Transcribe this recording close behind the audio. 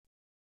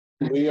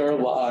We are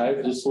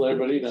live, just to let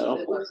everybody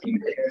know.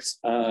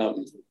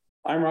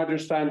 I'm Roger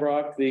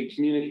Steinbrock, the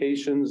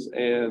Communications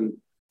and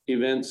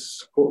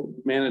Events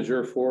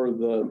Manager for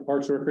the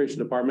Parks and Recreation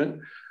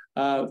Department.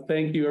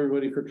 Thank you,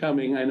 everybody, for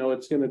coming. I know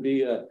it's going to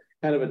be a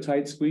kind of a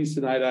tight squeeze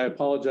tonight. I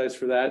apologize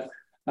for that.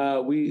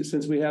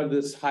 Since we have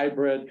this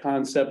hybrid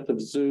concept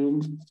of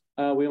Zoom,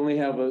 we only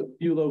have a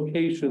few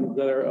locations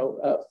that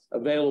are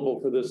available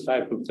for this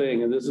type of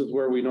thing, and this is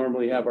where we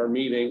normally have our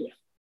meeting.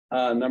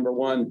 Number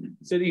one,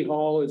 City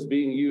Hall is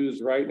being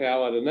used right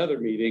now at another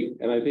meeting,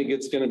 and I think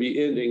it's going to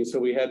be ending. So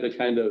we had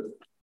to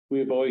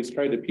we've always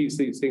tried to piece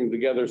these things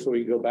together so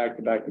we can go back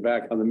to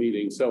back on the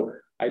meeting. So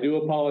I do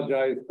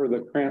apologize for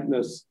the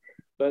crampedness,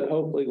 but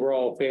hopefully we're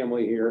all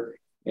family here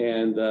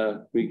and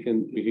we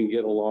can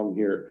get along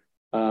here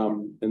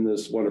in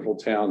this wonderful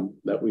town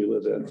that we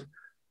live in.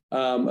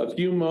 A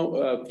few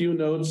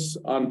notes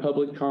on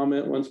public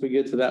comment once we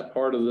get to that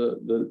part of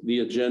the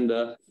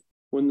agenda.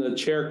 When the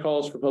chair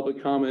calls for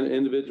public comment,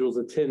 individuals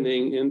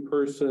attending in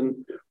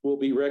person will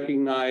be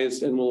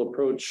recognized and will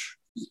approach.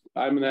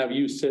 I'm going to have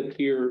you sit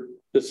here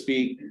to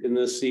speak in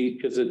this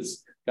seat because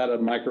it's got a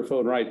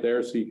microphone right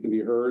there so you can be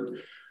heard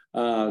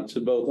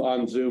to both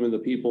on Zoom and the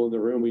people in the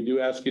room. We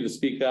do ask you to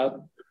speak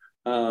up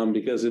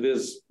because it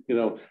is,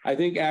 I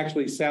think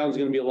actually sound's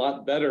going to be a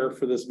lot better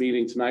for this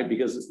meeting tonight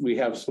because we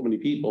have so many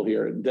people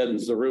here. It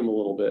deadens the room a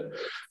little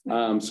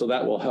bit. So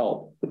that will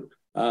help.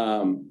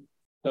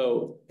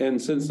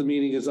 And since the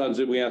meeting is on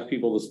Zoom, we ask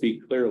people to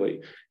speak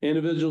clearly.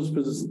 Individuals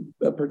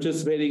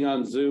participating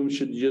on Zoom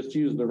should just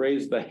use the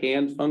raise the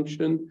hand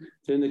function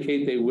to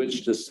indicate they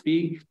wish to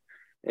speak.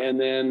 And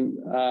then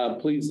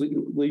please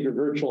leave your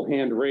virtual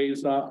hand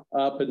raised up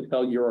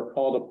until you're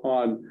called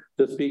upon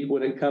to speak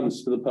when it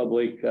comes to the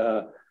public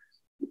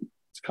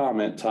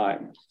comment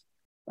time.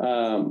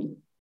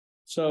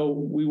 So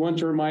we want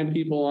to remind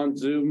people on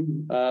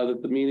Zoom that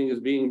the meeting is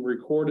being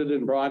recorded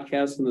and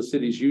broadcast on the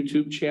city's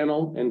YouTube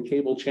channel and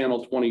cable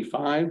channel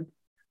 25.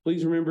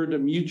 Please remember to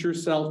mute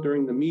yourself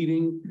during the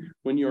meeting.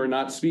 When you are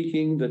not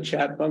speaking, the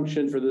chat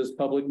function for this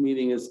public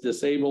meeting is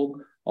disabled.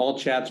 All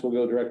chats will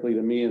go directly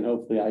to me, and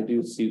hopefully I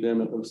do see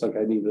them. It looks like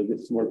I need to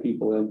get some more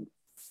people in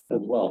as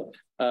well.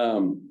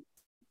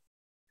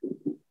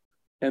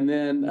 And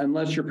then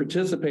unless you're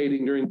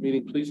participating during the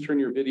meeting, please turn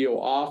your video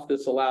off.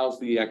 This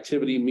allows the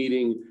activity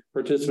meeting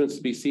participants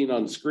to be seen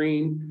on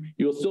screen.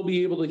 You will still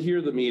be able to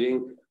hear the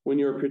meeting. When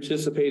you're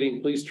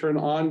participating, please turn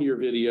on your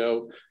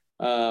video.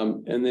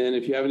 And then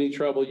if you have any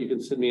trouble, you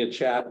can send me a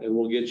chat and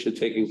we'll get you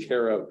taken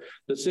care of.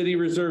 The city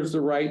reserves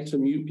the right to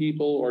mute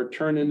people or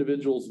turn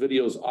individuals'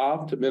 videos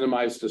off to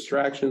minimize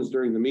distractions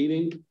during the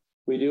meeting.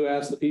 We do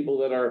ask the people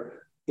that are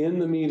in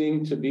the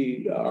meeting to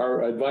be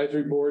our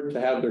advisory board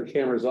to have their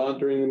cameras on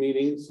during the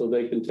meeting so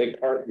they can take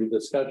part in the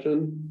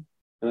discussion.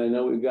 And I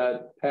know we've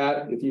got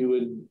Pat, if you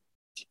would,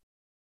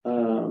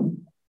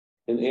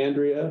 and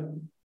Andrea.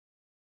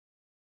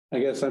 I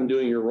guess I'm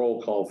doing your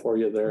roll call for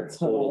you there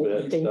a little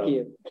bit. Thank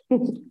you.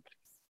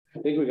 I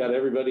think we got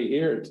everybody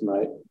here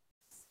tonight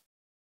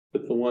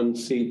with the one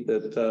seat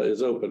that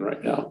is open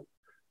right now.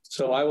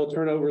 So I will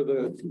turn over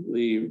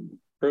the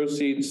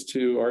proceeds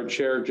to our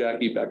chair,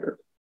 Jackie Becker.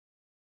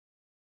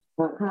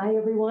 Hi,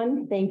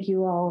 everyone. Thank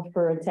you all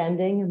for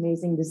attending.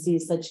 Amazing to see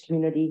such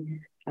community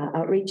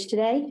outreach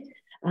today.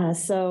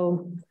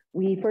 So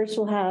we first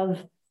will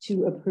have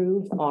to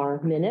approve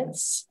our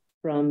minutes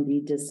from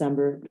the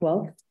December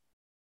 12th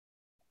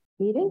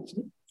meeting,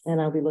 and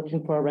I'll be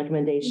looking for a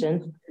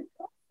recommendation.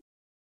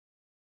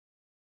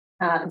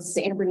 This is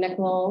Amber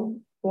Nickel,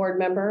 board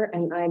member,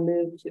 and I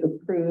move to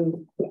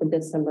approve the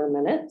December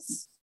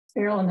minutes.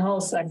 Marilyn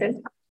Hull,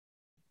 second.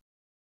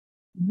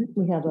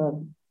 We have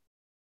a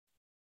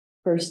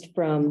first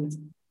from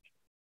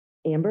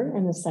Amber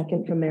and a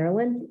second from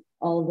Marilyn.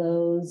 All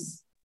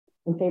those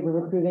in favor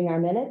of approving our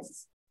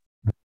minutes?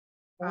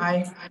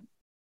 Aye.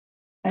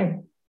 Aye.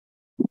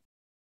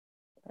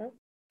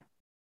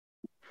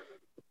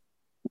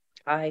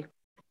 Aye. I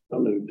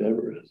don't know who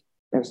Deborah is.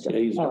 There's Yeah,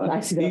 he's I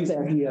see that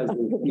there. He has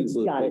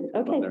Got it.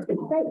 Okay,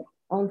 great.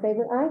 All in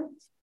favor? Aye.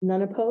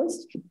 None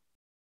opposed?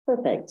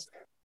 Perfect.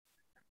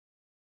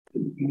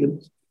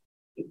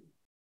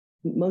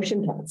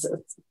 Motion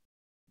passes.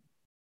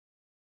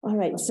 All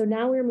right, so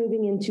now we're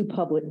moving into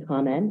public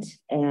comment,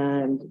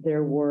 and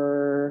there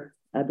were,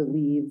 I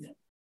believe,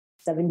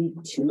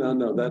 72.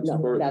 No, that's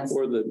for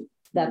the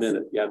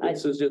minute. Yeah,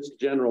 this is just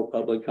general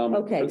public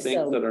comment for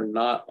things that are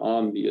not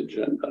on the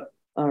agenda.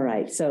 All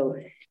right, so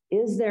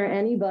is there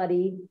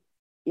anybody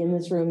in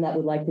this room that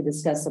would like to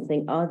discuss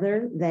something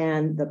other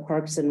than the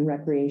Parks and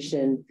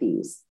Recreation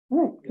fees?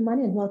 All right, come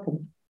on in,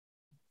 welcome.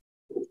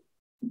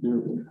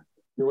 You're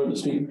wanting to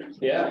speak?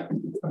 Yeah,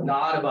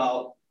 not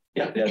about.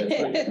 Yeah, that's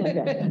right.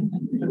 Okay.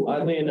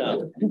 Oddly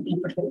enough.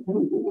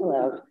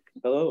 Hello.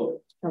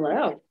 Hello.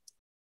 Hello.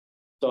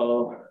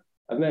 So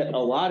I've met a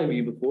lot of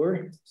you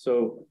before,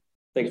 so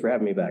thanks for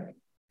having me back.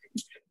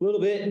 A little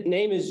bit.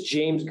 Name is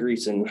James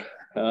Greason.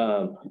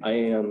 I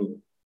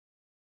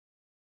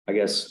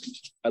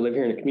live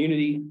here in the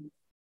community.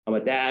 I'm a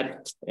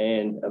dad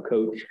and a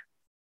coach,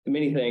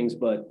 many things,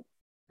 but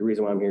the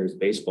reason why I'm here is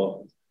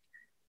baseball.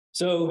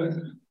 So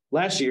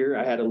last year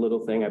I had a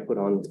little thing I put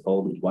on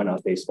called Why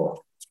Not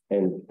Baseball?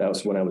 And that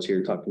was when I was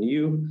here talking to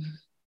you.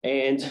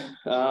 And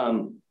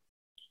a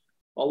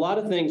lot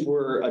of things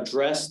were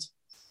addressed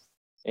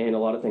and a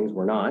lot of things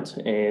were not.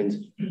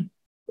 And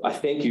I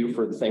thank you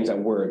for the things that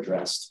were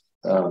addressed.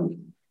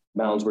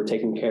 Mounds were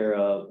taken care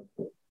of.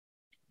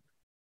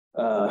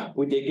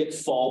 We did get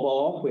fall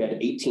ball. We had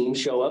 8 teams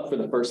show up for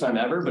the first time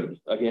ever, but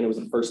again, it was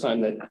the first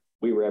time that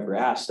we were ever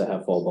asked to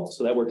have fall ball.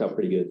 So that worked out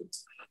pretty good.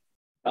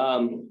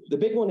 The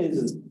big one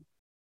is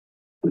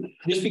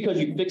just because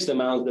you fix the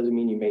mounds doesn't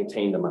mean you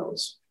maintain the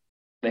mounds.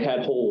 They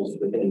had holes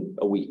within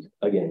a week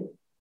again.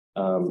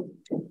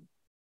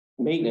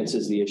 Maintenance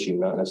is the issue,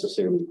 not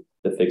necessarily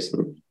the fix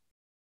them.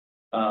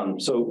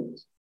 So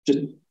just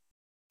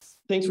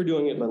thanks for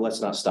doing it, but let's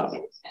not stop.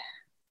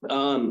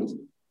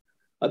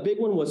 A big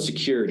one was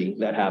security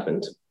that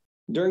happened.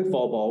 During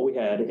fall ball, we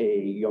had a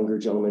younger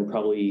gentleman,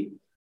 probably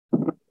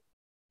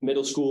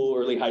middle school,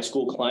 early high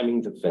school,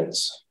 climbing the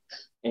fence.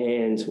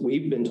 And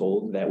we've been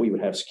told that we would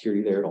have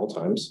security there at all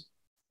times,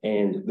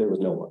 and there was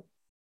no one.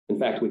 In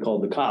fact, we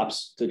called the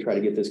cops to try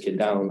to get this kid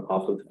down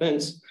off of the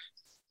fence.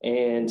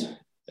 And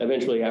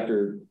eventually,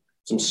 after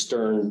some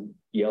stern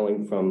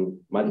yelling from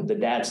the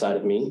dad's side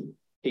of me,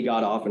 he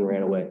got off and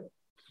ran away.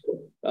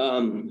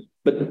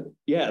 But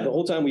yeah, the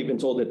whole time we've been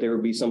told that there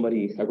would be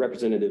somebody, a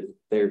representative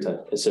there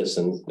to assist,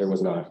 and there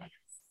was not.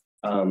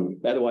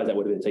 Otherwise, that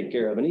would have been taken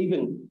care of. And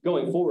even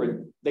going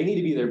forward, they need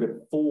to be there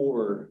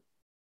before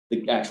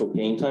the actual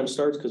game time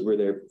starts because we're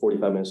there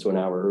 45 minutes to an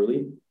hour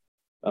early.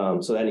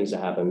 So that needs to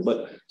happen.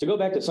 But to go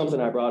back to something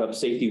I brought up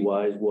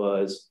safety-wise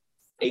was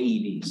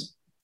AEDs.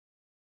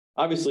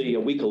 Obviously, a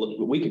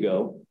week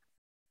ago,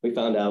 we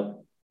found out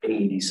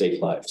AEDs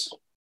save lives.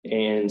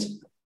 And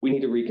we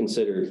need to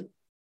reconsider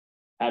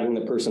having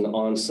the person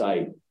on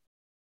site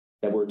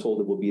that we're told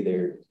that will be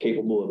there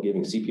capable of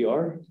giving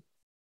CPR,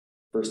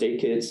 first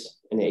aid kits,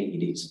 and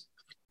AEDs.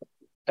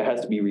 That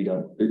has to be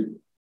redone.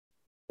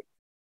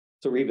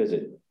 So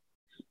revisit.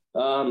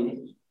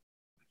 Umpires.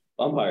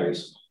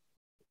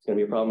 It's going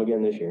to be a problem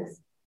again this year.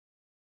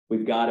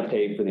 We've got to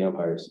pay for the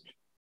umpires.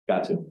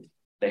 Got to.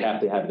 They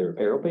have to have their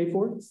apparel paid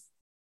for.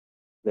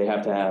 They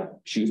have to have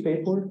shoes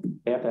paid for.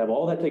 They have to have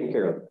all that taken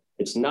care of.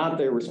 It's not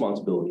their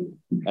responsibility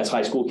as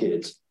high school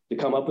kids to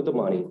come up with the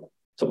money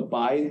to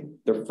buy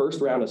their first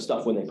round of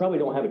stuff when they probably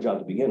don't have a job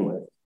to begin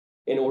with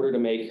in order to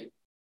make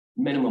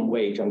minimum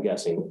wage, I'm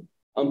guessing,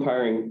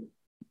 umpiring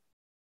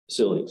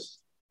facilities.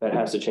 That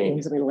has to change.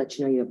 James, I'm going to let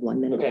you know you have 1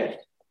 minute. Okay.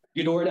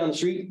 Eudora down the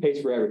street pays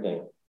for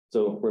everything.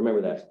 So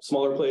remember that.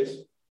 Smaller place,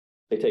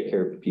 they take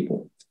care of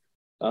people.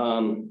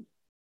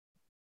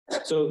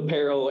 So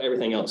apparel,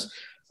 everything else.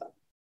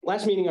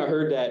 Last meeting, I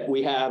heard that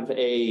we have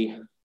a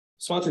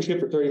sponsorship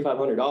for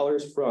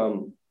 $3,500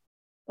 from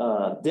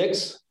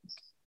Dick's.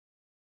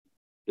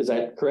 Is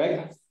that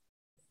correct?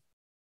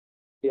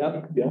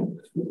 Yeah. Yeah.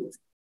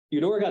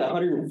 Eudora got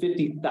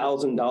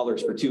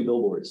 $150,000 for 2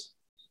 billboards.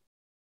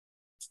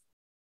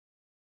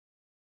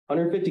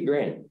 150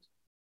 grand.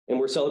 And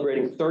we're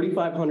celebrating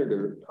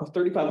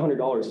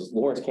 $3,500 as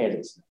Lawrence,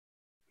 Kansas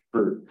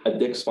for a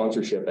Dick's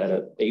sponsorship at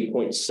an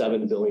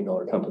 $8.7 billion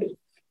company.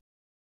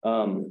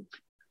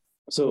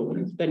 So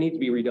that needs to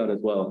be redone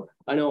as well.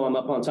 I know I'm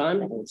up on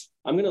time.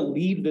 I'm going to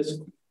leave this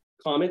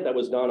comment that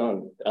was done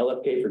on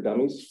LFK for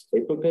Dummies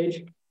Facebook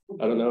page.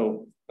 I don't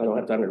know. I don't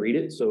have time to read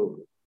it, so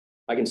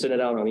I can send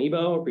it out on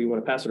email if you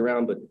want to pass it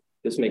around, but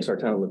this makes our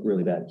town look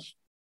really bad.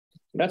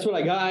 That's what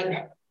I got.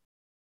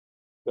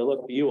 Good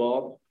luck to you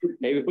all.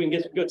 Maybe if we can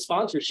get some good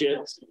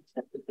sponsorships,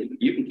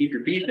 you can keep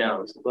your fees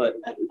down. But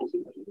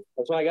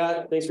that's what I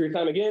got. Thanks for your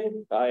time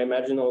again. I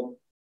imagine it'll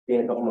be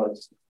in a couple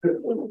months.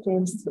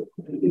 James.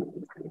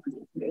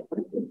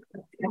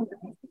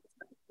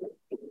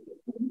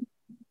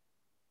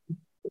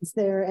 Is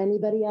there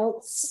anybody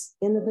else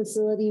in the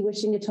facility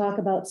wishing to talk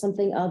about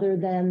something other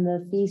than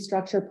the fee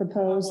structure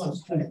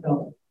proposed?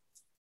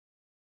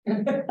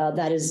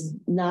 That is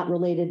not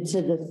related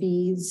to the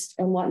fees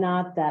and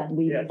whatnot that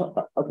we, yes.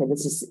 Okay,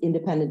 this is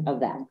independent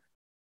of that.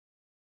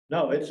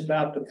 No, it's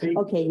about the fee.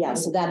 Okay, yeah,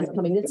 so that is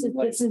coming.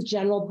 This is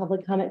general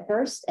public comment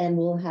first, and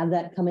we'll have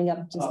that coming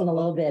up just in a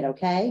little bit,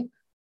 okay?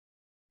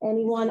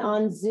 Anyone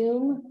on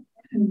Zoom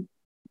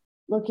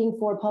looking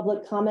for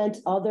public comment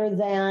other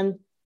than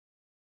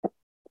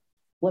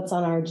what's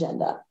on our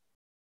agenda?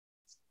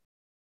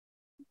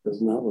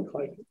 Does not look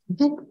like it.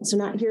 Okay, so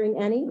not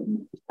hearing any.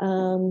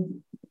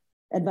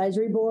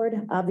 Advisory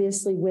board,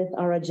 obviously with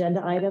our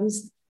agenda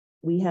items,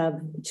 we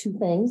have 2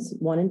 things,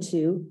 1 and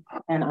 2,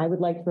 and I would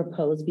like to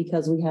propose,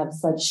 because we have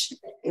such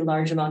a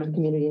large amount of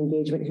community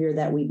engagement here,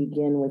 that we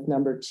begin with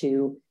number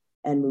 2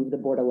 and move the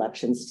board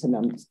elections to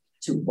number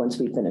 2 once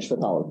we finish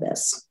with all of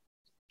this.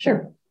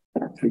 Sure.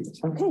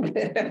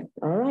 Okay.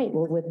 All right.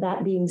 Well, with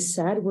that being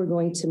said, we're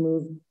going to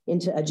move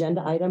into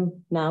agenda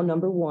item now,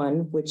 number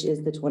 1, which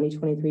is the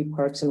 2023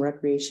 Parks and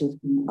Recreation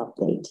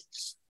update.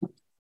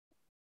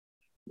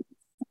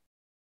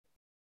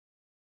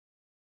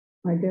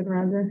 Am I good,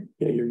 Roger?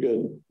 Yeah, you're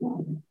good.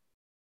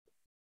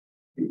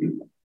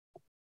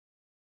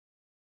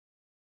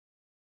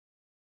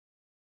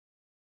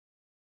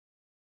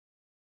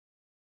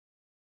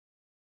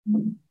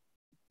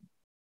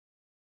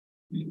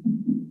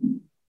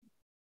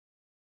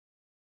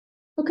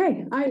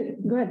 Okay,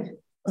 go ahead.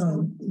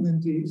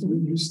 Lindsay,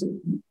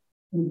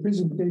 the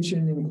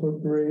presentation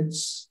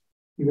incorporates,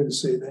 you got to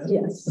say that?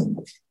 Yes,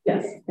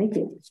 yes, thank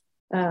you.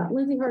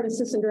 Lindsay Hart,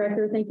 Assistant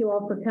Director, thank you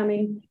all for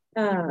coming.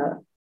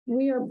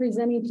 We are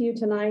presenting to you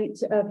tonight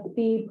a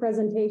fee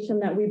presentation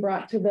that we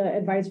brought to the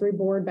advisory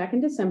board back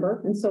in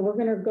December. And so we're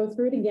going to go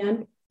through it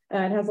again.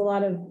 It has a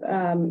lot of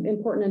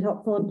important and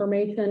helpful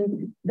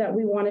information that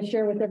we want to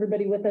share with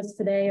everybody with us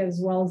today,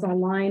 as well as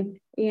online.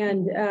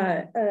 And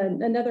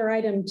another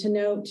item to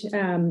note,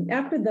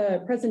 after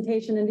the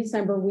presentation in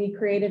December, we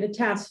created a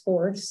task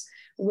force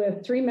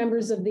with 3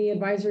 members of the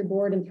advisory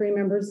board and 3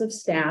 members of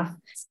staff,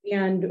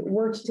 and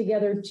worked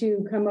together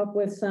to come up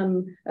with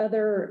some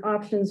other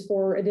options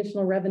for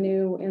additional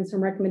revenue and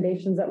some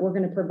recommendations that we're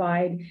going to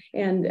provide.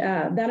 And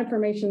that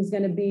information is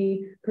going to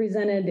be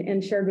presented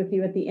and shared with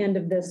you at the end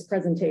of this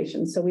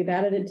presentation. So we've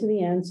added it to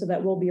the end so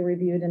that will be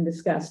reviewed and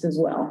discussed as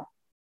well.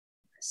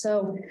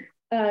 So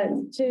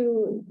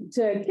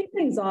to kick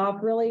things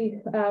off,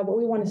 really what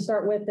we want to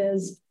start with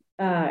is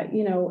a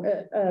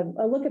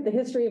look at the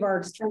history of our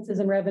expenses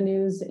and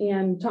revenues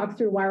and talk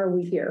through why are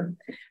we here.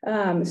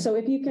 So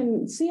if you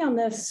can see on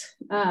this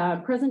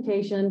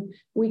presentation,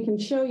 we can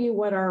show you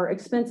what our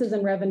expenses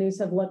and revenues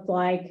have looked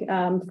like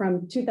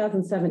from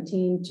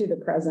 2017 to the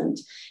present.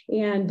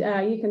 And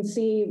you can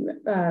see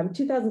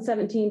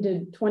 2017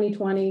 to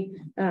 2020,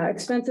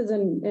 expenses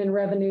and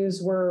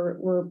revenues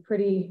were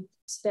pretty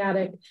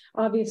static.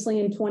 Obviously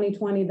in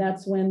 2020,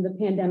 that's when the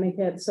pandemic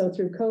hit. So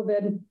through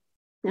COVID,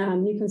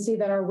 you can see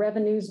that our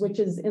revenues, which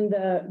is in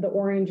the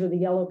orange or the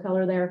yellow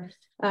color there,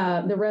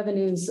 the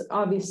revenues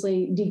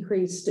obviously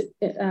decreased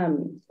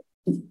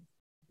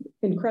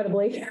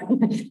incredibly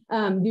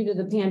due to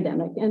the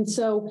pandemic. And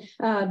so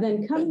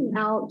then coming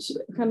out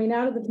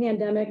of the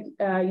pandemic,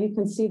 you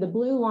can see the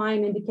blue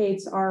line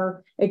indicates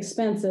our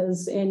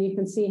expenses, and you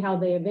can see how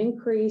they have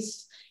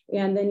increased.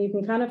 And then you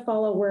can kind of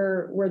follow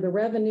where the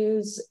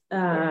revenues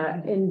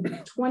in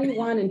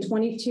 21 and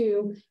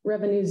 22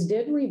 revenues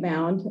did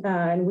rebound.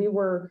 And we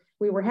were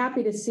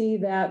happy to see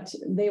that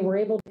they were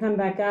able to come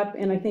back up.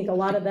 And I think a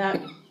lot of that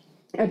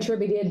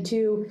attributed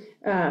to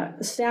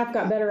staff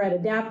got better at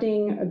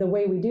adapting the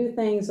way we do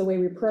things, the way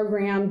we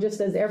program,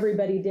 just as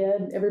everybody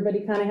did.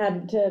 Everybody kind of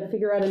had to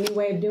figure out a new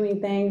way of doing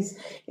things,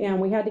 and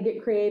we had to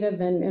get creative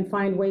and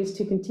find ways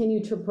to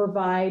continue to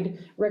provide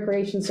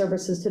recreation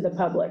services to the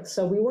public.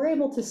 So we were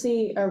able to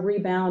see a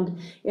rebound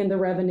in the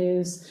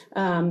revenues.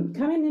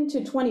 Coming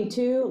into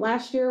 22,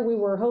 last year we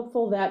were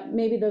hopeful that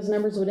maybe those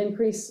numbers would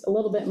increase a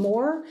little bit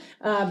more,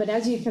 but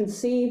as you can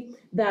see,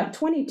 that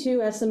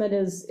 22 estimate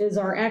is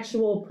our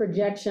actual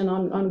projection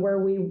on where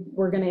we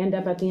were going to end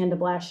up at the end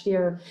of last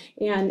year.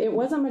 And it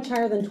wasn't much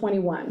higher than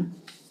 21.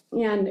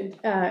 And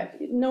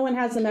no one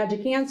has the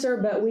magic answer,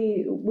 but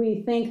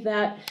we think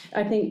that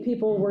I think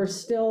people were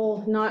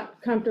still not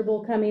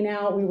comfortable coming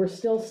out. We were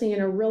still seeing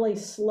a really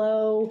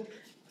slow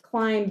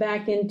climb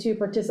back into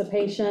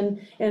participation.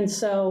 And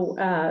so,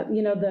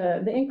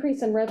 the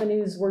increase in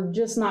revenues were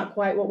just not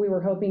quite what we were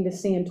hoping to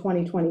see in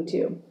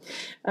 2022.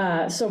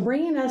 So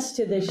bringing us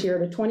to this year,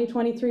 the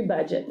 2023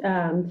 budget,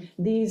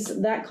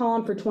 that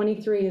column for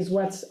 23 is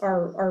what's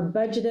our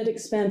budgeted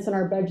expense and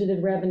our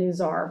budgeted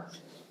revenues are.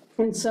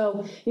 And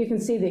so you can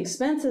see the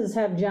expenses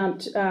have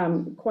jumped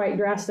quite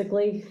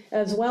drastically,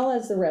 as well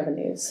as the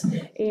revenues.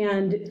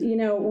 And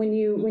when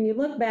you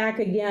look back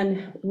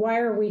again, why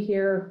are we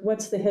here?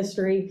 What's the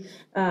history?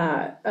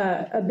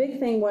 A big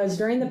thing was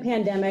during the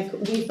pandemic,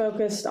 we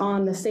focused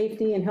on the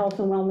safety and health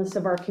and wellness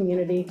of our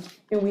community,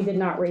 and we did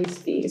not raise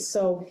fees.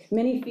 So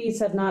many fees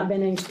have not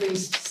been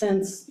increased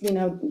since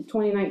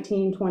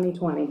 2019,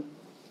 2020.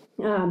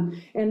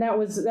 And that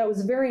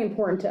was very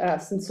important to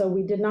us. And so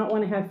we did not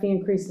want to have fee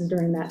increases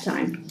during that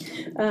time.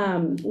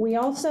 We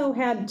also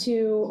had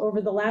to,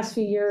 over the last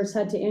few years,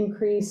 had to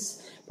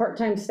increase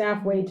part-time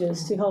staff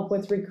wages to help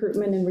with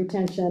recruitment and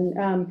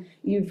retention.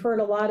 You've heard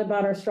a lot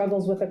about our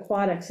struggles with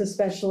aquatics,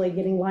 especially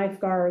getting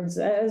lifeguards,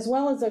 as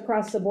well as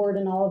across the board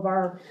in all of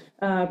our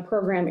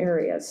program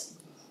areas.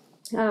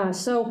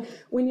 So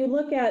when you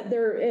look at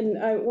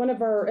one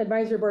of our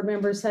advisory board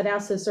members had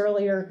asked this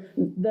earlier,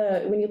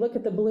 when you look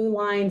at the blue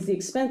lines, the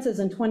expenses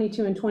in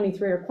 22 and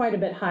 23 are quite a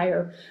bit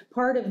higher.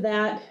 Part of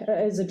that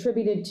is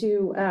attributed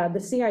to the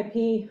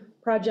CIP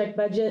project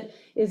budget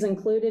is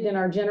included in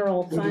our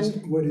general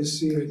fund. What is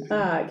CIP?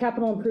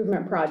 Capital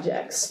improvement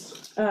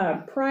projects.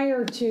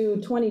 Prior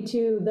to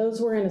 22,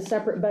 those were in a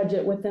separate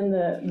budget within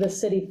the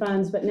city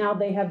funds, but now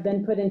they have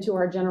been put into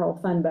our general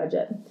fund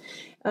budget.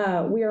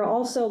 We are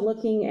also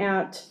looking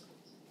at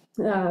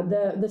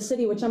the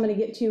city, which I'm going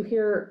to get to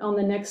here on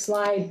the next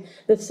slide.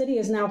 The city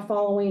is now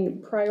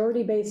following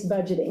priority-based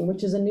budgeting,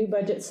 which is a new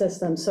budget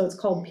system. So it's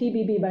called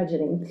PBB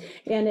budgeting.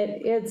 And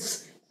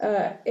it's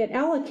it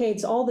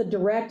allocates all the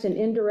direct and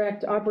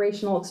indirect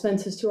operational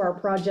expenses to our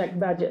project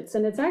budgets.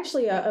 And it's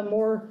actually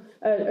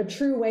a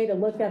true way to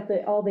look at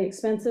all the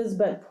expenses,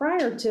 but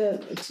prior to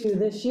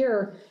this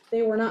year,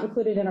 they were not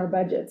included in our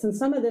budgets. And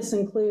some of this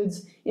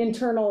includes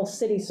internal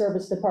city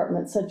service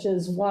departments such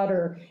as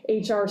water,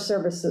 HR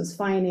services,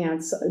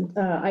 finance,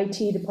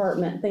 IT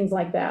department, things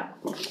like that.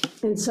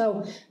 And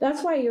so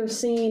that's why you're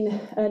seeing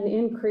an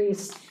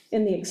increase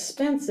in the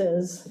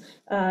expenses.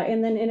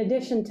 And then in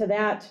addition to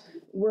that,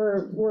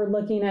 we're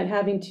looking at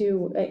having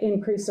to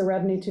increase the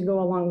revenue to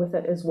go along with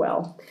it as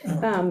well.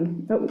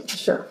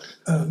 Sure.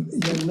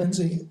 Yeah,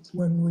 Lindsay,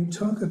 when we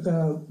talk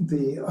about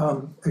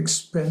the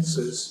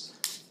expenses,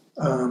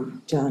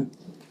 John,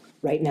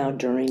 right now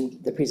during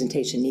the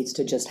presentation needs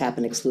to just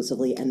happen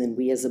exclusively, and then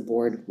we as a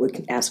board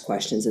would ask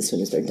questions as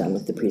soon as they're done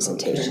with the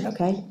presentation,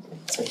 okay?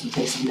 So you can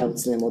take some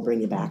notes and then we'll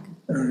bring you back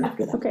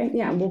after that. Okay,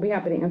 yeah, we'll be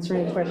happy to answer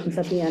any questions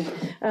at the end.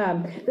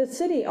 The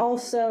city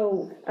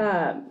also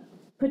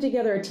put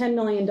together a $10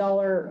 million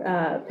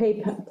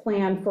pay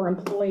plan for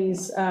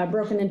employees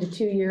broken into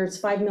 2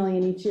 years, $5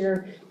 million each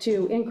year,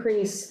 to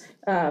increase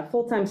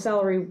full-time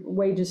salary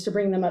wages to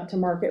bring them up to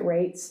market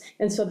rates.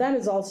 And so that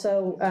is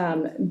also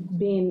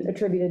being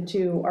attributed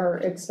to our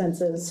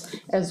expenses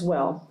as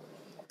well.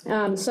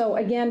 So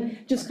again,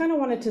 just kind of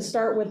wanted to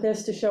start with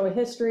this to show a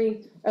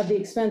history of the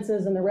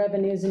expenses and the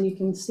revenues, and you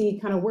can see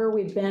kind of where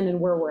we've been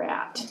and where we're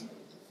at.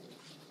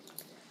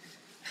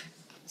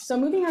 So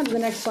moving on to the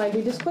next slide,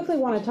 we just quickly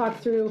want to talk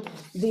through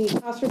the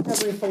cost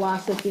recovery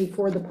philosophy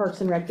for the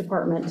Parks and Rec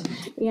Department.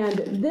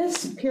 And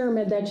this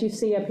pyramid that you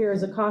see up here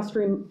is a cost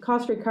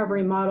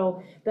recovery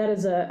model that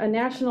is a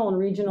national and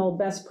regional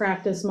best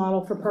practice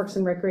model for parks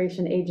and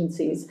recreation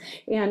agencies.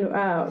 And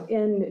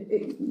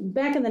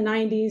back in the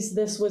 90s,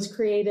 this was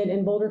created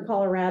in Boulder,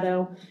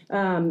 Colorado,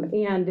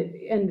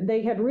 and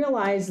they had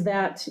realized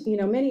that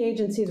many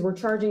agencies were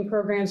charging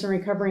programs and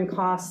recovering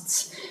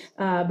costs,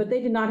 but they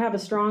did not have a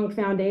strong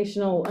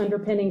foundational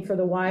underpinning for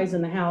the whys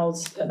and the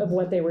hows of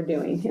what they were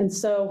doing. And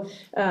so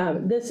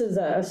this is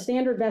a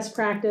standard best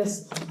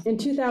practice. In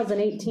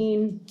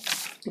 2018,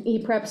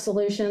 ePrep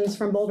Solutions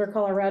from Boulder,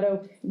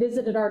 Colorado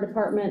visited our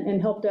department and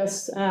helped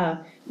us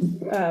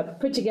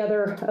put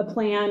together a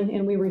plan,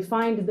 and we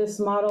refined this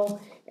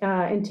model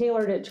and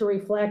tailored it to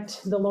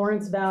reflect the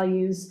Lawrence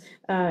values,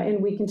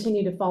 and we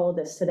continue to follow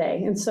this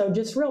today. And so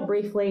just real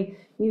briefly,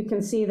 you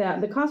can see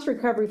that the cost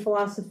recovery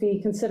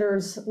philosophy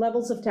considers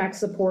levels of tax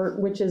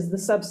support, which is the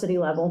subsidy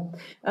level,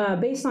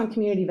 based on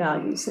community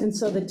values. And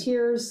so the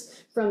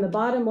tiers from the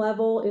bottom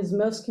level is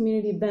most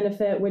community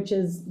benefit, which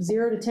is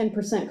 0 to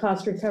 10%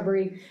 cost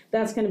recovery.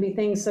 That's going to be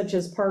things such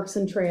as parks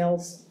and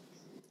trails.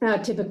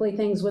 Typically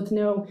things with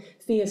no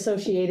fee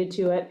associated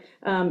to it.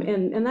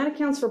 And that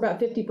accounts for about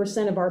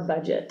 50% of our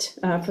budget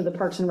for the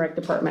Parks and Rec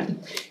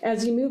Department.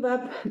 As you move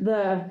up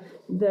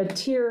the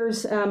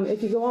tiers,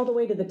 if you go all the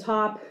way to the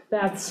top,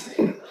 that's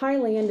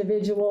highly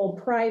individual,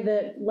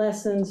 private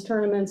lessons,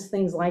 tournaments,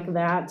 things like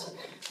that.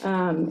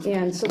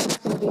 And so that's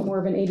going to be more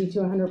of an 80 to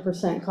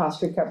 100%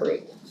 cost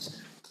recovery.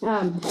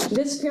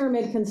 This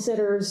pyramid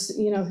considers,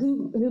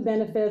 who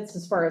benefits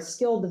as far as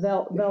skill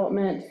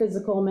development,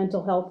 physical,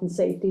 mental health, and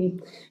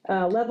safety,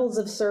 levels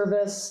of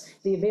service,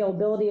 the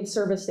availability of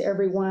service to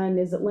everyone,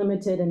 is it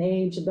limited in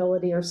age,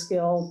 ability, or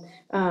skill,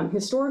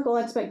 historical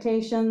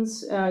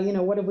expectations,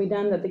 what have we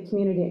done that the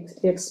community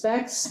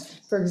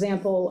expects? For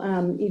example,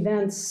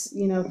 events,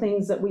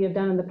 things that we have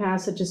done in the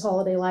past, such as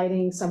holiday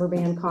lighting, summer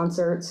band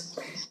concerts,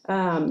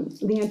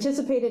 the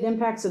anticipated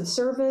impacts of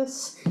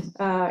service,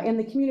 and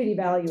the community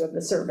value of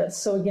the service.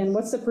 So again,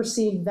 what's the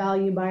perceived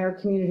value by our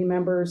community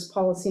members,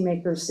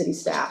 policymakers, city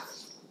staff?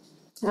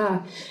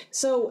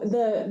 So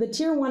the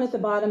tier 1 at the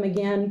bottom,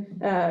 again,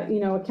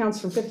 accounts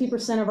for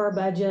 50% of our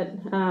budget.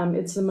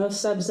 It's the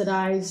most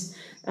subsidized.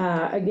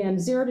 Again,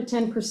 0 to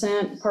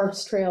 10%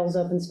 parks, trails,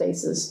 open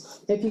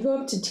spaces. If you go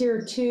up to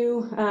tier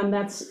 2,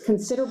 that's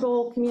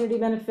considerable community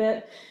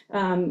benefit.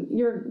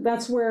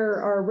 That's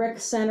where our rec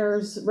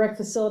centers, rec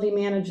facility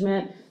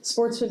management,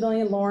 Sports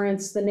Pavilion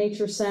Lawrence, the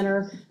Nature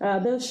Center,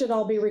 those should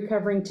all be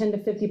recovering 10 to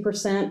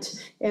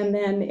 50%. And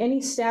then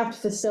any staffed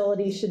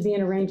facility should be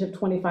in a range of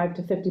 25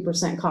 to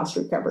 50% cost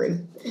recovery.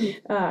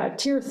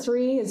 Tier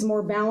 3 is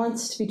more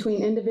balanced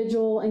between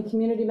individual and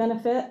community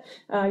benefit.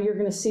 You're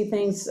going to see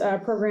things,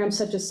 programs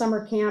such as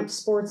summer camps,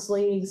 sports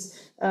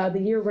leagues, the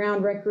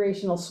year-round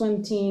recreational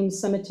swim teams,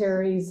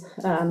 cemeteries,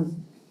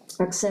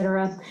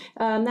 etc.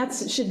 That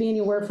should be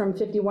anywhere from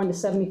 51 to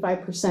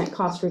 75%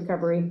 cost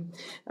recovery.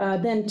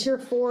 Then tier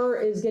 4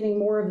 is getting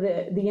more of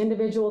the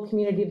individual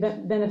community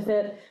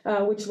benefit,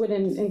 which would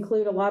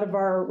include a lot of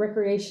our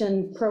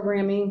recreation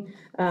programming,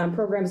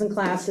 programs and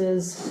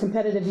classes,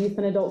 competitive youth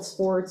and adult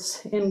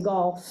sports, and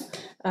golf,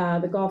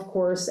 the golf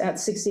course at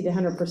 60 to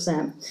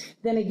 100%.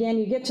 Then again,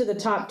 you get to the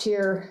top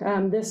tier.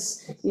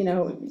 This,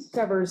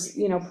 covers,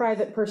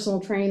 private personal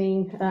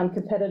training,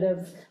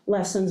 competitive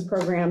lessons,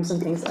 programs,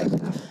 and things like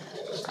that.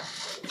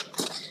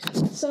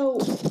 So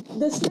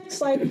this next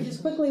slide, we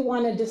just quickly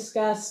want to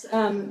discuss,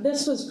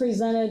 this was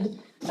presented,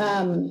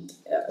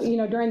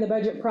 during the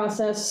budget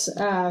process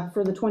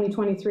for the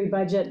 2023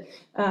 budget.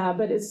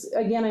 But it's,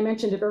 again, I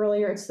mentioned it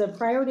earlier, it's the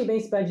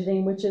priority-based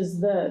budgeting, which is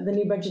the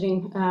new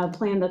budgeting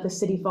plan that the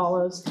city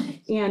follows.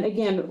 And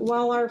again,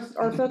 while our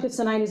focus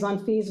tonight is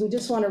on fees, we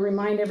just want to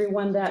remind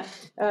everyone that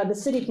the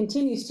city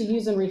continues to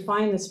use and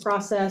refine this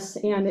process,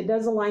 and it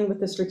does align with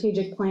the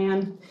strategic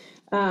plan.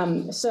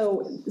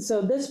 So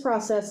this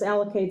process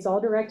allocates all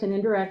direct and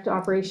indirect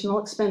operational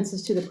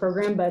expenses to the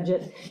program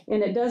budget,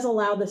 and it does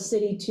allow the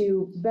city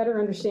to better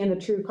understand the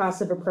true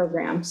cost of a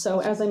program. So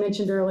as I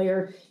mentioned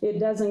earlier, it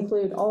does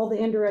include all the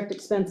indirect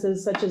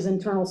expenses such as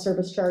internal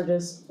service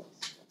charges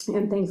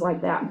and things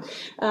like that.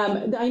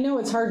 I know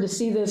it's hard to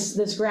see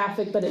this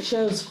graphic, but it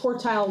shows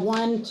quartile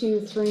 1,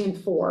 2, 3, and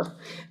 4.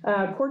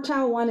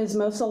 Quartile 1 is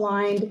most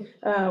aligned,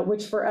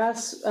 which for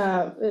us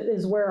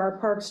is where our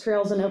parks,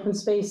 trails, and open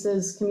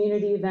spaces,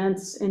 community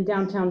events, and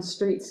downtown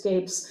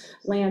streetscapes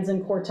lands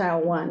in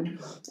quartile 1.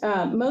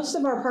 Most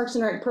of our Parks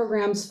and Rec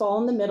programs fall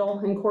in the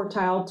middle in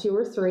quartile 2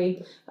 or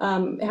 3.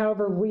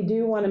 However, we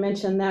do want to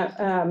mention that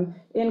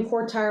in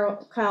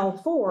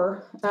quartile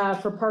 4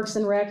 for Parks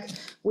and Rec,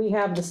 we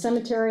have the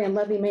cemetery and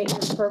levee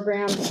maintenance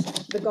programs,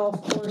 the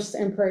golf course,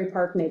 and Prairie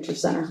Park Nature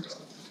Center.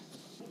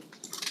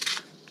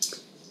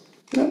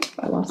 Nope,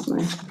 I lost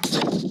my.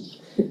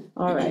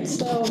 All right,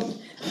 so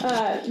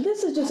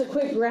this is just a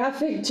quick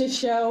graphic to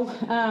show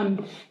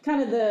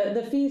kind of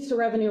the fees to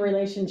revenue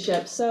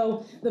relationship.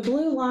 So the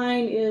blue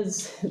line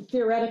is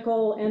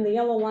theoretical and the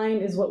yellow line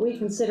is what we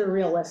consider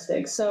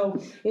realistic.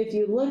 So if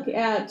you look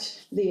at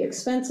the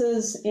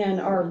expenses and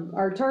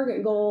our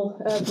target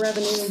goal of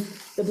revenue,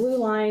 the blue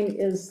line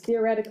is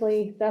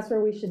theoretically, that's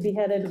where we should be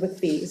headed with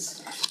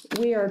fees.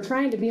 We are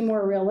trying to be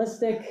more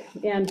realistic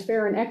and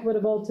fair and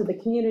equitable to the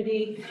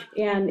community,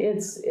 and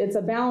it's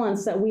a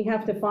balance that we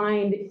have to find,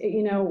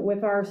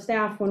 with our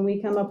staff when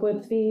we come up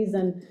with fees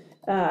and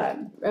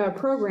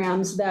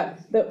programs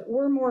that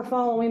we're more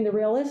following the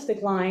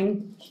realistic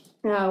line,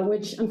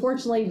 which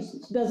unfortunately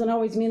doesn't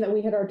always mean that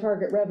we hit our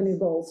target revenue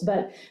goals.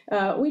 But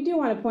we do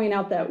want to point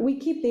out that we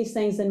keep these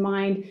things in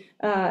mind.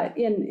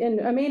 In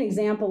a main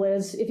example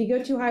is if you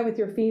go too high with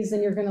your fees,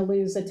 then you're going to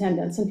lose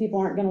attendance and people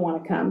aren't going to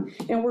want to come.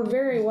 And we're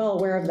very well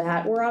aware of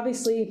that. We're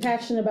obviously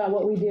passionate about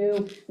what we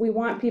do. We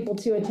want people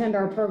to attend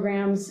our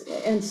programs.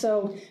 And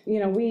so,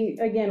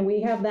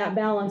 we have that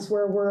balance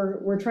where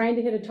we're trying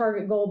to hit a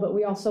target goal, but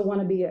we also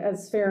want to be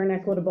as fair and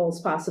equitable as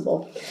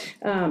possible.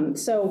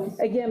 So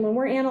again, when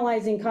we're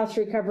analyzing cost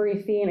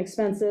recovery, fee, and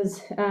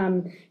expenses,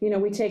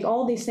 we take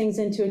all these things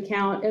into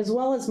account as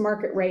well as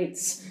market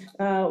rates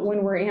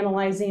when we're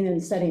analyzing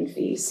and setting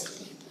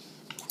fees.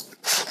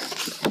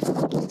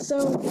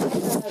 So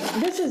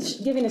this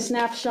is giving a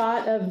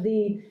snapshot of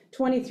the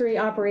 23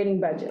 operating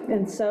budget.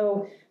 And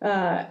so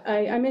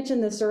I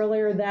mentioned this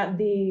earlier that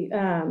the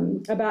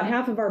about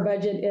half of our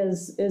budget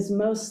is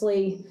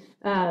mostly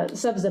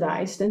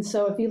subsidized. And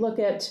so if you look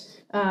at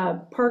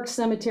parks,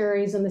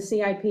 cemeteries, and the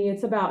CIP,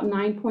 it's about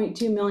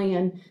 $9.2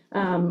 million,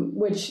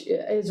 which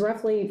is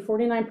roughly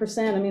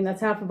 49%. I mean,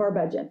 that's half of our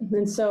budget.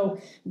 And so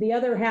the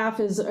other half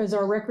is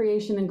our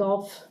recreation and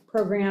golf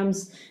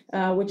programs,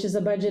 which is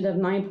a budget of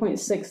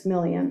 $9.6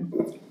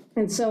 million.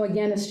 And so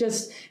again, it's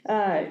just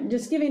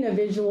giving a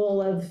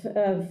visual of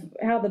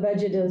how the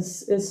budget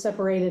is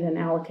separated and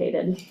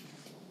allocated.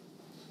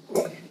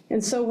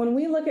 And so when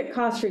we look at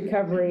cost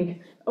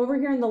recovery, over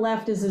here on the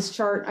left is this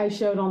chart I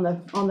showed on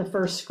the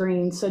first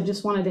screen. So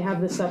just wanted to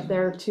have this up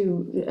there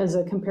too as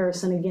a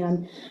comparison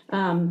again.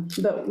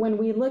 But when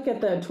we look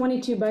at the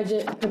 22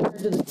 budget compared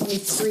to the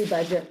 23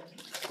 budget,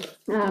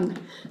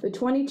 the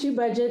 22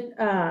 budget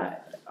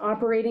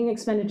operating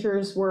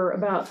expenditures were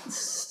about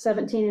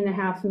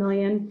 $17.5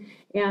 million.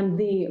 And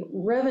the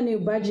revenue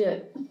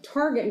budget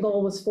target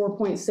goal was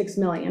 $4.6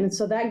 million. And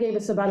so that gave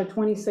us about a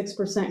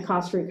 26%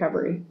 cost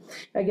recovery.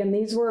 Again,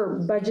 these were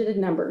budgeted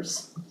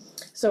numbers.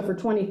 So for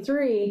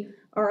 23,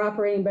 our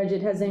operating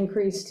budget has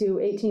increased to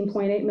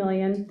 $18.8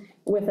 million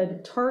with a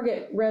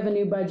target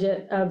revenue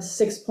budget of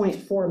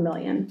 $6.4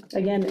 million.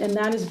 Again, and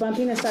that is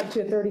bumping us up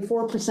to a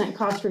 34%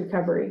 cost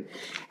recovery.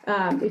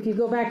 If you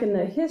go back in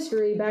the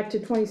history, back to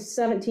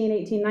 2017,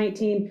 18,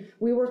 19,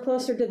 we were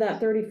closer to that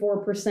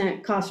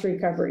 34% cost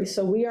recovery.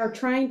 So we are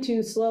trying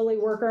to slowly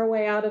work our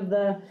way out of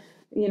the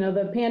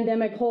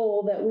pandemic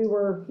hole that we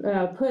were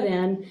put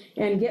in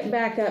and get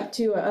back up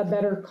to a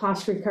better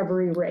cost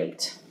recovery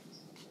rate.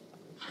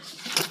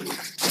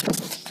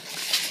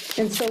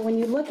 And so when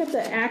you look at the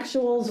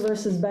actuals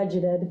versus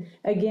budgeted,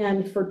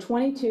 again, for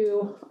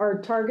 22,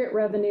 our target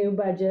revenue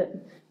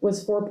budget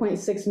was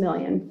 $4.6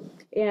 million.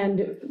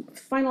 And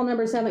final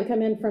numbers haven't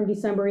come in from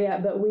December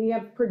yet, but we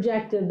have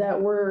projected that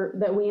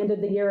we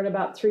ended the year at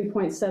about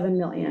 $3.7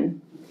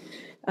 million.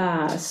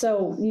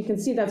 So you can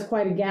see that's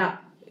quite a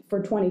gap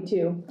for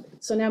 22.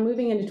 So now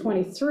moving into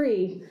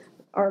 23,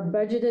 our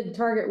budgeted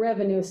target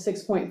revenue is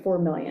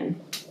 $6.4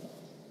 million.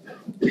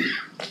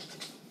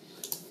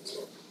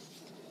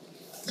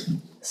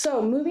 So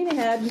moving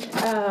ahead,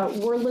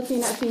 we're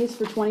looking at fees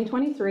for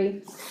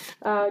 2023.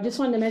 Just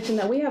wanted to mention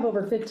that we have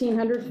over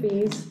 1,500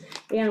 fees,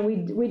 and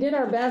we did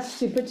our best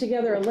to put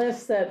together a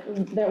list that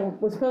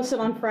was posted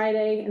on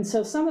Friday. And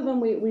so some of them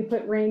we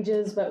put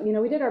ranges, but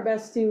we did our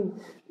best to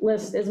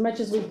list as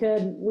much as we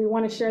could. We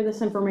want to share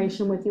this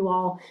information with you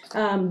all.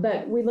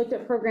 But we looked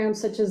at programs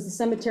such as the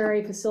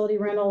cemetery, facility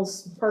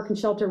rentals, park and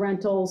shelter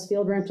rentals,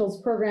 field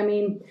rentals,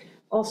 programming,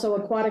 also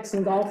aquatics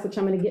and golf, which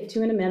I'm going to get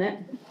to in a minute.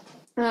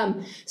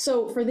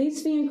 So for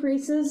these fee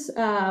increases,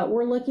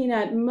 we're looking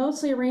at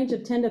mostly a range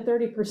of 10 to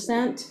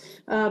 30%.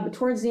 But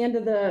towards the end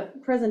of the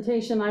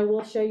presentation, I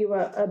will show you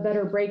a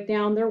better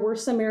breakdown. There were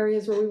some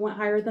areas where we went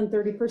higher than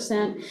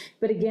 30%.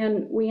 But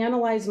again, we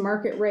analyzed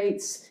market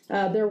rates.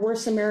 There were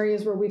some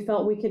areas where we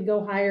felt we could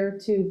go higher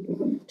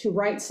to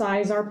right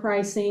size our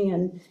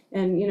pricing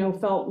and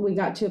felt we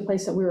got to a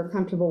place that we were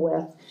comfortable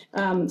with.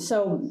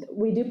 So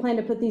we do plan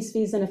to put these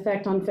fees in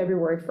effect on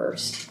February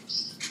 1st.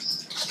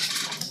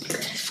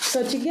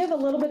 So to give a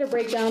little bit of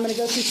breakdown, I'm going to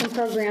go through some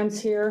programs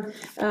here,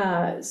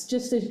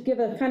 just to give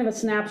a kind of a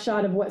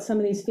snapshot of what some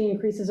of these fee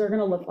increases are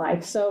going to look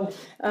like. So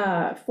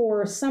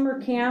for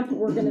summer camp,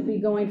 we're going to be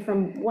going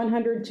from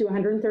 $100 to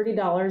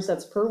 $130,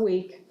 that's per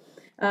week.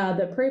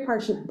 The Prairie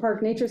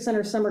Park Nature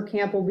Center summer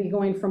camp will be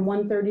going from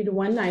 $130 to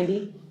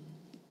 $190.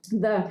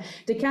 The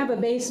DeKalb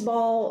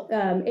baseball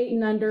 8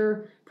 and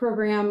under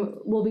program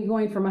will be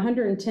going from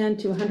 110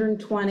 to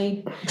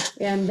 120,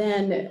 and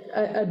then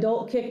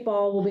adult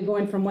kickball will be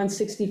going from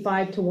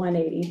 165 to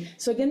 180.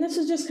 So again, this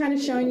is just kind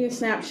of showing you a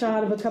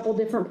snapshot of a couple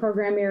different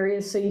program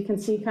areas so you can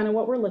see kind of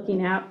what we're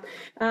looking at.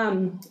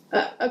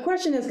 A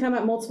question has come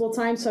up multiple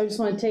times, so I just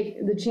want to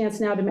take the chance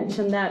now to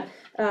mention that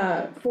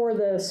for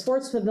the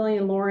Sports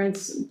Pavilion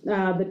Lawrence,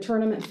 the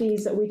tournament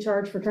fees that we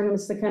charge for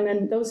tournaments to come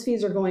in, those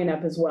fees are going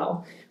up as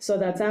well. So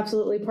that's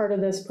absolutely part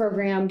of this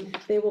program.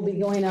 They will be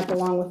going up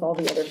along with all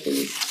the other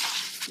fees.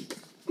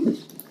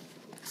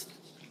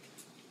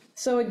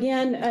 So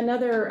again,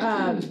 another,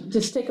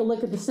 just take a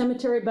look at the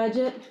cemetery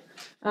budget.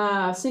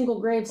 Single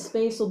grave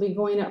space will be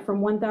going up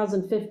from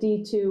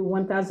 $1,050 to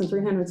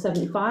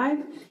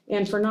 $1,375,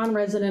 and for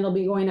non-resident it'll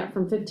be going up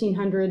from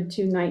 $1,500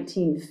 to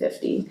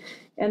 $1,950.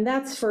 And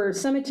that's for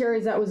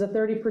cemeteries. That was a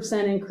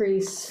 30%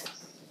 increase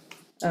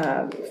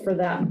for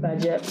that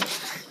budget.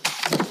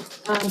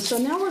 So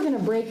now we're going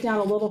to break down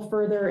a little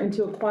further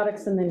into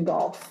aquatics and then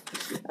golf.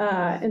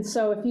 And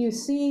so if you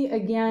see,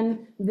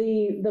 again,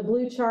 the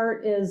blue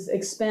chart is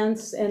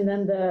expense, and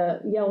then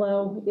the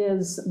yellow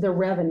is the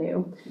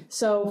revenue.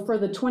 So for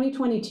the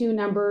 2022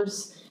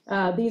 numbers,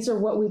 these are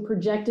what we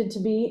projected to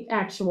be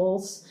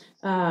actuals.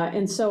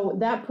 And so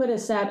that put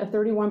us at a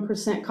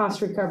 31%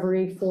 cost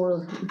recovery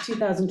for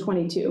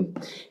 2022.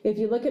 If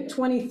you look at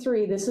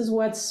 23, this is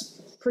what's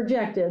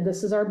projected.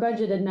 This is our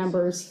budgeted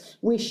numbers.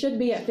 We should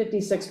be at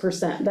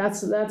 56%.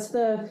 That's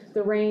the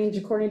range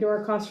according to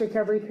our cost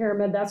recovery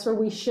pyramid. That's where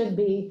we should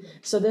be.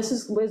 So this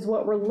is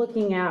what we're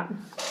looking at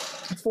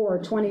for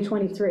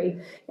 2023.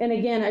 And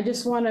again, I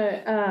just want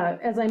to,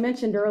 as I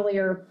mentioned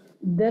earlier,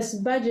 this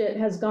budget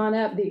has gone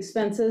up, the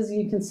expenses,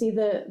 you can see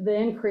the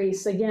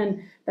increase.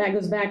 Again, that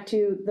goes back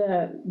to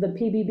the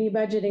PBB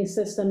budgeting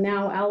system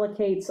now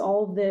allocates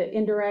all of the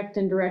indirect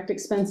and direct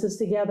expenses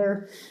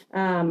together.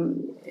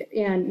 And,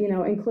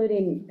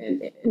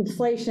 including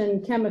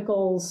inflation,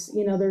 chemicals,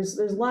 there's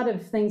a lot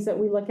of things that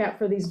we look at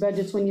for these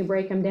budgets when you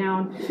break them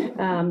down.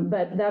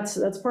 But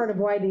that's part of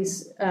why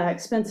these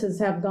expenses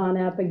have gone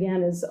up,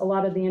 again, is a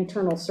lot of the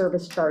internal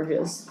service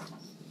charges.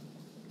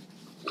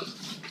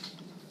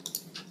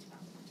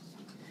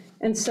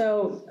 And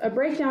so a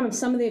breakdown of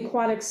some of the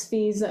aquatics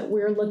fees that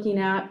we're looking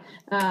at,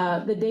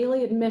 the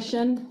daily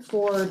admission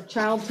for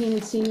child, teen,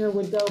 and senior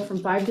would go from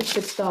 $5 to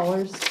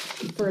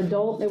 $6. For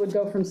adult, it would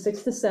go from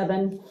 $6 to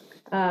 $7.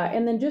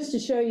 And then just to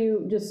show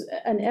you just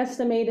an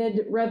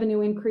estimated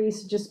revenue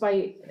increase just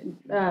by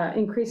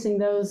increasing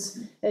those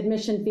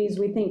admission fees,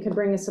 we think could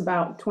bring us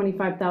about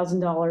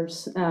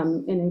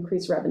 $25,000 in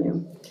increased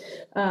revenue.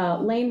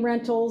 Lane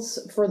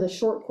rentals for the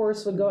short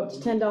course would go up to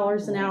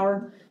 $10 an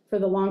hour. For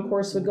the long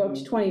course would go up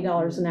to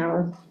 $20 an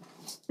hour.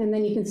 And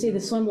then you can see the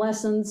swim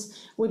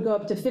lessons would go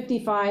up to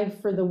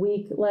 $55 for the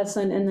week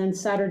lesson, and then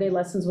Saturday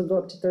lessons would go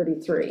up to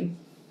 $33.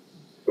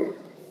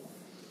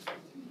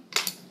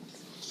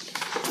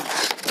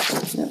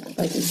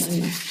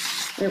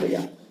 There we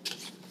go.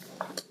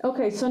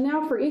 Okay, so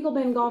now for Eagle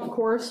Bend Golf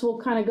Course, we'll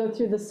kind of go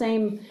through the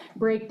same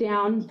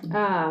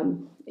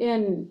breakdown.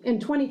 In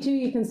 22,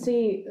 you can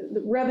see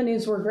the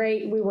revenues were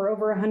great. We were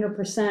over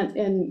 100%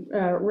 in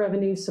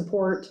revenue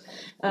support.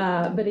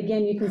 But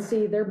again, you can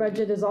see their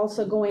budget is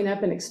also going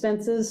up in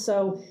expenses.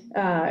 So,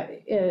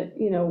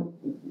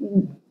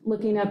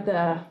 looking at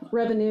the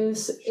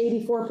revenues,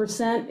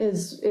 84%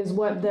 is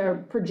what their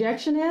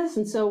projection is.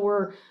 And so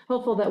we're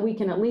hopeful that we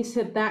can at least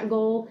hit that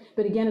goal.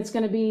 But again, it's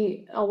going to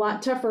be a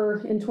lot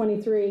tougher in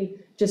 23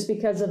 just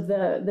because of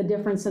the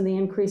difference in the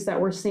increase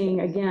that we're seeing,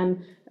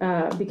 again,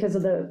 because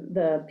of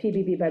the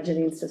PBB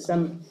budgeting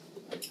system.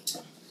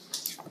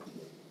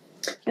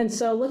 And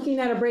so looking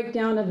at a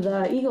breakdown of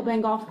the Eagle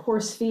Bend Golf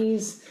Course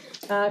fees,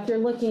 If you're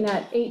looking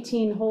at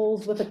 18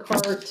 holes with a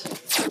cart,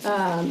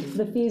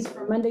 the fees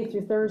for Monday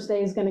through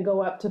Thursday is going to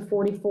go up to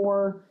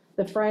 $44.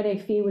 The Friday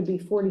fee would be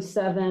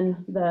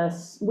 $47.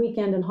 The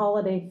weekend and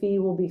holiday fee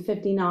will be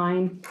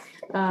 $59.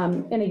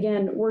 And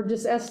again, we're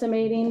just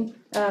estimating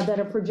that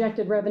a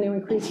projected revenue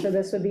increase for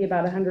this would be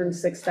about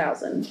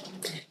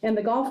 $106,000. And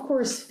the golf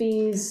course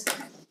fees,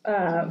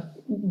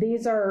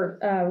 these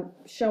are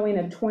showing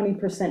a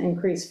 20%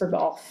 increase for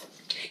golf.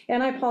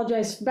 And I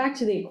apologize, back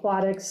to the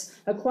aquatics.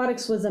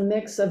 Aquatics was a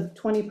mix of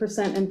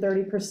 20% and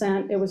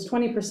 30%. It was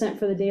 20%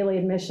 for the daily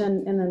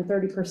admission and then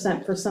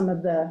 30% for some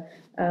of the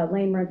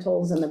lane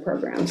rentals and the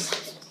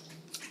programs.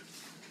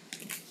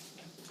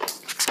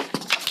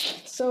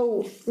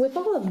 So with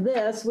all of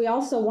this, we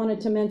also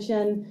wanted to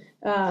mention,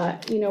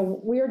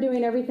 we are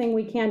doing everything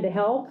we can to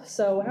help.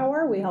 So how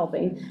are we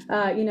helping?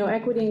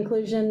 Equity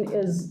inclusion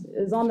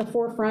is on the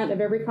forefront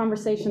of every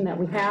conversation that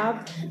we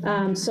have.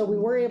 So we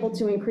were able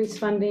to increase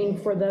funding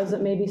for those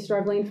that may be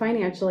struggling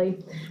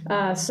financially.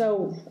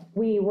 So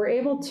we were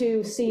able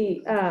to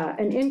see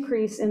an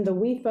increase in the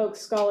We Folks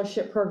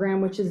Scholarship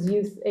Program, which is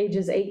youth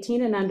ages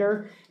 18 and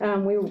under.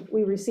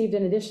 We received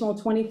an additional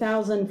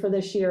 $20,000 for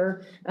this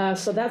year.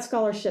 So that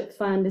scholarship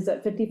fund is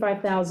at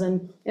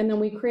 $55,000. And then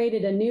we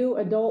created a new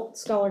adult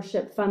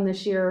scholarship fund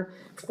this year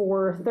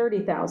for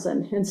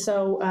 $30,000. And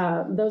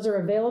so those are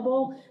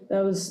available.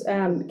 Those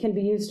can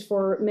be used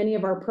for many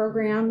of our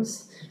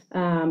programs.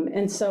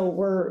 And so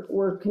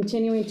we're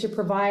continuing to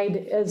provide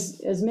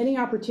as many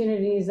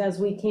opportunities as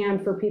we can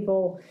for people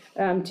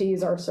to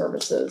use our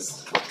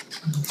services.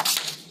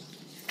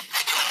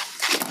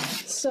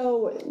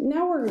 So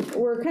now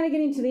we're kind of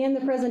getting to the end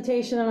of the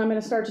presentation, and I'm going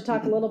to start to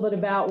talk a little bit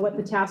about what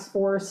the task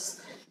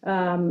force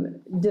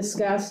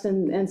discussed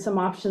and some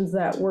options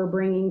that we're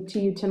bringing to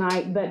you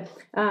tonight. But,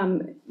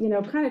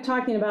 kind of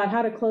talking about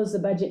how to close the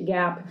budget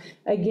gap.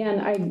 Again,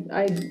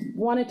 I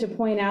wanted to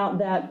point out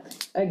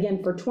that,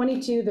 again, for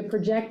 22, the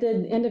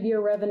projected end of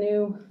year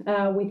revenue,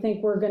 we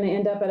think we're going to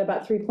end up at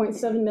about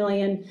 3.7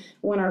 million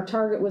when our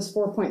target was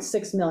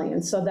 4.6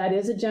 million. So that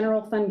is a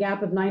general fund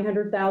gap of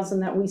 900,000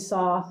 that we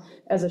saw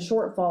as a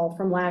shortfall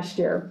from last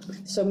year.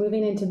 So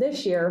moving into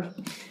this year,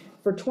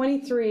 for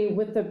 23,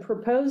 with the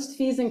proposed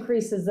fees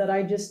increases that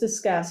I just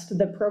discussed,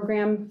 the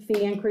program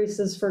fee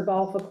increases for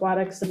golf,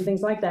 aquatics, and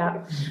things like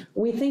that,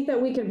 we think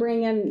that we could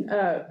bring in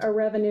a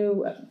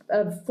revenue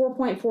of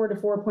 4.4 to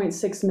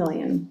 4.6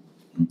 million.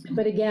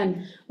 But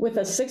again, with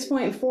a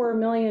 6.4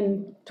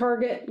 million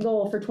target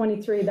goal for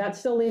 23, that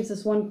still leaves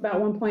us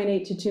about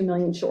 1.8 to 2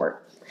 million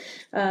short.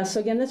 So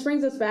again, this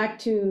brings us back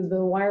to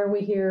the why are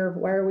we here?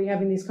 Why are we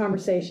having these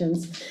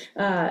conversations?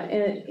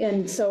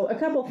 And so a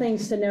couple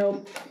things to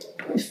note.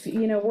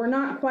 We're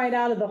not quite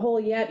out of the hole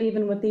yet,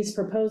 even with these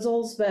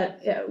proposals,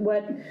 but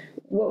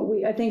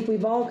I think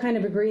we've all kind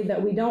of agreed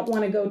that we don't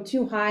want to go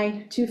too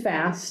high, too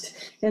fast.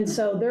 And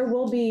so there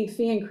will be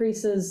fee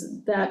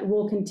increases that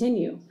will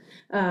continue.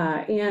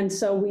 And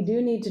so we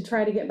do need to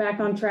try to get back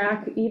on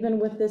track. Even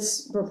with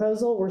this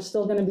proposal, we're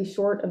still going to be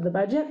short of the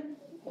budget.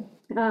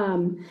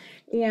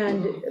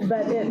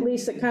 But at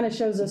least it kind of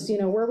shows us,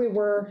 where we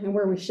were and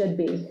where we should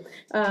be.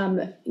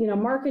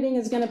 Marketing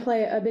is going to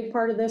play a big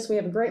part of this. We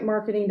have a great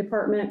marketing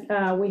department.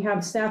 We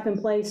have staff in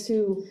place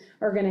who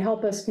are going to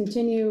help us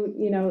continue,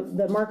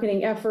 the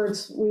marketing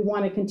efforts. We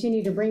want to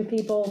continue to bring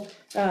people,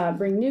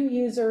 bring new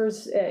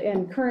users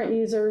and current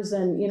users,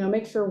 and,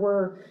 make sure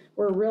we're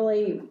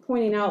really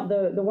pointing out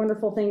the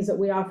wonderful things that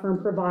we offer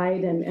and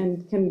provide,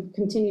 and can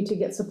continue to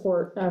get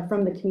support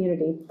from the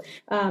community.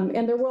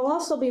 And there will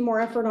also be more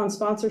effort on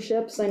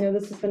sponsorships. I know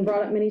this has been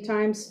brought up many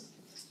times.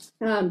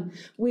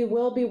 We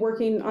will be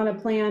working on a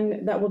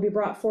plan that will be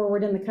brought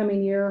forward in the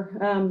coming year.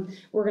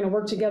 We're going to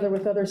work together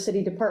with other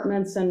city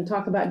departments and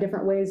talk about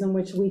different ways in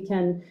which we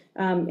can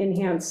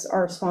enhance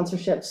our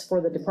sponsorships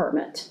for the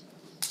department.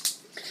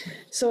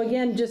 So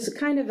again, just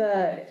kind of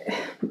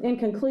in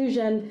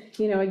conclusion,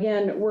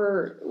 again,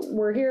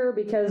 we're here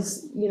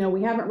because,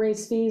 we haven't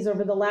raised fees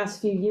over the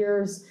last few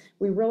years.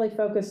 We really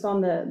focused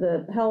on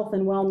the health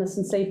and wellness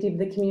and safety of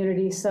the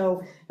community.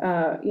 So,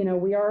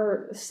 we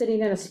are sitting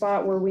in a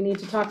spot where we need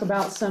to talk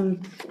about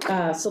some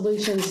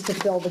solutions to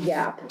fill the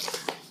gap.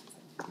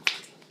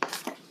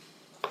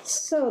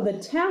 So the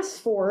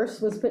task force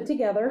was put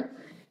together.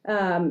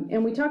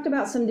 And we talked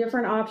about some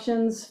different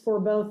options for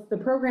both the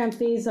program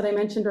fees that I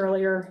mentioned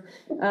earlier,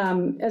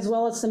 as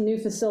well as some new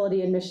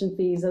facility admission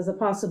fees as a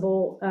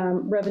possible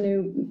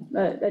revenue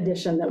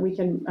addition that we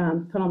can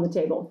put on the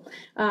table.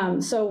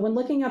 So when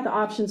looking at the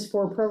options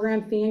for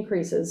program fee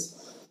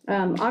increases,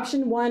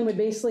 option one would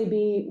basically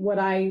be what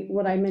I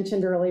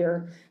mentioned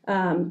earlier,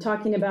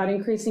 talking about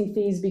increasing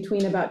fees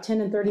between about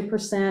 10 and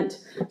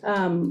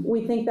 30%.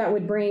 We think that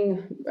would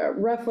bring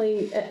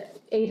roughly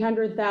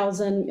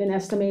 800,000 in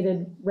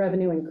estimated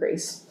revenue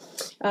increase.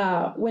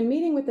 When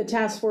meeting with the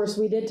task force,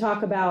 we did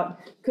talk about,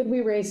 could we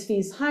raise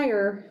fees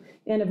higher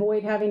and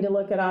avoid having to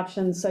look at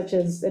options such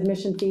as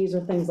admission fees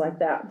or things like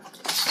that.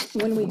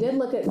 When we did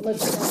look at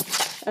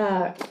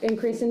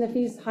increasing the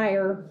fees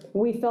higher,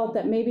 we felt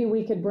that maybe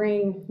we could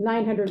bring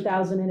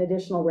 900,000 in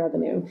additional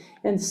revenue.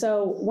 And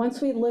so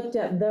once we looked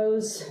at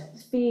those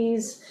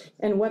fees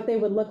and what they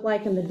would look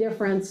like and the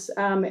difference,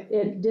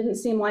 it didn't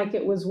seem like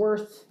it was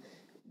worth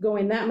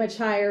going that much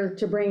higher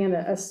to bring in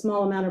a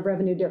small amount of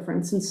revenue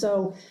difference. And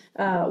so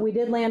we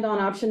did land on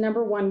option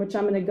number one, which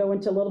I'm going to go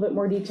into a little bit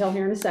more detail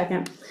here in a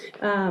second.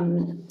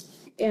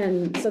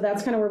 And so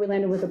that's kind of where we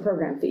landed with the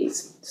program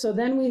fees. So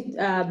then we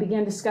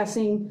began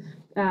discussing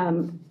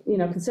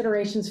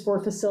considerations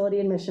for facility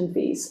admission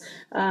fees.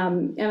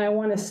 And I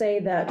want to say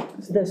that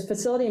the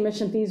facility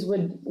admission fees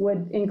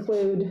would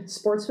include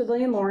Sports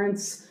Pavilion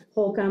Lawrence,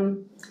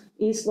 Holcomb,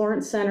 East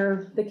Lawrence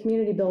Center, the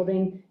community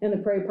building, and the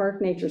Prairie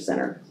Park Nature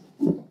Center.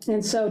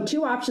 And so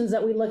two options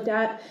that we looked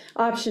at.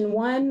 Option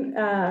one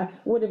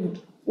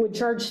would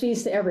charge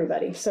fees to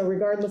everybody. So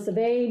regardless of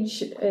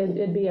age,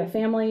 it'd be a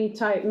family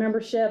type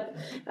membership,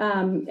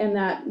 and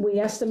that we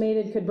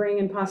estimated could bring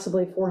in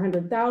possibly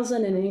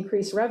 400,000 in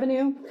increased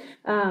revenue.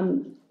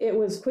 It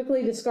was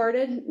quickly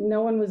discarded.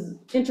 No one was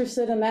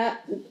interested in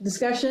that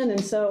discussion. And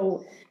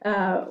so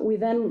we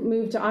then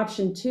moved to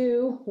option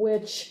two,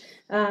 which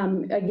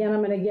again,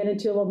 I'm going to get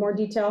into a little more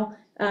detail.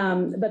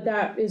 But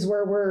that is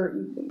where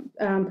we're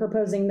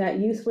proposing that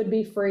youth would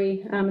be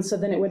free, so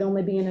then it would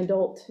only be an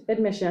adult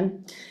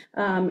admission.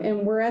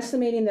 And we're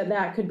estimating that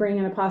that could bring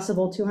in a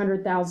possible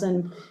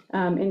 200,000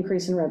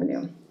 increase in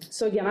revenue.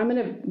 So again, I'm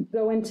going to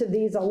go into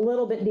these a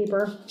little bit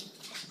deeper.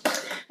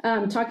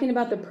 Talking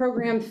about the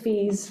program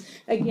fees,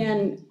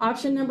 again,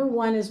 option number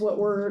one is what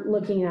we're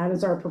looking at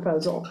as our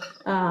proposal.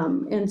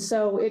 And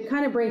so it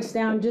kind of breaks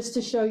down just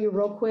to show you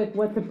real quick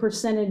what the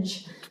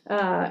percentage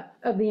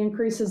of the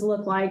increases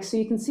look like. So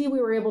you can see we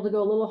were able to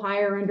go a little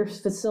higher under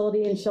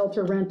facility and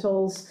shelter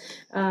rentals,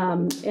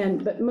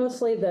 but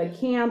mostly the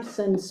camps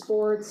and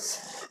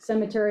sports,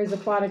 cemeteries,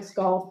 aquatics,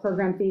 golf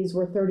program fees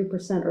were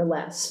 30% or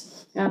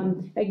less.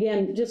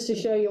 Again, just to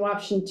show you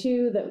option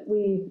two that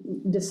we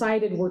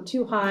decided were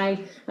too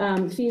high,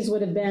 fees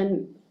would have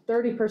been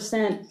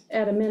 30%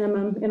 at a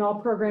minimum in all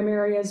program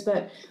areas,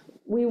 but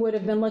we would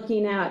have been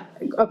looking at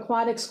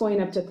aquatics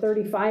going up to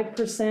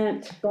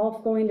 35%,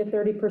 golf going to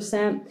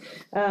 30%.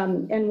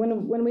 And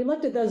when we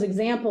looked at those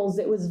examples,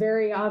 it was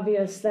very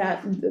obvious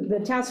that the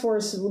task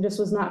force just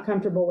was not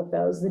comfortable with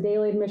those. The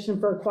daily admission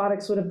for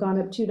aquatics would have gone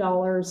up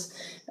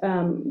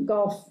 $2.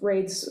 Golf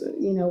rates,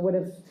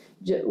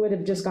 would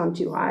have just gone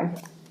too high.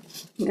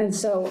 And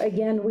so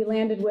again, we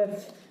landed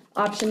with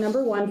option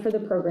number one for the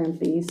program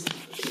fees.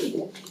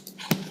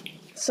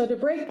 So to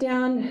break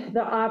down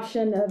the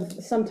option of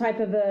some type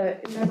of a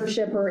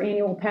membership or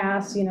annual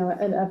pass,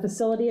 a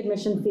facility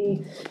admission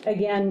fee,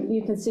 again,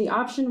 you can see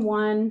option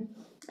one,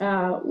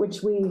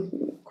 which we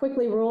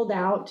quickly ruled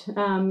out,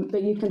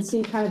 but you can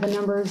see kind of the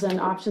numbers and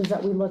options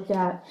that we looked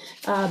at.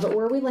 But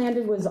where we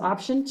landed was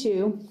option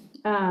two,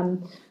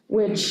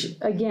 which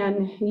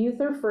again,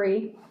 youth are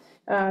free.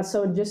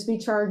 So just be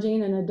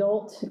charging an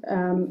adult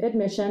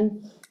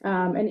admission.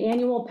 An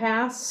annual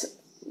pass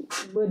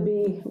would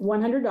be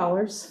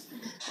 $100.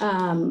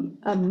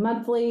 A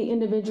monthly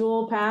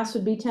individual pass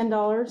would be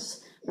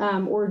 $10,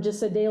 or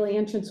just a daily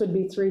entrance would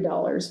be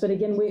 $3. But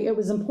again, it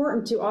was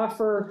important to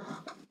offer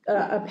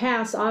a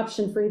pass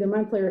option for either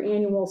monthly or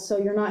annual, so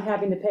you're not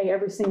having to pay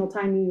every single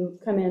time you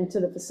come into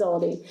the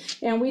facility.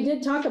 And we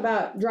did talk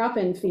about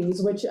drop-in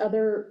fees, which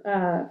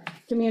other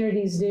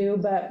communities do,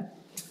 but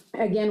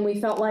again, we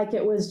felt like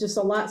it was just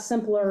a lot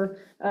simpler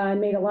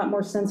and made a lot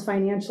more sense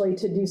financially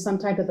to do some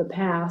type of a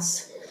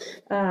pass.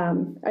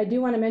 I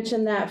do want to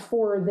mention that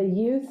for the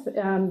youth,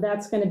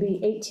 that's going to be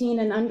 18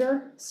 and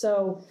under.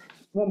 So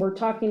when we're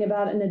talking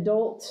about an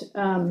adult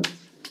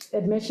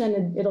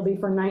admission, it'll be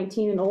for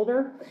 19 and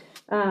older.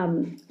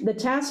 The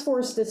task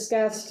force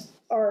discussed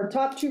our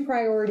top two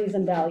priorities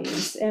and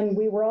values, and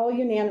we were all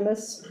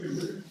unanimous,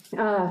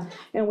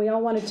 and we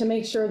all wanted to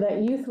make sure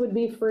that youth would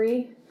be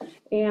free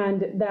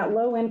and that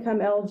low-income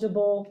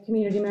eligible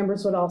community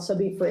members would also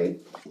be free.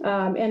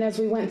 And as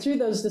we went through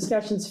those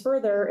discussions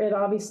further, it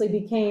obviously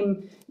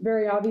became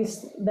very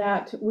obvious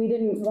that we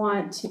didn't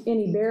want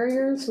any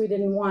barriers. We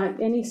didn't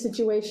want any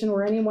situation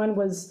where anyone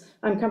was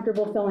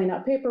uncomfortable filling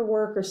out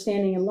paperwork or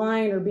standing in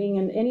line or being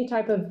in any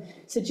type of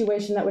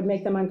situation that would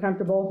make them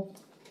uncomfortable.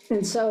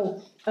 And so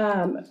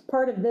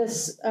part of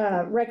this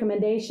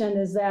recommendation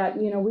is that,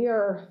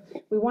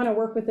 we want to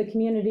work with the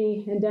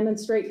community and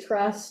demonstrate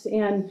trust,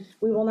 and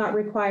we will not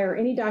require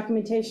any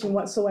documentation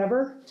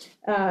whatsoever.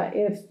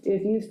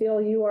 If you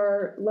feel you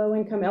are low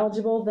income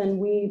eligible, then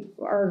we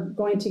are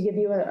going to give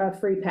you a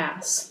free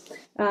pass.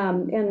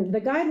 And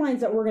the guidelines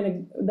that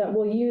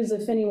we'll use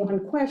if anyone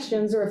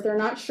questions or if they're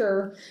not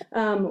sure,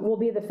 will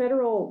be the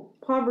federal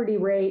poverty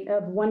rate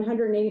of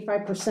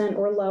 185%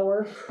 or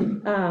lower.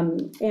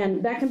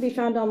 And that can be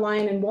found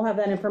online, and we'll have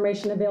that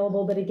information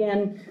available. But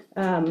again,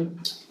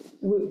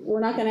 we're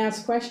not going to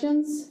ask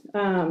questions.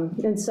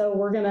 And so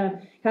we're going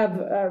to have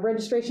a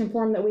registration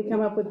form that we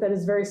come up with that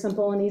is very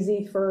simple and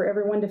easy for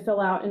everyone to fill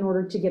out in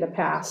order to get a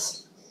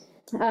pass.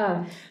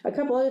 A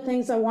couple other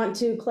things I want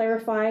to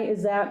clarify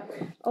is that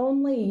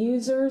only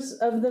users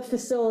of the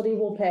facility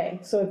will pay.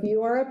 So if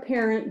you are a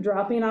parent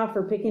dropping off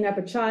or picking up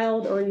a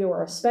child, or you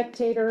are a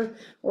spectator,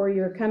 or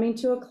you're coming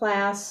to a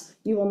class,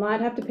 you will not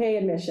have to pay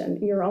admission.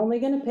 You're only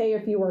going to pay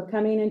if you are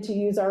coming in to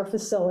use our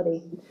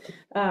facility.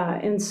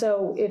 And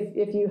so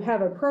if you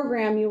have a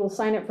program, you will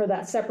sign up for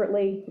that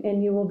separately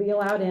and you will be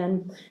allowed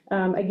in.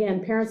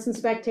 Again, parents and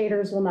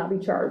spectators will not be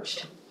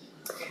charged.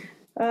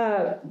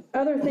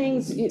 Other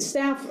things,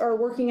 staff are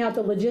working out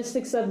the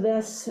logistics of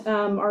this.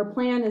 Our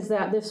plan is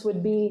that this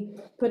would be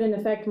put in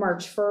effect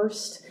March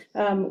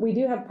 1st. We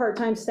do have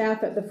part-time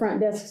staff at the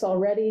front desks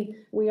already.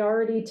 We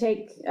already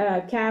take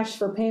cash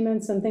for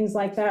payments and things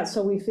like that,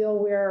 so we feel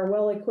we are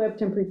well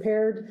equipped and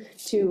prepared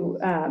to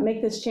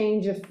make this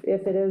change if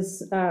it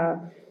is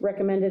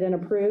recommended and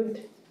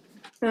approved.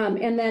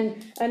 And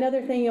then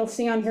another thing you'll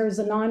see on here is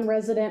a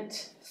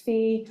non-resident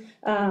fee,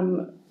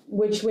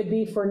 which would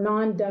be for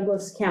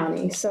non-Douglas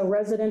County. So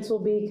residents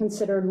will be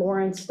considered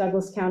Lawrence,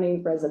 Douglas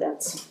County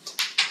residents.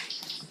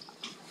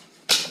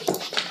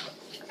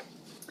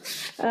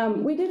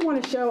 We did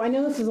want to show, I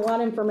know this is a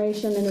lot of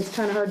information and it's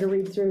kind of hard to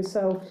read through,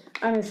 so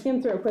I'm going to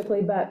skim through it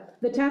quickly, but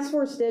the task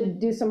force did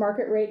do some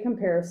market rate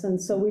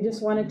comparisons, so we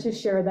just wanted to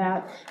share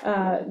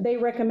that. They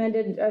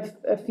recommended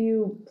a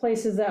few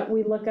places that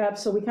we look up,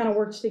 so we kind of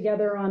worked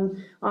together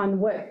on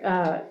what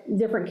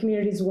different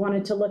communities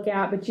wanted to look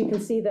at, but you can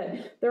see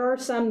that there are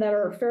some that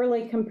are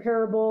fairly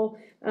comparable,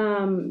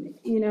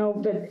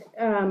 but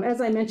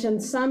as I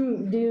mentioned,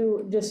 some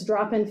do just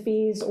drop-in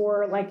fees,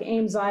 or like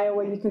Ames,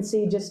 Iowa, you can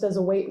see just as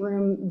a weight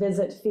room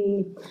visit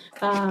fee.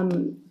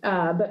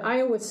 But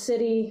Iowa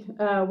City,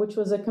 which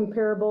was a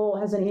comparable,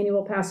 has an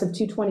annual pass of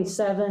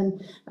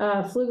 $227.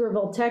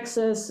 Pflugerville,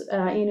 Texas,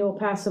 annual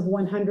pass of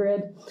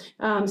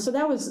 $100. So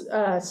that was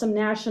some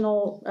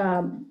national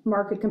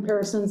market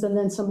comparisons, and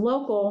then some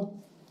local.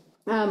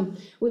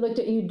 We looked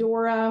at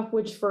Eudora,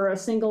 which for a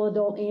single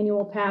adult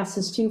annual pass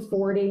is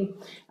 $240.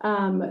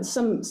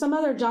 Some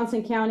other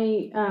Johnson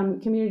County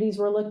communities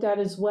were looked at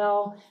as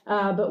well,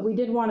 but we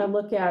did want to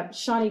look at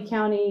Shawnee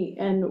County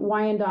and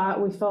Wyandotte.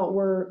 We felt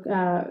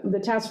the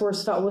task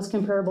force felt was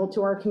comparable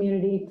to our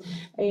community,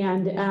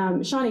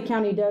 and Shawnee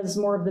County does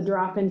more of the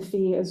drop-in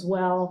fee as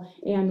well,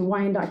 and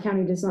Wyandotte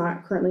County does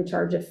not currently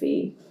charge a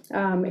fee.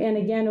 And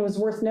again, it was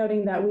worth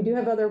noting that we do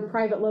have other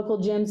private local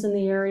gyms in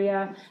the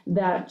area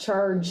that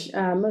charge,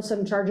 most of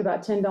them charge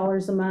about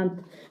 $10 a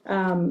month.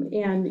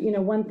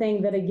 And one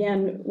thing that,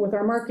 again, with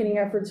our marketing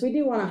efforts, we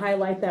do want to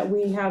highlight that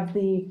we have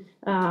we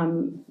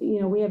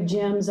have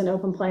gyms and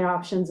open play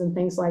options and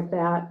things like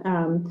that,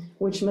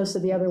 which most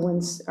of the other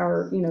ones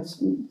are,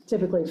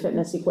 typically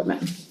fitness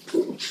equipment.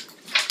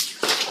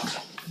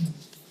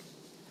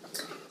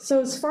 So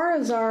as far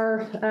as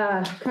our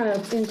kind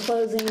of in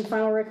closing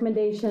final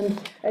recommendation,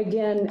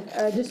 again,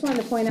 I just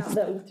wanted to point out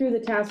that through the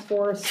task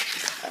force,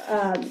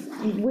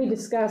 we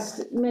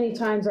discussed many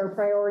times our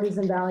priorities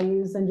and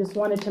values, and just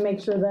wanted to make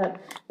sure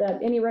that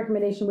any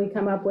recommendation we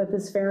come up with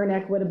is fair and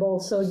equitable.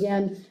 So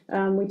again,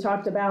 we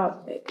talked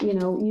about,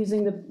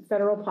 using the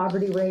federal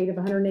poverty rate of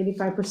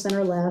 185%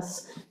 or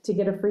less to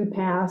get a free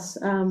pass.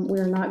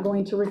 We're not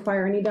going to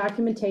require any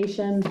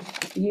documentation.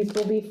 Youth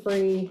will be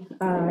free.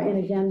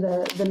 And again,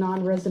 the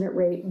non-resident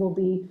rate will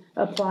be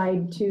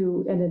applied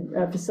to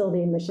a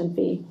facility admission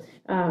fee.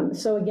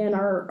 So again,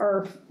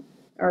 our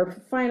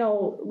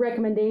final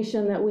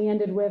recommendation that we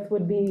ended with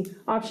would be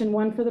option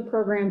 1 for the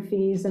program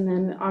fees, and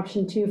then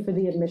option 2 for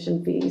the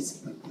admission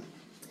fees.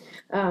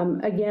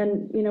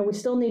 Again, we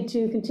still need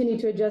to continue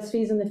to adjust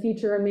fees in the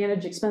future and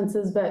manage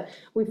expenses, but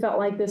we felt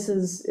like this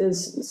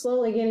is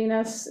slowly getting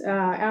us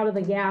out of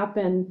the gap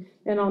and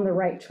on the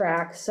right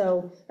track.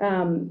 So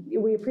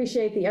we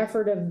appreciate the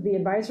effort of the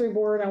advisory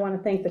board. I want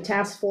to thank the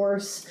task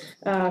force,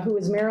 who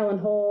was Marilyn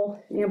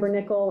Hull, Amber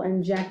Nickel,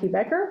 and Jackie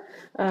Becker.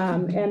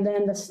 And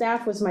then the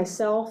staff was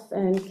myself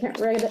and Kent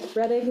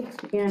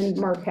Rettig and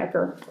Mark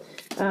Hecker.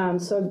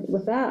 So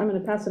with that, I'm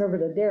going to pass it over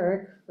to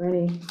Derek for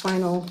any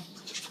final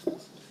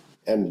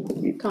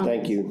comments.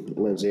 Thank you,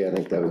 Lindsay. I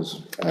think that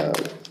was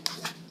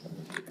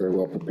very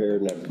well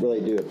prepared, and I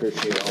really do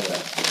appreciate all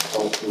that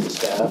help from the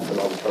staff and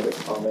all the public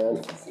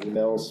comment,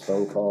 emails,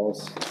 phone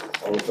calls,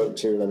 all the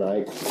folks here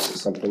tonight. This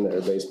is something that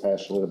everybody's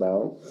passionate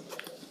about.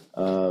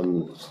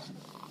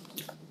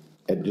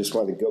 I just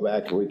wanted to go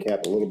back and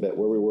recap a little bit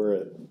where we were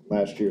at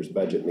last year's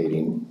budget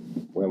meeting.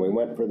 When we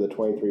went for the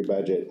 23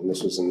 budget, and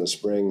this was in the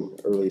spring,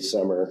 early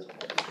summer,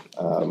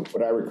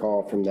 what I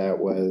recall from that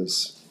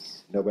was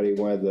nobody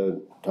wanted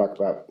to talk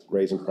about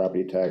raising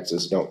property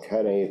taxes, don't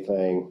cut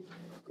anything.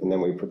 And then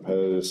we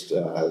proposed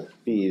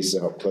fees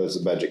to help close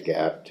the budget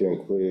gap, to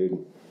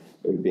include,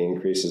 it would be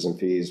increases in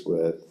fees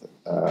with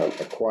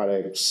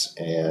aquatics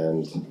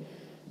and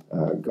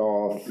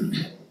golf,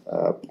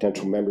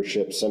 potential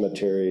membership,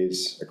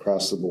 cemeteries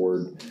across the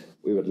board.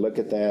 We would look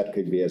at that,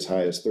 could be as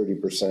high as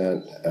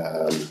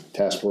 30%.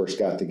 Task force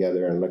got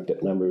together and looked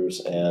at numbers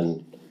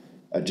and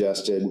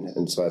adjusted,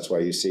 and so that's why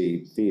you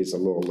see fees a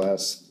little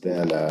less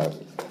than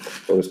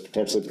what was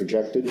potentially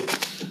projected.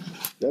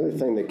 The other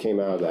thing that came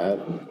out of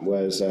that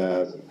was,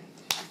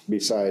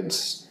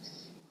 besides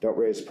don't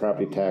raise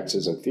property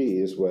taxes and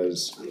fees,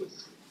 was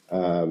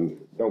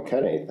don't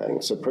cut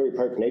anything. So Prairie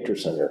Park Nature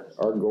Center,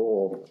 our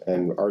goal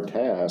and our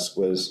task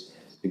was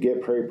to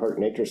get Prairie Park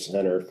Nature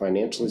Center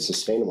financially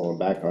sustainable and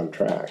back on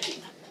track.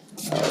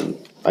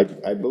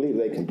 I believe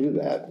they can do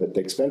that, but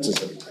the expenses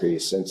have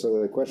increased. And so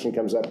the question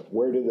comes up,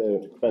 where do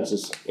the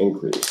expenses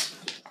increase?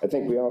 I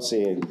think we all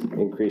see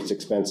increased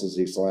expenses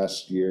these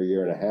last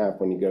year and a half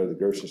when you go to the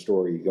grocery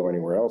store or you go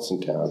anywhere else in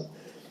town.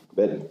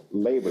 But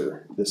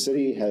labor, the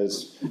city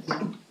has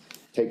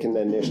taken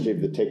the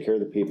initiative to take care of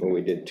the people. We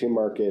did 2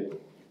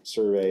 market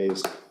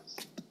surveys.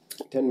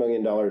 $10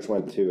 million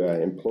went to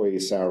employee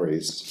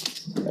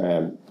salaries.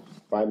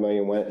 $5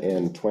 million went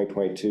in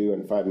 2022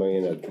 and $5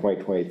 million in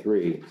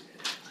 2023.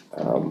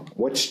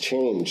 What's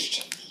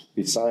changed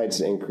besides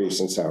the increase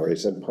in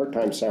salaries and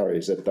part-time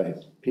salaries? At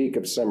the peak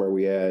of summer,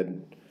 we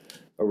had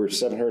over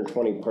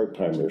 720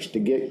 part-timers. To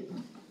get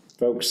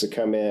folks to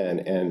come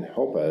in and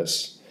help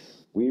us,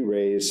 we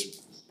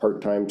raised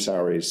part-time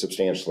salaries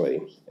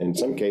substantially. In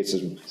some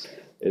cases,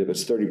 it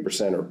was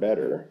 30% or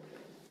better.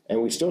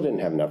 And we still didn't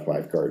have enough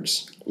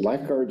lifeguards.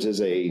 Lifeguards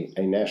is a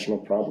national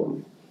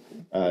problem,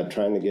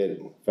 trying to get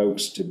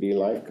folks to be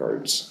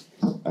lifeguards.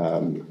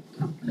 And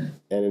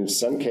in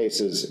some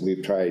cases,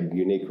 we've tried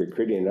unique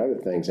recruiting and other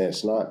things, and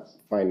it's not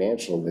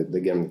financial that they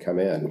get them to come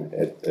in.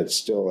 It's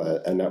still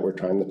a nut we're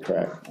trying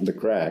to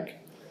crack.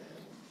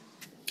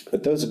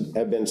 But those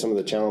have been some of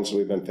the challenges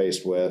we've been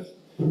faced with.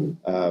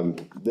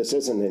 This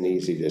isn't an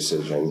easy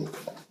decision.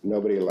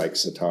 Nobody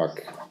likes to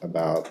talk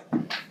about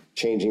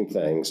changing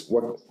things.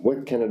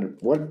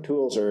 What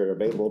tools are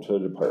available to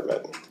the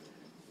department?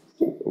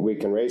 We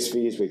can raise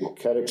fees, we can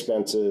cut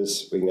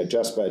expenses, we can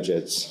adjust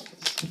budgets.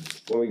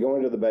 When we go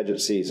into the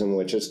budget season,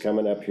 which is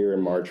coming up here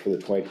in March for the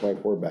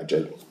 2024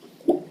 budget,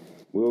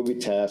 we will be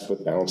tasked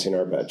with balancing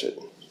our budget.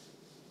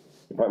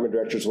 Department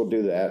directors will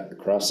do that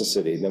across the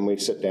city. Then we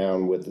sit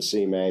down with the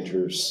city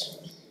managers,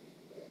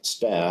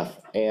 staff,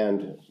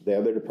 and the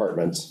other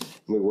departments,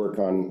 and we work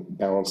on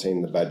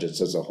balancing the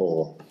budgets as a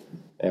whole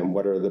and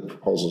what are the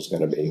proposals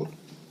going to be.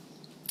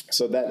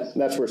 So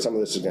that's where some of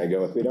this is going to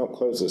go. If we don't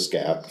close this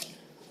gap,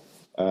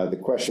 the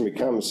question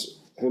becomes,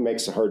 who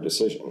makes the hard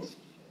decision?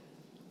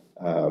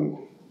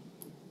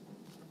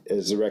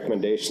 Is the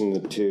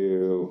recommendation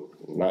to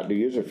not do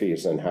user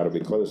fees, then how do we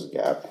close the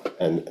gap?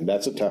 And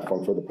that's a tough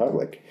one for the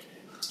public.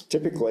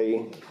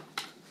 Typically,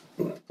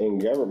 in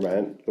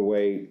government, the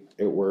way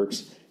it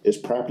works is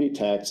property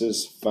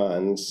taxes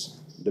funds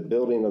the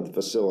building of the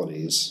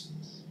facilities.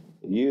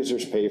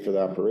 Users pay for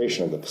the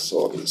operation of the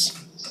facilities.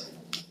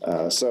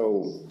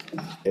 So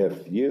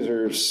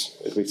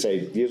if we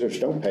say users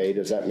don't pay,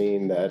 does that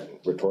mean that,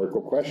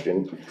 rhetorical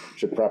question,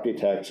 should property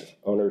tax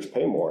owners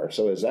pay more?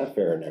 So is that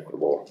fair and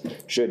equitable?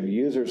 Should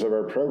users of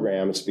our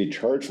programs be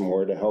charged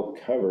more to help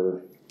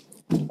cover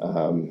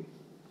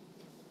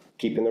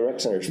keeping the rec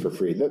centers for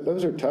free?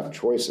 Those are tough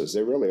choices.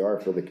 They really are,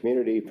 for the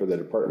community, for the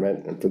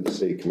department, and for the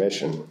city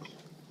commission.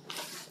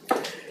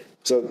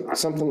 So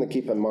something to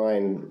keep in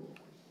mind,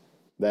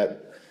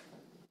 that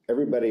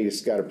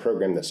everybody's got a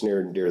program that's near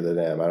and dear to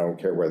them. I don't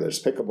care whether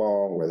it's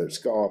pickleball, whether it's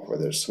golf,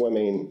 whether it's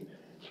swimming,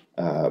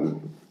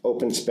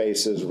 open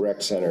spaces,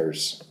 rec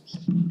centers.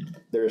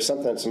 There is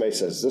something that somebody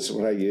says, this is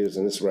what I use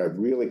and this is what I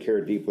really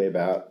care deeply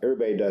about.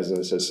 Everybody does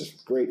this. This is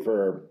great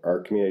for our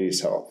community's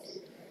health.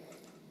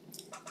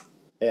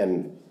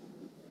 And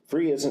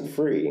free isn't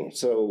free.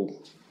 So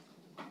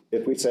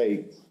if we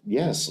say,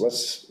 yes,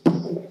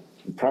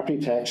 property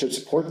tax should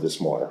support this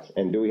more.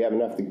 And do we have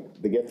enough to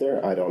get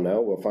there? I don't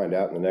know. We'll find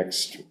out in the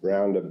next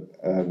round of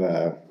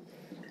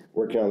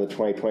working on the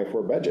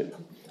 2024 budget.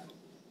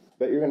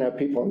 But you're going to have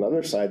people on the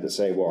other side that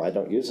say, well, I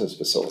don't use those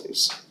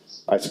facilities.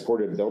 I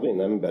supported building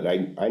them, but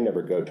I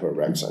never go to a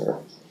rec center.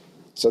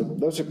 So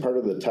those are part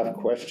of the tough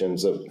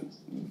questions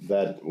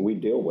that we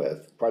deal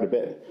with quite a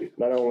bit,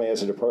 not only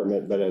as a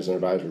department, but as an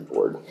advisory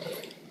board.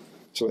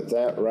 So with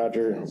that,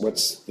 Roger,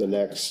 what's the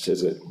next?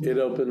 It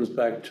opens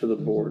back to the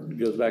board. It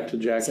goes back to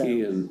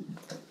Jackie and.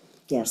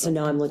 Yeah, so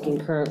now I'm looking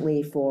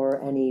currently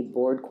for any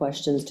board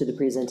questions to the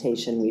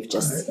presentation we've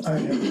just. I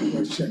have a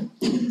question.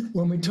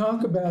 When we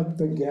talk about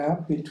the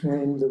gap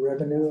between the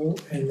revenue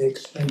and the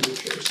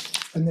expenditures,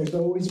 and there's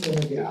always been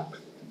a gap,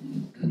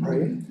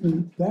 right?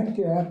 That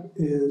gap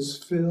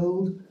is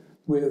filled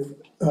with,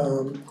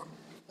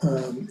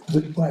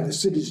 by the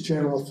city's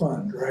general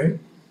fund, right?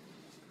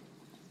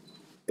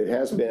 It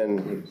has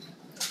been.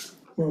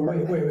 Well,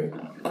 wait.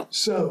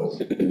 So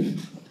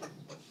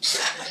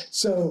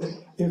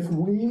if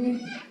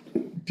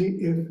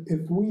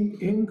we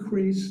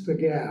increase the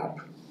gap,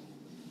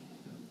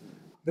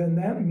 then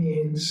that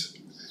means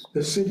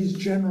the city's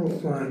general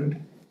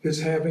fund is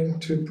having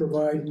to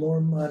provide more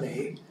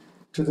money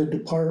to the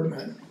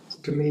department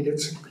to meet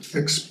its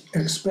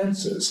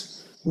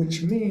expenses,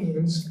 which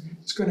means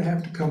it's going to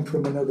have to come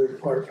from another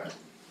department.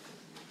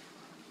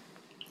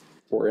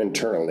 Or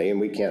internally, and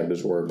we can't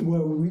absorb.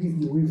 Well,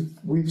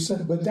 we've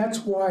said, but that's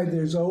why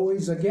there's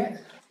always a gap.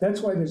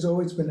 That's why there's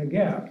always been a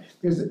gap.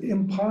 It's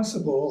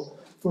impossible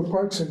for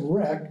Parks and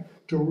Rec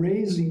to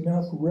raise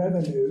enough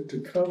revenue to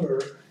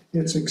cover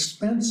its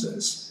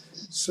expenses.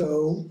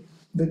 So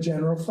the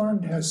general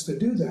fund has to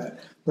do that.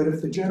 But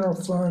if the general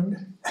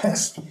fund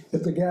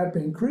if the gap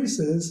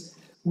increases,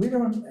 we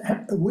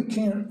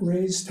can't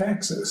raise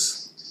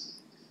taxes.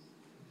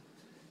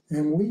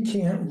 And we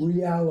can't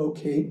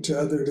reallocate to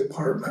other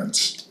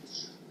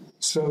departments.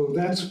 So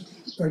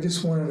I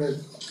just wanted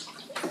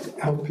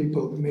to help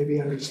people maybe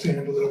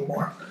understand a little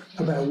more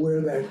about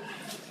where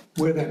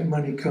that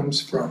money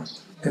comes from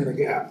in the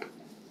gap.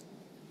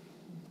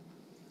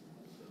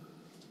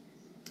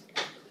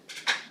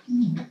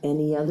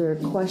 Any other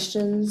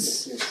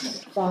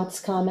questions,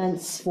 thoughts,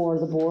 comments for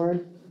the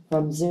board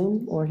from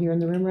Zoom or here in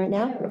the room right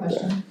now?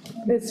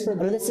 This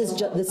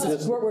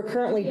is what we're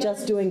currently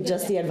just doing,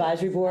 just the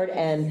advisory board,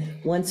 and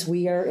once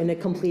we are in a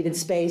completed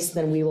space,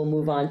 then we will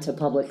move on to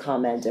public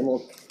comment and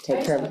we'll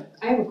take care of it.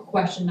 I have a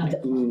question, not a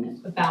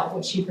comment, about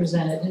what she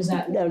presented. Is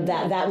that? No,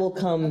 that will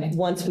come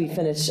once we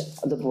finish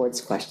the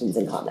board's questions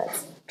and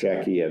comments.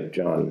 Jackie, you have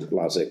John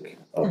Lozick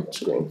on the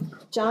screen.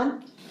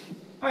 John?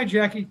 Hi,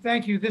 Jackie.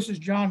 Thank you. This is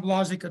John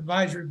Blozick,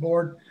 Advisory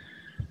Board.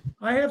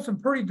 I have some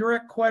pretty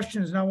direct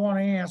questions and I want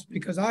to ask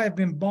because I have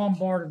been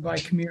bombarded by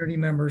community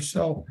members.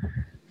 So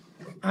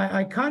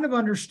I kind of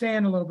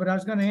understand a little bit. I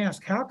was going to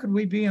ask, how could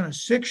we be in a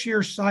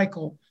 6-year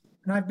cycle?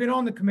 And I've been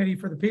on the committee,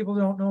 for the people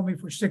who don't know me,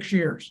 for 6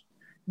 years.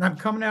 And I'm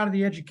coming out of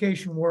the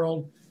education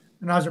world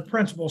and I was a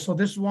principal. So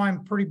this is why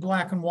I'm pretty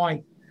black and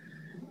white.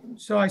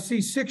 So I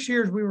see 6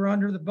 years we were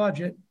under the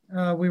budget.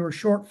 We were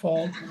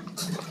shortfall.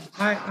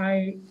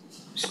 I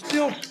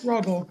still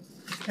struggle,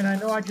 and I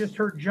know I just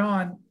heard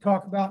John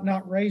talk about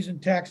not raising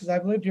taxes.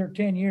 I've lived here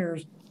 10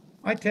 years.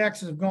 My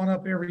taxes have gone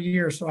up every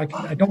year, so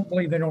I don't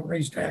believe they don't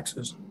raise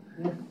taxes.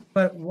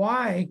 But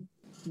why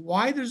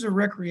does the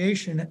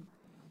recreation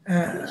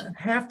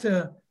have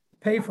to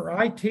pay for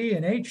IT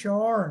and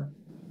HR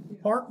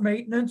and park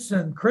maintenance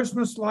and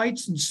Christmas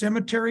lights and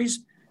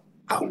cemeteries?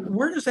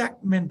 Where does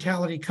that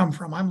mentality come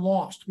from? I'm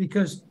lost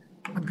because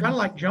I'm kind of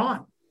like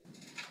John.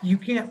 You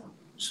can't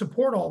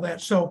support all that.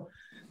 So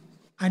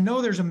I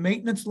know there's a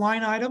maintenance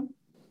line item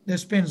that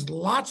spends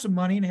lots of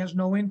money and has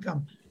no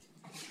income.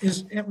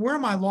 Where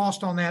am I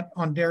lost on that,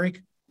 on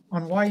Derek,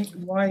 on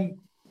why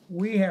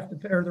we have to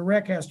pay, or the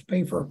rec has to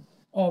pay for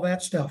all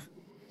that stuff?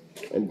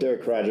 And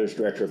Derek Rogers,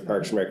 Director of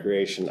Parks and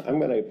Recreation. I'm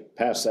going to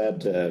pass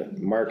that to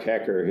Mark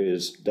Hecker, who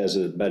does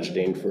the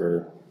budgeting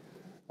for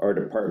our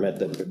department,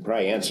 that could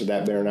probably answer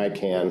that better than I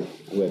can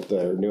with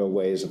the new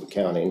ways of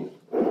accounting.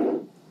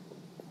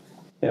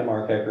 Yeah,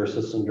 Mark Hecker,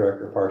 Assistant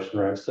Director of Parks and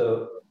Rec.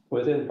 So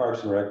within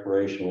Parks and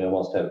Recreation, we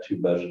almost have 2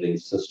 budgeting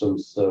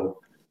systems. So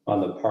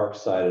on the park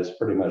side, it's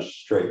pretty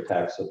much straight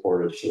tax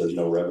supported, so there's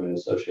no revenue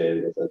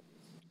associated with it.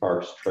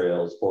 Parks,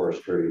 trails,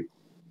 forestry,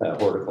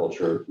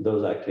 horticulture,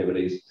 those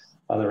activities.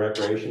 On the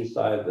recreation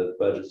side, the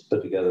budget's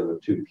put together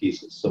with 2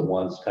 pieces. So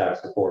one's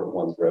tax support and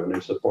one's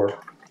revenue support.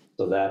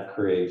 So that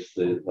creates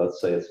let's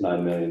say it's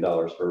 $9 million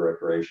for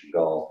recreation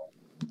golf.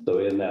 So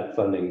in that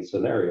funding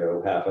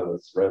scenario, half of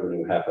it's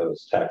revenue, half of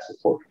it's tax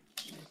support.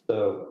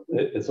 So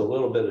it's a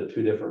little bit of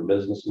 2 different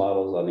business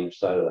models on each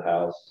side of the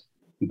house,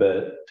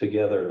 but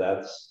together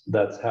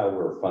that's how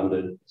we're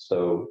funded.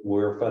 So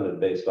we're funded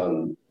based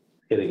on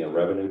hitting a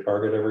revenue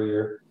target every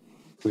year.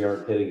 If we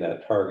aren't hitting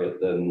that target,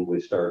 then we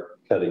start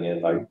cutting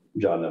in, like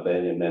John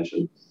Navanian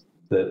mentioned,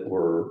 that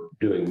we're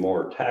doing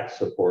more tax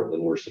support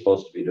than we're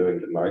supposed to be doing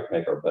to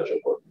make our budget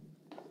work.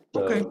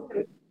 So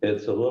okay.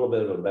 It's a little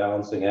bit of a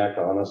balancing act,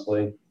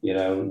 honestly. You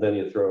know, then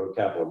you throw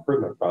capital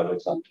improvement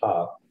projects on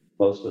top.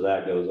 Most of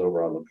that goes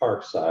over on the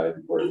park side,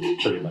 where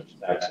it's pretty much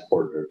tax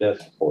supported or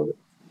debt supported.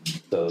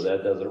 So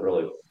that doesn't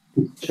really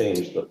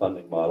change the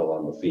funding model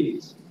on the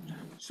fees.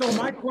 So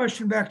my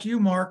question back to you,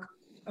 Mark,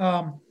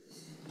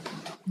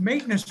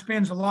 maintenance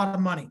spends a lot of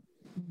money.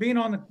 Being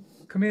on the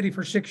committee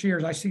for 6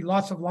 years, I see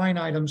lots of line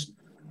items.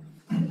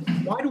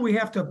 Why do we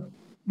have to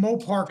mow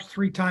parks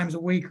 3 times a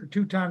week or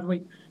 2 times a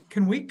week?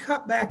 Can we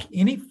cut back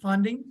any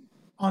funding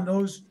on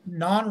those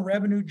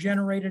non-revenue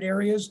generated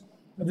areas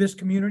of this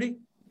community?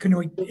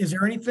 Is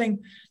there anything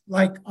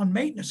like on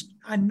maintenance?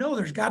 I know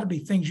there's got to be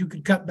things you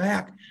could cut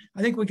back.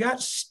 I think we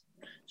got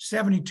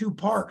 72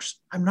 parks.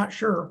 I'm not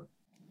sure,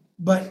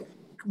 but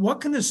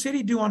what can the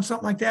city do on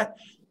something like that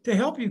to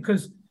help you?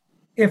 Because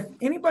if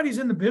anybody's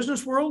in the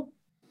business world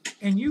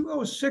and you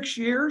go 6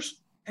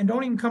 years and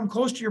don't even come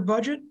close to your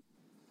budget,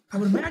 I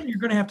would imagine you're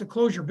going to have to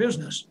close your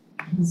business.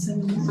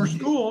 For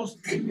schools,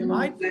 if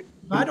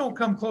I don't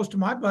come close to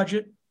my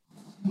budget,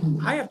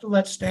 I have to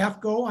let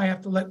staff go. I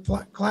have to let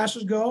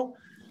classes go.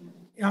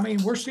 I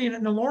mean, we're seeing it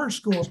in the Lawrence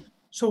schools.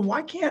 So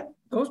why can't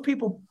those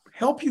people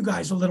help you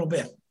guys a little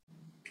bit?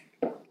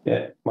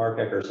 Yeah, Mark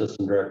Ecker,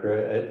 Assistant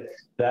Director.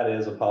 That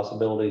is a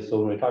possibility. So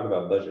when we talk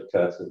about budget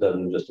cuts, it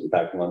doesn't just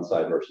impact one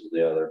side versus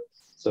the other.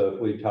 So if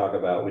we talk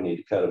about we need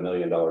to cut $1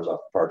 million off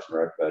the Parks and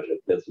Rec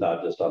budget, it's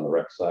not just on the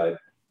rec side,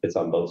 it's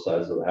on both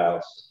sides of the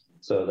house.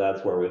 So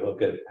that's where we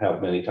look at how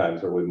many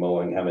times are we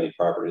mowing, how many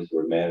properties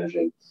we're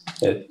managing.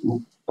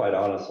 Quite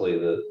honestly,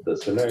 the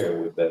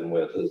scenario we've been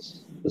with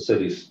is the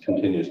city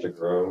continues to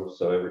grow.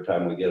 So every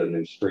time we get a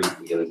new street,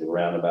 we get a new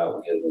roundabout,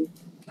 we get a new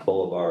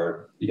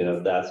boulevard,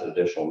 that's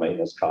additional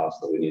maintenance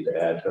costs that we need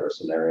to add to our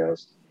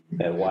scenarios.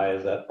 And why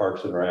is that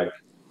Parks and Rec?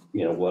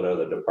 What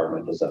other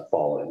department does that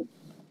fall in?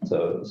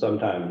 So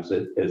sometimes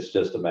it's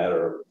just a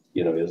matter of,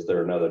 is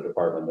there another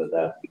department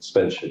that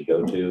expense should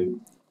go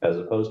to as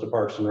opposed to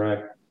Parks and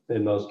Rec?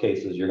 In most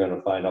cases, you're going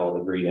to find all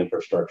the green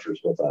infrastructures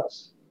with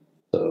us.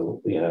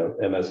 So,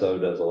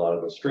 MSO does a lot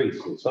of the streets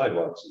and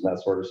sidewalks and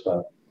that sort of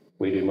stuff.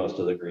 We do most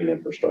of the green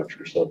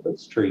infrastructure. So if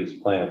it's trees,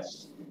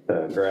 plants,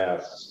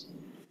 grass,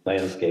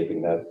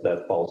 landscaping,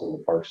 that falls in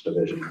the Parks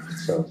Division.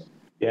 So,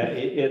 yeah,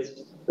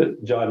 it's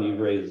John, you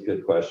raised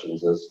good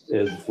questions.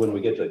 Is when we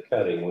get to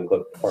cutting, we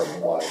look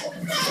department-wide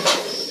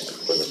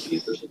for the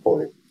fees are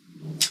supporting.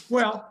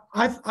 Well,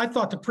 I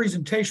thought the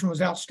presentation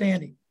was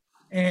outstanding,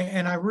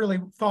 and I really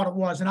thought it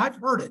was, and I've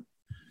heard it,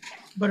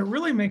 but it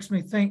really makes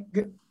me think,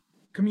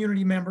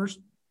 community members,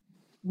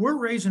 we're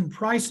raising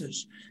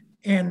prices,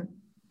 and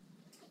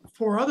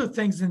for other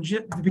things than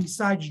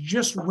besides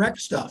just rec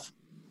stuff,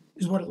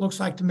 is what it looks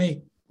like to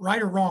me.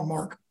 Right or wrong,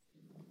 Mark?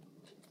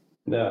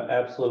 No,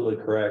 absolutely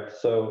correct.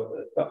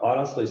 So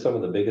honestly, some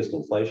of the biggest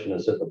inflation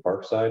is at the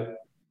park side.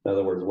 In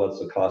other words, what's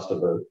the cost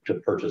to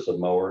purchase a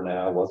mower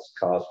now? What's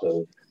the cost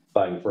of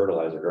buying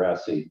fertilizer,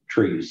 grass seed,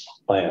 trees,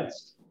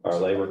 plants? Our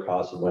labor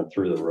costs went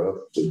through the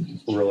roof. We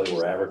really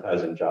were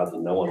advertising jobs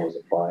and no one was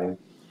applying.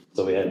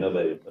 So we had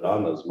nobody to put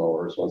on those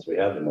mowers once we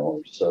had the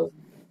mowers. So,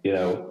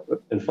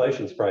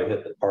 inflation's probably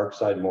hit the park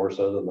side more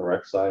so than the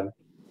rec side.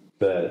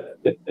 But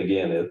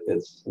again,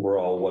 we're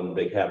all one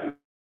big happy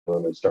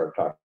when we start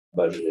talking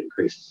budget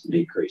increases and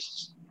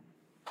decreases.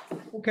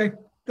 Okay,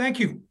 thank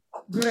you.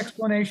 Good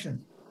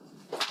explanation.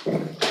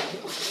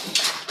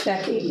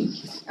 Becky,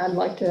 I'd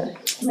like to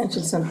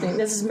mention something.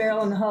 This is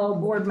Marilyn Hull,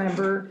 board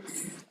member.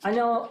 I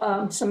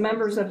know some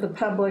members of the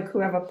public who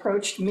have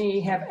approached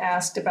me have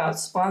asked about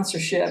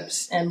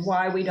sponsorships and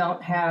why we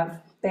don't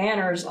have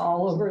banners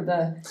all over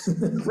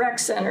the rec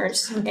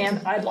centers. And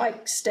I'd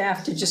like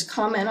staff to just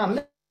comment on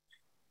that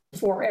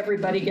before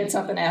everybody gets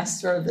up and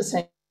asks for the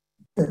same.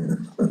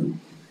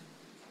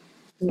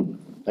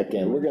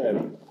 Again, we're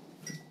going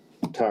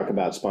to talk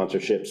about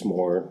sponsorships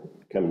more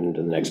coming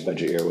into the next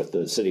budget year with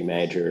the city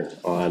manager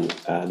on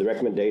the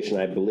recommendation,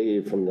 I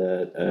believe, from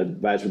the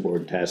advisory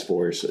board task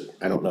force.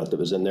 I don't know if it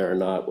was in there or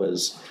not,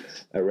 was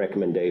a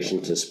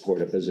recommendation to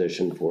support a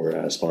position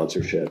for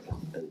sponsorship.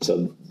 And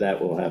so that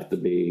will have to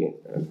be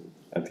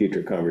a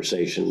future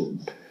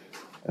conversation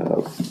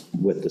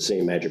with the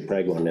city manager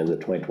Preglin in the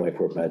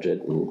 2024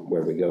 budget and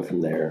where we go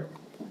from there.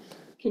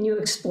 Can you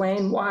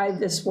explain why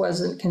this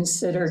wasn't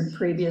considered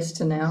previous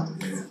to now?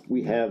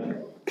 We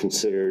have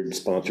considered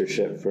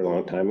sponsorship for a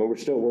long time, and we're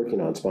still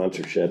working on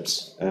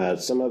sponsorships.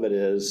 Some of it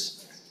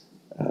is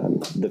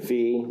the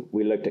fee.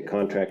 We looked at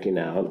contracting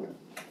out,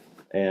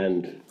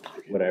 and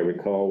what I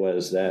recall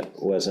was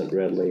that wasn't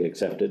readily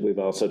accepted. We've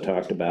also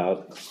talked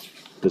about,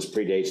 this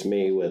predates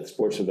me with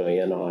Sports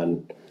Pavilion,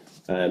 on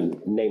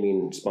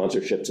naming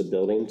sponsorships of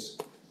buildings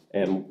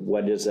and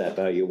what is that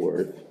value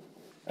worth.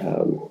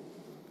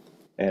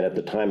 And at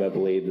the time, I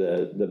believe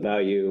the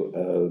value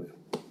of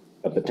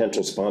a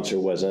potential sponsor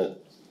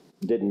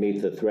didn't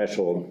meet the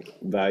threshold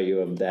value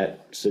of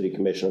that city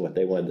commission, what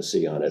they wanted to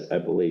see on it. I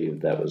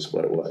believe that was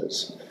what it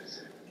was.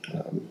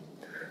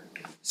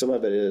 Some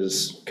of it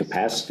is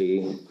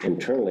capacity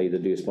internally to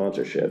do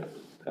sponsorship.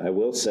 I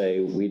will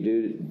say we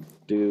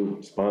do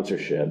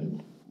sponsorship.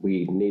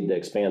 We need to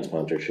expand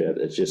sponsorship.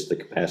 It's just the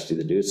capacity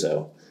to do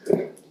so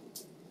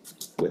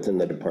within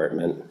the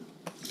department.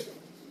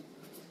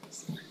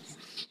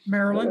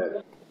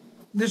 Marilyn,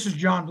 this is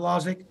John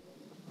Blazik.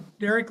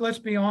 Derek, let's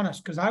be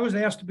honest, because I was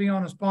asked to be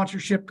on a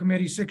sponsorship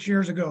committee 6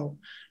 years ago.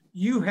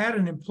 You had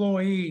an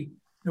employee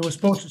that was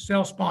supposed to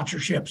sell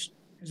sponsorships,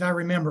 as I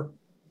remember,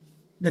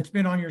 that's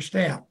been on your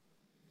staff.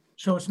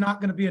 So it's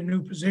not going to be a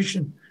new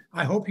position.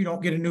 I hope you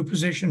don't get a new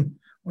position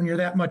when you're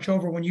that much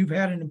over, when you've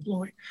had an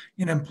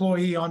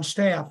employee on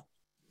staff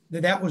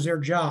that was their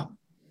job.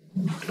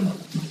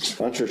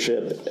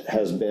 Sponsorship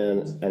has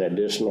been an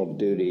additional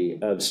duty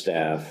of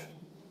staff,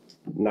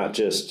 not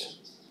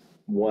just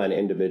one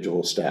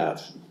individual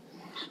staff.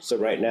 So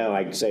right now,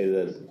 I can say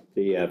that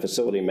the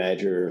facility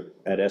manager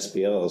at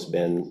SPL has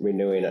been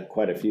renewing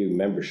quite a few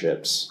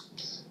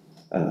memberships,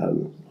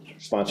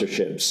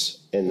 sponsorships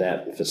in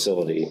that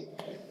facility.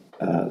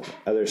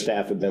 Other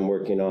staff have been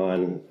working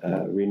on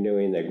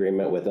renewing the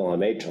agreement with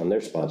LMH on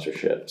their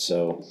sponsorship.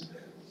 So,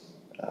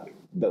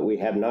 but we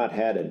have not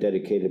had a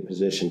dedicated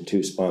position to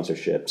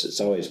sponsorships. It's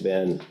always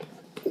been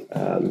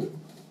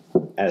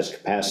as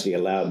capacity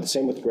allowed. The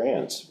same with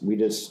grants. We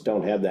just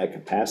don't have that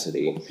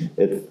capacity.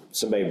 If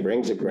somebody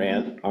brings a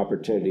grant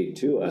opportunity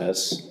to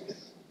us,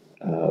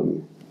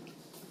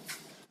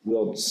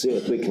 we'll see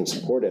if we can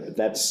support it. But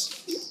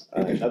that's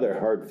another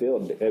hard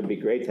field. It'd be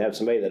great to have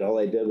somebody that all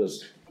they did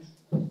was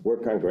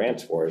work on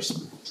grants for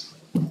us.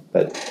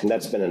 But and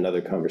that's been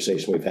another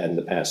conversation we've had in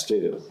the past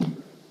too.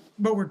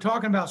 But we're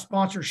talking about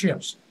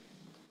sponsorships.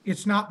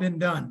 It's not been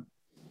done.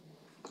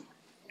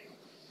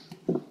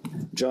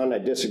 John, I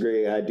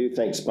disagree. I do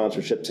think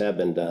sponsorships have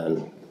been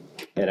done,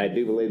 and I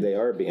do believe they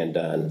are being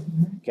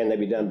done. Can they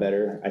be done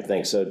better? I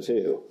think so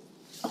too.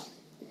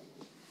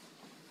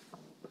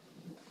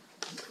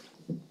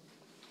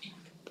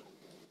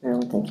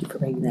 Marilyn, thank you for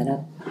bringing that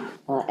up.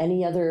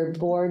 Any other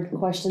board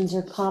questions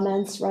or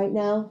comments right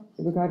now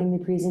regarding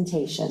the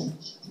presentation?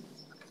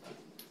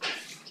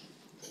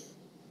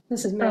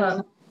 This is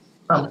Marilyn.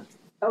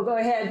 Oh, go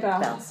ahead,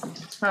 Val.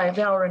 Hi,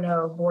 Val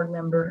Renault, board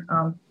member.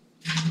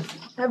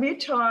 Have you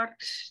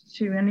talked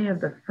to any of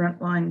the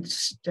frontline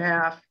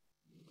staff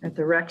at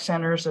the rec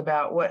centers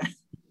about what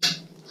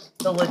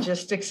the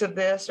logistics of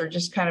this, or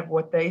just kind of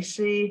what they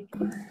see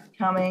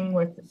coming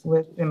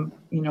with them,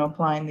 you know,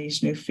 applying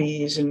these new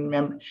fees? And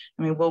I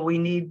mean, will we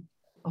need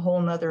a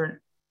whole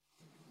nother?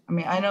 I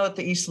mean, I know at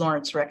the East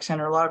Lawrence Rec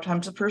Center, a lot of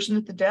times the person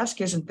at the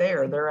desk isn't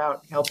there. They're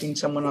out helping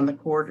someone on the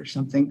court or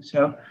something.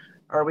 So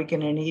are we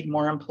going to need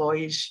more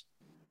employees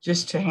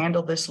just to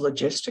handle this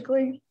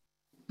logistically?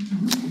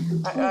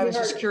 I was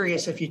just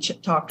curious if you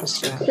talked to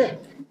staff. Sure.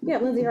 Yeah,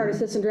 Lindsay Hart,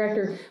 Assistant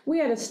Director. We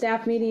had a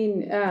staff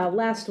meeting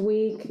last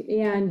week,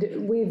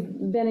 and we've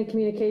been in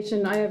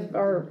communication. I have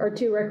our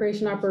two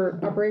recreation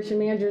operation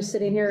managers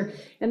sitting here,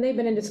 and they've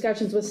been in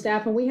discussions with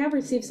staff, and we have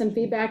received some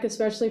feedback,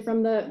 especially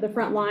from the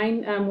front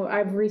line.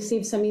 I've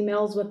received some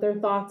emails with their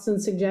thoughts and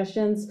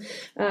suggestions.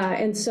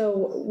 And so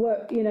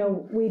what, you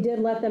know, we did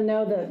let them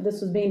know that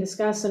this was being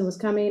discussed and was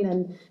coming.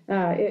 And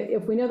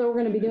if we know that we're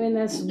going to be doing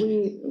this,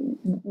 we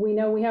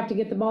know we have to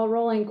get the ball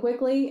rolling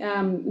quickly.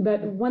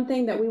 But one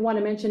thing that we want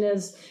to mention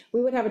is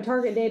we would have a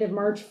target date of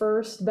March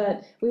 1st,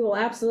 but we will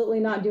absolutely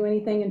not do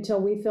anything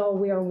until we feel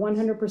we are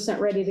 100%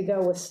 ready to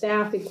go with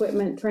staff,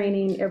 equipment,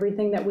 training,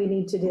 everything that we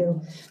need to do.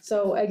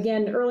 So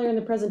again, earlier in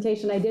the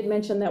presentation, I did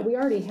mention that we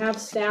already have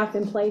staff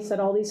in place at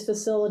all these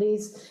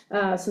facilities.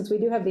 Since we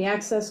do have the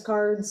access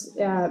cards,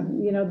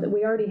 you know, that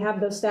we already have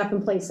those staff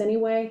in place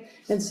anyway.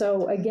 And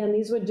so again,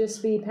 these would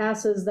just be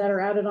passes that are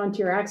added onto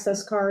your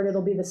access card.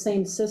 It'll be the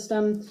same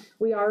system.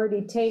 We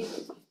already take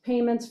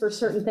payments for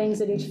certain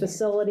things at each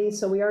facility,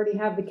 so we already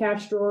have the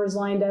cash drawers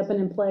lined up and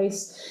in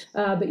place.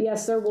 But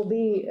yes, there will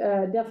be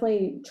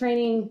definitely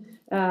training,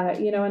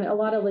 you know, and a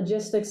lot of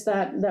logistics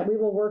that we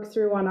will work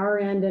through on our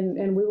end,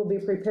 and we will be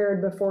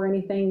prepared before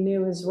anything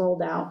new is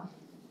rolled out.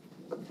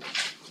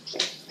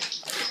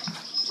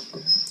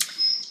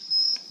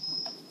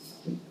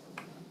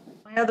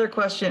 My other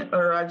question,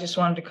 or I just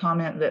wanted to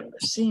comment that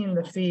seeing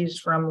the fees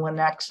from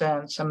Lenexa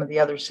and some of the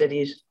other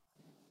cities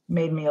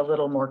made me a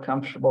little more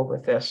comfortable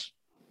with this,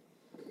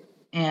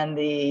 and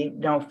the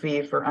no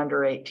fee for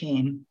under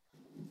 18.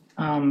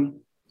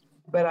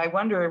 But I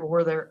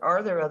wonder,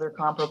 are there other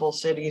comparable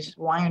cities?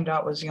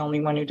 Wyandotte was the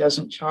only one who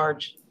doesn't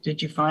charge.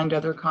 Did you find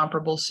other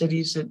comparable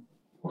cities that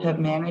have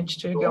managed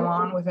to go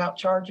on without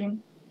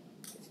charging?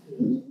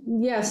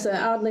 Yes,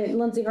 oddly,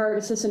 Lindsay Hart,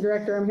 Assistant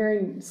Director. I'm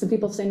hearing some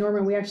people say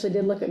Norman. We actually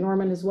did look at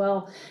Norman as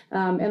well.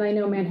 And I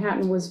know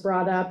Manhattan was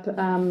brought up,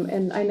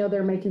 and I know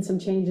they're making some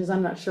changes.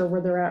 I'm not sure where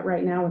they're at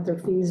right now with their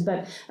fees,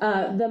 but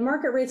the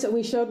market rates that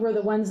we showed were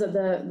the ones that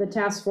the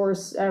task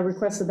force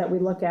requested that we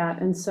look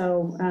at. And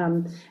so,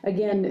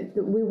 again,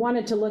 we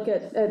wanted to look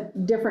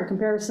at different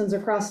comparisons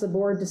across the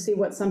board to see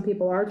what some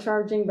people are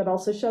charging, but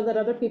also show that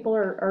other people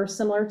are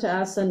similar to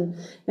us and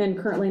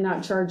currently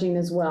not charging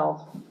as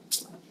well.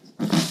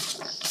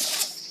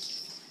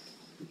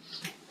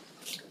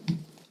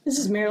 This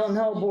is Marilyn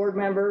Hull, board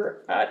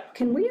member.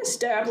 Can we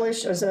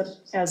establish as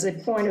a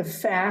point of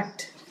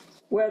fact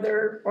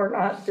whether or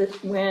not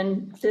that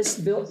when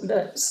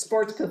the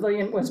sports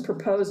pavilion was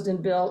proposed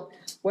and built,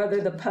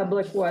 whether the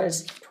public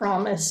was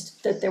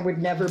promised that there would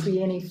never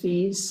be any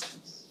fees?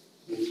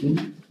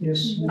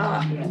 Yes.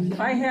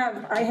 I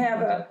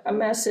have a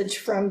message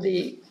from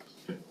the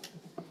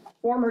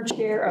former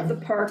chair of the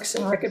Parks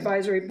and Rec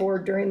Advisory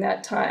Board during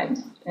that time.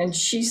 And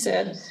she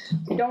said,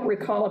 I don't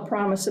recall a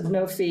promise of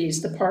no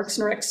fees. The Parks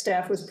and Rec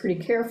staff was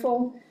pretty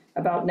careful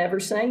about never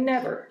saying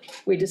never.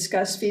 We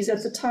discussed fees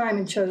at the time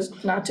and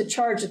chose not to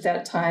charge at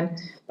that time,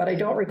 but I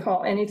don't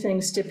recall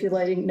anything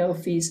stipulating no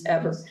fees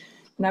ever.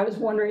 And I was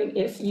wondering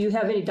if you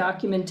have any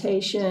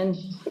documentation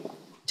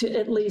to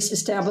at least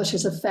establish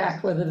as a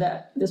fact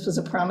whether this was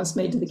a promise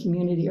made to the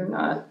community or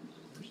not.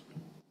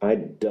 I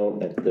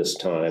don't at this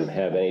time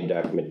have any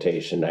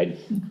documentation. I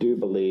do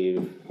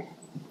believe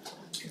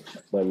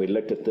when we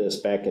looked at this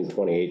back in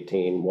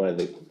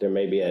 2018, there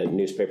may be a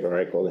newspaper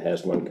article that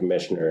has one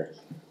commissioner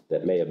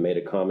that may have made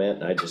a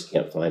comment. I just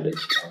can't find it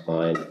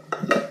online.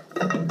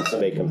 If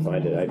somebody can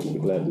find it, I'd be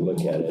glad to look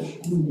at it.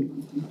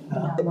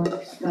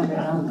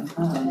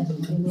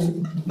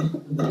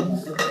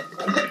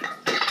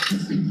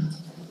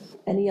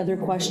 Any other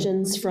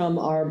questions from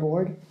our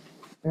board?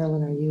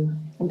 Marilyn, are you?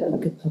 I'm done.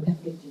 Okay.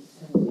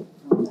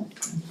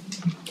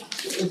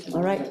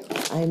 All right.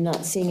 I'm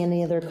not seeing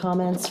any other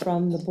comments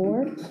from the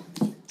board.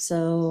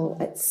 So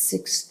at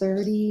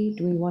 6:30,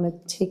 do we want to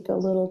take a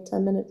little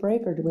 10-minute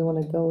break, or do we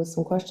want to go with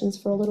some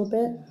questions for a little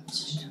bit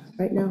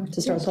right now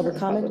to start public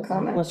comment?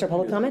 Want to start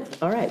public comment?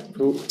 All right.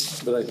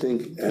 But I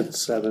think at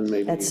 7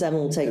 maybe. At 7,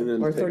 we'll take, And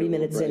then or take a 30 little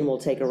minutes break. in, we'll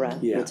take a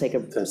rest. Yeah, We'll take a,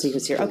 that's- see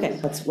who's here. Okay,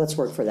 let's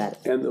work for that.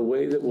 And the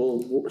way that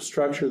we'll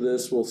structure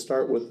this, we'll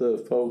start with the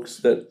folks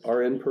that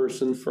are in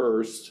person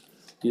first.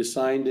 You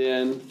signed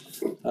in.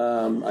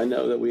 I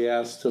know that we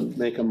asked to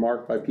make a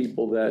mark by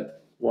people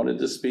that wanted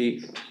to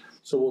speak.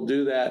 So we'll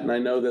do that, and I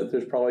know that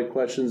there's probably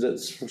questions that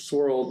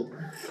swirled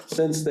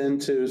since then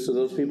too. So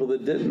those people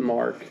that didn't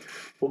mark,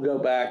 we'll go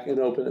back and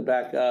open it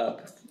back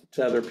up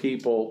to other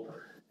people.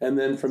 And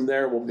then from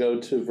there, we'll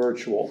go to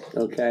virtual,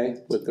 okay,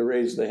 with the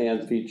raise the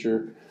hand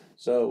feature.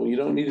 So you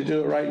don't need to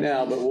do it right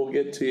now, but we'll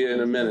get to you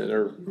in a minute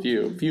or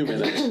few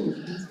minutes.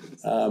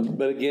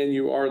 But again,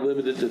 you are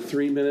limited to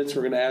 3 minutes.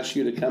 We're gonna ask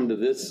you to come to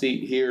this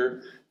seat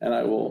here, and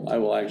I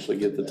will actually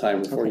get the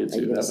timer for you Okay, are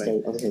too. you gonna That way.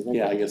 stay over here then?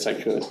 Yeah, I guess I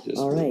could. just-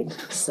 All right,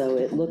 so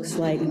it looks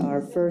like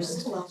our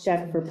first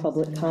check for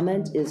public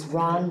comment is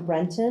Ron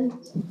Brenton.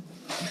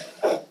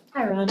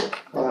 Hi, Ron.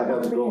 Hi,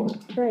 how's it going?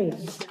 Great.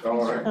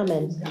 All right. Come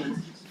in.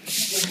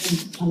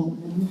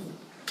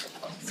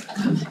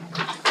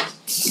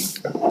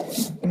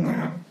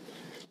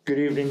 Good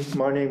evening.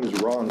 My name is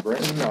Ron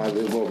Brenton. I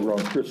live over on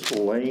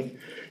Crystal Lane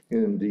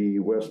in the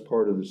west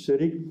part of the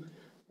city.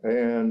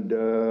 And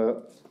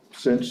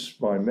since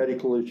my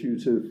medical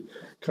issues have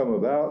come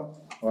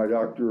about, my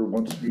doctor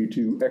wants me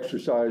to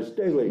exercise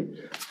daily.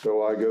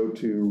 So I go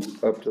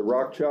up to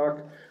Rock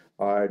Chalk.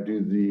 I do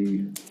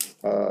the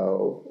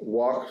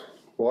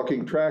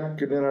walking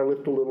track, and then I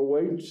lift a little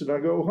weights and I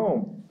go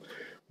home.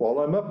 While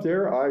I'm up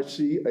there, I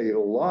see a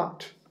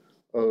lot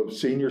of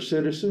senior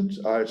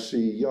citizens. I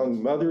see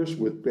young mothers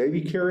with baby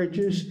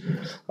carriages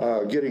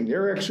getting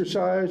their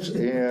exercise,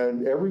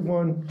 and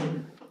everyone,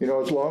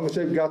 as long as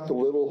they've got the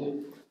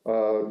little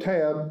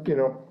tab,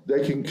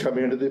 they can come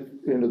into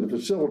the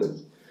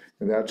facility,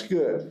 and that's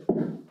good.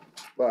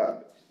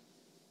 But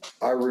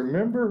I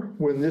remember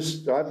when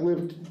I've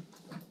lived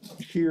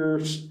here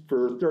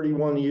for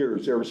 31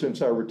 years, ever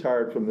since I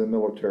retired from the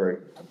military.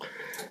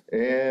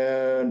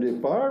 And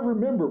if I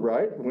remember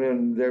right,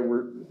 when they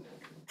were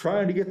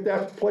trying to get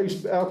that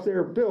place out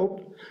there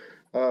built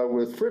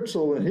with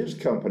Fritzl and his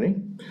company,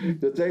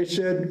 that they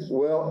said,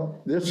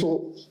 well, this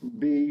will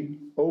be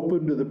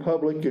open to the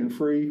public and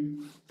free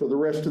for the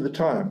rest of the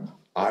time.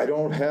 I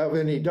don't have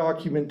any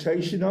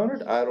documentation on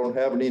it. I don't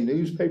have any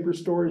newspaper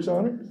stories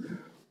on it.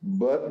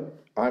 But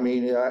I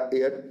mean,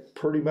 it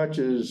pretty much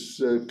is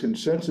a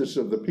consensus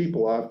of the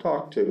people I've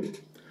talked to.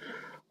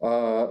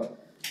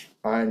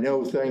 I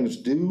know things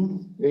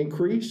do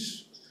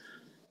increase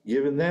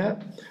given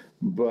that,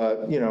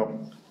 but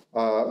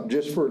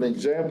just for an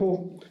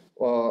example,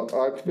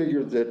 I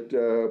figured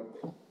that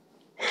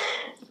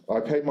I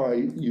pay my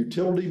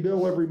utility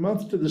bill every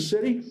month to the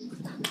city.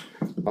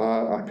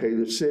 I pay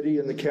the city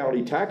and the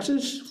county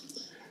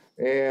taxes,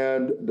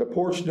 and the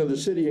portion of the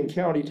city and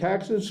county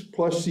taxes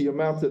plus the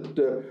amount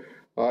that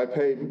I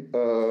pay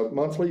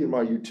monthly in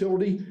my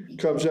utility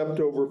comes up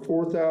to over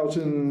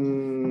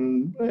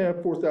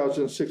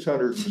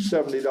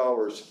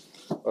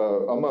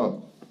 $4,670 a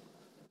month,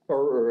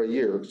 or a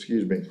year,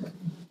 excuse me.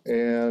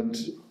 And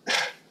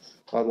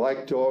I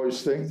like to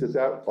always think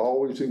that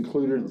always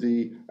included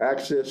the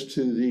access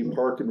to the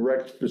park and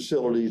rec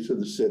facilities of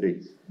the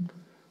city.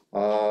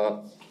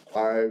 I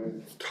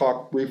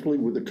talked briefly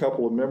with a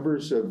couple of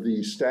members of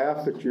the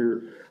staff at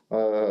your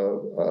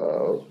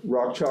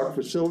Rock Chalk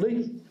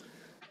facility,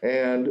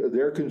 and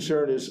their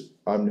concern is,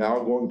 I'm now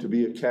going to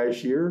be a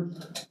cashier,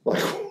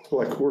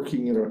 like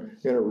working in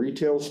a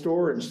retail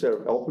store instead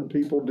of helping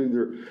people do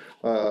their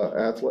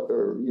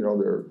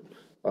their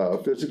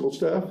physical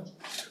stuff.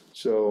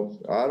 So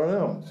I don't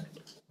know.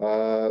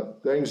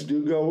 Things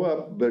do go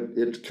up, but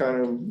it's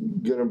kind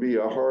of going to be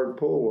a hard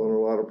pull on a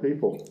lot of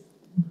people.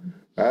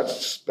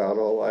 That's about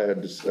all I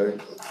had to say.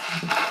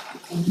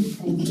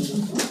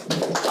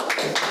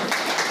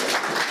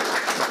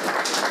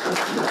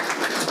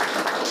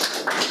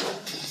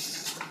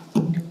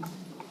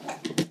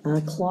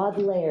 Claude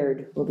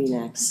Laird will be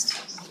next.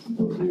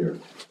 Oh dear.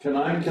 Can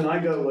I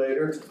go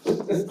later?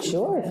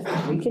 Sure,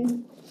 we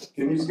can.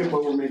 Can you skip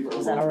over me for a moment?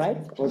 Is that all right?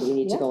 Or do we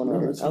need to go in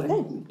order?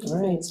 Okay,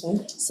 all right.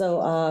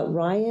 So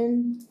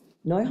Ryan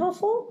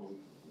Neuhoffel?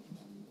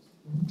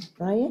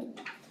 Ryan?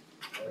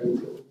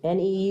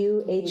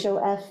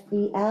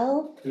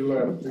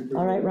 Neuhofel?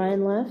 All right,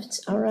 Ryan left.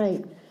 All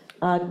right.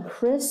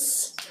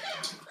 Chris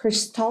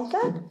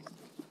Talka?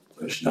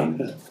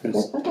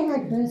 Okay, hi,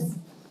 Chris.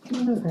 Come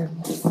on over.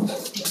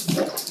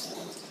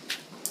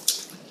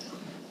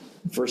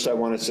 First, I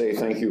want to say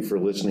thank you for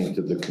listening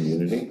to the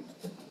community.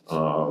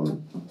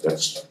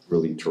 That's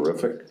really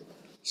terrific.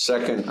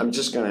 Second, I'm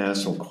just going to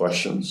ask some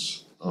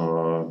questions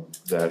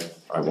that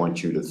I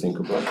want you to think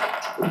about.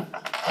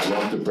 I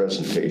love the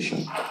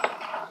presentation.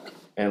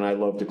 And I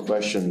love the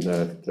question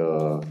that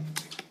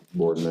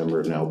Board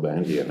Member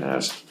Nalbandian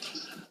asked.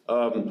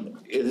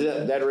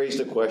 That raised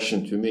a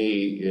question to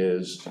me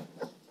is,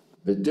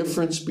 The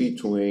difference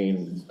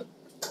between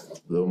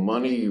the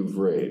money you've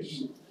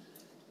raised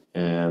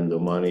and the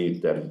money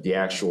that the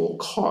actual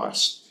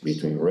cost,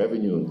 between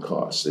revenue and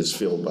cost, is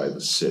filled by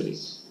the city.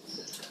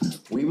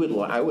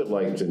 I would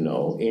like to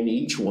know in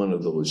each one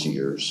of those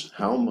years,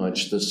 how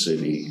much the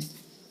city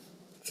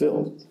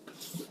filled.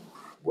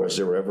 Was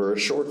there ever a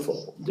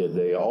shortfall? Did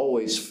they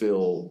always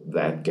fill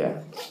that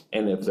gap?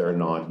 And if they're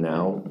not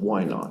now,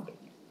 why not?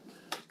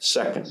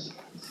 Second,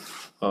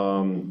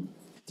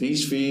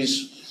 these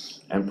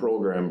fees and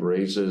program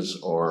raises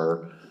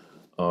are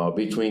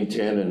between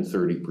 10 and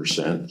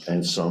 30%,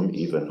 and some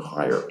even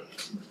higher.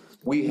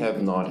 We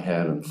have not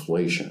had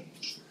inflation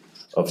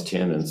of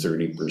 10 and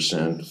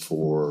 30%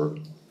 for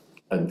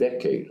a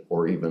decade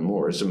or even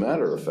more. As a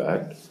matter of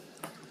fact,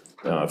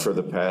 for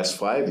the past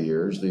 5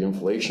 years, the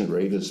inflation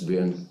rate has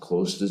been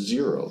close to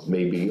zero,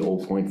 maybe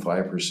 0.5%,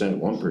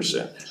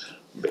 1%.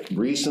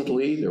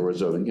 Recently, there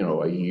was a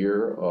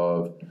year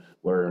of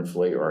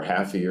or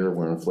half a year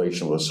where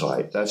inflation was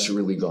high. That's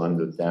really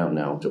gone down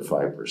now to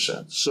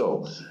 5%.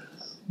 So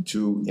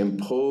to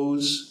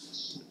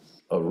impose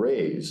a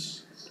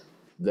raise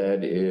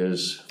that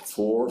is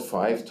 4 or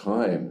 5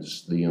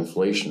 times the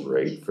inflation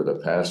rate for the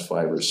past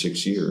 5 or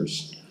 6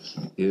 years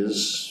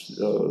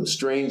is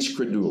strange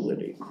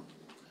credulity.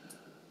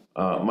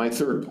 My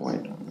third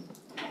point,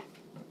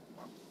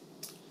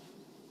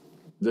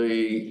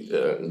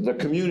 the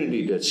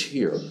community that's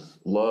here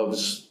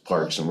loves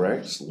Parks and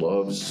Recs,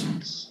 loves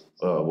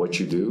what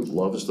you do,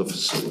 loves the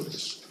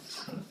facilities.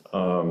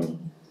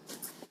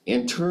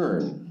 In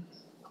turn,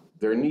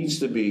 there needs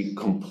to be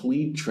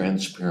complete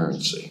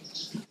transparency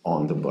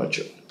on the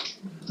budget.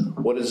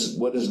 What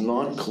is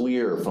not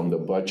clear from the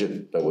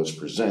budget that was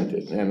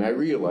presented, and I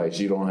realize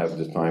you don't have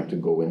the time to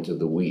go into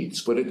the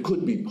weeds, but it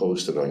could be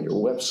posted on your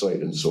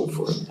website and so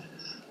forth.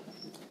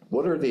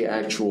 What are the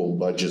actual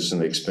budgets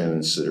and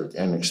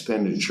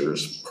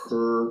expenditures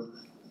per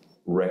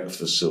rec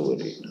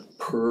facility,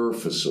 per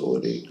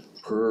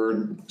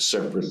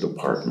separate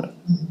department?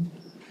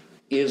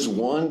 Is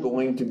one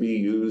going to be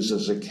used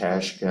as a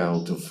cash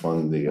cow to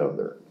fund the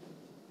other?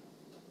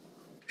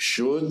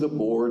 Should the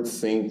board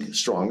think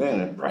strongly,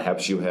 and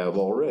perhaps you have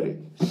already,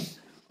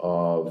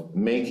 of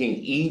making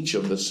each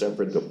of the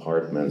separate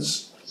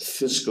departments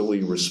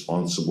fiscally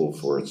responsible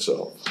for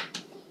itself?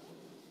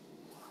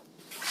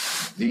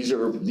 These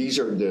are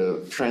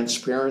the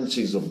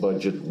transparencies of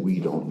budget we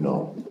don't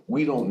know.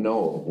 We don't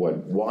know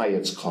why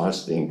it's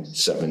costing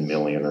 7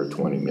 million or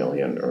 20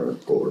 million or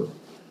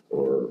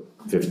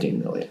 15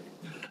 million.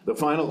 The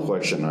final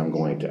question I'm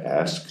going to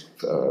ask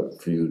for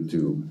you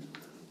to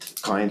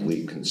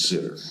kindly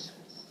consider: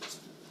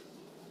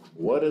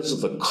 what is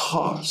the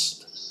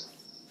cost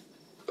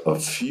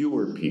of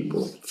fewer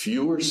people,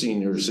 fewer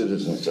senior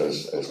citizens,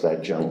 as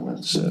that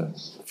gentleman said,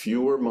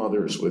 fewer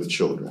mothers with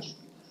children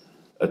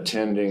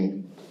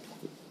attending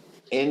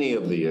any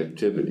of the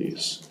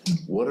activities?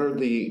 What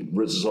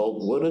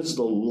is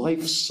the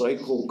life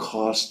cycle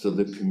cost to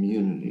the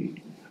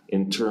community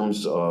in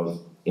terms of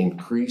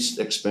increased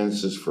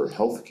expenses for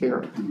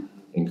healthcare,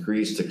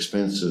 increased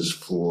expenses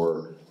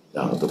for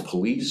the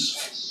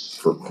police,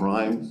 for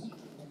crime,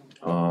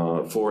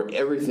 for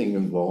everything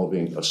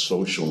involving a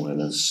social and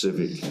a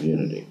civic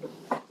community?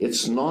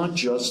 It's not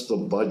just the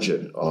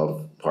budget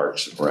of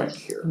Parks and Rec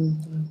here.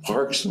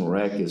 Parks and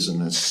Rec is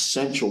an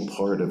essential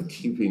part of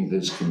keeping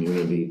this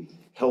community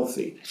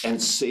healthy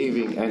and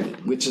saving,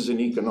 which is an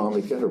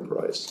economic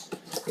enterprise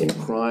in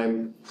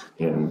crime,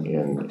 in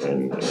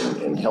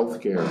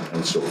healthcare,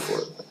 and so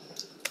forth.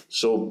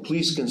 So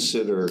please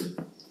consider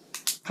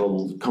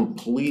the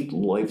complete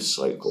life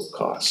cycle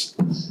cost.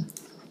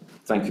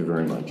 Thank you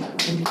very much.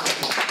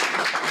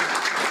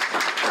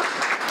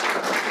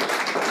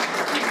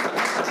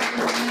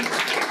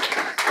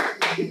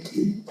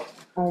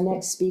 Our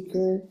next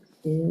speaker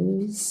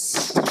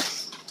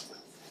is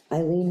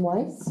Eileen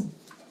Weiss.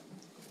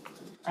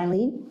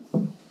 Eileen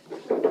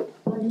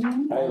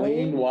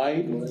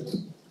White?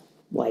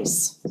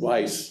 Weiss.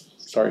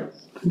 Sorry.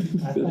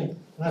 I think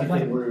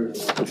we're.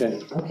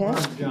 Okay. Okay.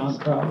 John,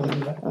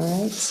 probably.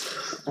 All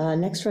right.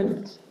 Next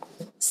one,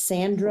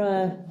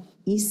 Sandra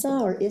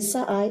Issa,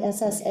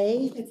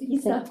 ISSA? It's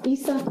Issa.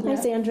 Issa. Hi,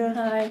 Sandra.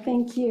 Hi,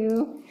 thank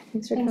you.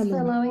 Thanks for Thanks coming.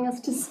 for allowing us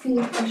to speak.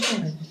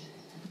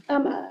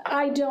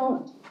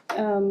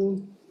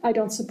 I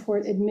don't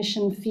support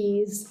admission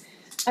fees.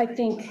 I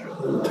think.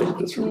 Take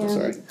this from,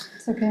 sorry.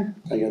 It's okay.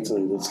 I got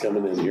something that's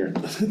coming in here.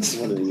 It's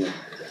one of the,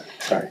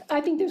 sorry.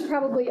 I think there's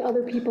probably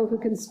other people who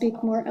can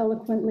speak more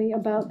eloquently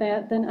about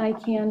that than I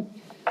can.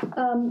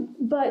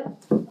 But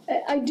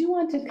I do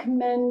want to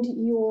commend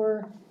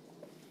your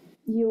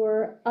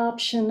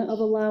option of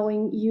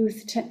allowing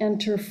youth to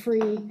enter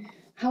free.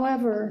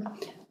 However,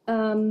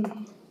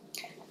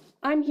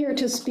 I'm here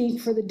to speak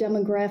for the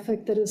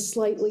demographic that is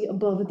slightly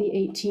above the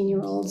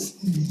 18-year-olds.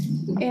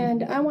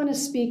 And I want to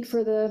speak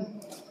for the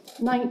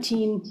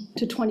 19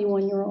 to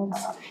 21-year-olds.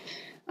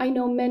 I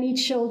know many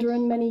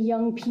children, many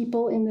young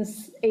people in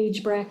this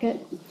age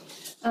bracket.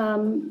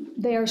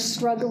 They are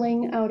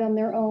struggling out on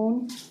their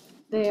own.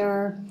 They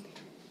are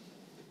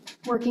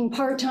working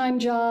part-time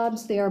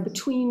jobs, they are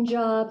between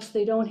jobs,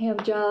 they don't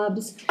have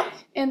jobs,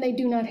 and they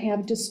do not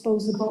have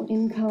disposable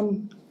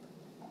income.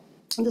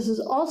 This is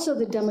also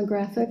the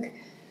demographic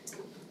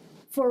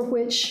for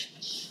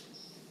which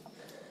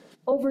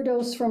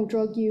overdose from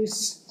drug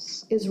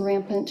use is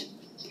rampant.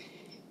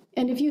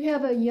 And if you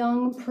have a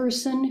young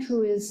person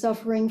who is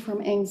suffering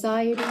from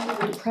anxiety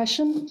or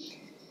depression,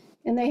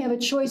 and they have a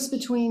choice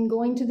between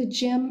going to the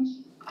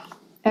gym,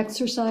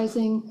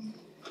 exercising,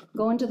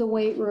 going to the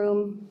weight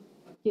room,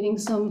 getting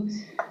some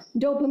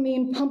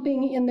dopamine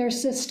pumping in their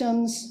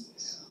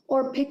systems,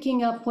 or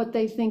picking up what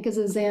they think is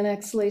a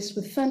Xanax laced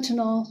with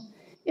fentanyl,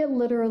 it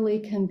literally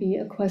can be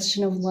a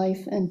question of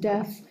life and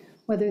death,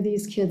 whether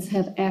these kids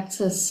have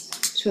access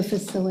to a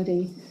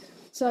facility.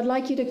 So I'd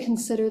like you to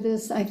consider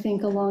this, I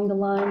think, along the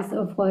lines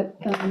of what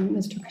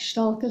Mr.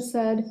 Kostalka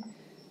said.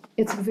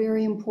 It's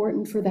very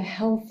important for the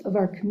health of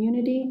our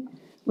community.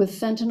 With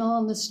fentanyl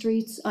on the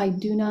streets, I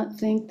do not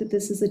think that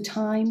this is a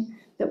time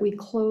that we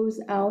close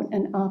out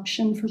an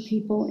option for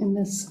people in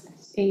this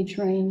age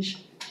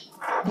range.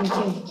 Thank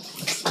you.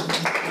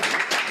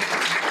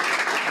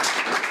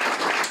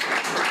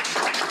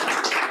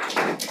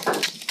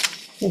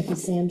 Thank you,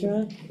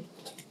 Sandra.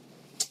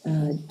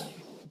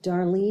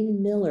 Darlene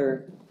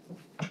Miller.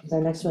 Is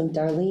our next one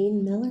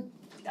Darlene Miller?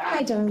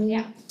 Hi, Darlene.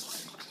 Yeah.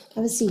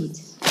 Have a seat.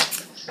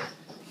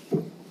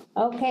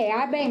 Okay,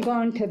 I've been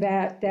going to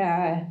that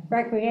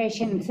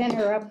recreation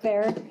center up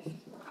there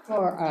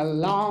for a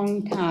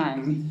long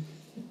time.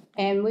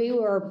 And we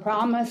were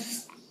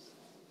promised,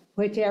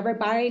 which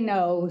everybody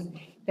knows,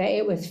 that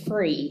it was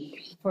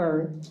free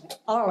for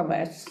all of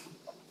us.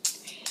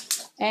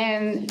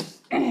 And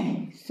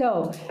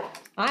so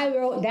I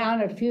wrote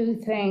down a few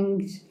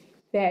things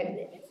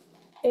that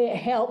it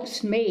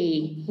helps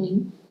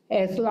me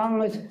as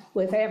long as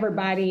with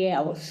everybody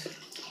else.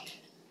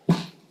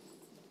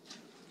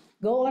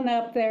 Going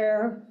up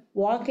there,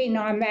 walking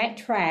on that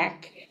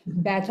track,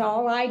 that's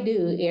all I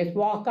do is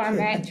walk on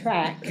that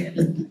track.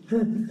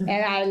 And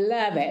I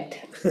love it.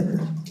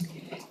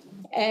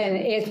 And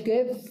it's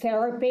good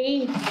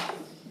therapy.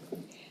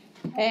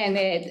 And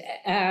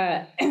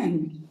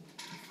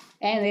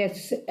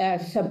it's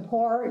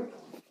support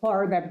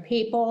for the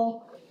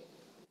people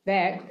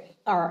that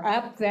are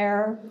up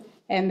there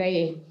and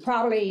they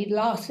probably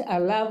lost a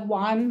loved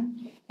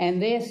one. And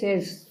this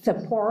is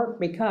support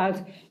because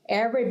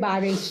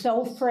everybody's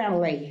so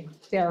friendly.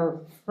 They're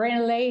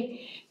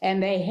friendly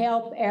and they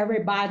help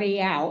everybody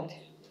out.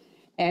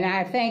 And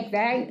I think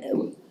that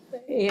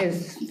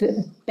is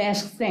the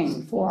best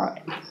thing for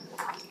it.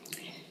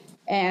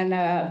 And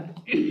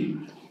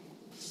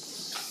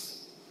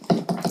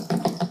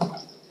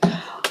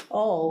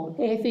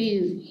if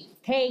you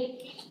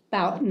take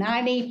about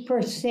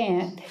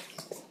 90%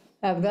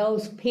 of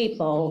those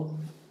people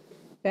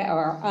that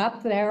are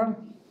up there,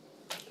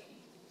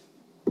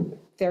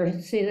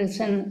 they're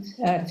citizens,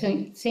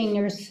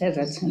 senior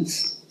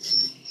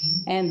citizens,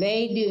 and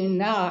they do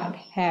not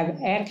have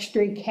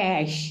extra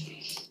cash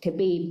to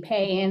be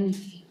paying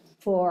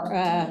for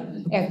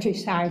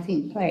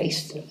exercising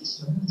place.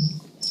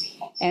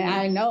 And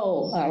I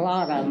know a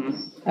lot of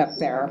them up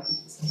there,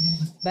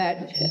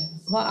 but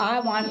what I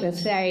want to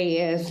say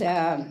is,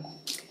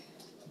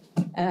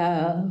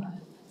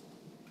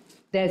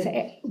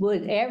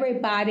 would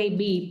everybody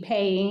be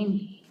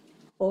paying?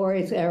 Or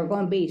is there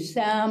going to be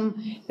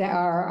some that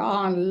are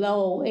on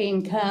low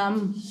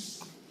income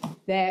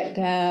that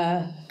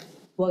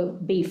will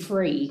be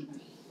free?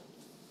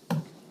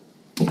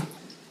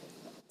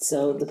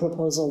 So the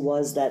proposal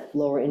was that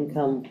lower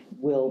income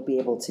will be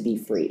able to be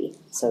free.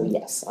 So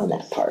yes, on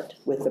that part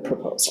with the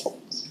proposal.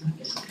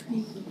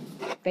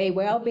 They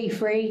will be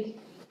free?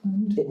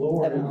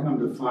 Lower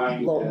income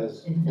defined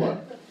as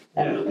what?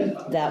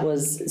 That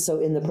was, so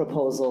in the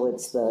proposal,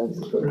 it's the,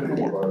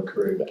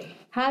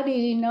 How do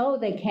you know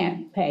they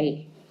can't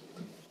pay?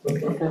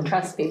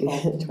 Trust people.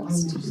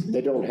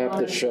 They don't have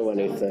to show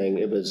anything.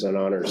 It was an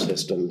honor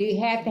system. Do you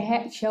have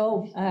to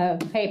show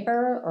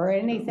paper or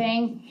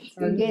anything?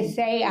 You just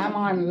say I'm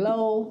on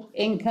low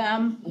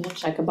income?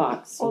 Check a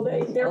box. Well,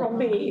 there'll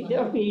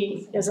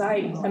be, as I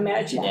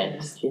imagine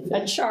it,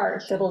 a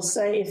chart that'll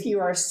say if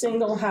you are a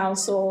single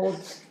household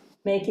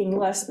making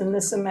less than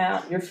this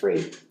amount, you're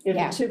free. If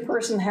a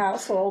two-person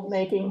household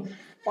making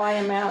Y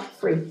amount,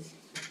 free.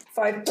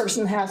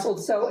 5-person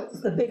household, so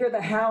the bigger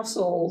the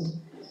household,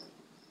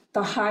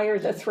 the higher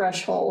the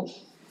threshold,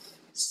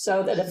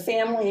 so that a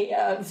family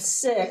of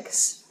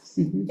 6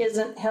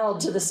 isn't held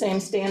to the same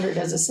standard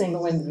as a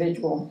single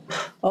individual.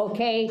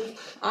 Okay,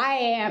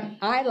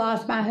 I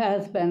lost my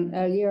husband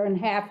a year and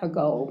a half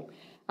ago.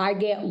 I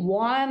get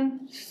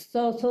one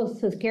Social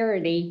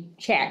Security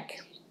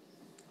check.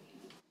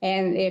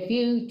 And if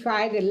you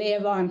try to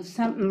live on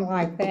something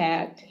like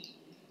that,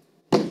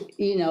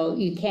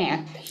 you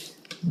can't.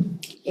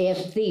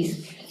 If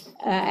these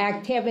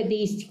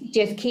activities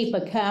just keep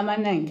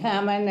coming and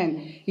coming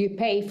and you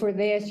pay for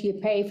this, you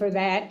pay for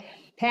that,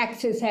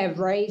 taxes have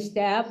raised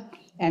up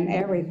and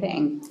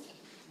everything.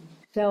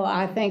 So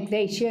I think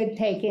they should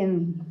take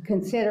in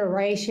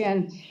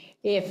consideration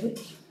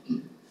if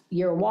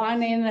you're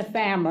one in the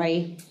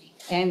family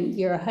and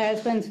your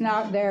husband's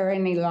not there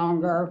any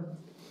longer,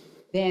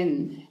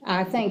 then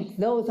I think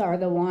those are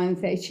the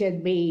ones that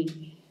should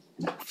be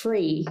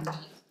free.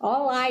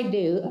 All I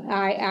do,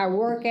 I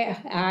work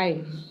at,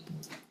 I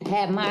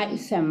have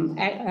some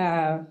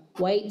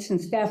weights and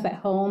stuff at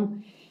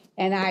home,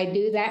 and I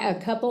do that a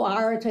couple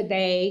hours a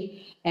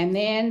day, and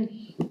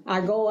then I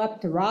go up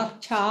to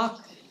Rock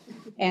Chalk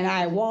and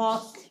I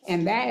walk,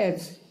 and that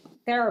is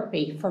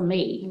therapy for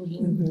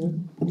me.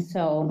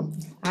 So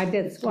I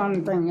just want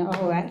to bring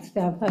all that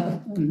stuff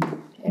up.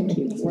 Thank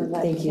you.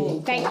 Thank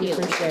you. Thank you.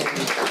 For sharing.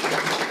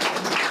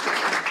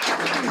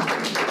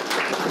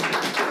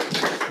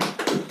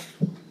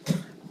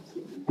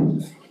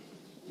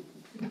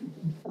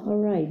 All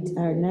right,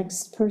 our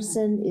next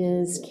person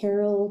is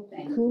Carol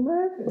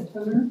Hummer.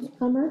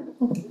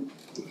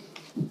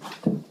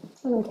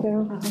 Hello,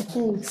 Carol.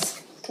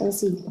 Thanks. Have a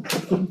seat.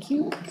 Thank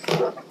you.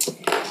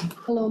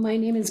 Hello, my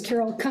name is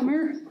Carol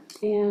Kummer,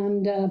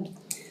 and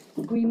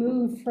we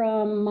moved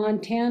from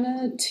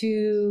Montana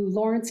to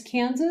Lawrence,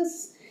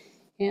 Kansas.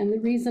 And the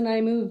reason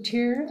I moved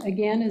here,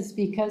 again, is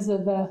because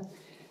of the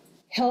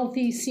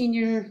healthy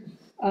senior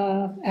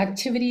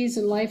activities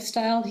and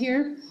lifestyle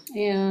here,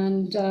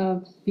 and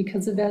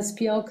because of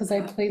SPL, because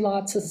I play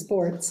lots of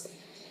sports.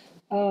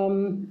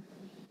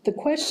 The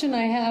question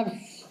I have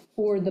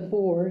for the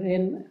board,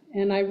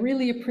 and I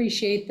really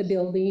appreciate the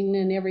building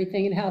and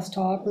everything it has to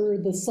offer,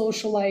 the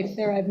social life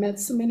there. I've met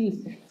so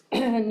many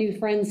new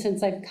friends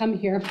since I've come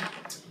here.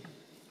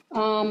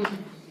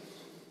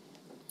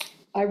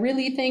 I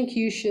really think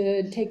you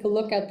should take a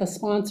look at the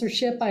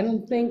sponsorship. I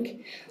don't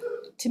think,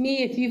 to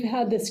me, if you've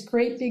had this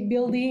great big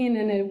building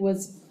and it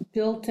was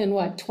built in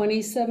what,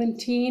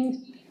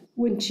 2017,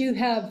 wouldn't you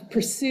have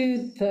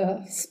pursued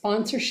the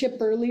sponsorship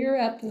earlier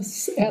at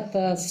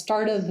the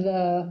start of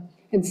the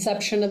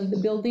inception of the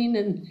building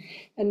and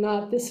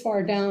not this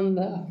far down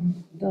the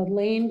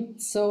lane?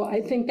 So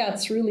I think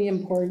that's really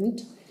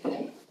important.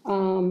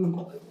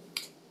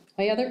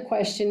 My other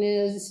question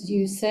is,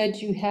 you said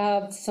you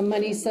have some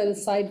money set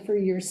aside for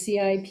your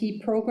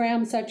CIP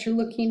programs that you're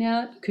looking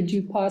at. Could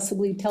you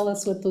possibly tell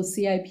us what those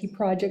CIP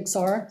projects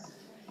are?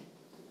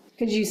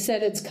 Because you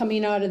said it's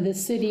coming out of the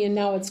city and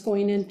now it's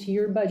going into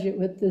your budget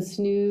with this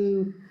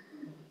new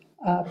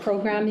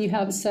program you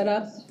have set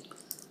up.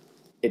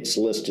 It's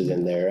listed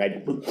in there.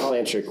 I'll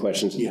answer your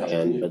questions at the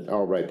end, but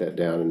I'll write that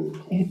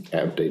down and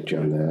update you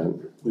on that.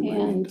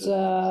 And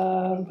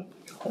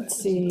let's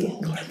see.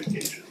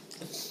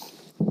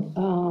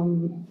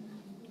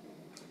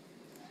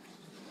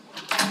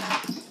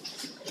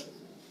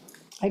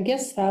 I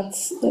guess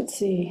that's, let's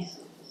see.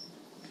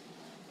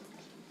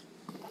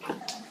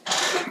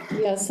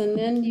 Yes, and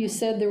then you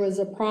said there was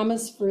a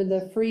promise for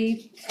the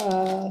free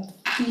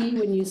fee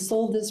when you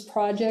sold this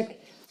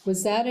project.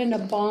 Was that in a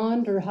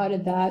bond or how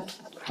did that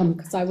come?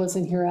 Because I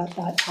wasn't here at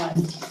that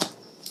time.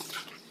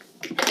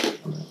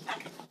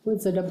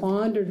 Was it a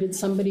bond or did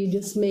somebody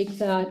just make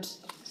that?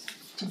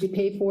 Did you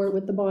pay for it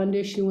with the bond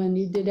issue when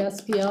you did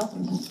SPL?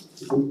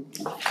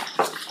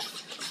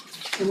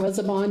 There was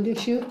a bond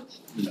issue?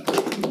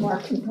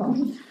 Mark can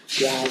comment.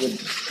 Yeah, we'll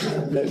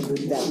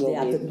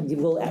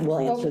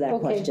answer that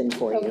question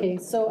for you. Okay,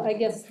 so I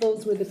guess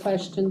those were the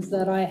questions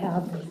that I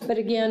have. But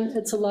again,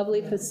 it's a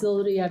lovely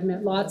facility. I've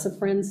met lots of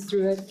friends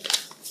through it.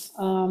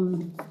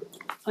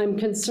 I'm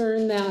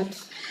concerned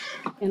that,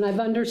 and I've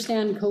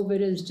understand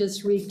COVID has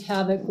just wreaked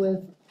havoc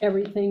with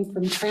everything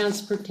from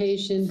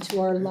transportation to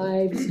our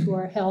lives, to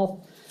our health.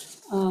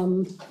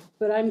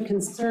 But I'm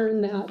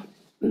concerned that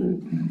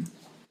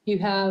you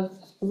have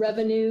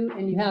revenue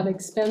and you have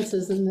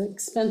expenses, and the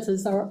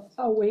expenses are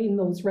outweighing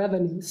those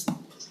revenues.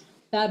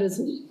 That is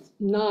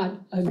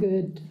not a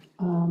good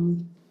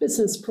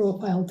business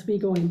profile to be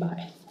going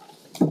by.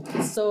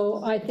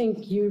 So I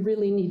think you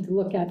really need to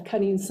look at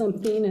cutting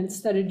something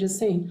instead of just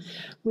saying,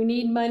 we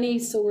need money,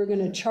 so we're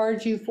gonna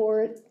charge you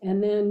for it,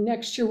 and then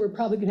next year we're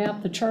probably gonna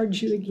have to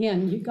charge you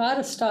again. You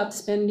gotta stop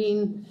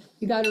spending,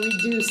 you gotta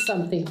reduce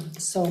something.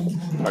 So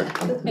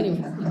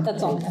anyway,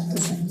 that's all I have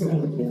to say.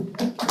 Thank you.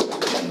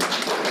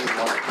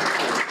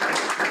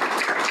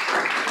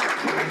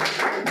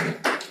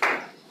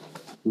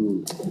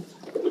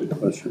 Good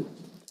question.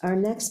 Our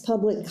next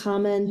public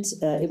comment,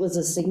 it was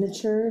a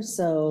signature,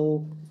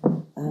 so.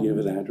 Do you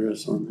have an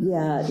address on there?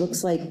 Yeah, it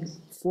looks like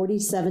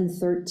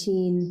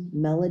 4713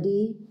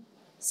 Melody,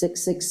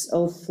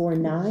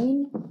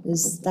 66049.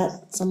 Is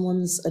that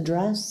someone's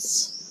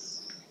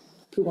address?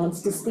 Who wants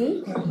to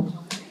speak?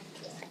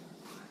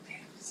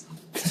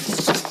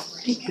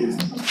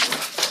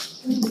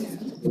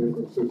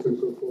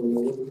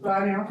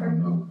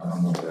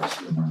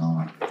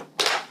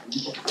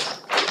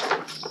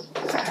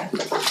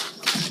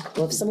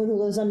 Well, if someone who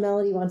lives on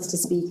Melody wants to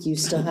speak, you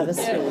still have a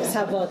space.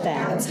 How about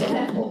that?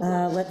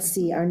 Let's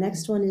see, our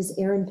next one is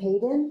Aaron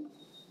Payton.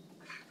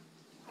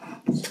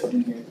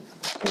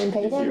 Aaron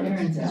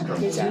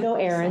Payton? You know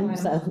Aaron,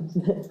 so.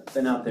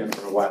 Been out there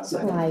for a while, so.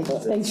 Hi,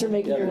 thanks for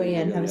making your way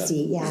in. Have a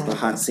seat, yeah. The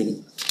hot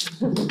seat.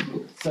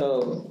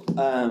 So,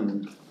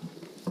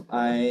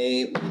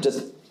 I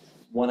just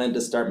wanted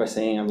to start by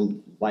saying I'm a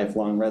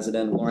lifelong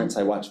resident of Lawrence.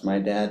 I watched my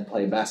dad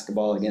play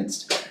basketball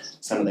against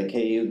some of the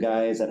KU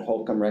guys at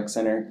Holcomb Rec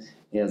Center.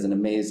 He has an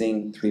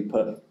amazing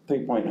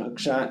three-point hook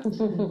shot.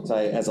 So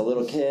as a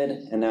little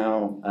kid, and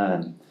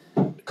now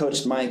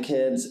coached my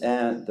kids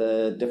at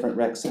the different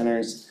rec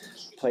centers,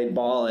 played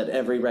ball at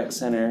every rec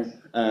center,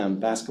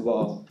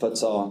 basketball,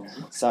 futsal,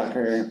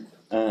 soccer,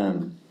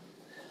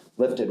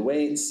 lifted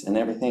weights and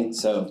everything.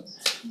 So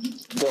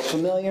feel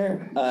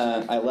familiar.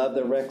 I love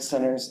the rec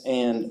centers,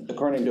 and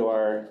according to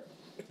our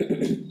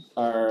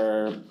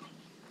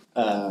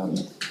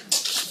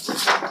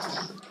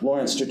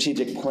Lawrence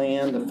strategic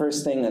plan, the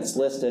first thing that's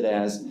listed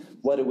as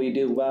what do we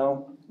do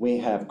well? We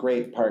have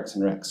great parks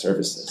and rec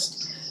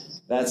services.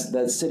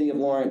 The city of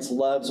Lawrence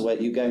loves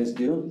what you guys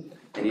do,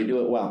 and you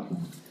do it well.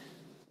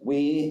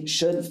 We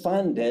should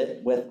fund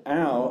it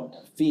without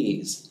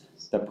fees.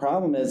 The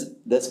problem is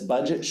this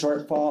budget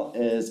shortfall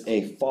is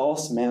a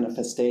false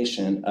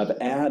manifestation of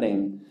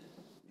adding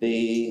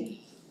the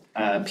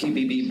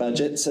PBB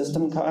budget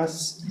system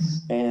costs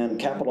and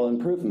capital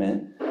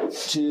improvement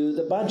to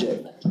the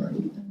budget,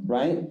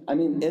 right? I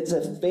mean, it's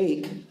a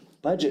fake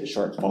budget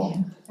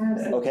shortfall,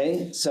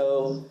 okay?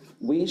 So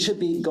we should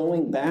be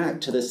going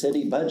back to the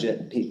city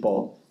budget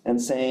people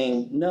and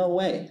saying, no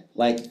way,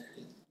 like,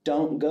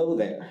 don't go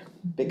there.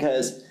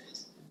 Because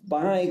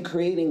by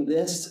creating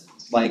this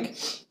like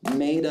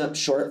made up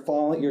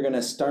shortfall, you're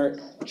gonna start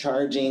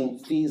charging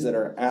fees that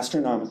are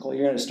astronomical.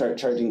 You're gonna start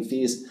charging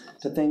fees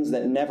to things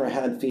that never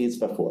had fees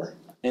before.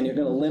 And you're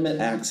gonna limit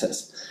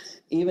access.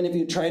 Even if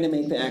you try to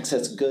make the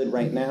access good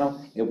right now,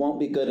 it won't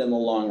be good in the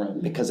long run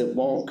because it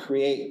won't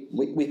create,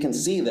 we can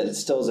see that it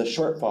still is a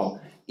shortfall.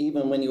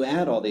 Even when you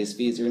add all these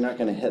fees, you're not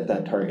gonna hit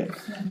that target.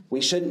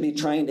 We shouldn't be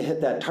trying to hit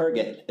that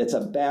target. It's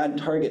a bad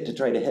target to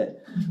try to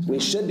hit. We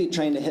should be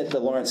trying to hit the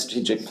Lawrence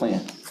strategic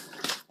plan.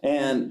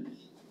 And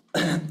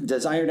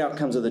desired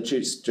outcomes of the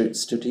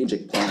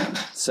strategic plan.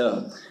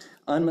 So,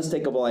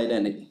 unmistakable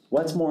identity.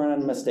 What's more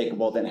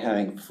unmistakable than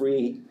having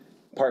free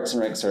parks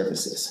and rec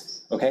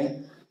services, okay?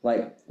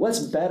 Like, what's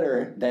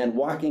better than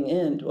walking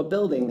into a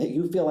building that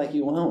you feel like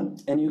you own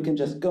and you can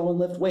just go and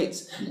lift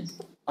weights?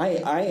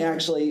 I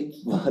actually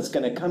was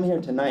gonna come here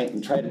tonight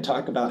and try to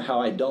talk about how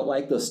I don't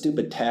like those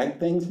stupid tag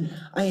things.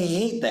 I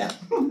hate that.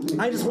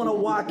 I just wanna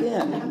walk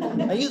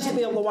in. I used to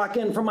be able to walk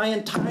in for my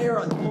entire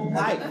adult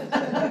life.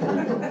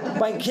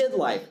 My kid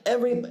life.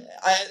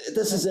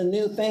 This is a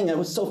new thing. I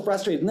was so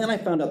frustrated. And then I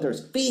found out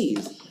there's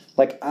fees.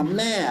 Like, I'm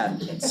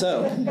mad.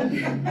 So,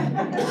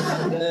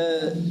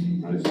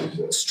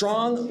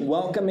 strong,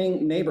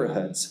 welcoming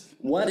neighborhoods.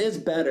 What is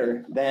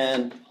better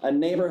than a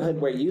neighborhood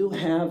where you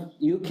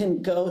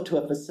can go to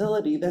a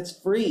facility that's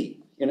free,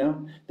 you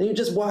know? Then you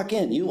just walk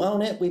in, you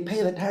own it, we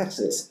pay the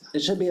taxes.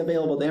 It should be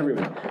available to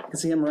everyone. I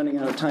see I'm running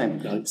out of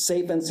time.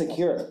 Safe and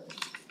secure.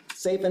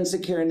 Safe and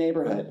secure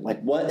neighborhood.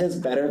 Like, what is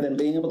better than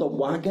being able to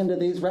walk into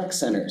these rec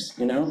centers,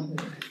 you know?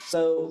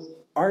 So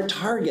our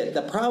target,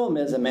 the problem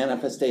is a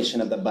manifestation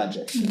of the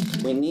budget.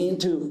 We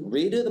need to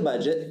redo the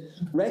budget,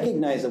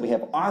 recognize that we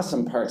have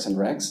awesome parks and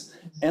recs,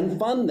 and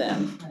fund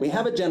them. We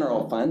have a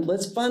general fund,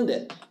 let's fund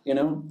it, you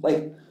know?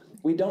 Like,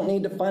 we don't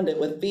need to fund it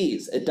with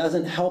fees. It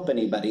doesn't help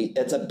anybody.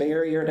 It's a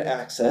barrier to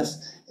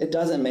access. It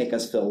doesn't make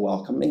us feel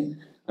welcoming.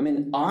 I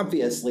mean,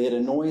 obviously it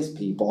annoys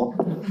people.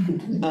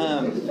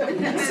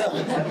 So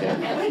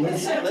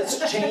let's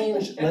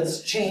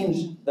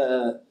change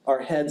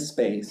our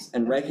headspace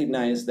and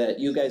recognize that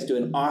you guys do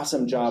an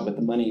awesome job with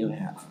the money you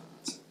have.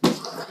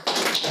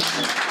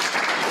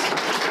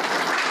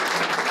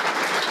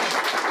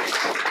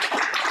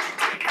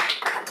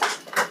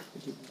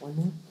 One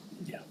more?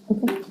 Yeah.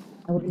 Okay.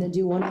 And we're gonna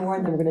do one more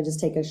and then we're gonna just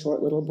take a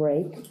short little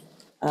break.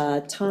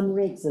 Tom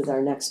Riggs is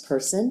our next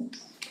person.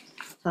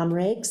 Tom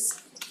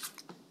Riggs.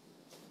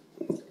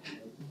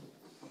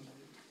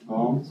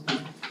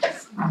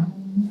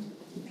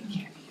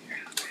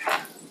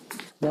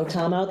 No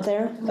Tom out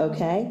there?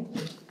 Okay.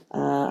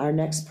 Our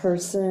next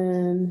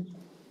person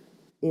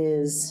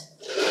is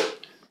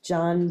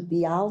John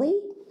Bialy.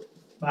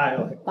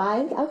 Bye.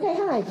 Bye. Okay,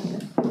 hi.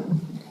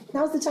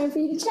 Now's the time for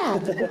you to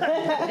chat.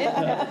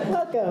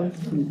 Welcome.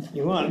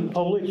 You want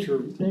Polish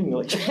or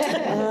English?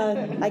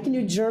 I can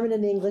do German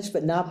and English,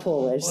 but not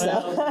Polish.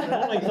 Well,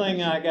 the only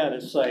thing I gotta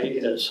say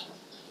is,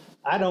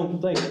 I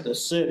don't think the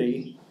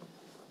city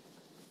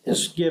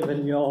is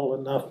giving y'all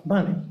enough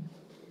money.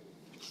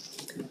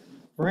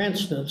 For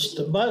instance,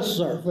 the bus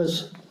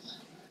service,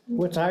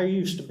 which I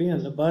used to be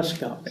in the bus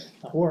company.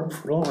 I worked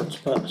for Lawrence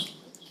Bus.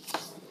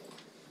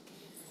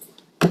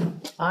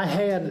 I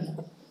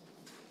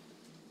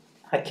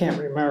can't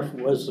remember if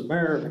it was the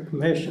mayor or the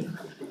commissioner,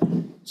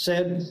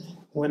 said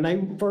when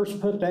they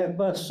first put that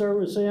bus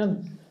service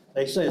in,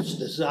 they said it's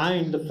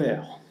designed to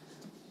fail.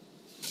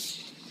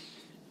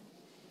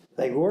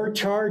 They were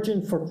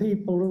charging for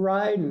people to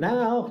ride.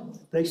 Now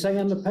they say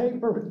in the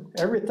paper,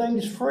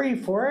 everything's free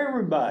for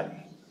everybody.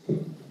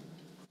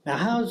 Now,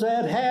 how's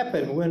that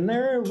happen when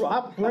they're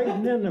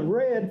operating in the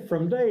red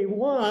from day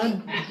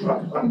one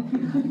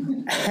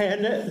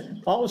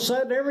and all of a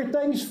sudden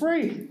everything's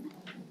free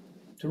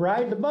to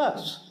ride the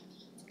bus?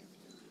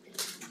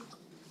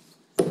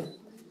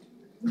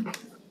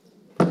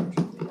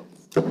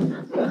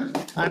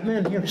 I've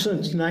been here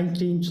since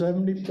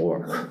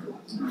 1974.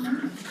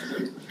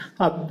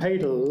 I've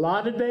paid a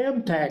lot of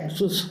damn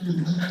taxes.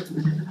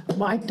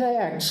 My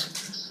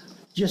tax,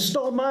 just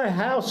on my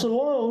house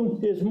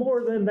alone, is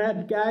more than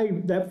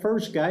that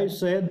first guy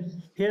said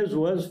his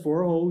was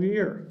for a whole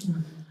year.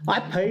 I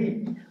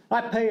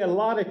pay a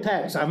lot of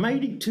tax. I'm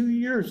 82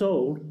 years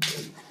old,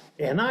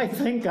 and I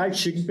think I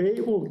should be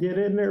able to get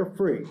in there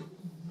free.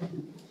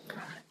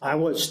 I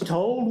was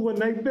told when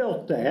they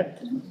built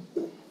that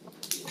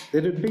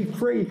it'd be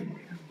free.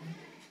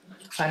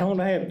 I don't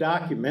have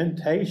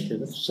documentation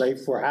to say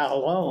for how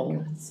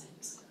long,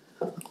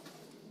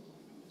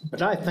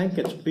 but I think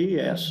it's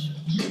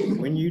BS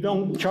when you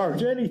don't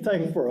charge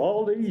anything for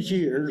all these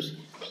years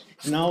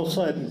and all of a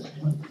sudden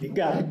you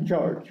gotta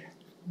charge.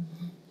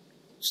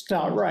 It's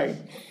not right.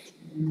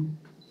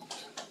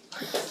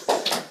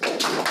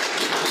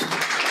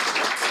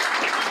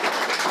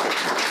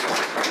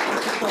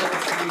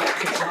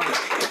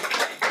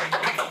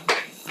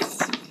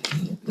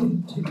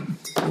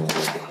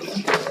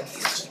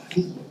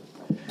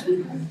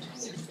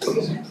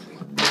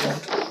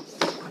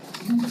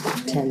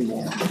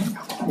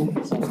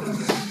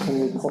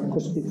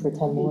 Push through for 10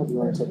 more, or do you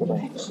want to take a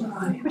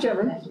break?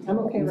 Whichever, I'm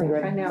okay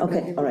right now.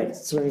 Okay, all right,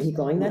 so are you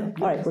going then?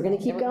 All right, we're gonna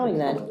keep going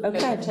then.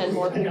 Okay. 10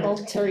 more people,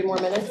 30 more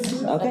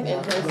minutes. Okay.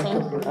 In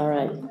person. All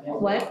right.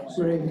 What?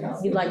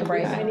 You'd like a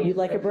break? You'd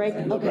like a break?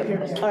 Okay,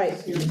 all right.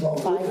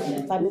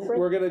 5-minute break?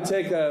 We're gonna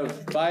take a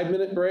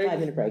 5-minute break.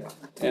 5-minute break.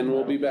 And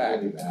we'll be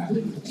back.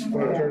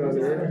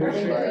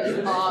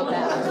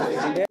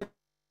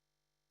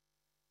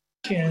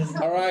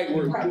 All right,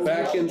 we're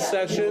back in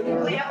session.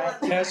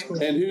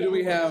 And who do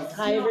we have?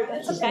 Hi,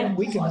 everybody.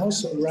 We can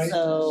also write.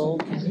 So,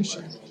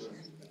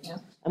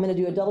 I'm gonna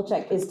do a double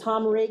check. Is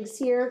Tom Riggs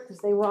here? Because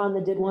they were on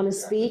the did want to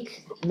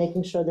speak,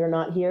 making sure they're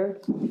not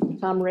here.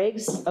 Tom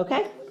Riggs,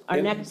 okay.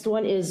 Our next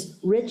one is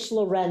Rich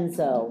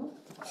Lorenzo.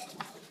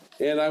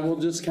 And I will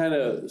just kind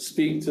of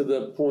speak to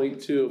the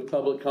point too of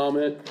public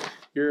comment.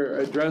 You're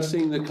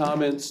addressing the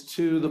comments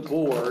to the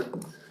board.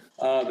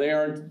 They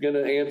aren't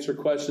gonna answer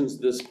questions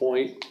at this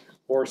point,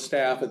 or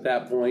staff at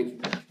that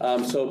point.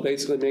 So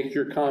basically make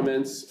your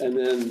comments, and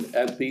then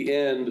at the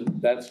end,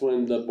 that's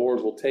when the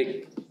board will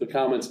take the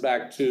comments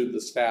back to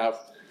the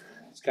staff.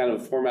 It's kind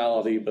of a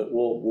formality, but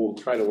we'll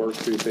try to work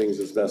through things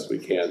as best we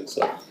can,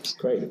 so.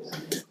 Great.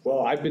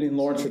 Well, I've been in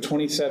Lawrence for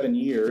 27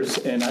 years,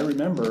 and I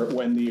remember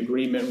when the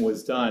agreement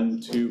was done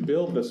to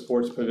build the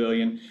sports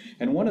pavilion,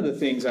 and one of the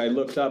things I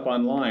looked up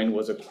online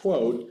was a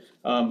quote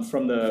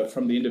from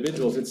the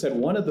individuals. It said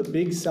one of the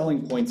big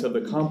selling points of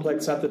the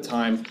complex at the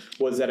time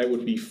was that it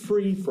would be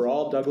free for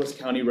all Douglas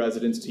County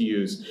residents to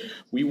use.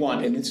 We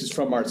want, and this is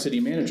from our city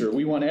manager,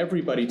 we want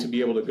everybody to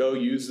be able to go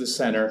use the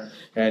center,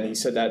 and he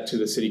said that to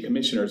the city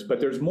commissioners.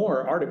 But there's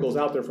more articles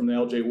out there from the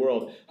LJ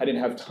World. I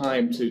didn't have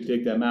time to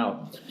dig them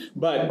out.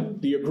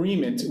 But the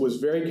agreement was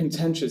very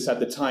contentious at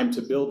the time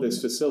to build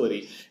this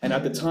facility. And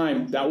at the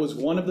time, that was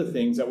one of the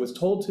things that was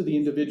told to the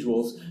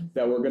individuals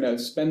that were gonna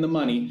spend the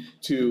money,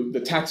 to the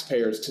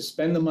taxpayers to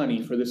spend the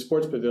money for this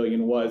sports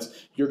pavilion, was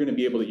you're gonna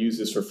be able to use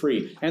this for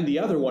free. And the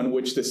other one,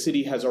 which the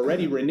city has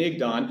already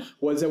reneged on,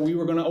 was that we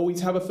were gonna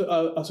always have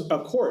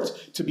a court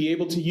to be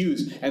able to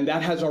use, and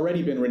that has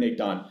already been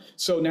reneged on.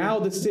 So now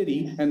the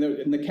city and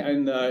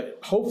the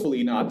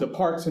hopefully not, the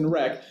Parks and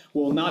Rec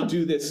will not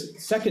do this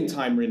second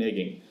time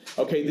reneging.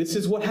 Okay, this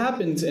is what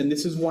happens, and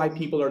this is why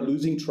people are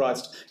losing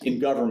trust in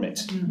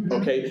government.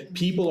 Okay,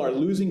 people are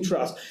losing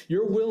trust.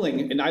 You're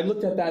willing, and I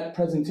looked at that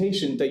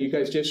presentation that you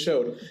guys just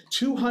showed,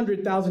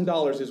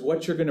 $200,000 is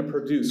what you're gonna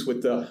produce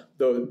with the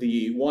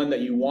one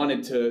that you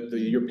wanted to,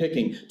 you're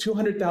picking,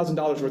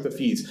 $200,000 worth of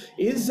fees.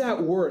 Is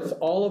that worth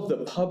all of the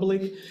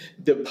public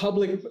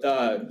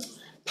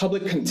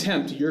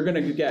contempt you're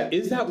gonna get?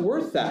 Is that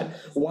worth that?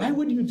 Why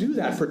would you do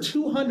that for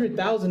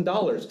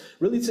 $200,000?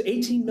 Really, it's an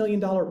 $18 million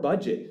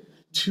budget.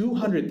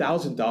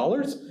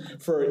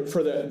 $200,000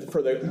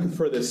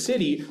 for the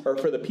city, or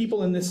for the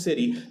people in this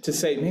city to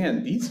say,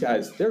 man, these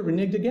guys, they're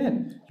reneged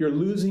again. You're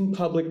losing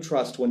public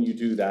trust when you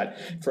do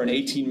that for an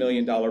 $18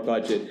 million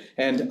budget.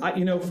 And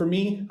for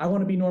me, I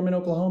want to be Norman,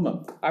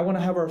 Oklahoma. I want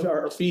to have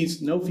our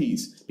fees, no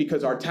fees,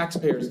 because our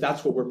taxpayers,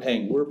 that's what we're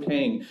paying. We're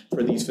paying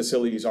for these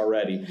facilities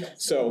already.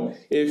 So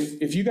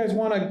if you guys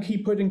want to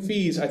keep putting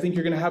fees, I think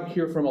you're going to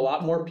hear from a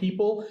lot more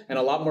people, and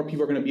a lot more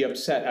people are going to be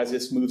upset as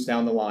this moves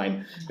down the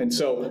line. And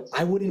so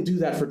I wouldn't do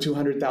that for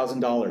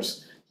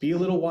 $200,000. Be a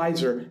little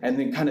wiser, and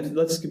then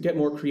let's get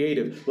more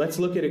creative. Let's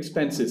look at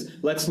expenses.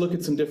 Let's look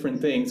at some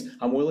different things.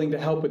 I'm willing to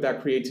help with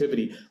that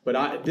creativity,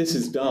 but this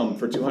is dumb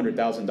for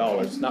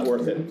 $200,000. Not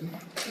worth it.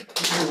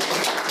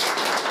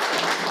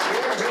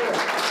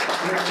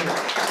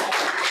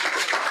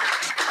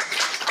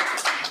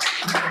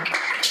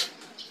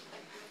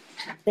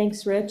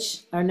 Thanks,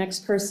 Rich. Our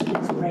next person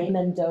is Ray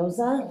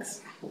Mendoza.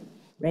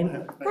 Ray.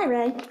 Hi,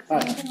 Ray.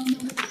 Hi.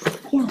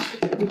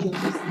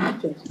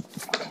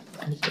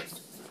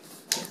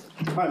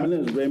 Hi, my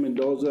name is Ray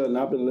Mendoza, and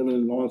I've been living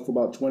in Lawrence for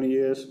about 20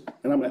 years,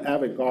 and I'm an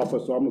avid golfer,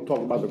 so I'm gonna talk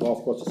about the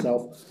golf course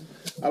itself.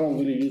 I don't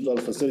really use all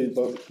the facilities,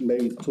 but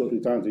maybe 2 or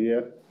 3 times a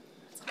year.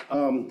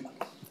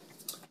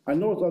 I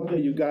noticed up there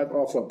you guys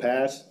offer a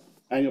pass,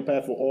 annual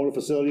pass for all the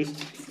facilities,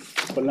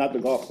 but not the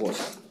golf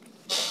course.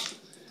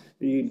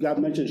 You got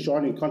mentioned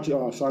Shawnee Country,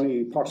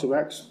 Shawnee Parks and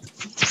Recs.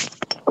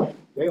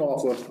 They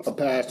offer a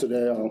pass to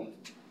their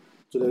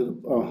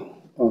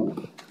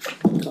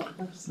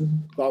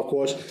golf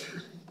course,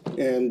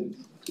 and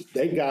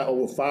they got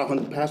over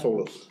 500 pass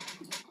holders.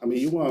 I mean,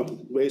 you want to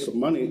raise some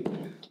money,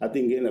 I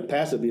think getting a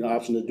pass would be an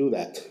option to do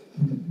that.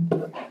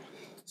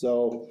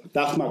 So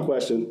that's my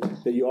question,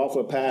 that you offer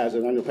a pass,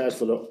 an annual pass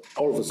for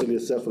all the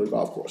facilities except for the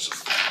golf course.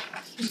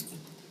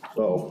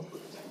 So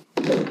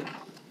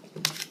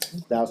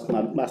that's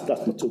my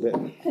 2 bit.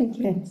 Thank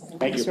you.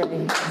 Thank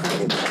you.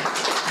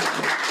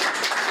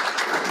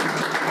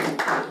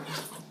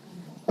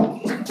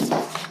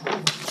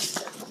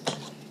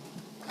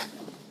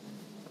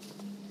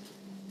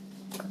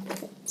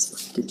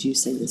 Did you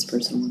say this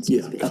person wants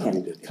to speak?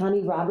 Okay.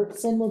 Connie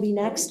Robertson will be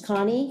next.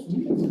 Connie?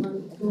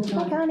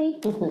 Hi, Connie.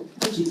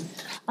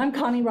 I'm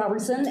Connie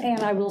Robertson,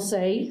 and I will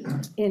say,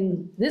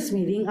 in this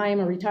meeting, I am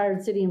a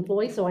retired city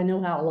employee, so I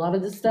know how a lot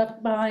of this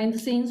stuff behind the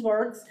scenes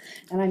works,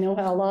 and I know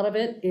how a lot of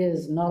it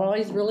is not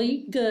always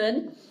really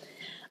good.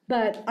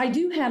 But I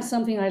do have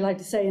something I'd like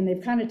to say, and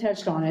they've kind of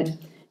touched on it,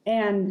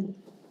 and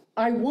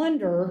I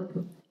wonder,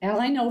 and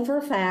I know for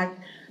a fact,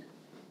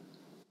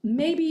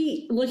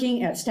 maybe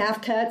looking at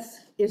staff cuts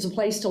is a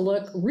place to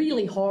look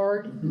really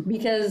hard,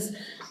 because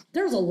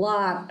there's a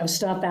lot of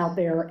stuff out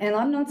there, and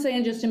I'm not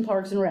saying just in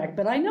Parks and Rec,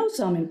 but I know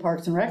some in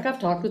Parks and Rec.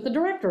 I've talked with the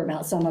director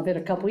about some of it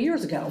a couple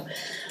years ago.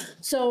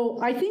 So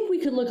I think we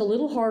could look a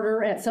little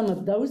harder at some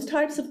of those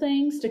types of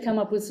things to come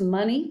up with some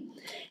money.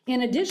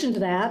 In addition to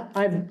that,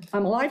 I'm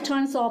a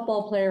lifetime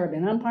softball player. I've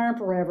been umpiring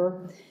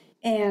forever,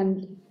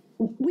 and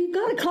we've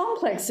got a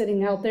complex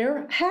sitting out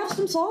there. Have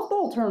some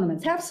softball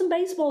tournaments, have some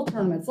baseball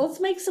tournaments. Let's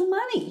make some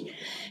money.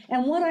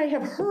 And what I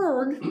have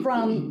heard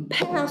from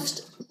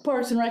past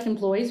Parks and Rec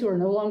employees who are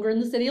no longer in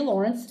the city of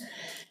Lawrence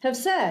have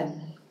said,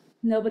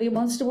 nobody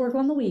wants to work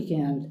on the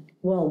weekend.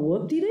 Well,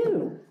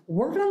 whoop-de-doo.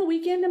 Work on the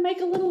weekend and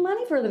make a little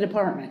money for the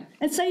department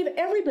and save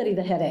everybody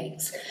the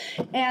headaches.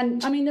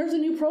 And I mean, there's a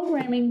new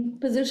programming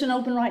position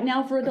open right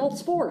now for adult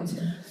sports.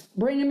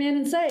 Bring them in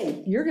and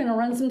say, you're gonna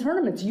run some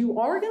tournaments. You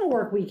are gonna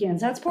work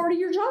weekends. That's part of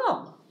your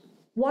job.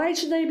 Why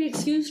should they be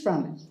excused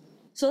from it?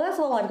 So that's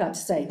all I've got to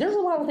say. There's a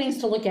lot of things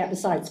to look at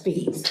besides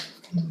fees.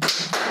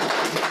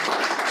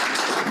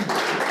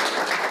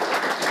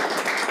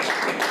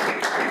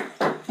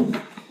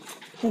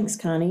 Thanks,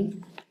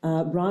 Connie.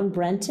 Ron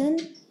Brenton?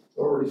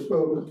 Already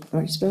spoke.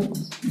 Already spoke.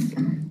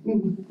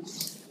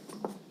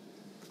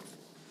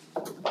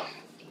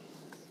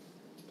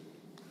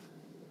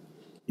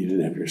 You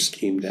didn't have your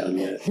scheme down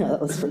yet. No, that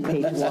was for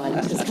page 1,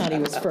 because Connie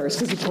was first,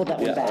 because you pulled that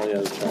one back. Oh, yeah,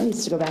 that's right. That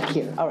needs to go back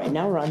here. All right,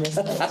 now we're on this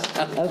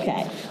page.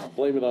 Okay.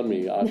 Blame it on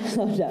me.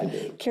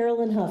 No.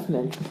 Carolyn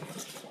Huffman.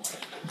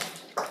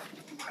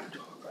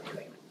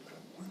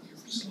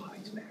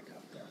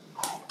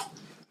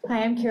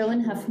 Hi, I'm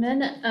Carolyn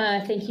Huffman.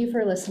 Thank you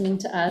for listening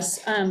to us.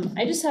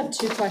 I just have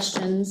 2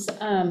 questions.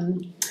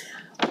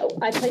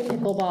 I play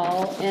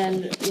pickleball,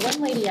 and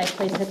one lady I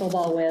play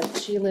pickleball with,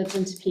 she lives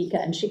in Topeka,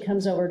 and she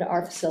comes over to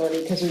our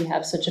facility because we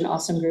have such an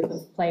awesome group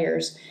of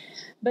players.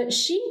 But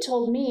she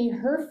told me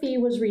her fee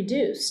was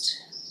reduced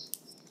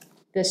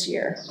this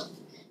year.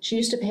 She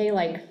used to pay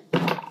like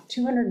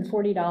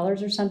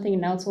 $240 or something,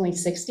 and now it's only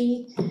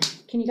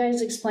 $60. Can you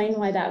guys explain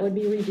why that would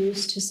be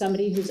reduced to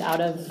somebody who's out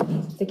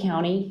of the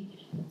county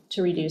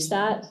to reduce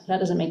that? That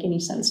doesn't make any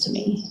sense to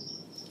me.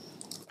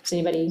 Does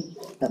anybody?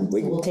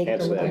 We can take a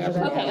look at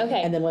that.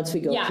 Okay. And then once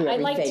we go through Yeah, I'd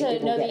like everything,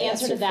 to know the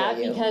answer to that,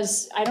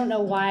 because I don't know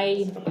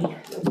why,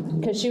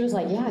 because she was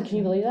like, yeah, can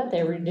you believe that?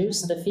 They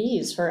reduced the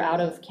fees for out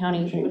of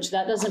county, which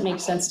that doesn't make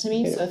sense to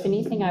me. So if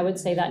anything, I would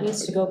say that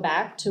needs to go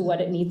back to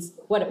what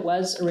it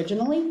was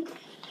originally.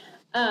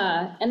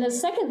 And the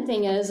second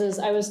thing is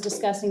I was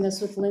discussing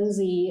this with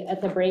Lindsay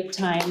at the break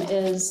time,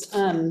 is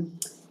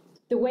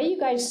the way you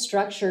guys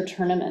structure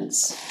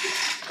tournaments.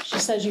 She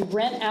says you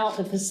rent out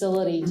the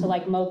facility to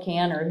like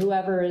MoCan or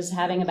whoever is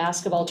having a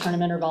basketball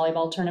tournament or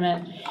volleyball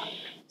tournament.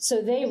 So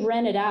they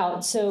rent it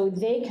out, so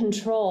they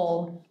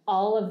control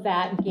all of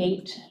that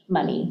gate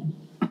money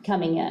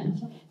coming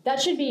in.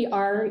 That should be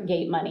our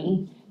gate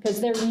money,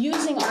 because they're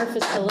using our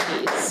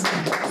facilities.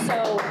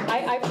 So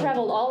I've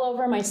traveled all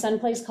over. My son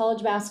plays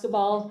college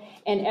basketball,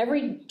 and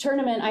every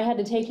tournament I had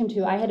to take him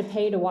to, I had to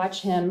pay to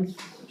watch him.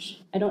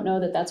 I don't know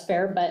that that's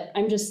fair, but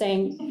I'm just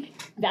saying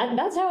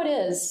that's how it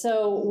is.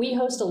 So we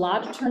host a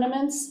lot of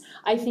tournaments.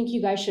 I think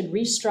you guys should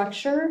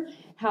restructure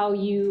how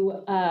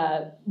you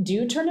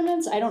do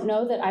tournaments. I don't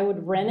know that I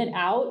would rent it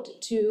out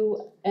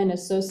to an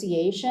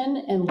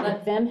association and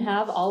let them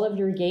have all of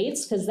your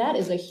gates, because that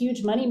is a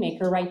huge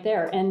moneymaker right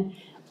there. And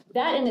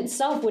that in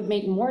itself would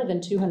make more than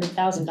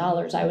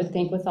 $200,000, I would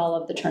think, with all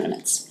of the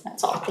tournaments.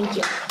 That's all. Thank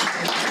you.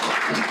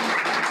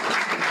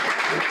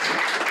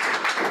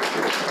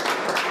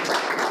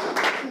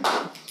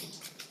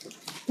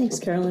 Thanks,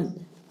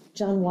 Carolyn.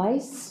 John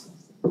Weiss?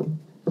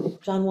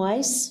 John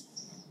Weiss?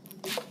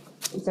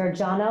 Is there a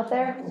John out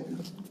there?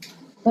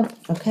 Oh,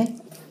 okay.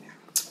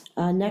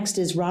 Next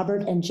is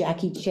Robert and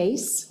Jackie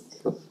Chase.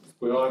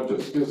 Well, I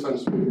just guess I'm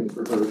speaking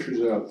for her.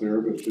 She's out there,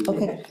 but she's.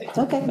 Okay,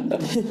 okay.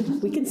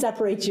 We can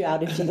separate you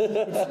out if you,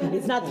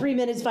 it's not 3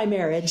 minutes by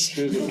marriage.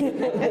 She's a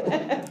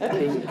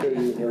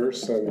KU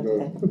nurse,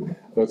 and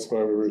that's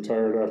why we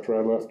retired after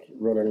I left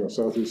running the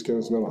Southeast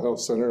Kansas Mental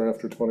Health Center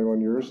after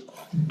 21 years.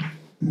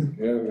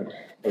 And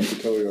I should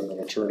tell you I'm an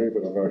attorney,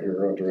 but I'm not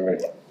here under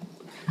any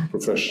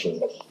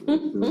professional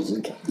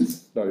reason.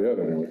 Not yet,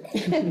 anyway.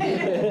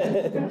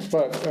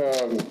 But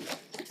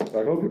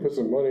I hope you put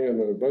some money in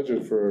the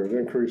budget for an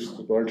increased,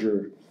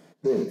 larger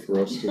room for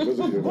us to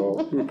visit you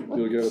all.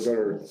 You'll get a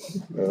better,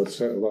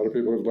 a lot of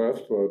people have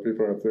left, a lot of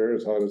people aren't there,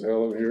 it's hot as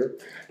hell in here.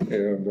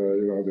 And,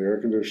 the air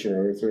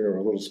conditioner or anything, or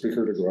a little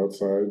speaker to go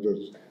outside,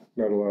 there's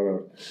not a lot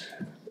of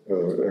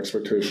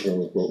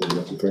expectation of what we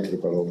have to think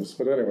about all this.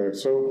 But anyway,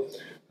 so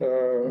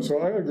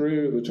I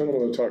agree with the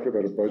gentleman that talked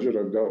about a budget.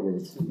 I've dealt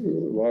with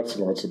lots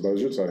and lots of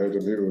budgets. I had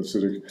to meet with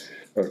city,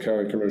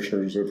 county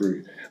commissioners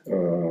every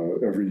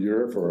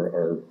year for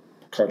our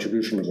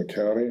contribution to the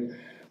county.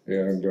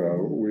 And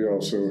we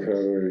also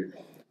had a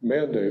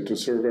mandate to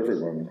serve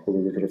everyone,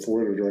 whether they could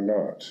afford it or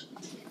not.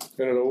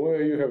 And in a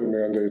way, you have a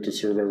mandate to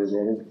serve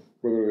everyone,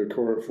 whether they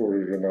could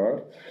afford it or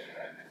not.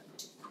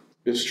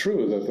 It's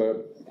true that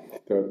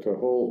the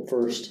whole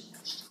first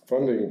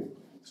funding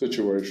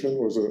situation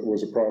was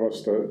a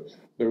promise that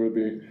there would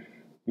be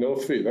no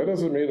fee. That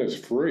doesn't mean it's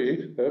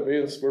free. That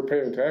means we're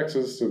paying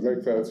taxes to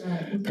make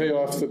that pay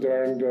off the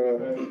darned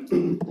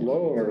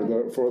loan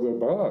or for the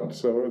bond.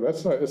 So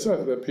it's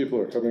not that people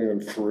are coming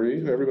in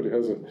free. Everybody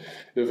has if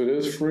it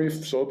is free,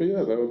 so be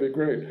it. That would be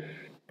great.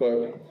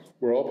 But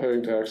we're all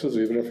paying taxes,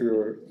 even if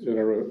you're in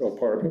an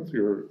apartment,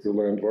 your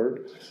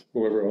landlord,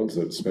 whoever owns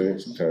it, is paying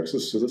some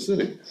taxes to the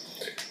city.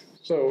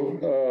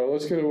 So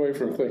let's get away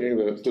from thinking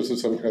that this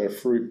is some kind of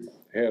free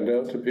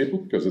handout to people,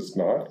 because it's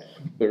not.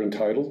 They're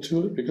entitled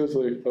to it because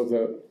of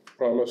that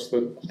promise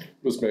that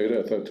was made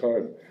at that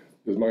time,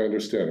 is my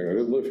understanding. I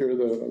didn't live here,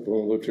 I've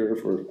only lived here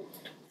for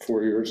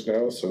 4 years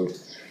now,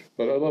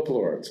 but I love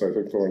Lawrence. I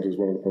think Lawrence is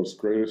one of the most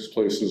greatest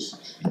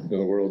places in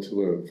the world to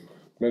live.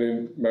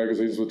 Many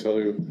magazines will tell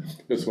you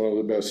it's one of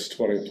the best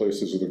 20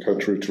 places in the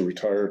country to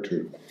retire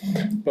to.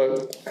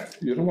 But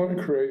you don't want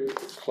to create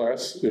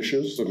class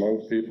issues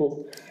among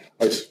people.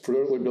 I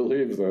firmly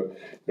believe that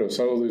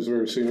some of these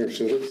very senior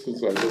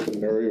citizens, I live in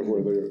an area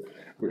where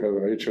we have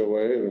an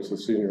HOA, and it's a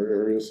senior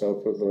area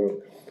south of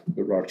the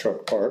Rock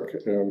Chalk Park.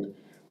 And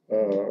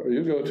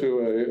you go to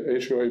a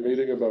HOA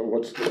meeting about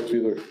what's going to be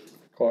the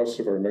cost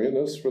of our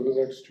maintenance for the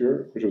next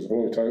year, which is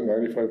only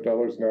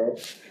 $95 now.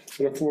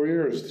 And in 4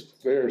 years,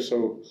 they are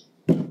so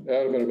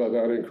adamant about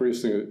not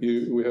increasing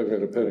it. We haven't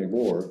had a penny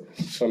more.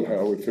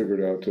 Somehow we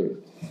figured out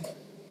to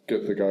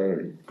get the guy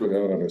to go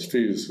down on his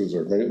fees, who's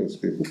our maintenance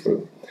people.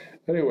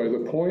 But anyway,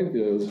 the point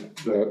is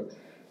that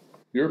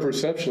your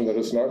perception that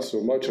it's not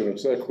so much and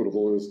it's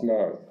equitable is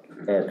not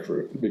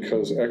accurate,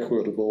 because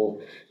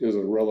equitable is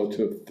a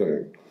relative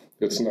thing.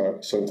 It's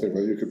not something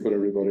that you could put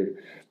everybody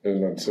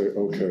in and say,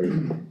 okay,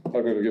 I'm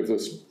going to give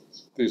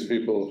these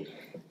people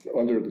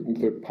under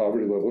the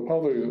poverty level. The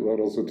poverty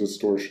level is a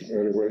distortion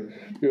anyway.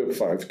 You have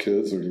 5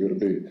 kids, or you're going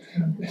to be,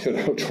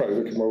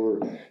 trying to come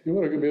over. You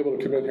want to be able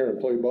to come in here and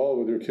play ball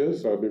with your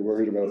kids, I'd be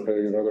worried about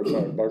paying another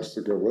 $5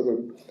 to go with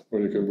them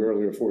when you can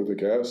barely afford the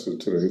gas in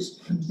today's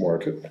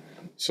market.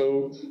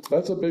 So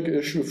that's a big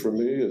issue for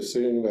me, is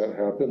seeing that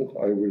happen.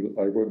 I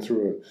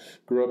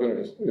grew up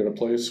in a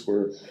place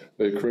where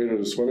they created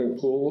a swimming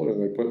pool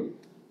and they put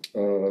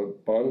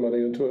bond money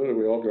into it, and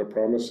we all got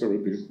promised there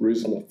would be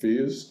reasonable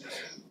fees.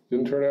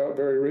 Didn't turn out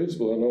very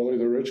reasonable, and only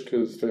the rich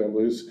kids'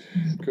 families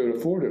could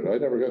afford it. I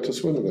never got to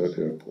swim in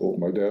that pool.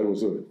 My dad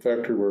was a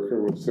factory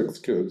worker with 6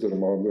 kids and a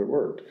mom that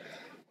worked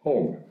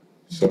home.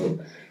 So,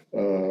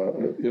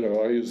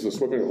 I used the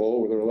swimming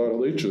hole where there were a lot of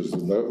leeches,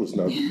 and that was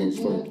not the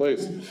most fun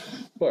place.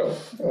 But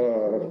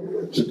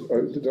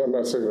I'm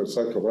not saying it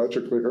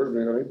psychologically hurt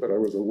me any, but I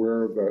was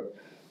aware of that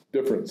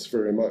difference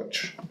very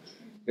much.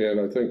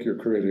 And I think you're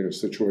creating a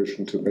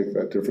situation to make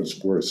that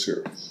difference worse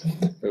here.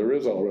 There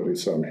is already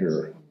some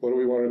here. What do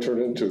we want to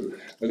turn into?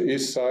 An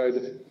east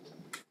side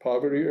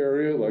poverty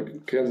area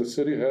like Kansas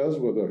City has,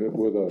 with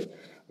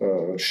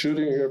a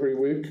shooting every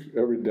week,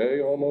 every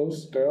day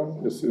almost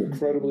now? It's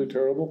incredibly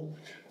terrible.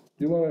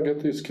 You want to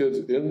get these kids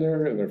in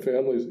there and their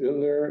families in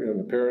there and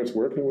the parents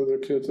working with their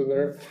kids in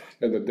there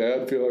and the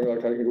dad feeling like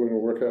I can go in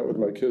and work out with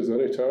my kids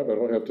anytime. I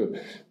don't have to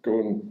go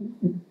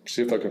and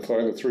see if I can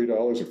find the $3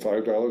 or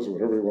 $5 or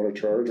whatever you want to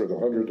charge, or the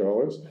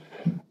 $100.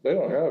 They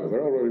don't have it.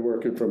 They're already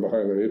working from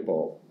behind the 8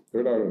 ball.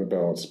 They're not in a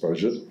balanced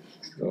budget.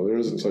 There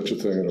isn't such a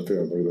thing in a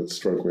family that's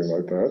struggling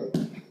like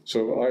that.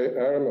 So I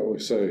adamantly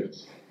say,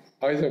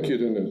 I think you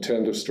didn't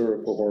intend to stir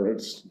up a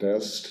hornet's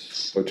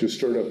nest, but you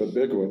stirred up a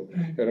big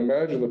one. And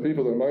imagine the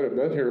people that might have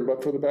been here,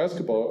 but for the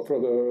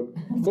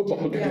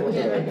football game.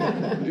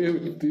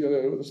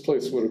 This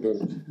place would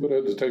have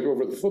had to take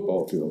over the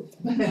football field.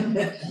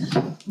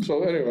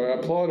 So anyway, I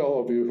applaud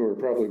all of you who are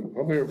probably,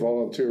 how many are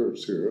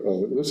volunteers here?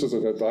 This is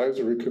an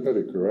advisory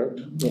committee, correct?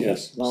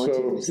 Yes.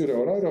 So,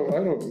 and I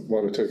don't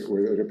want to take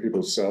away any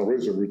people's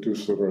salaries or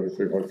reduce them or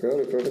anything like that.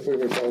 If anything,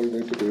 they probably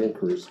need to be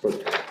increased.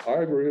 But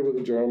I agree with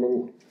the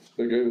gentleman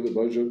that gave the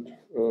budget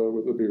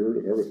with the beard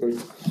and everything.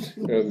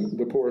 And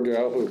the poor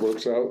gal who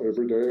works out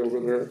every day over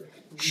there,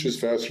 she's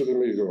faster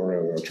than me going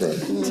around that track.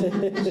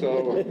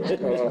 So,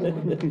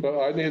 but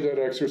I need that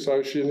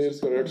exercise. She needs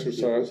that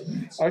exercise.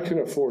 I can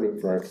afford it,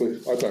 frankly.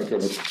 I'm not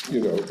going to,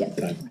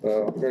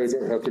 maybe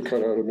have to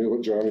cut out a meal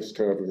at Johnny's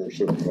Tavern or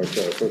something like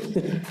that. But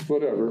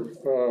whatever.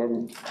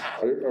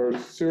 I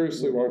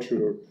seriously want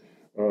you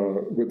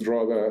to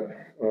withdraw that,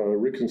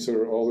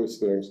 reconsider all these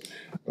things.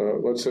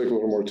 Let's take a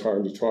little more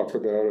time to talk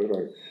about it.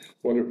 I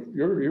wonder,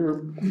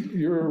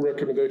 your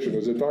recommendation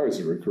is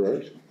advisory,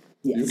 correct?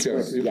 Yes.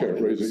 You can't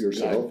raise it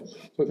yourself.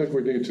 So I think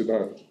we need to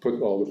not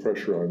put all the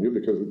pressure on you,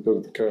 because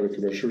the county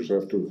commissioners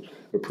have to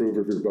approve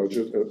of your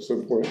budget at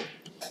some point.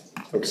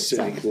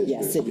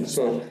 City.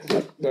 So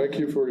thank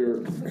you for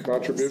your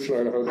contribution.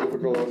 I know how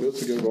difficult it is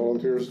to get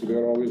volunteers to be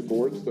on all these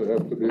boards that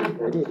have to be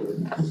appointed.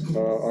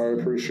 I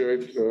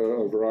appreciate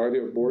a variety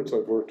of boards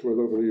I've worked with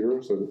over the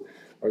years, and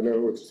I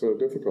know it's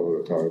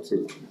difficult at times.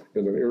 In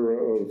an era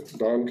of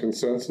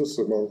non-consensus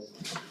among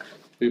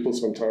people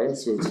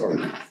sometimes, so it's hard.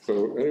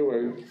 So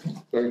anyway,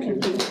 thank you.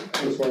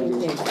 Just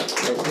wanted to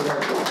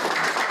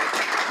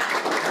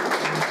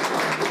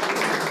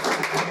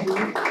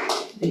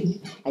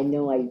I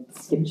know I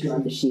skipped you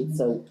on the sheet,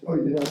 so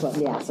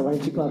yeah, so why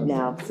don't you come up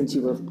now, since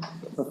you were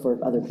before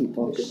other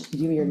people. Could you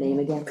give me your name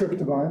again? Kirk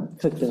Devine.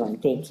 Kirk Devine,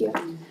 thank you.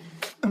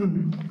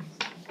 I'm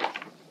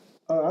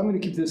going to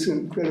keep this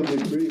incredibly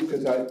brief,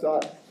 because I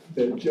thought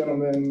the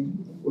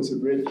gentleman was a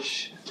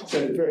rich,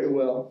 said it very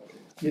well.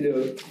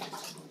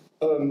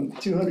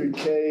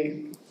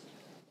 200K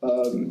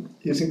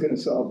isn't going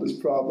to solve this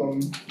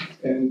problem,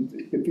 and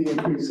if he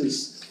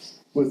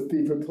increases with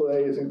Beaver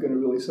Play isn't going to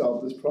really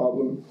solve this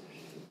problem.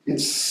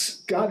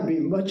 It's got to be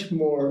much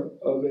more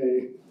of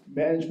a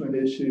management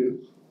issue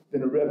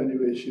than a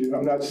revenue issue.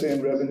 I'm not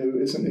saying revenue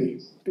isn't a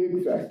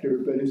big factor,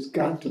 but it's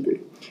got to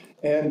be.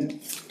 And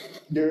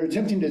they're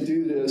attempting to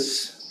do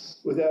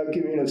this without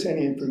giving us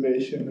any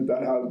information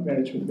about how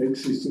management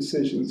makes these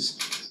decisions.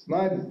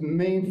 My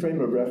main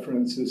frame of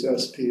reference is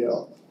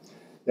SPL.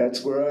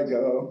 That's where I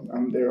go.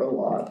 I'm there a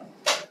lot.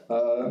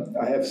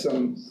 I have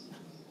some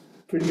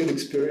pretty good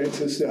experience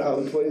as to how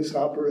the place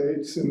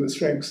operates and the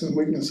strengths and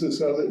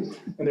weaknesses of it.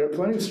 And there are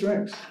plenty of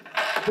strengths.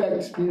 In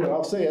fact,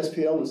 I'll say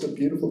SPL was a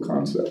beautiful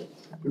concept.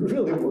 It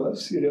really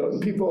was,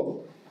 and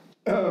people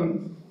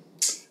from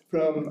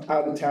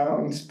out of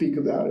town speak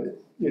about it.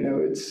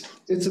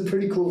 It's a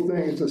pretty cool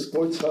thing. It's a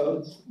sports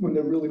hub when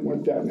there really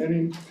weren't that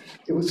many.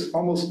 It was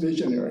almost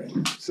visionary.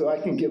 So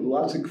I can give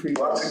lots of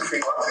credence.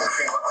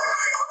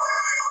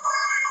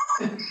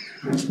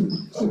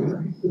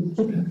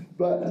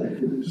 But,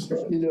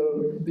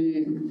 the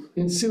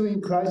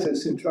ensuing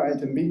crisis in trying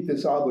to meet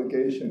this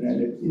obligation,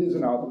 and it is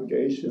an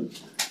obligation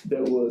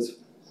that was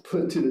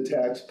put to the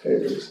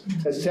taxpayers.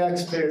 As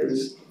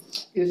taxpayers,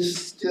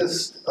 it's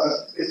just,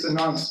 it's a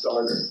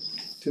non-starter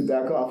to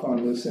back off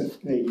on this in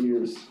 8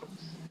 years.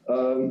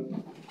 The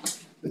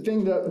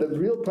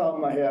real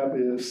problem I have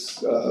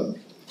is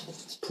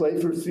play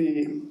for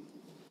fee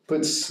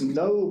puts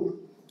no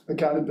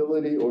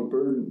accountability or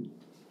burden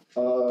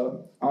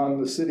on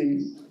the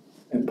city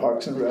and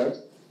Parks and Rec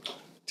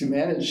to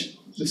manage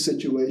the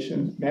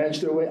situation,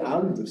 manage their way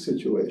out of the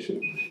situation.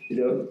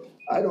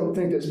 I don't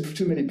think there's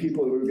too many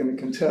people who are going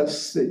to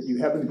contest that you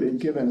haven't been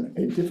given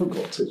a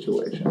difficult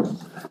situation.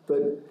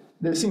 But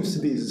there seems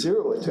to be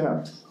zero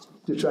attempt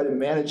to try to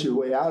manage your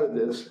way out of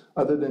this,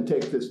 other than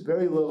take this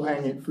very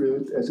low-hanging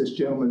fruit, as this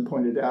gentleman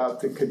pointed out,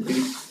 that could be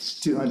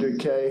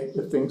 200K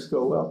if things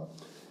go well.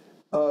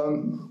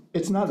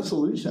 It's not a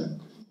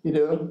solution.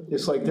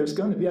 It's like there's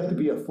going to have to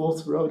be a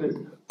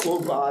full-throated,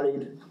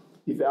 full-bodied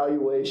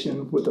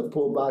evaluation with a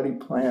full-body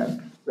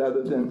plan,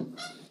 rather than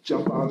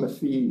jump on the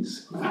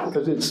fees,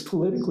 because it's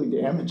politically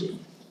damaging.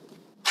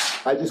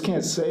 I just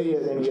can't say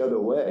it any other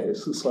way.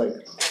 It's just like,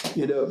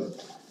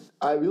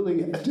 I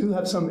really do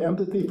have some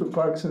empathy for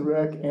Parks and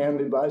Rec and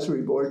the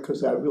advisory board,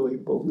 because I really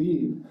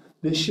believe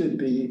this should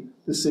be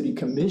the city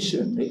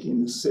commission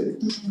making the city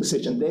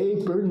decision. They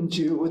burdened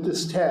you with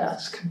this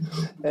task,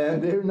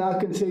 and they're not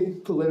going to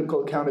take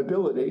political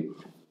accountability.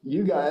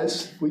 You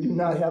guys, we do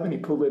not have any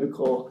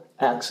political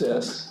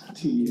access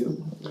to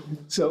you.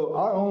 So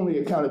our only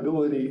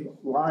accountability,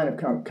 line of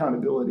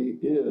accountability,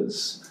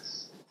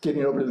 is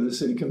getting over to the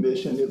city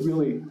commission.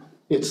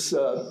 It's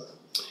a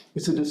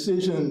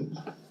decision,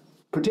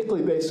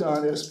 particularly based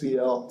on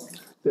SPL,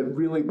 that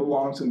really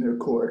belongs in their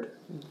court.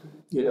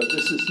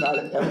 This is not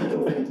an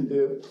ethical thing to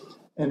do,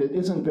 and it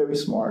isn't very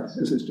smart,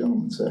 as this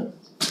gentleman said.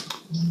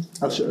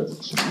 I'll shut up.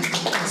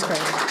 That's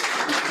great.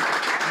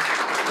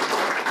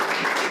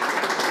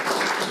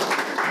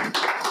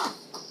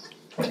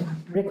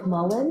 Rick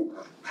Mullen.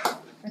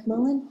 Rick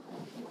Mullen?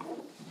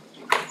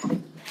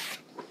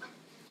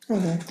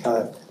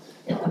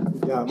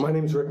 Yeah, my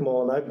name's Rick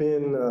Mullen. I've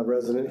been a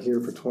resident here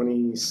for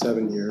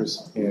 27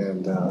 years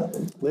and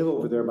live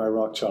over there by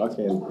Rock Chalk.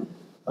 And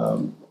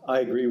I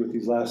agree with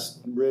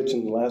Rich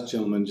and the last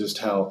gentleman, just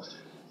how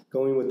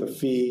going with the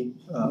fee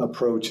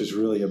approach is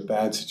really a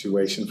bad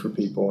situation for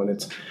people. And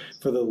it's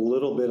for the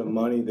little bit of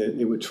money that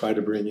it would try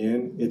to bring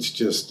in,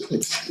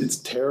 it's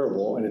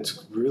terrible and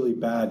it's really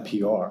bad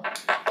PR.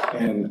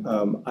 And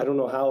I don't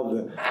know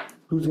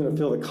who's going to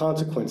feel the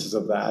consequences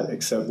of that,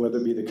 except whether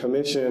it be the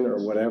commission or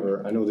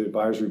whatever. I know the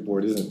advisory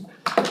board isn't.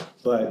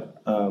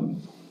 But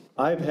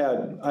I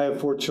have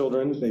 4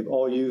 children. They've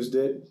all used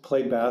it,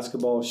 played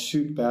basketball,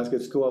 shoot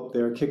baskets, go up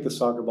there, kick the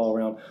soccer ball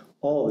around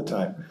all the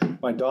time.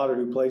 My daughter,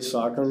 who plays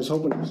soccer and is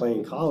hoping to play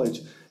in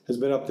college, has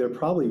been up there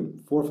probably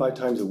 4 or 5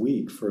 times a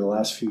week for the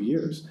last few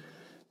years.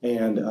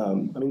 And I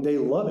mean, they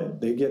love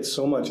it. They get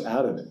so much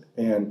out of it.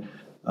 And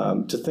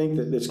to think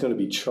that it's going to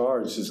be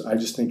charged I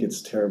just think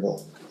it's a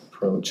terrible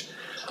approach.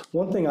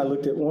 One thing I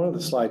looked at, one of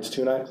the slides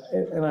too,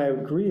 and I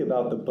agree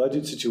about the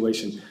budget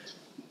situation.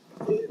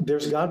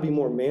 There's got to be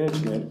more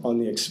management on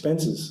the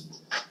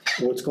expenses,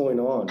 what's going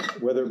on,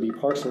 whether it be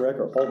Parks and Rec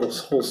or all this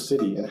whole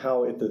city, and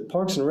how if the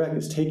Parks and Rec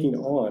is taking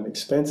on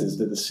expenses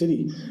that the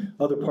city,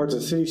 other parts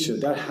of the city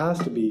should, that has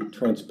to be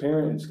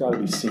transparent, it's got to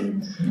be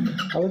seen.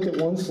 I looked at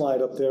one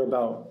slide up there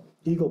about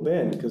Eagle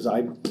Bend, because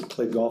I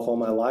played golf all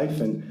my life,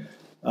 and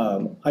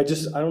I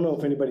don't know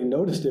if anybody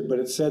noticed it, but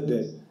it said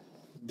that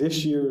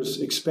this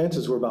year's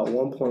expenses were about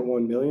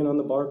 1.1 million on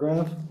the bar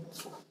graph.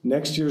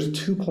 Next year's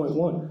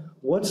 2.1.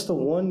 What's the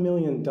 $1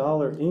 million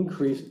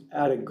increase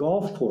at a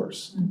golf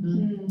course?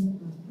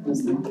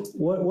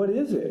 What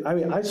is it? I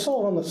mean, I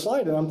saw it on the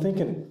slide and I'm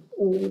thinking,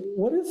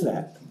 what is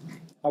that?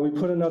 Are we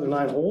putting another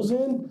 9 holes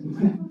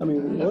in? I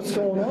mean, what's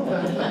going on?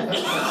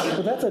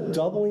 But that's a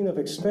doubling of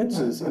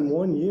expenses in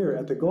 1 year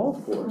at the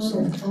golf course.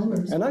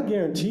 And I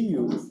guarantee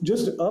you,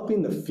 just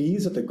upping the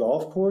fees at the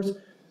golf course,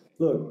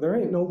 look, there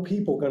ain't no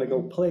people gonna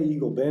go play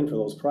Eagle Bend for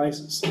those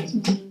prices.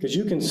 Because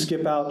you can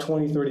skip out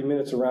 20, 30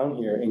 minutes around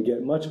here and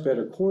get much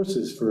better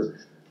courses for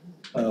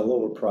a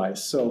lower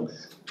price. So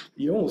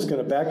you're almost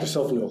gonna back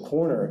yourself into a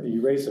corner. You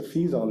raise the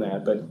fees on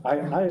that, but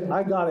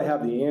I gotta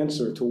have the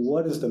answer to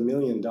what is the $1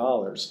 million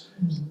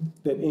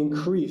that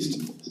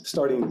increased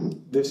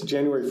starting this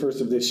January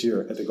 1st of this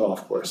year at the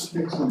golf course.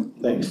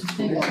 Thanks.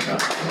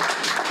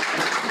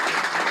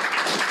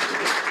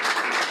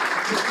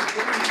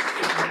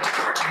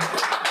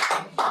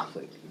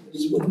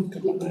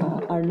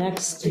 Our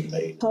next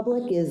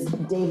public is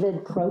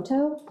David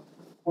Proto.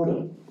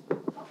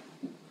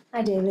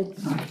 Hi, David.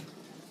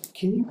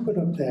 Can you put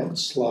up that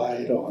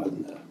slide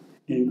on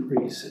the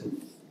increase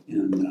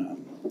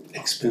in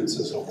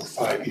expenses over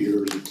 5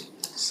 years,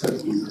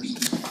 7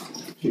 years?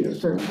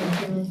 Yes.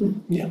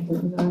 Yeah.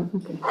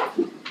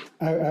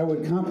 I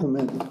would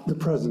compliment the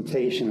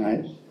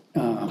presentation.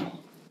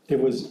 It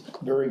was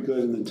very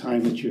good in the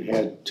time that you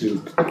had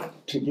to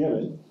give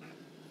it.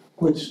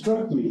 What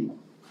struck me,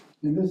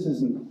 and this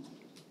isn't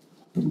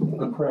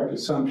a correct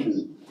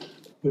assumption,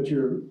 but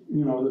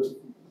the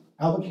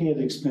allocated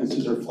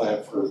expenses are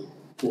flat for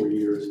 4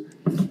 years,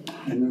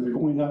 and then they're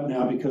going up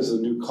now because of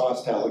the new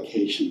cost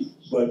allocation.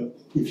 But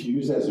if you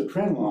use that as a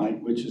trend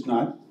line, which is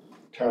not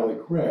entirely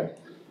correct,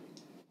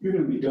 you're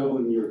going to be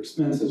doubling your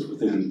expenses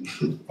within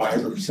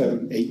 5 or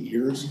 7, 8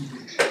 years.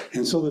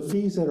 And so the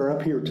fees that are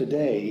up here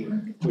today,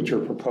 which are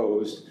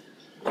proposed,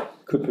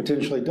 could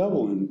potentially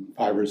double in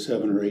 5 or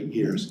 7 or 8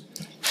 years.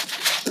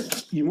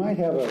 You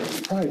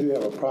probably do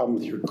have a problem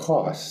with your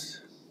costs,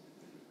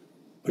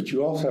 but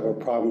you also have a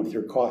problem with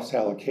your cost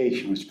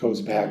allocation, which goes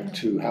back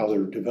to how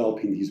they're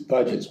developing these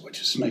budgets, which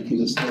is making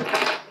this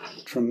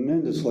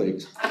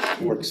tremendously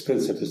more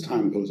expensive as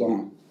time goes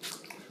on.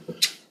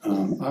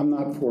 I'm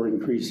not for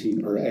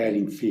increasing or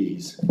adding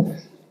fees.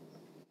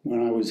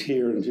 When I was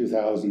here in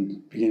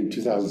beginning of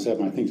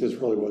 2007, I think this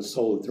really was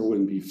sold that there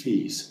wouldn't be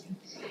fees.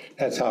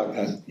 That's how it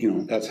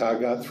got, that's how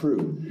it got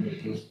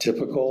through.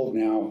 Typical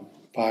now.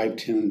 5,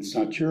 10, it's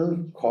not you're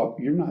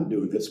not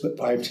doing this, but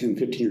 5, 10,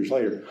 15 years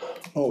later,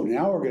 oh,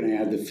 now we're going to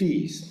add the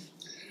fees.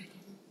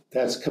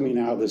 That's coming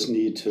out of this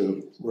need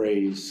to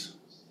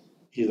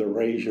either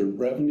raise your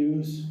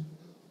revenues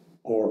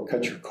or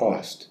cut your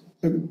cost.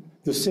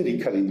 The city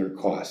cutting their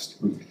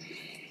cost.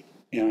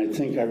 And I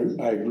think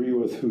I agree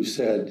with who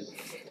said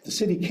the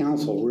city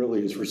council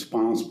really is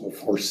responsible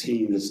for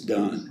seeing this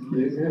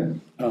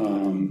done.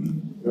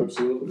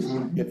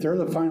 Absolutely. If they're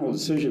the final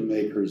decision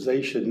makers,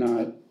 they should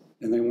not,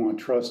 and they want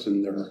trust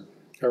in their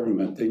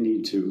government, they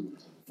need to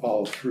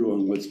follow through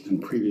on what's been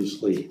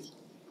previously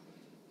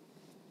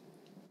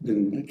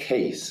been the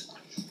case.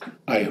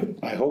 I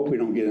hope we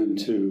don't get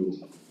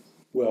into,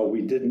 well,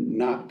 we did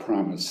not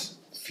promise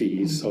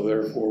fees, so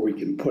therefore we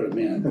can put them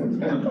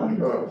in.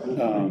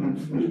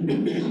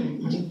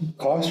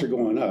 Costs are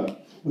going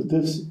up, but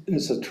this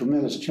is a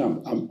tremendous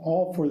jump. I'm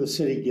all for the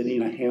city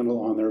getting a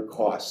handle on their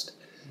cost,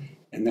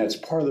 and that's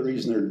part of the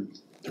reason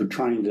they're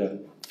trying to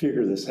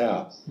figure this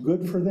out.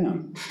 Good for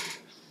them.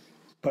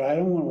 but I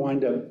don't want to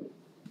wind up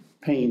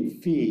paying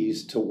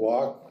fees to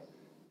walk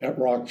at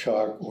Rock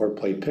Chalk or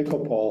play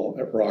pickleball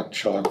at Rock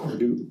Chalk or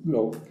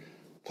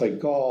play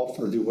golf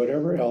or do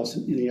whatever else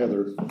in any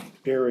other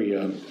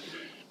area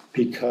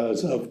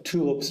because of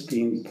tulips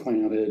being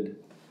planted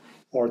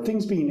or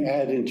things being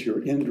added into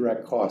your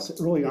indirect costs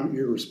that really aren't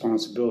your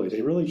responsibility.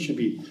 They really should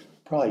be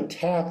probably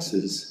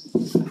taxes.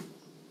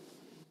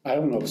 I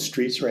don't know if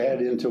streets are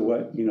added into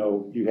what,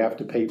 you have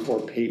to pay for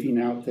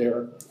paving out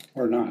there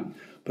or not.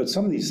 But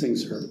some of these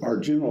things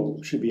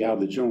should be out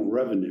of the general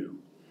revenue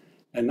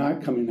and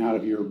not coming out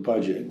of your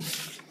budget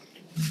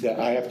that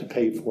I have to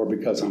pay for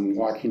because I'm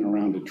walking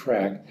around a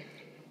track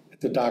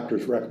at the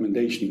doctor's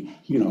recommendation,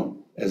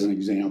 as an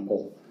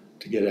example,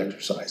 to get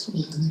exercise.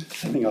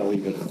 I think I'll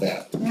leave it at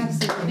that.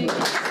 Absolutely.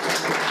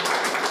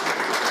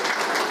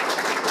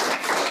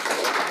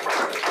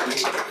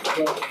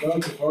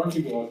 About the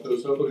parking lot, though,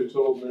 somebody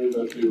told me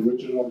that the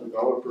original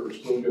developer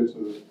still gets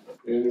an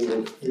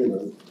annual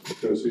payment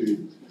because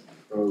he,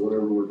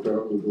 whatever worked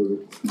out with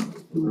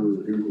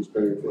whatever he was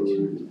paying for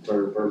the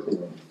entire parking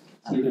lot.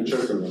 You can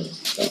check on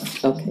that.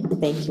 Okay,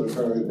 thank you. But I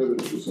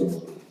inhibit you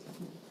somewhat.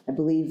 I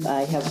believe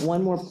I have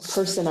one more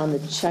person on the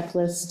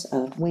checklist,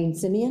 Wayne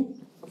Simeon.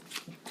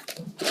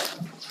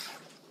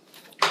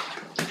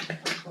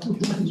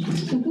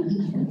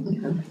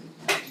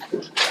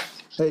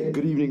 Hey,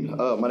 good evening.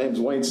 My name is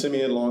Wayne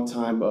Simeon,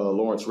 longtime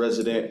Lawrence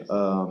resident.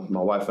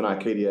 My wife and I,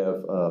 Katie,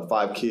 have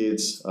 5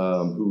 kids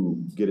who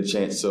get a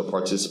chance to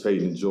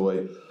participate and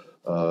enjoy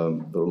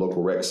the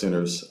local rec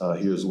centers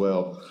here as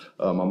well.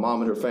 My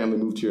mom and her family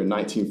moved here in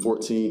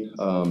 1914,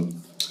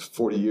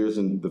 40 years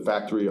in the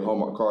factory of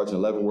Hallmark Cards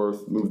in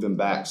Leavenworth, moved them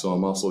back, so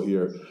I'm also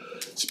here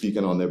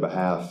speaking on their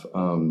behalf.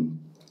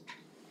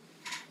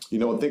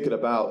 Thinking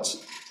about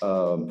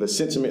the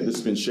sentiment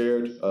that's been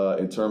shared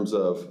in terms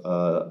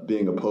of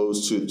being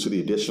opposed to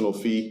the additional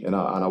fee, and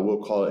I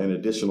will call it an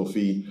additional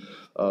fee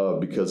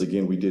because,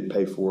 again, we did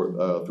pay for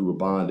it through a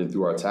bond and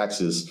through our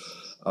taxes.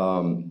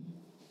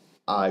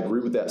 I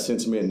agree with that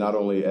sentiment, not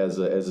only as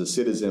a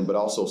citizen, but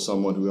also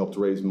someone who helped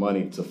raise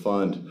money to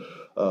fund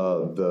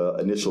the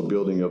initial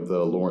building of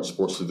the Lawrence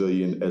Sports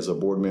Pavilion as a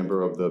board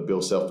member of the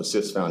Bill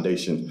Self-Assist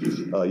Foundation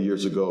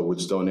years ago,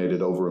 which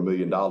donated over $1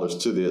 million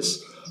to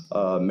this,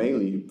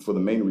 mainly for the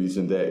main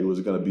reason that it was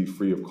going to be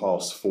free of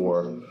cost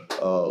for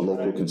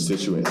local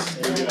constituents.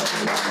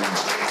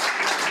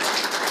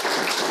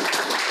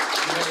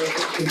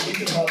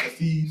 Thinking about the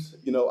fees,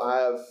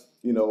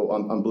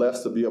 I'm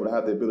blessed to be able to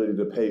have the ability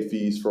to pay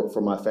fees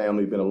for my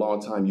family. Been a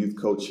long-time youth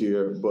coach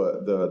here,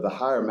 but the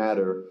higher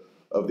matter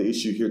of the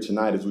issue here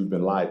tonight is we've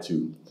been lied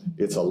to.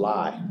 It's a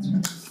lie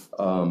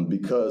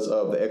because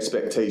of the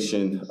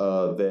expectation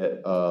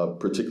that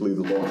particularly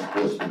the Lawrence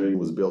Sports Pavilion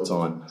was built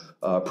on.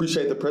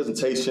 Appreciate the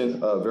presentation,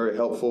 very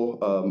helpful.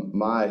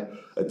 My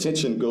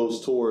attention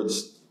goes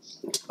towards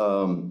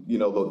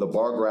the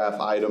bar graph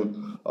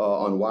item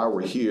on why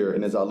we're here.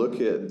 And as I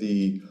look at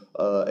the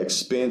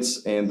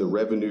expense and the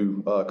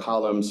revenue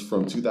columns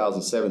from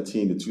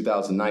 2017 to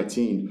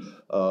 2019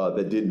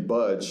 that didn't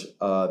budge,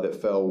 that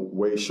fell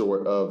way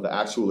short of the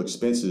actual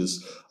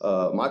expenses.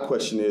 My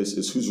question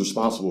is who's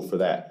responsible for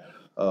that?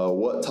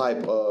 What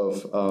type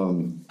of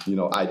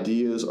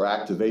ideas or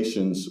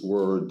activations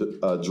were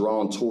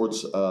drawn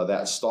towards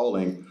that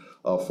stalling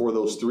for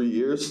those 3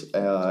 years,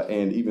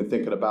 and even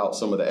thinking about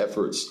some of the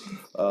efforts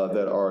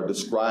that are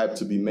described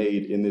to be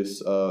made in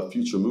this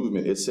future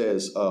movement. It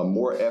says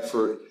more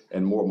effort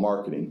and more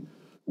marketing,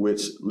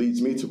 which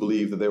leads me to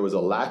believe that there was a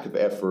lack of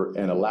effort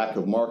and a lack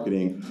of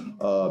marketing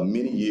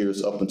many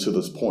years up until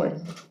this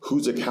point.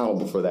 Who's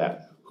accountable for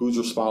that? Who's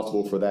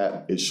responsible for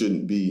that? It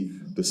shouldn't be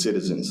the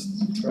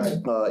citizens. Right.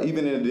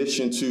 Even in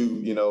addition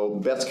to,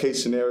 best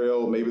case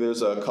scenario, maybe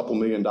there's a couple $1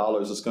 million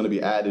that's going to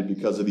be added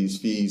because of these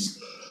fees.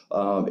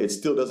 It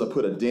still doesn't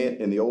put a dent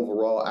in the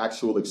overall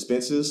actual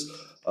expenses.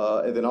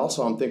 And then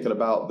also I'm thinking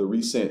about the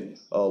recent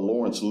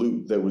Lawrence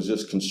Loop that was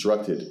just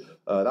constructed.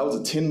 That was a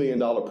 $10 million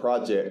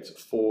project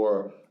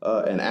for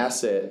an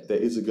asset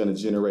that isn't going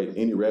to generate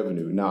any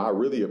revenue. Now, I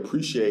really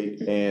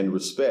appreciate and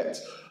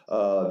respect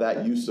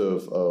that use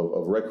of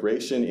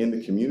recreation in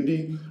the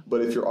community.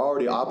 But if you're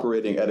already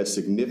operating at a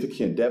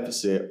significant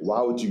deficit,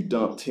 why would you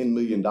dump $10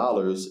 million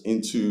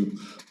into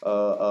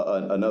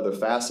another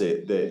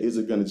facet that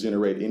isn't going to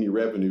generate any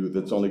revenue,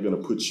 that's only going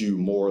to put you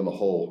more in the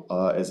hole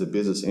as a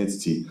business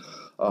entity?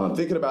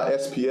 Thinking about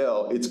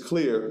SPL, it's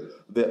clear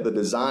that the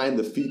design,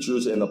 the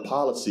features, and the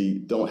policy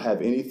don't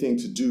have anything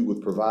to do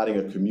with providing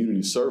a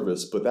community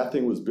service, but that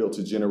thing was built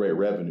to generate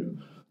revenue.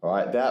 All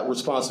right, that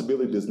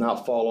responsibility does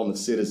not fall on the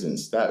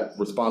citizens. That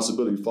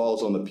responsibility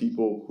falls on the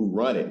people who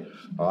run it.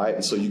 All right,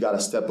 and so you got to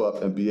step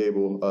up and be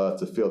able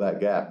to fill that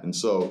gap. And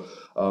so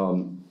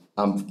I'm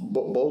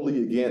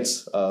boldly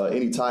against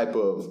any type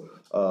of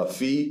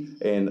fee,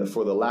 and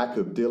for the lack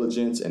of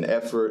diligence and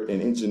effort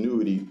and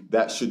ingenuity,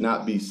 that should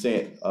not be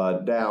sent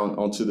down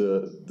onto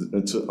the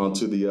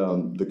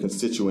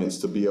constituents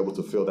to be able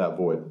to fill that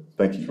void.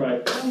 Thank you.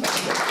 Right.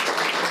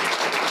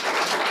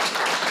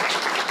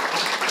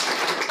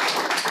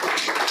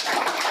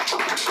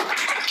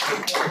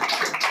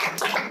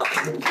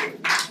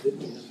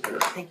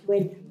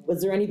 Wait,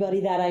 was there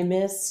anybody that I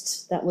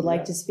missed that would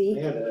like to speak?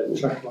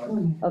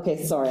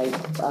 Okay, sorry.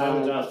 I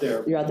was out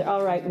there. You're out there.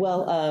 All right,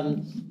 well,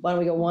 why don't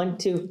we go 1,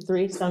 2,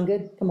 3? Sound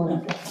good? Come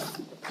on.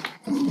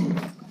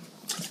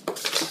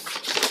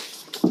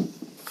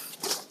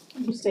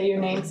 You say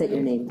your name? Say your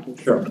name, please.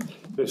 Sure.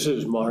 This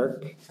is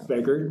Mark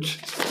Beggert,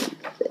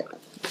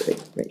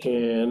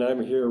 and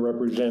I'm here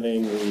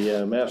representing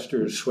the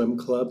Masters Swim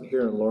Club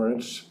here in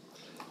Lawrence.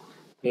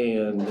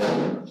 And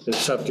the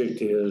subject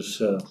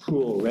is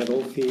pool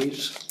rental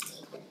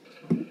fees.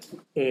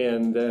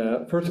 And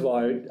first of all,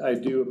 I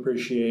do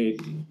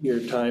appreciate your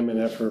time and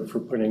effort for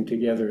putting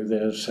together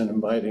this and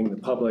inviting the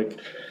public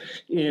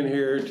in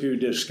here to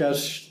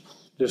discuss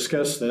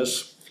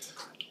this.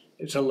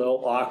 It's a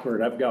little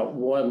awkward. I've got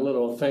one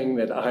little thing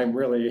that I'm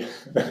really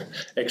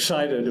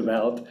excited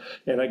about,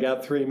 and I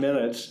got 3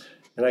 minutes,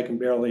 and I can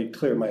barely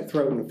clear my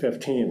throat in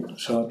 15,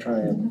 so I'll try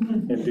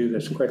and do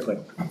this quickly.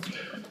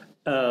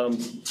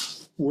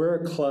 We're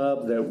a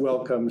club that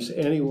welcomes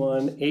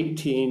anyone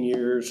 18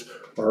 years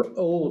or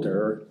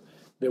older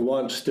that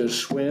wants to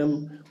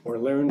swim or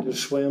learn to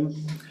swim.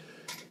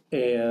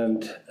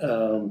 And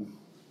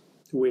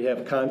we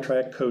have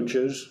contract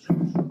coaches.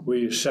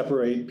 We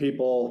separate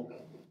people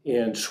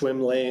in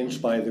swim lanes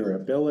by their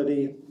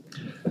ability.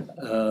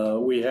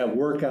 We have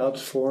workouts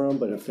for them,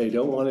 but if they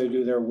don't want to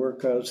do their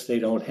workouts, they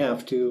don't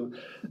have to.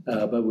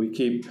 But we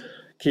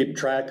keep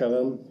track of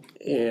them,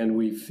 and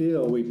we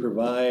feel we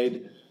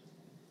provide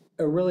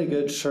a really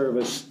good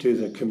service to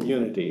the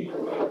community.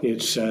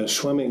 It's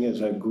swimming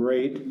is a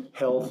great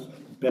health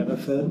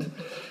benefit,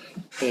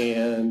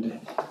 and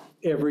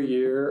every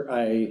year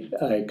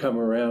I come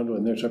around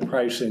when there's a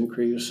price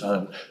increase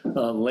on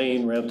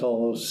lane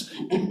rentals,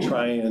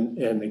 try and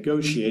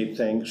negotiate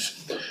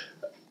things.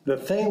 The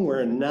thing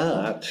we're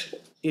not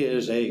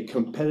is a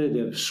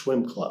competitive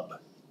swim club.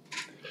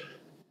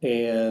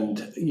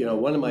 And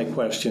one of my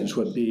questions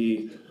would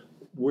be,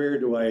 where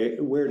do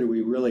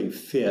we really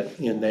fit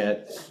in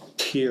that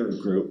tier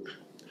group?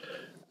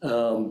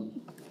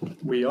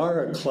 We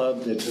are a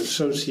club that's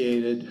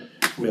associated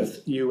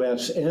with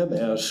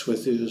USMS,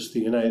 which is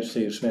the United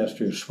States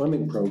Masters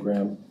Swimming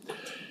Program.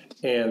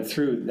 And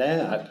through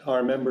that,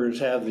 our members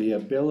have the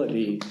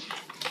ability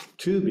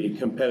to be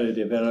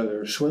competitive at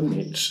other swim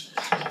meets.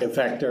 In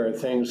fact, there are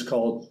things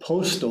called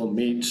postal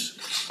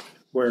meets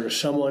where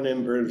someone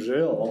in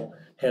Brazil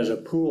has a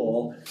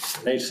pool.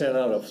 They sent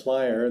out a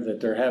flyer that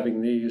they're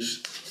having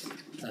these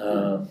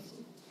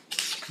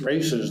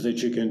races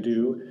that you can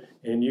do,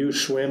 and you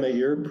swim at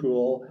your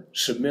pool,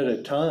 submit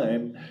a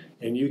time,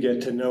 and you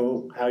get to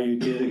know how you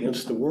did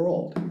against the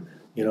world.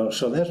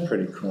 So that's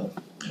pretty cool.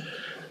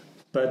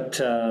 But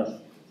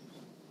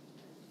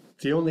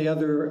the only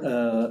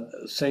other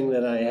thing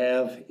that I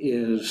have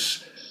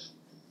is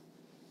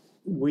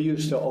we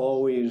used to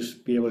always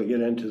be able to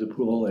get into the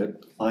pool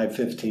at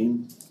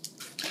 5:15.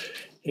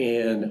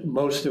 And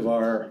most of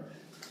our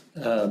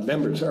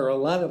members, or a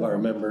lot of our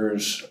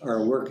members,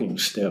 are working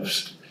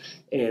stiffs.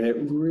 And it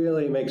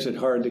really makes it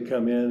hard to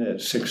come in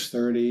at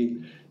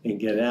 6:30 and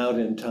get out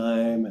in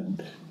time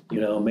and,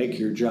 make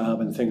your job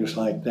and things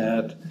like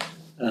that.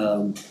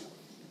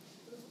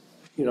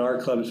 Our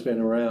club's been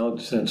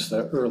around since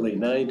the early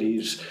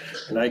 90s,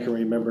 and I can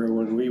remember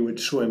when we would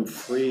swim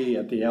free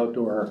at the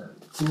outdoor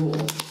pool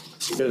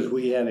because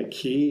we had a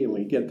key and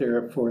we'd get there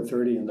at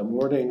 4:30 in the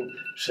morning,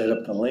 set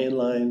up the lane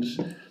lines.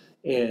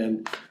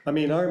 And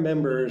our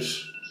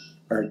members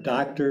are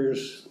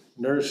doctors,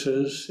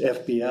 nurses,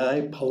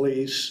 FBI,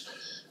 police,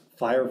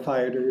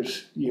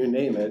 firefighters, you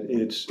name it.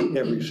 It's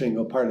every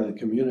single part of the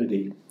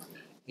community.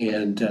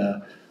 And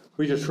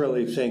we just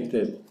really think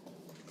that,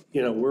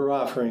 we're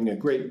offering a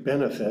great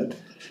benefit.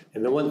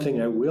 And the one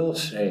thing I will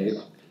say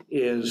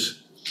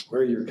is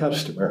we're your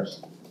customer.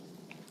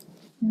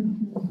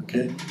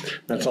 Okay,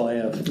 that's all I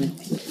have.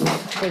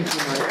 Thank you,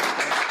 Mark.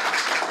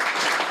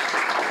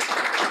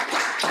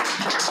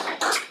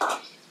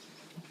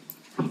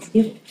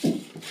 You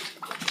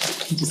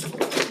just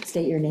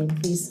state your name,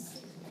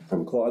 please.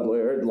 I'm Claude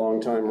Laird,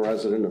 longtime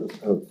resident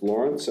of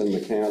Lawrence and the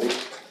county.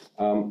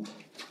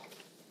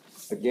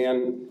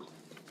 Again,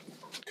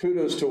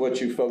 kudos to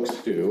what you folks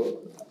do.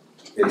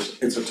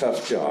 It's a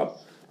tough job.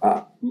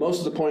 Most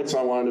of the points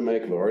I wanted to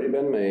make have already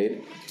been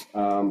made.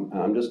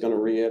 I'm just going to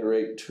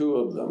reiterate 2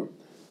 of them.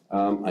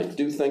 I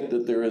do think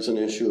that there is an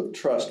issue of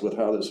trust with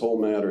how this whole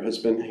matter has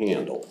been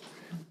handled.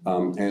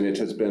 And it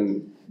has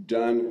been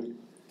done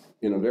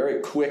in a very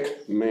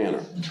quick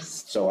manner.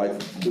 So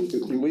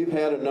we've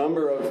had a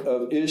number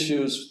of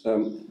issues.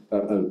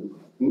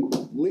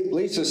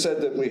 Lisa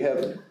said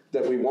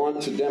that we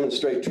want to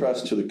demonstrate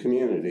trust to the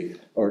community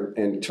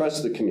and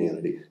trust the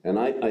community. And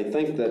I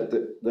think that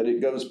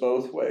it goes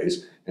both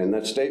ways, and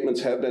that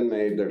statements have been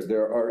made.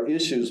 There are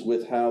issues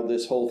with how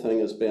this whole thing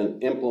has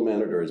been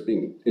implemented or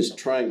is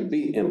trying to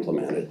be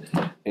implemented.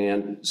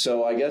 And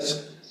so I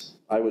guess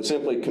I would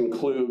simply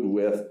conclude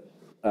with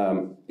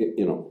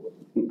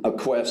a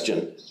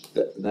question.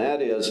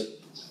 That is,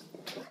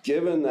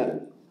 given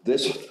that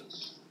this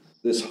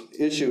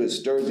issue has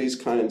stirred these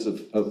kinds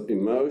of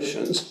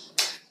emotions,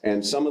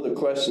 And some of the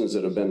questions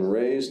that have been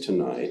raised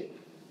tonight,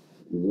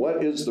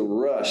 what is the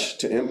rush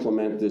to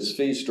implement this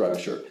fee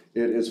structure?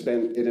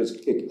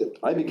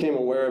 I became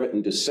aware of it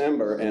in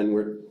December,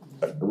 and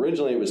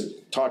originally it was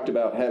talked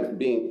about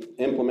being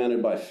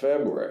implemented by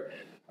February.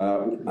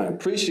 I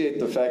appreciate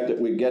the fact that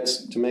we get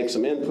to make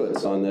some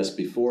inputs on this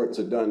before it's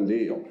a done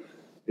deal.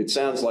 It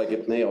sounds like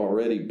it may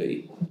already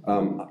be.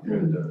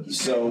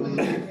 So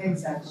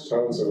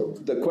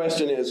the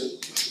question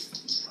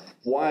is,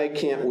 why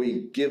can't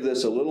we give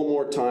this a little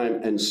more time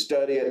and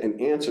study it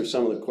and answer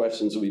some of the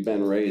questions that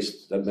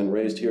have been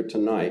raised here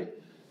tonight,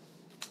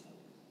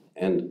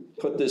 and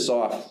put this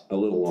off a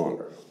little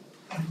longer?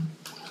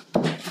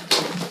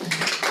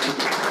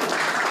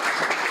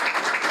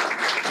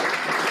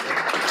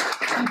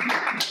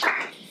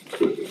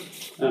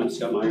 I'm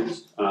Scott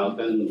Myers. I've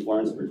been in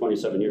Lawrence for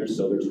 27 years,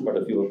 so there's quite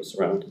a few of us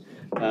around.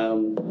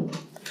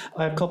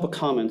 I have a couple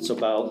comments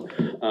about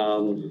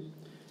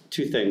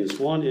two things.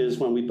 One is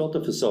when we built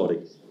the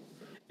facility,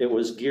 it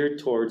was geared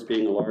towards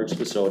being a large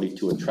facility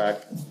to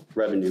attract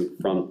revenue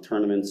from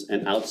tournaments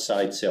and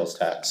outside sales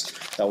tax.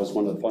 That was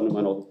one of the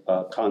fundamental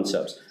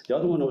concepts. The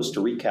other one was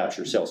to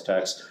recapture sales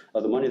tax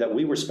of the money that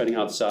we were spending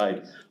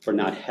outside for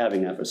not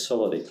having that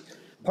facility.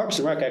 Parks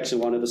and Rec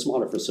actually wanted a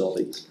smaller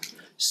facility.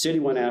 City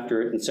went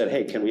after it and said,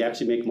 hey, can we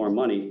actually make more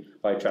money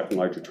by attracting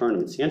larger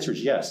tournaments? The answer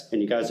is yes,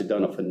 and you guys have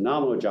done a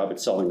phenomenal job at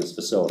selling this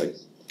facility.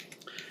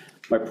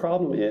 My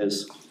problem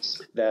is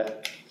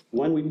that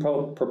when we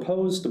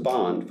proposed the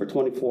bond for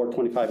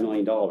 $25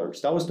 million,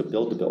 that was to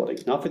build the building,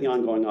 not for the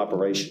ongoing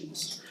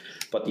operations.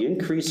 But the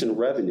increase in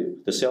revenue,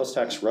 the sales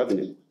tax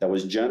revenue that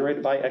was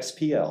generated by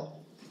XPL,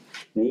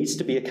 needs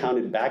to be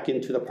accounted back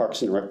into the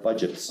Parks and Rec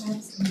budgets.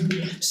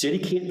 City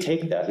can't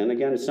take that, and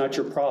again, it's not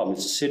your problem,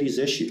 it's the city's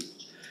issue.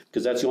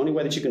 Because that's the only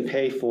way that you can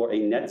pay for a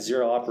net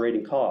zero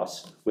operating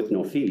cost with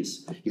no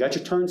fees. You got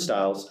your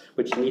turnstiles,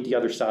 but you need the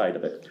other side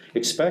of it,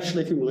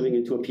 especially if you're moving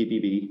into a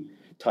PPP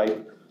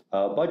type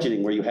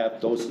budgeting where you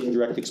have those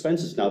indirect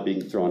expenses now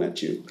being thrown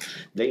at you.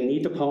 They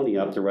need to pony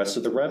up the rest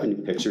of the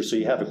revenue picture so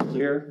you have a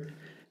clear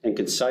and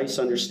concise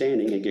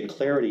understanding and get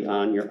clarity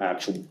on your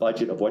actual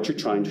budget of what you're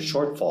trying to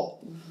shortfall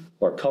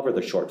or cover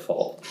the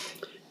shortfall.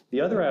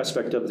 The other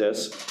aspect of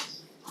this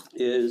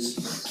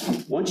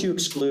is once you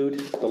exclude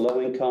the low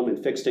income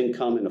and fixed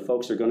income and the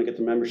folks that are going to get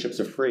the memberships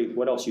for free,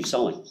 what else are you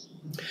selling?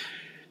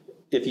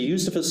 If you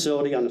use the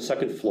facility on the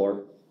second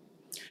floor,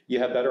 you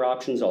have better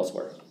options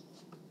elsewhere.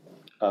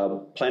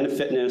 Planet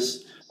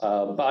Fitness,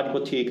 Body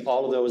Boutique,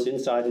 all of those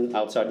inside and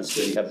outside the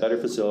city have better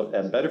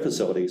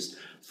facilities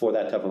for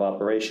that type of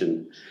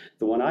operation.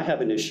 The one I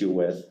have an issue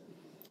with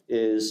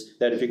is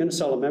that if you're going to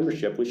sell a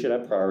membership, we should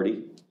have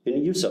priority in the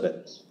use of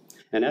it.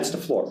 And that's the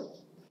floor.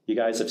 You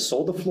guys have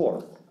sold the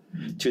floor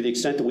to the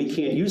extent that we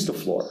can't use the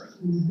floor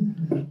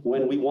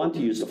when we want to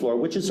use the floor,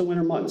 which is the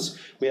winter months.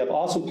 We have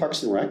awesome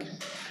Parks and Rec.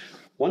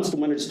 Once the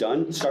winter's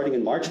done, starting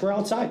in March, we're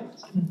outside.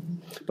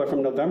 But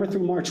from November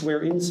through March,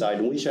 we're inside,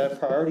 and we should have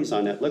priorities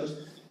on that. Look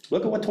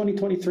at what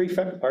 2023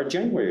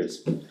 January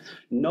is.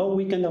 No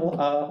weekend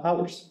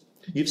hours.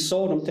 You've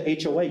sold them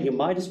to HOA. You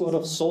might as well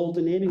have sold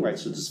the naming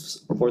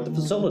rights for the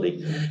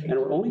facility. And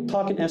we're only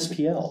talking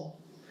SPL.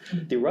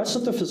 The rest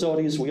of the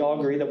facilities, we all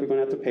agree that we're going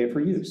to have to pay for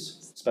use.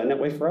 It's been that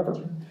way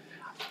forever.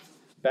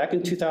 Back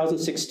in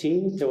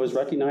 2016, it was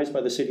recognized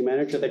by the city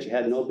manager that you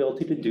had no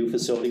ability to do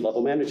facility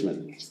level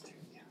management.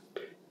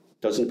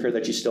 Doesn't appear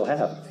that you still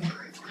have.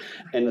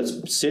 And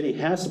the city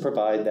has to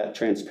provide that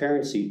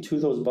transparency to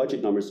those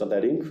budget numbers of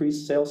that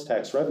increased sales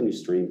tax revenue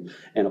stream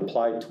and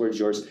apply it towards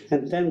yours,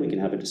 and then we can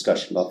have a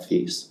discussion about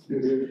fees.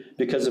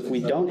 Because if we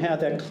don't have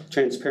that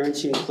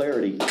transparency and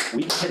clarity,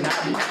 we cannot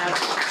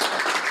have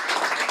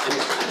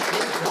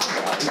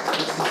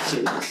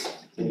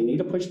and you need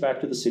to push back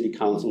to the city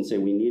council and say,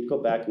 we need to go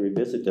back and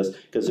revisit this,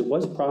 because it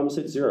was promised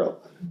at zero,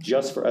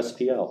 just for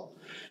SPL.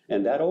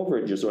 And that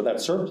overages or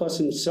that surplus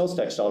in sales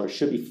tax dollars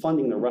should be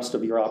funding the rest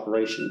of your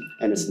operation,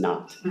 and it's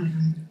not.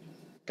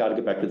 Got to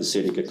get back to the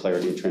city, get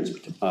clarity and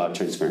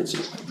transparency.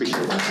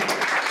 Appreciate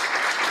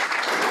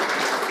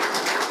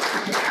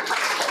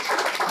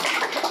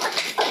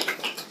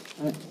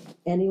it.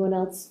 Anyone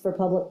else for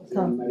public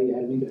comment? Maria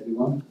had me,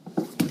 everyone.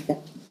 Yeah.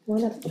 Come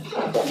on up.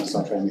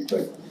 I'll try and be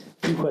quick.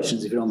 Two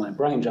questions, if you don't mind.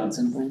 Brian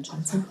Johnson. Brian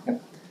Johnson.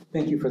 Yep.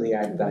 Thank you for the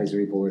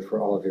advisory board for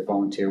all of your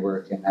volunteer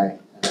work, and I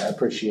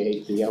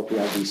appreciate the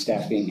LPRB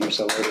staff being here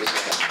so late as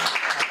well.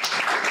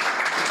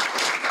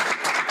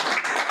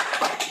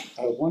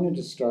 I wanted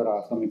to start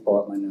off, let me pull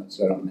up my notes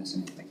so I don't miss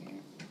anything here.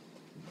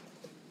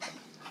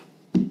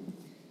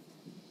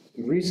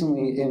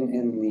 Recently,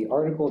 in the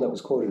article that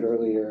was quoted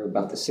earlier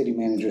about the city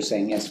manager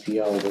saying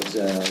SPL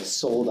was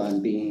sold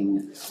on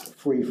being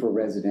free for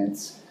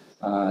residents,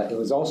 it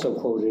was also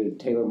quoted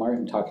Taylor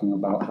Martin talking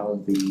about how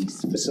the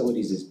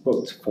facilities is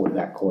booked for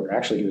that quarter.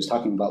 Actually, he was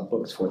talking about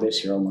booked for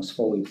this year, almost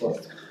fully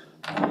booked.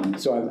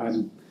 So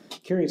I'm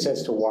curious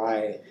as to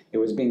why it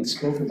was being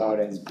spoken about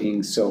as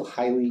being so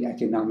highly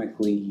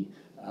economically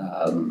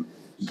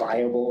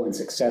viable and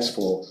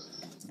successful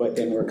but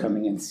then we're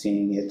coming and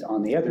seeing it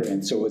on the other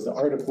end. So was the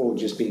article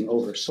just being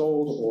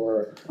oversold,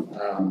 or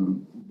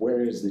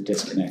where is the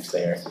disconnect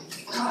there?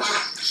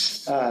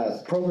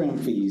 Program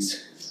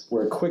fees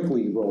were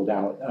quickly rolled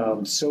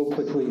out, so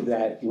quickly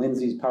that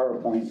Lindsay's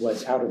PowerPoint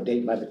was out of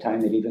date by the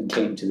time it even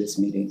came to this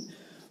meeting.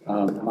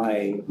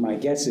 My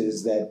guess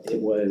is that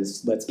it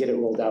was, let's get it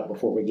rolled out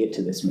before we get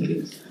to this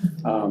meeting.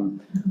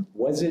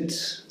 Was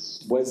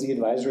the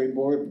advisory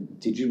board,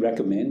 did you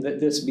recommend that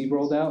this be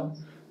rolled out?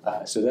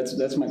 So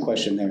that's my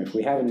question there. If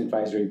we have an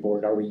advisory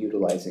board, are we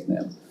utilizing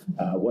them?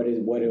 What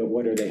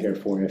are they here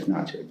for if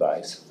not to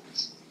advise?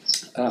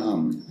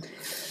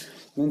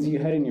 Lindsay, you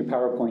had in your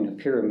PowerPoint a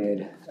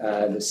pyramid.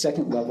 The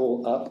second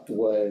level up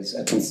was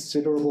a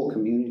considerable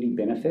community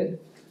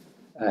benefit,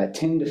 10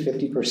 to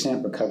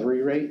 50%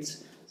 recovery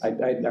rates.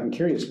 I'm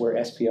curious where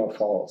SPL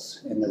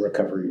falls in the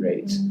recovery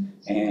rates.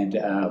 And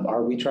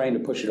are we trying to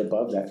push it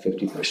above that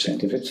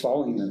 50%? If it's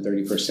falling in the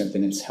 30%,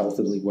 then it's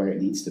healthily where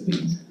it needs to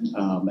be,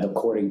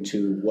 according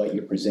to what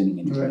you're presenting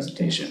in your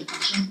presentation.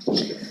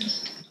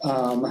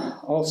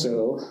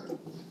 Also,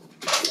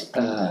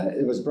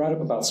 it was brought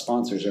up about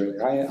sponsors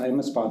earlier. I'm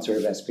a sponsor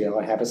of SPL.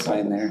 I have a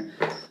sign there.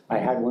 I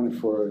had one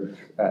for,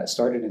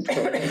 started in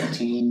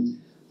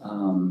 2018.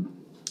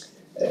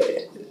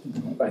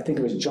 I think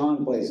it was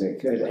John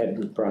Blazik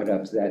had brought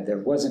up that there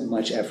wasn't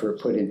much effort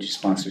put into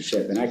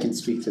sponsorship, and I can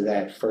speak to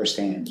that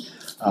firsthand.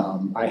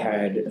 I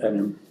had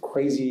a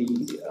crazy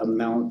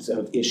amount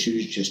of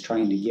issues just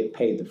trying to get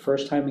paid the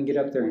first time and get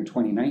up there in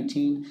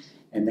 2019,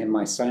 and then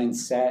my sign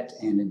sat,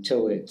 and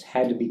until it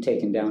had to be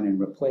taken down and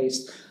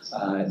replaced,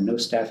 no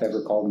staff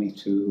ever called me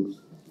to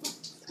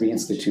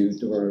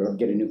reinstitute or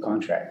get a new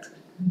contract.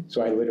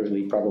 So I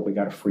literally probably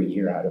got a free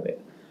year out of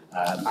it.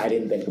 I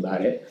didn't think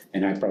about it,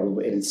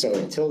 and so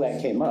until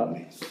that came up,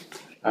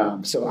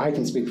 so I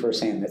can speak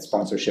firsthand that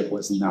sponsorship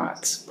was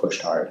not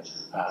pushed hard.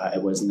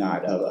 It was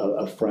not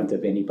a front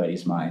of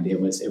anybody's mind.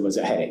 It was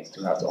a headache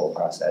throughout the whole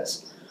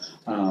process.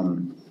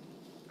 And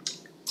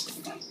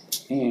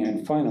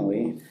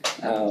finally,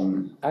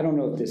 I don't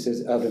know if this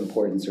is of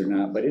importance or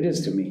not, but it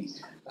is to me.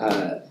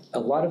 A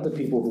lot of the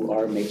people who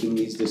are making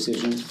these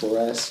decisions for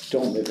us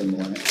don't live in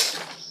Lawrence.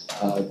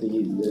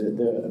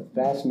 The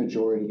vast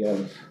majority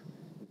of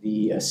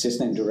the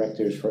assistant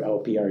directors for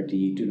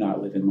LPRD do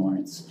not live in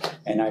Lawrence.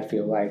 And I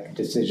feel like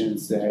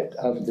decisions that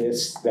are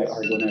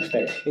going to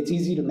affect, it's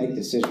easy to make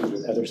decisions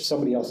with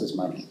somebody else's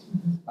money.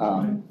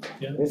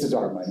 This is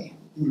our money.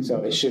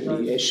 So it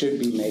should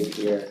be made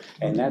here.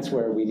 And that's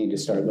where we need to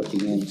start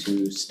looking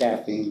into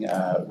staffing,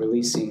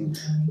 releasing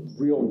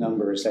real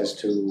numbers as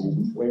to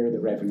where the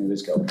revenue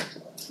is going.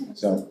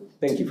 So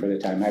thank you for the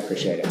time. I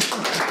appreciate it.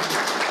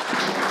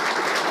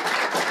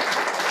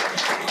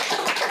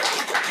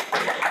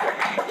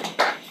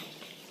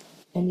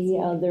 Any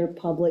other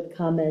public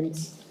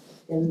comments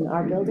in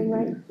our building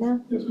right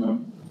now? Yes,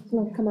 ma'am.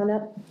 Come on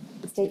up,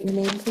 state your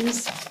name,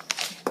 please.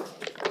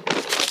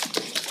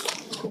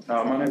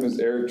 My name is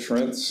Eric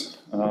Trentz.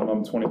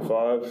 I'm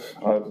 25.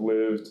 I've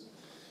lived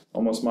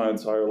almost my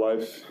entire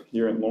life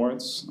here in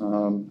Lawrence.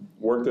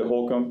 Worked at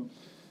Holcomb,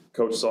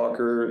 coached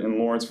soccer in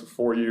Lawrence for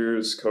 4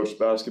 years, coached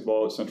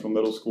basketball at Central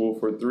Middle School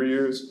for 3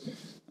 years.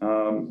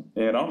 And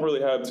I don't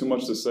really have too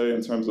much to say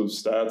in terms of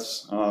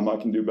stats. I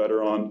can do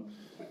better on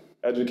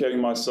educating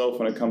myself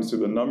when it comes to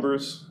the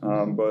numbers,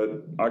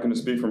 but I can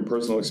just speak from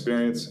personal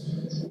experience.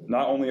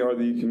 Not only are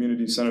the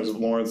community centers of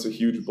Lawrence a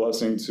huge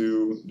blessing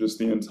to just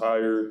the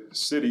entire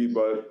city,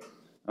 but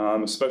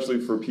especially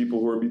for people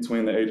who are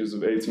between the ages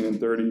of 18 and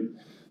 30,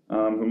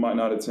 who might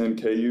not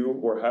attend KU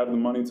or have the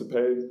money to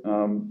pay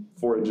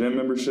for a gym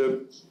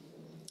membership.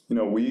 You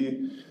know,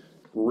 we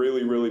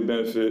really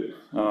benefit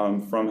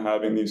from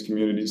having these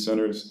community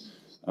centers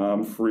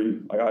free.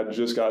 Like, I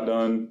just got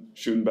done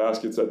shooting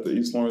baskets at the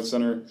East Lawrence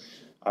Center.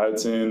 I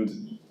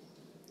attend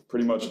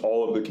pretty much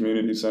all of the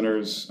community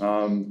centers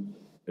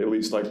at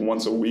least like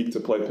once a week to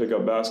play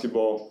pickup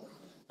basketball,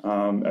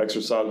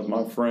 exercise with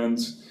my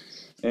friends.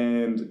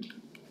 And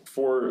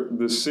for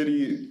the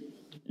city,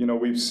 you know,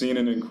 we've seen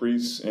an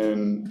increase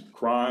in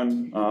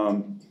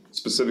crime,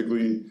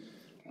 specifically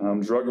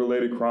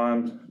drug-related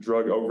crime,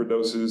 drug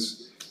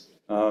overdoses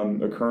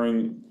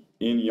occurring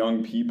in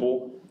young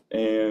people.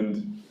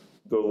 And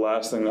the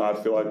last thing that I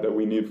feel like that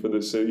we need for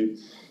the city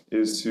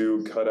is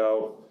to cut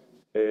out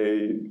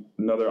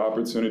another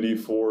opportunity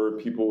for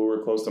people who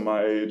are close to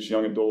my age,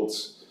 young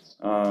adults,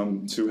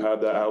 to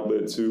have that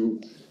outlet to,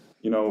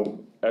 you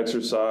know,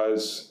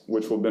 exercise,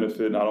 which will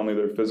benefit not only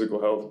their physical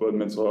health, but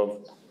mental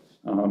health.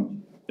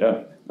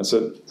 Yeah, that's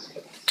it.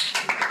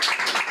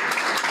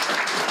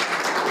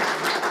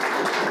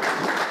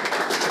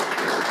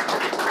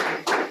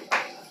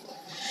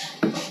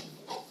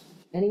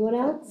 Anyone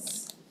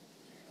else?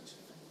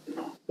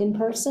 In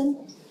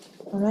person?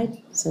 All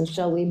right, so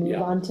shall we move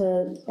on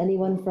to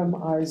anyone from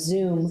our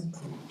Zoom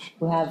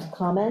who have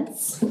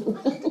comments?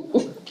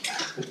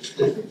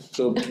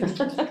 So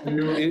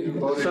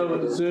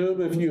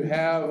Zoom, if you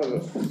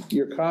have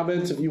your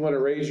comments, if you want to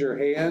raise your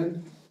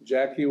hand,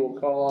 Jackie will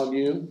call on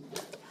you.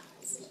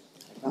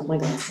 Oh, my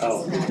God.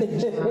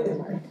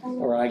 Oh.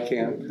 Or I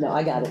can. No,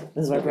 I got it.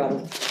 This is my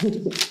problem.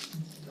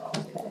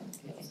 Okay.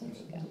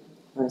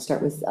 I'm gonna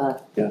start with,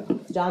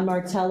 John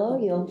Martello.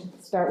 You'll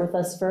start with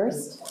us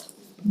first.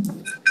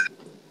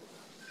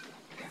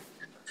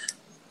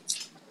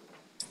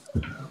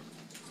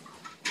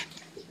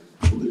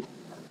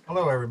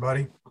 Hello,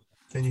 everybody.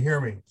 Can you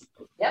hear me?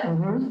 Yep.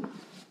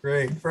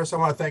 Great. First, I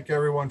want to thank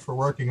everyone for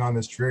working on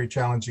this very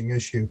challenging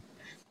issue.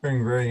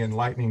 Being very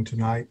enlightening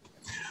tonight.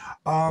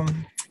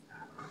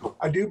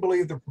 I do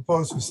believe the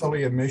proposed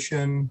facility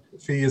admission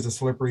fee is a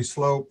slippery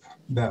slope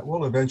that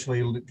will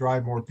eventually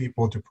drive more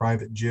people to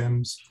private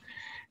gyms.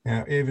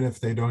 Even if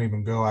they don't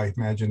even go, I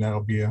imagine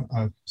that'll be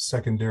a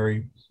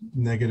secondary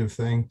negative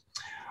thing.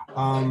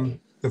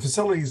 The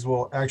facilities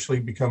will actually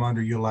become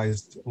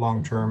underutilized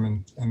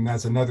long-term, and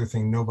that's another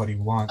thing nobody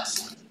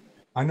wants.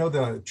 I know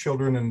the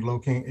children and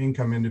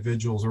low-income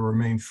individuals will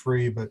remain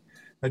free, but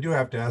I do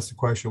have to ask the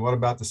question, what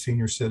about the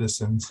senior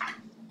citizens?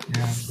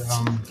 And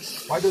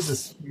why does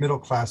this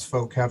middle-class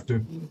folk have to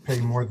pay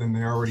more than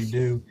they already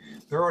do?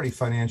 They're already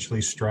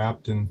financially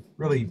strapped, and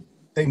really,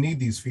 they need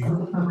these free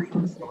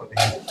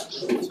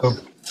facilities. So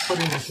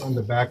putting this on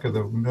the back of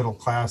the middle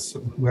class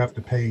who have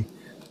to pay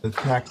the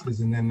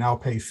taxes and then now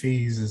pay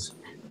fees is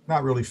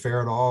not really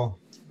fair at all.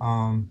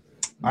 I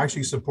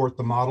actually support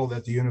the model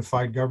that the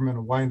Unified Government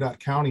of Wyandotte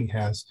County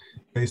has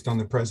based on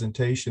the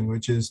presentation,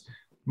 which is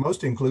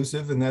most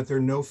inclusive in that there are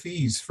no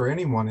fees for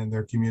anyone in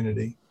their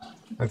community.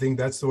 I think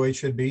that's the way it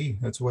should be.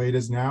 That's the way it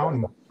is now,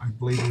 and I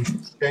believe we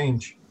should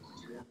change.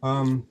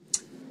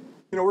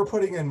 We're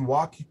putting in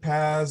walking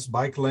paths,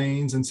 bike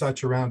lanes and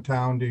such around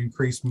town to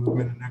increase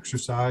movement and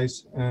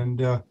exercise. And,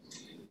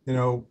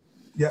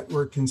 yet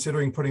we're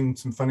considering putting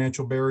some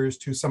financial barriers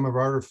to some of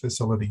our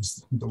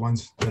facilities, the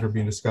ones that are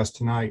being discussed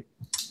tonight.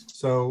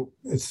 So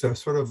it's a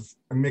sort of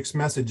a mixed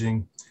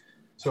messaging.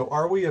 So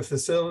are we a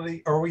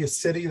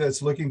city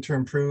that's looking to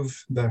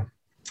improve the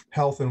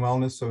health and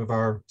wellness of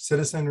our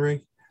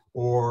citizenry,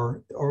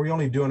 or are we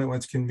only doing it when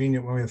it's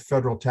convenient when we have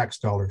federal tax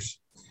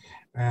dollars?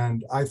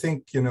 And I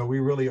think, we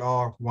really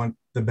all want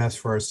the best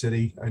for our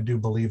city. I do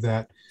believe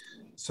that.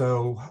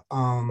 So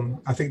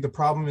I think the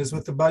problem is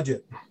with the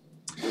budget.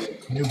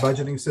 The new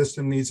budgeting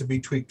system needs to be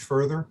tweaked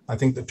further. I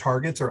think the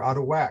targets are out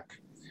of whack.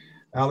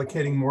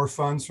 Allocating more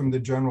funds from the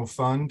general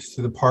fund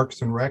to the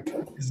Parks and Rec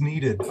is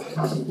needed.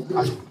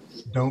 I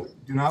do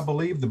not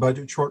believe the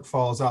budget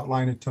shortfalls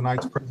outlined in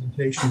tonight's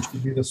presentation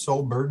should be the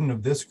sole burden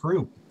of this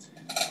group.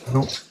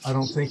 I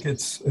don't think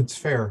it's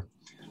fair.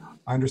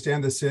 I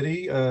understand the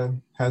city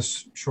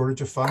has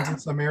shortage of funds in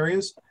some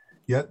areas,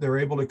 yet they're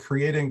able to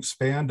create and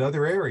expand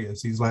other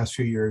areas these last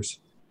few years.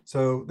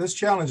 So this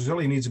challenge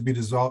really needs to be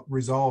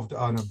resolved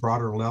on a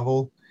broader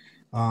level,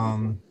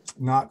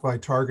 not by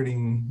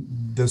targeting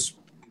this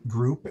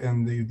group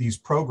and these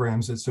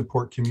programs that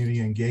support community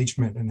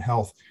engagement and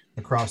health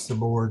across the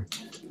board.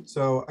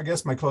 So I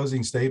guess my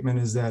closing statement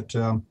is that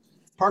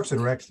Parks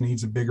and Rec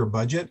needs a bigger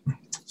budget,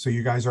 so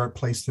you guys aren't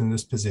placed in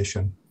this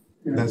position.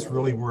 That's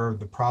really where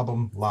the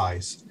problem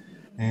lies.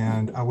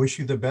 And I wish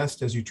you the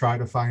best as you try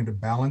to find a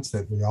balance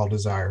that we all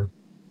desire.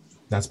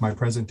 That's my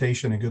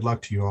presentation, and good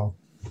luck to you all.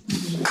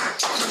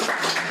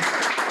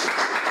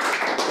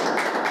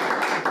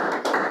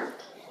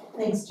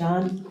 Thanks,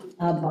 John.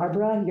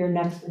 Barbara, you're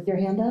next with your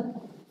hand up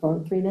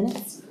for 3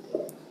 minutes.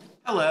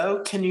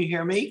 Hello, can you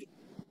hear me?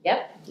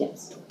 Yep.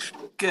 Yes.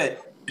 Good.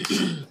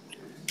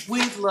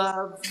 We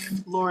love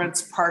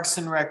Lawrence Parks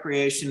and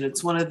Recreation.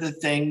 It's one of the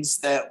things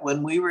that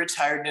when we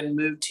retired and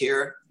moved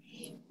here,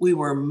 we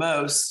were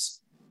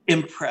most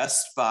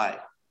impressed by.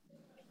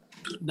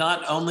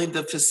 Not only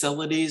the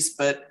facilities,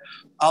 but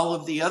all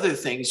of the other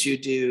things you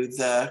do,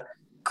 the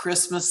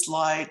Christmas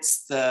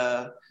lights,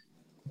 the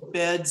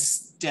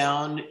beds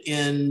down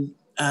in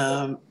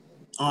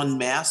on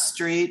Mass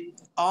Street,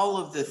 all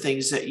of the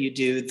things that you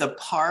do, the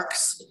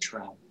parks,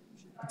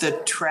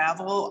 the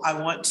travel. I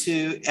want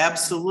to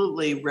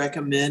absolutely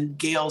recommend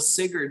Gail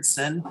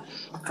Sigurdson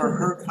for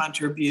her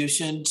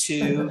contribution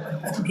to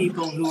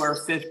people who are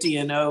 50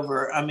 and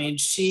over. I mean,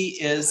 she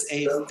is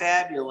a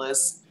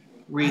fabulous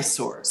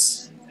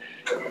resource.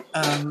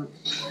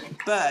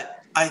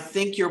 But I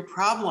think your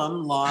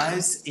problem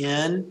lies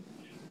in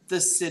the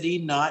city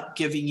not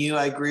giving you,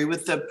 I agree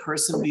with the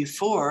person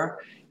before,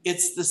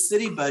 it's the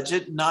city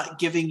budget not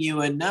giving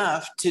you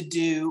enough to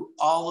do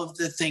all of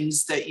the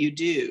things that you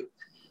do.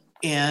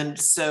 And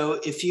so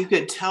if you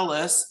could tell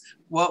us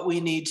what we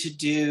need to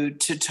do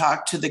to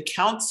talk to the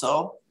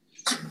council,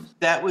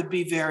 that would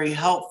be very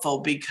helpful,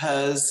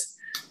 because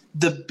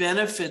the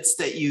benefits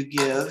that you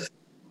give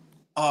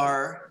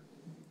are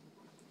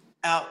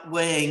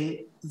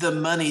outweighing the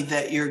money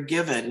that you're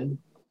given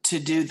to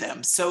do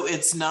them. So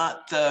it's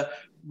not the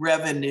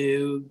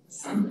revenue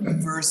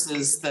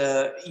versus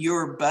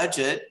your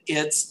budget,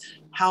 it's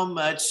how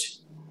much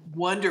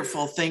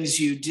wonderful things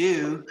you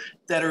do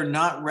that are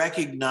not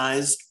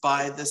recognized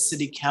by the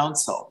city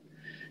council.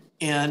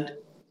 And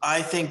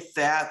I think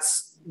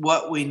that's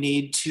what we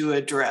need to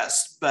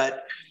address.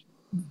 But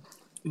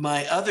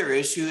my other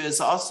issue is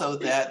also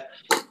that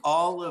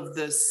all of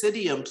the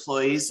city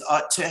employees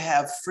ought to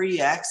have free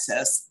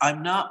access.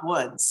 I'm not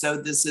one,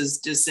 so this is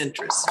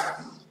disinterested.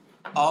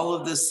 All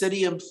of the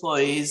city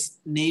employees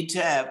need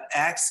to have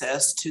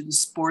access to the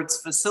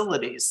sports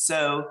facilities.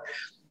 So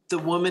the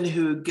woman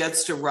who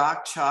gets to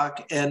Rock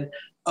Chalk and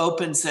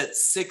opens at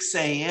 6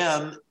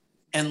 a.m.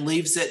 and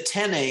leaves at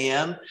 10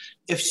 a.m.,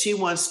 if she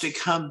wants to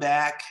come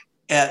back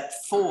at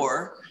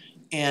 4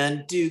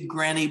 and do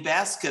granny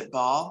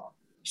basketball,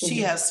 she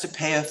has to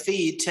pay a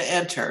fee to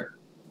enter.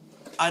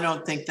 I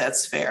don't think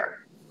that's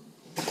fair.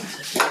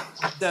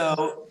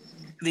 So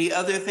the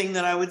other thing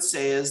that I would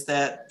say is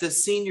that the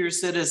senior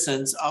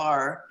citizens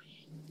are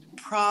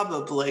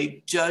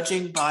probably,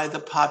 judging by the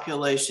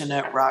population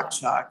at Rock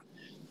Chalk,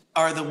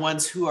 are the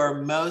ones who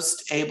are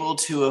most able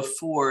to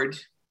afford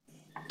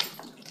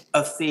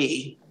a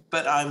fee.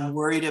 But I'm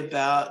worried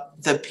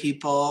about the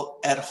people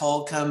at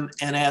Holcomb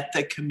and at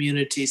the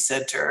community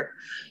center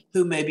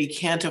who maybe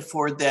can't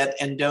afford that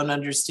and don't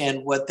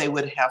understand what they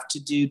would have to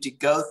do to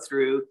go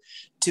through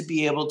to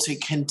be able to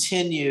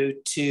continue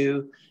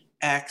to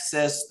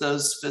access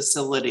those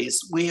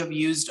facilities. We have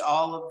used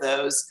all of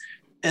those,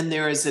 and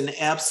there is an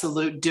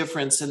absolute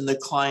difference in the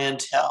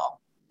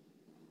clientele.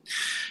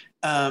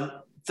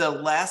 The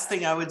last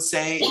thing I would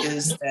say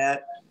is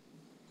that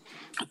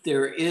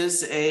there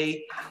is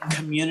a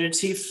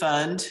community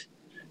fund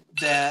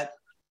that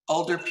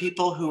older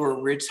people who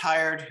are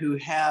retired who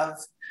have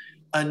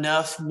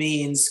enough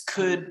means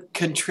could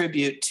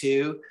contribute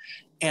to,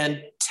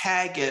 and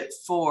tag it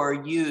for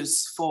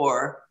use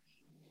for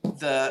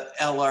the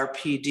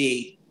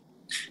LRPD.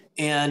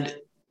 And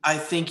I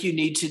think you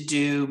need to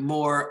do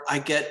more. I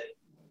get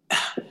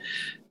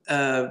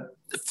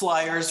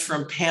flyers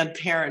from Planned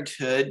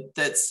Parenthood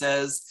that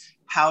says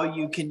how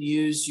you can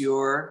use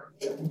your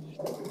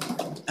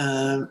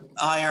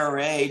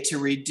IRA to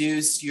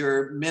reduce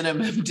your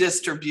minimum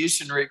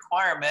distribution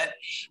requirement.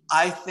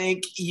 I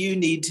think you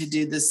need to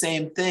do the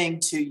same thing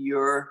to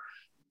your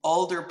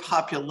older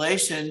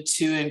population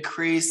to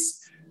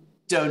increase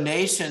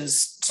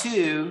donations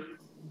to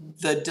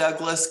the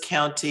Douglas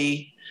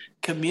County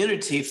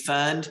Community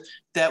Fund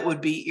that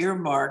would be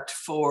earmarked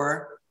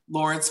for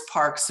Lawrence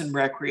Parks and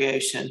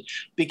Recreation,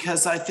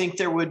 because I think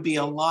there would be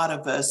a lot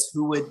of us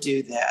who would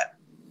do that.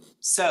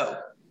 So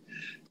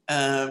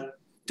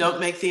don't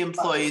make the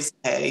employees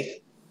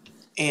pay,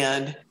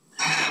 and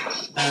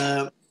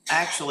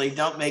actually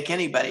don't make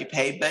anybody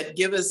pay, but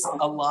give us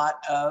a lot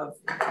of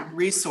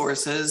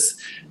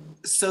resources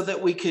so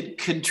that we could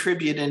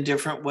contribute in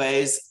different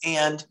ways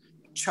and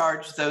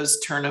charge those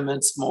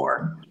tournaments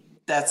more.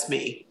 That's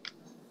me.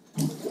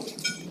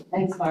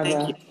 Thanks, Barbara.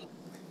 Thank you.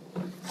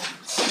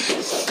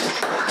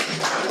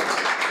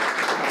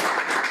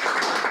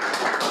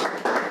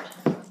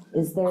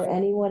 Is there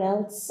anyone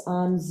else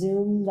on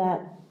Zoom that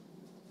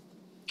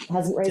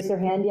hasn't raised their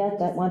hand yet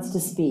that wants to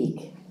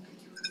speak?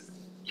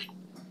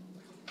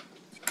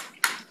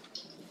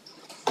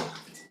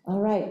 All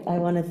right, I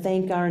want to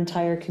thank our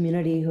entire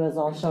community who has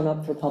all shown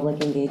up for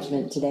public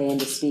engagement today and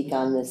to speak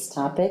on this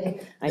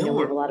topic. I know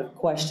we have a lot of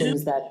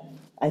questions that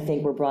I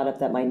think were brought up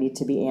that might need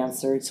to be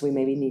answered, so we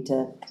maybe need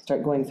to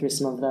start going through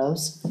some of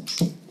those.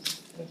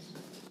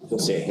 You'll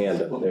see a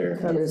hand up there.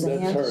 There's a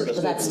That's hand, hers.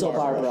 but that's still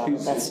Barbara.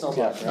 That's still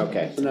Barbara.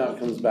 Okay. So now it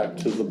comes back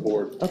to the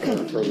board for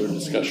further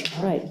discussion.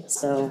 All right,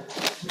 so.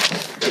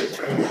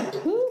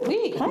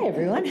 Hi,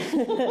 everyone.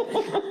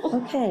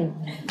 Okay.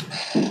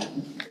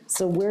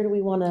 So where do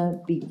we want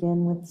to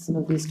begin with some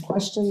of these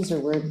questions, or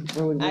where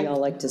would we all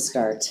like to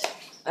start?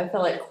 I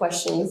feel like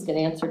questions get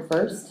answered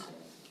first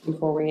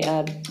before we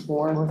add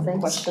more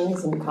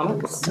questions and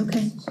comments.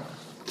 Okay.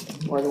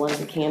 Or the ones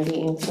that can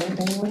be answered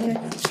anyway.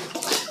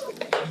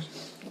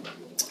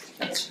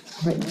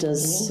 Right,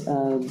 does,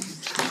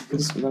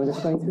 just want to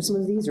go going through some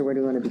of these, or where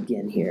do we want to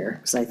begin here?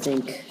 Because I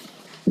think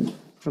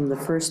from the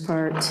first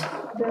part.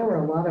 There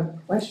were a lot of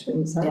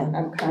questions.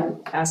 I'm kind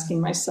of asking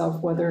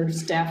myself whether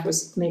staff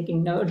was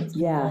making notes.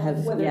 Yeah,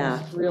 whether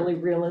it's really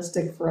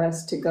realistic for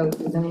us to go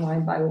through them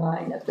line by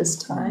line at this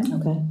time.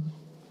 Okay.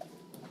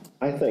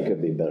 I think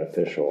it'd be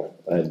beneficial.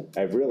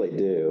 I really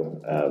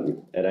do.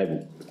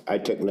 And I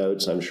took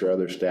notes. I'm sure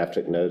other staff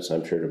took notes.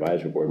 I'm sure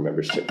advisory board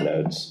members took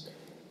notes.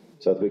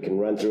 So if we can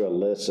run through a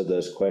list of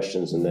those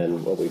questions and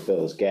then what we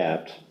feel is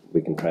gapped,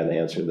 we can try to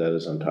answer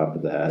those on top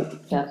of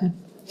that. Yeah.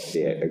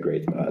 Be a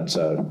great thought.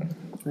 So.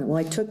 Well,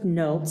 I took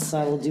notes.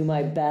 I will do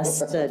my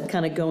best to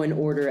kind of go in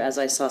order as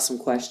I saw some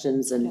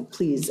questions. And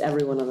please,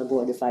 everyone on the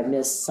board, if I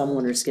missed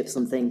someone or skipped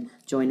something,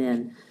 join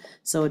in.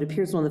 So it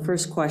appears one of the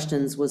first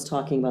questions was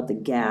talking about the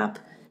gap,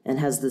 and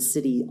has the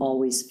city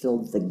always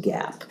filled the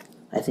gap?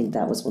 I think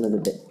that was one of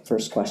the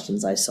first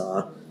questions I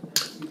saw.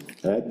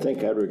 I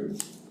think I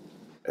would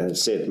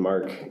say that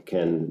Mark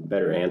can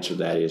better answer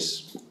that.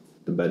 He's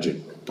the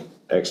budget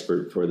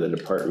expert for the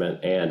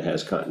department and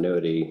has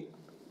continuity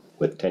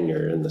with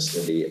tenure in the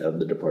city of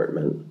the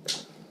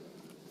department.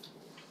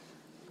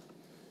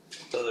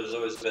 So there's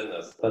always been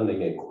a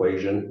funding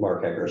equation.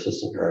 Mark Ecker,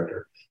 Assistant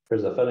Director.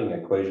 There's a funding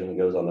equation that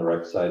goes on the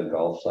rec side and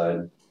golf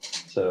side.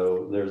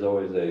 So there's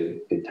always a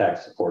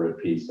tax-supported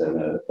piece and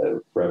a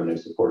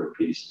revenue-supported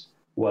piece.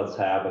 What's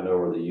happened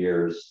over the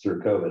years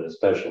through COVID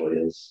especially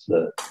is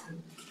that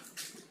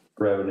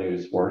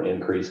revenues weren't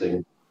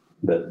increasing,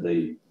 but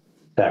the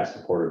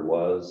tax-supported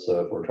was.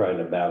 So if we're trying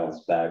to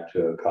balance back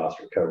to a cost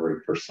recovery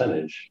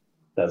percentage,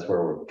 that's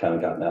where we've kind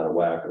of gotten out of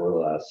whack over the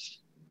last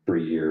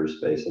 3 years,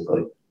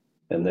 basically.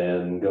 And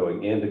then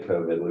going into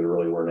COVID, we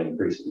really weren't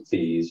increasing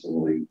fees, and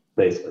we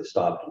basically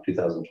stopped in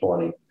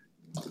 2020.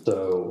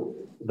 So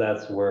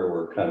that's where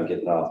we're kind of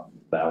getting off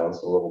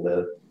balance a little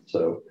bit.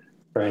 So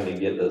trying to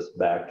get this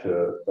back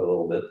to a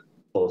little bit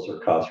closer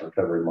cost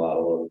recovery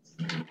model of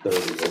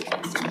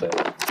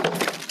 30%.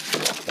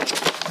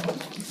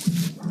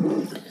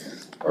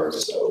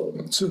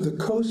 So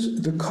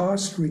the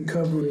cost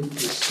recovery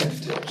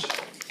percentage,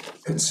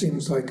 it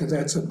seems like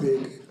that's a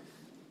big,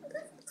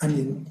 I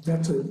mean,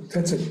 that's a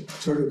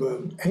sort of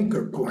an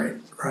anchor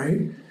point,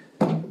 right?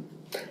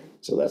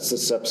 So that's the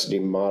subsidy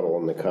model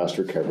in the cost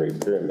recovery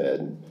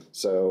pyramid.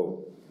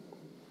 So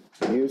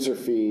user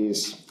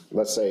fees,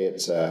 let's say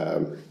it's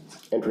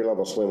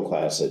entry-level swim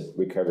class, it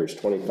recovers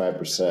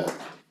 25%.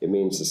 It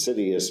means the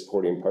city is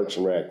supporting Parks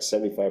and Rec,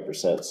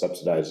 75%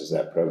 subsidizes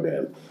that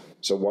program.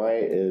 So why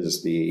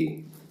is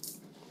the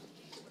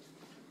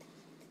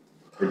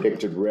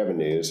predicted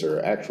revenues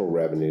or actual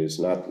revenues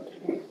not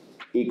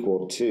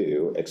equal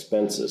to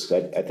expenses?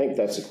 I think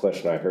that's a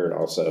question I heard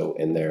also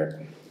in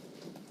there.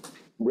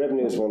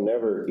 Revenues will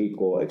never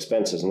equal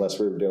expenses unless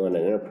we were doing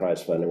an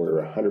enterprise fund and we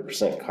were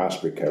 100%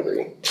 cost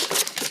recovery.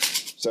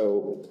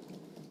 So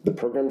the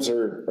programs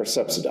are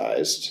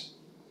subsidized.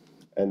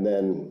 And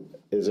then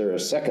is there a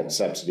second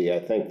subsidy? I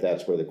think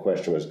that's where the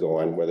question was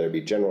going, whether it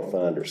be general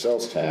fund or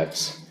sales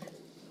tax,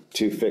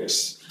 to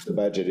fix the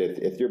budget.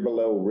 If you're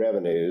below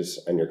revenues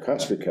and your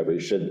cost recovery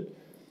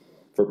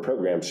for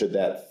programs, should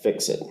that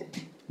fix it?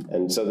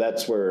 And so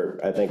that's where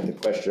I think the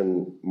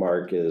question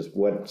mark is,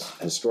 what's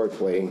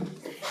historically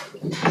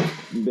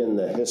been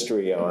the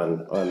history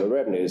on the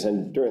revenues?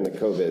 And during the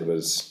COVID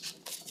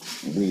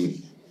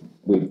we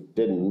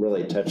didn't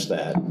really touch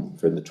that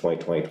for the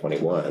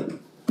 2020-21.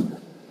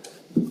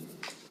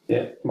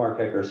 Yeah, Mark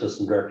Hecker,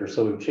 Assistant Director.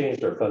 So we've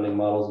changed our funding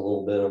models a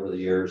little bit over the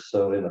years.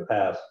 So in the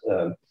past,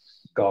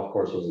 golf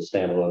course was a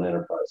standalone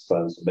enterprise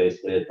fund. So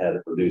basically it had to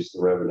produce the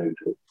revenue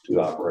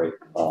to operate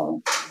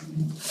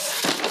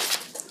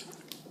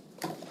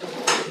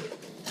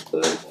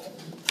the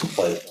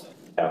place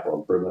capital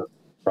improvement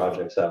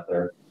projects out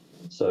there.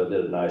 So it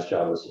did a nice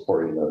job of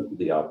supporting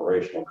the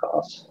operational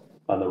costs.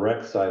 On the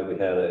rec side, we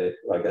had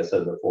like I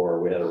said before,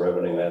 we had a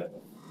revenue that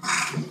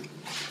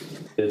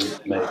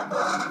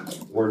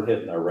weren't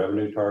hitting our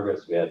revenue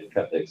targets. We had to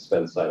cut the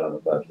expense side on the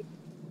budget.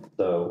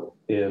 So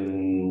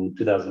in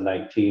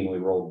 2019, we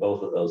rolled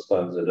both of those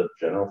funds into the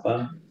general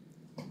fund.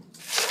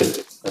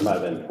 There might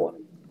have been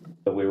 20,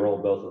 but we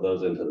rolled both of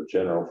those into the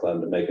general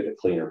fund to make it a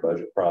cleaner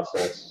budget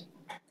process.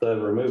 So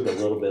it removed a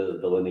little bit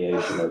of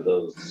delineation of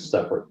those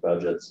separate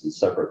budgets and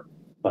separate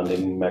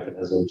funding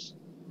mechanisms.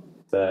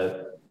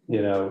 But,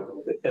 you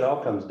know, it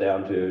all comes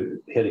down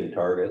to hitting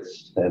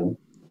targets. And,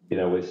 you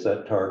know, we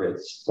set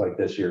targets like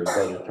this year's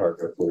budget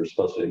target. We were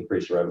supposed to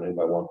increase revenue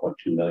by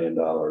 $1.2 million.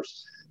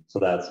 So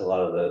that's a lot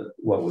of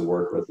what we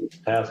work with the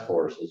task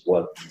force is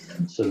what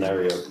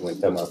scenarios can we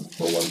come up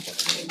for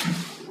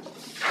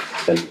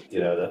 1.2. And,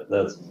 you know,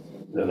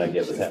 then I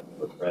give the task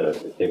force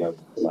credit. We came up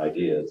with some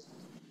ideas.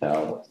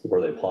 Now,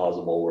 were they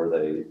plausible? Were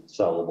they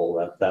sellable?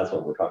 That's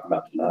what we're talking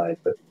about tonight.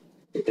 But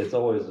it's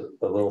always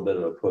a little bit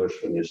of a push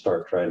when you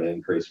start trying to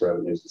increase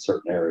revenues in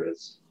certain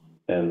areas.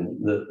 And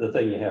the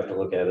thing you have to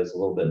look at is a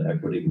little bit of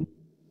equity.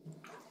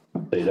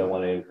 So you don't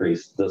want to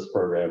increase this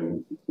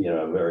program, you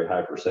know, a very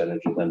high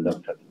percentage and then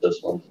don't touch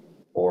this one.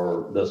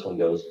 Or this one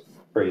goes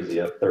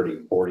crazy up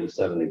 30, 40,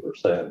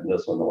 70%. And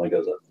this one only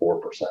goes up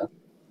 4%.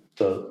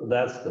 So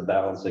that's the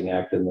balancing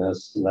act in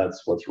this. And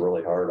that's what's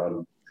really hard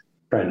on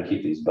trying to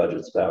keep these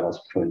budgets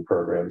balanced between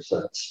program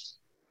sets.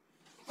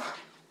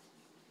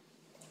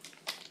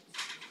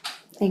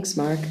 Thanks,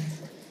 Mark.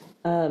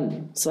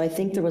 So I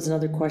think there was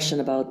another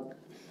question about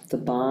the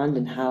bond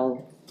and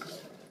how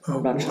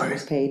Rockshot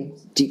was paid.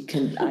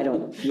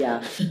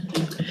 Yeah.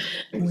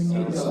 We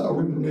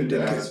need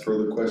to ask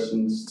further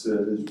questions to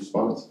his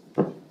response.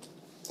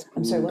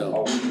 I'm sorry, what?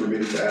 Are we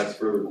permitted to ask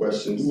further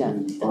questions to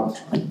his response?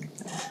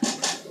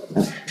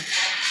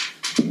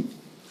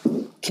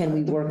 Can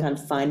we work on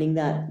finding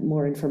that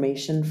more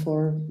information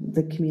for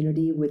the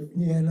community with?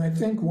 Yeah, and I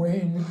think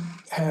Wayne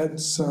had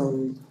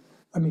some,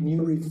 I mean,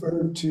 you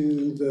referred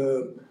to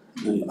the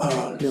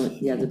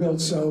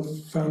Build Self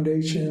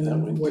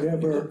Foundation,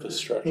 whatever.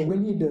 But we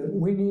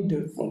need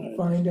to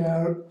find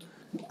out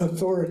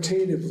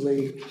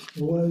authoritatively,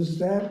 was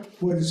that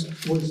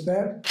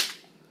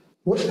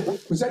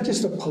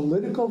just a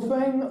political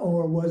thing,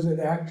 or was it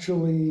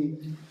actually,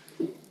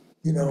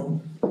 you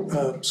know,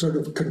 sort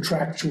of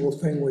contractual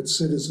thing with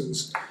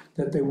citizens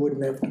that they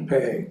wouldn't have to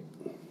pay?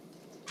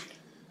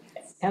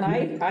 And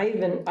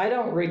I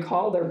don't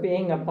recall there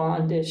being a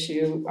bond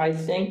issue. I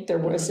think there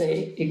was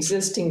a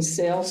existing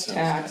sales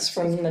tax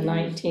from the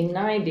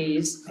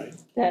 1990s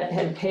that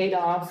had paid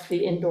off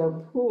the indoor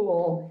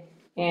pool.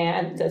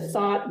 And the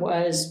thought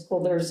was,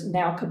 well, there's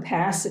now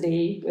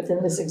capacity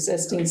within this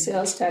existing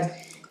sales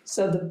tax.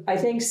 So I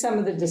think some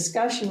of the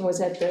discussion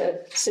was at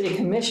the city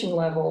commission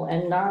level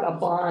and not a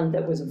bond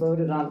that was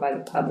voted on by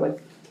the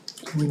public.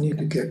 We need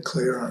to get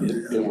clear on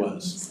that. It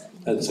was.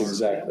 That's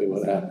exactly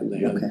what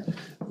happened.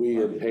 We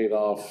had paid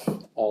off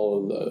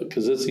all of the,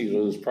 because this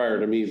even was prior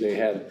to me, they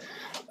had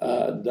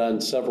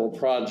done several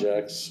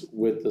projects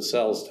with the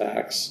sales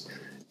tax.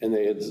 And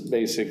they had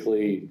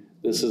basically,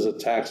 this is a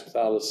tax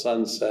without a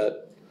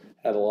sunset,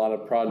 had a lot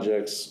of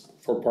projects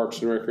for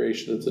Parks and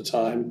Recreation at the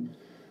time.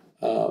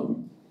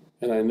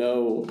 And I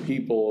know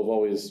people have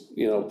always,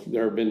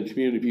 there have been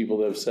community people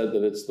that have said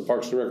that it's the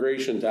Parks and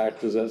Recreation tax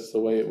because that's the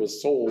way it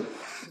was sold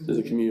to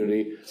the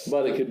community,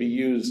 but it could be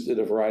used in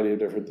a variety of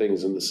different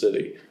things in the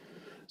city.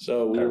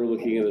 So we were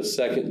looking at a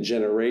second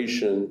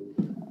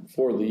generation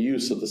for the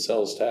use of the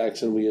sales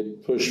tax, and we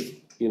had pushed,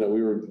 we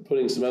were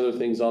putting some other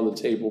things on the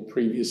table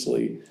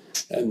previously,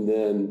 and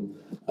then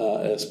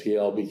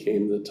SPL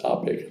became the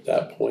topic at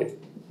that point.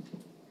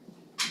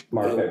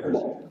 Mark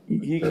Eckers.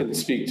 He can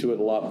speak to it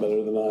a lot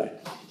better than I.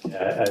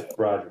 Yeah,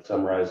 Roger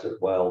summarized it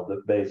well,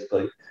 but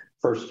basically,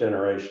 first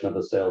generation of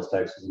the sales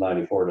tax was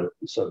 94,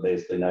 so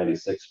basically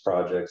 96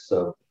 projects.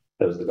 So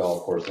it was the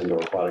golf course, indoor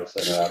aquatic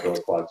center, outdoor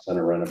aquatic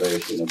center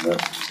renovation, and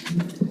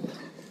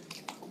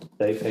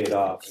they paid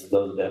off.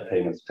 Those debt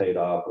payments paid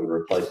off. We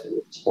replaced it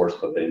with sports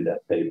pavilion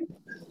debt payment.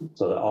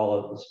 So that all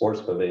of the sports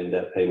pavilion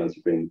debt payments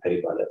are being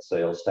paid by that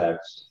sales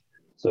tax.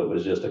 So it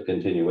was just a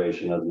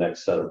continuation of the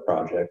next set of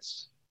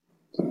projects.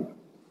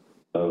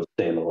 No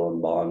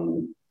standalone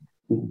bond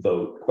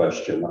vote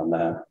question on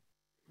that.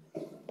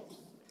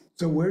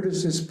 So where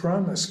does this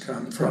promise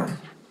come from?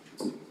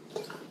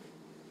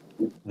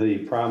 The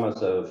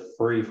promise of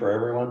free for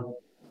everyone?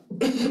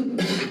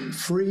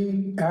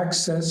 Free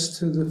access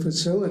to the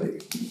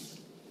facility.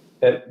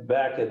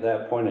 Back at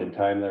that point in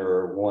time, there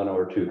were one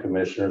or two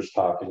commissioners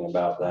talking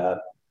about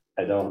that.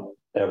 I don't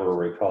ever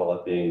recall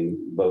it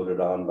being voted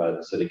on by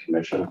the city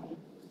commission.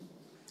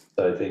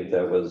 So I think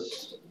that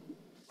was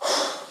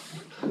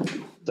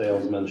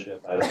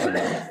salesmanship. I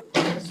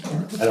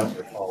don't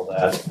recall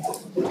that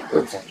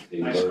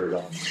being voted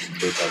on by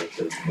the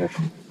city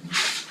commission.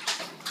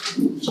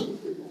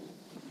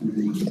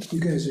 You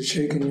guys are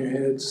shaking your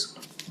heads.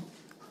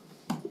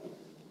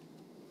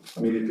 I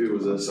mean, if it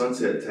was a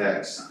sunset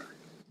tax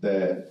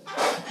that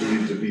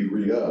needed to be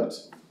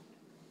re-upped.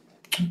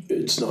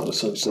 It's not a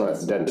sunset,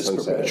 it's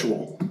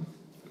perpetual.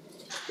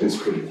 It's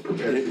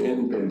perpetual,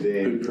 and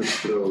then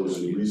those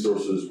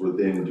resources were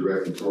then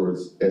directed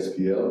towards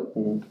SPL.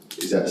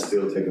 Mm-hmm. Is that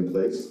still taking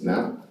place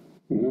now?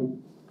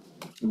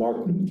 Mm-hmm.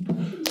 Mark,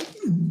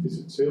 is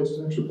it sales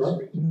tax or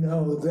property?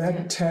 No,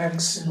 that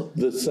tax.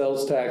 The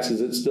sales tax,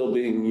 is it still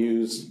being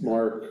used,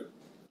 Mark,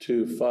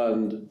 to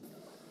fund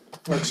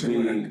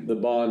the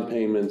bond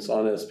payments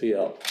on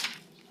SPL?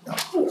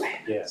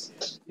 Yes.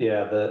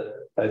 Yeah,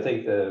 I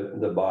think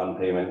the bond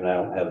payment, and I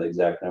don't have the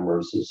exact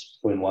numbers, is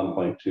between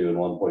 1.2 and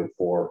 1.4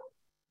 for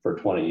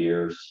 20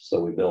 years.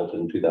 So we built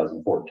in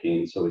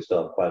 2014, so we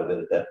still have quite a bit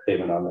of debt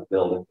payment on the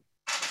building.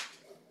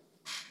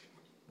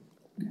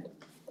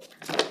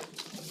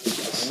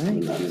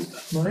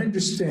 My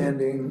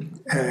understanding,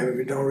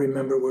 and I don't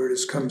remember where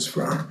this comes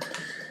from,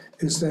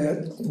 is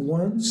that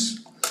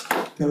once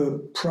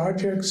the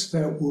projects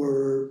that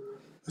were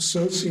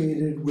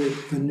associated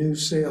with the new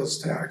sales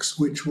tax,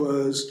 which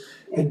was,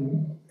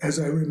 as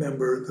I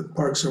remember, the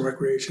Parks and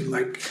Recreation,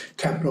 like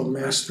capital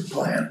master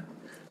plan.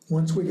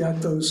 Once we got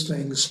those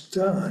things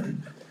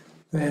done,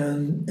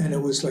 then, and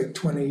it was like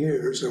 20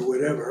 years or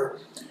whatever,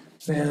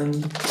 then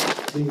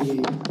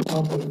the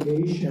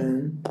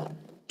obligation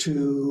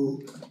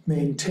to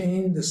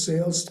maintain the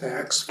sales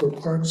tax for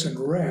Parks and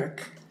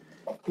Rec,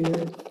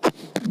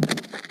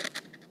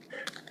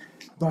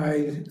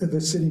 by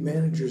the city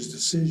manager's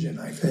decision,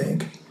 I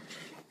think,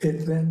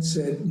 it then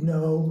said,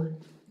 no,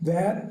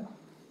 that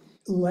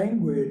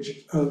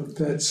language of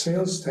that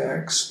sales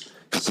tax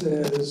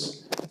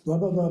says blah,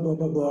 blah, blah, blah,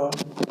 blah, blah,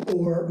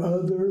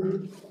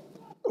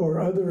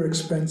 or other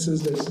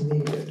expenses that's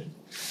needed.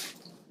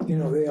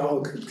 They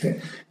all,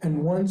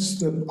 and once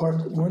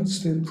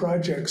the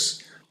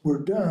projects were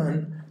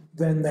done,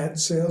 then that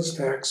sales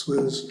tax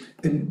was,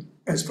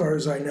 as far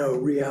as I know,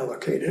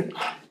 reallocated,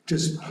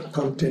 just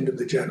pumped into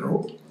the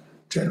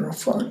general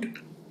fund.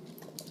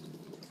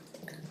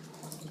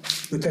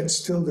 But that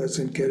still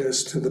doesn't get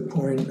us to the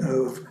point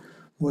of,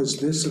 was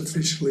this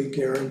officially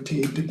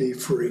guaranteed to be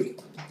free?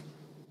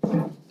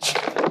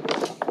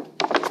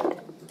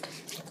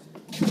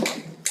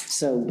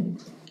 So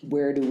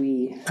where do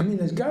we? I mean,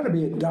 there's gotta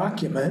be a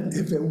document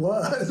if it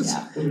was.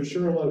 Yeah. Well, there's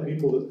sure a lot of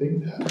people that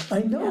think that.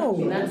 I know,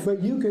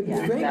 but you could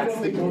think. But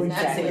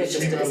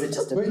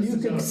you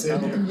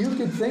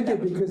could think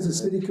it because the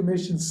city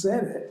commission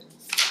said it.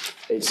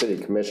 a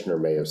city commissioner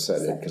may have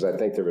said it, because I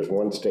think there was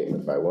one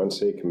statement by one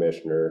city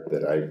commissioner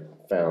that I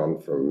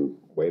found from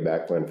way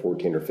back when,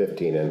 14 or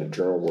 15, in the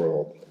Journal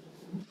World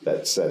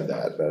that said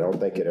that. But I don't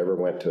think it ever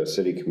went to a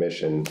city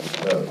commission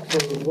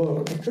vote.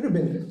 Well, it could have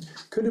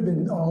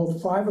been all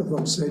 5 of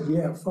them said,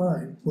 yeah,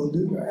 fine, we'll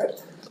do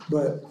that.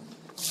 But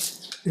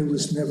it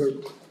was never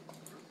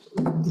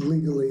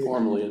legally.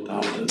 Formally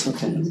adopted.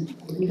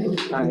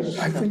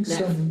 I think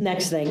so.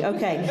 Next thing,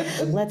 okay,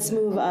 let's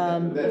move,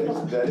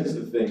 That is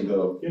the thing,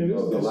 though, the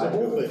lack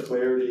of the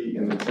clarity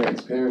and the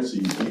transparency,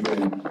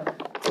 even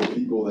for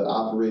people that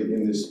operate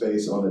in this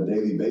space on a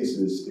daily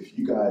basis. If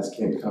you guys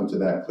can't come to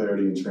that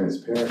clarity and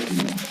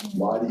transparency,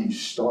 why do you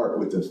start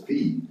with a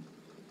fee?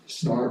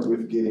 Start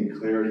with getting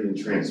clarity and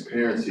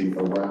transparency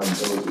around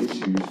those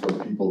issues for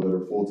people that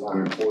are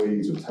full-time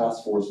employees or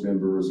task force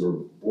members or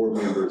board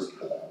members.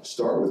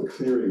 Start with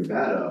clearing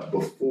that up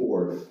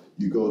before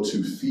you go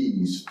to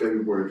fees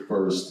February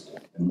 1st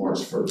and March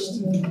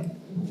 1st.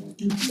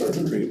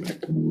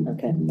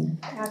 okay.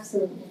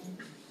 Absolutely.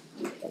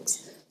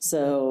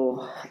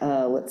 So,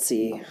 let's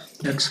see.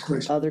 Next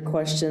question. Other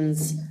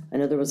questions? I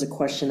know there was a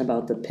question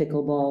about the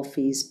pickleball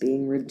fees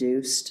being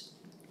reduced.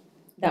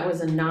 That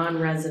was a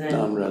non-resident.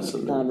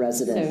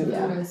 Non-resident,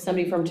 yeah. So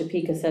somebody from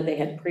Topeka said they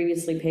had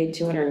previously paid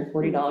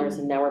 $240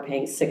 and now we're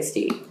paying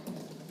 $60.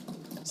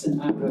 It's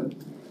an out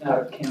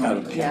of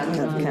county. Yeah,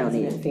 Out of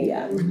county,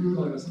 yeah.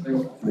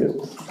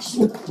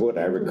 What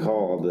I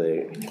recall,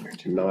 the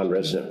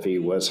non-resident fee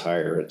was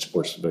higher at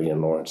Sports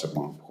Pavilion Lawrence at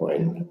one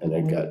point, and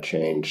it got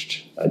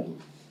changed.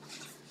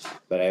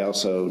 But I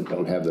also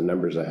don't have the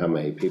numbers of how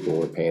many people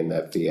were paying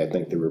that fee. I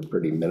think they were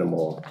pretty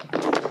minimal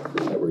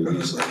that were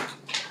using it.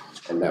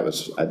 And that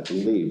was, I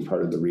believe,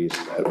 part of the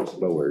reason that it was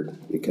lowered,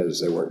 because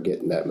they weren't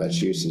getting that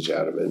much usage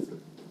out of it.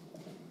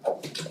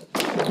 Okay.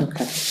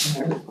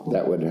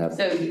 That would have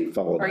So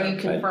followed. are you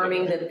that.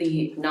 confirming that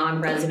the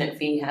non-resident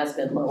fee has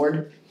been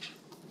lowered?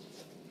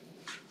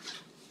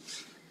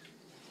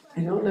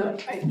 I don't know.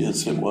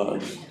 Yes, it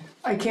was.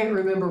 I can't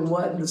remember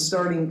what the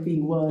starting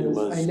fee was. It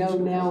was I know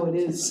now it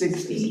is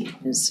 60. It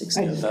is 60.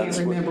 I just can't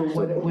remember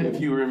what it went from.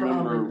 If you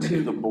remember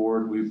to. the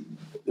board,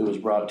 it was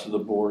brought to the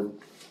board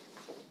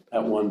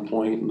at one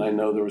point, and I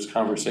know there was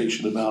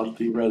conversation about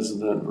the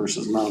resident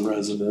versus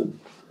non-resident.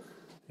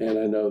 And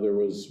I know there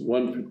was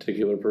one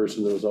particular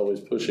person that was always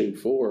pushing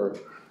for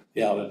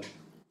the out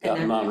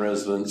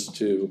non-residents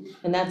too.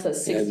 And that's a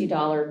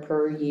 $60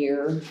 per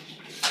year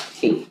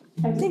fee.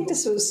 I think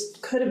this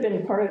could have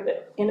been part of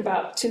it. In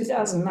about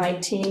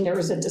 2019, there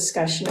was a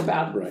discussion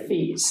about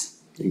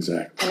fees.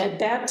 Exactly. And at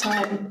that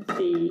time,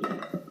 the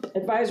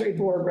advisory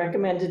board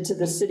recommended to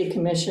the city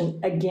commission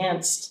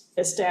against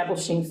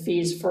establishing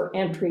fees for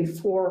entry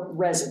for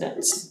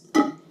residents.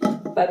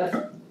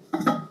 But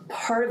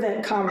part of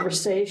that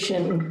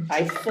conversation,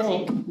 I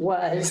think,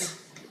 was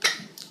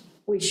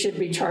we should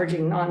be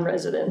charging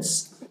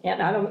non-residents.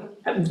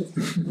 And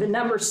the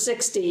number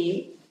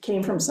 60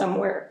 came from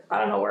somewhere. I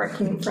don't know where it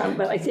came from,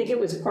 but I think it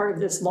was part of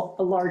this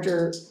a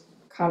larger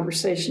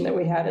conversation that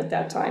we had at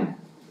that time.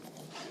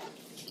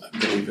 I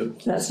believe it.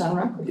 Does that sound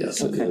right?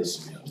 Yes, it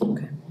is.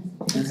 Okay.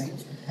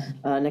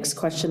 All right. Next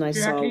question I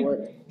saw.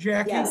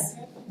 Jackie, Yes.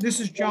 This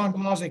is John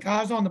Blazik.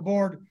 I was on the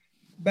board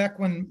back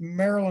when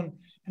Marilyn,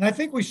 and I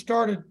think we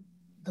started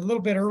a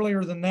little bit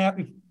earlier than that.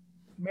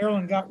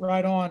 Marilyn got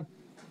right on,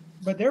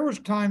 but there was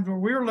times where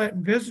we were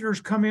letting visitors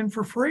come in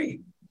for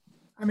free.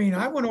 I mean,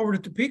 I went over to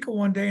Topeka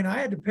one day and I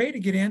had to pay to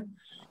get in.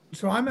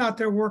 So I'm out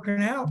there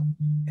working out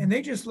and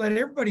they just let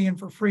everybody in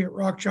for free at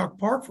Rock Chalk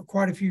Park for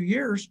quite a few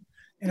years.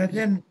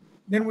 And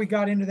then we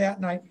got into that,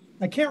 and I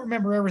can't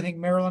remember everything,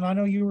 Marilyn. I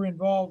know you were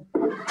involved.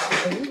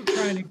 But we were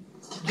trying to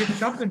get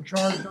something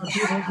charged on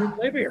people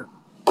who live here.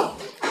 So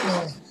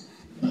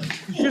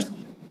it's just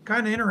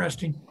kind of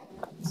interesting.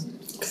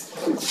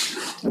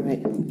 All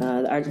right.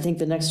 I think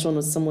the next one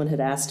was someone had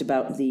asked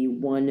about the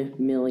 1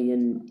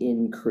 million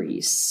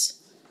increase.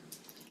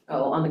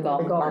 Oh, on the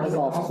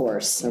golf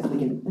course. So if we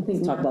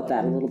can talk about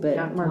that a little bit.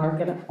 Mark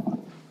it up.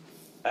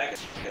 I can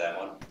take that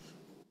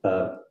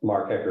one.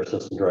 Mark Hecker,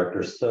 Assistant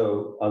Director.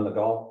 So on the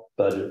golf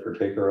budget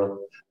particularly,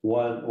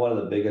 one of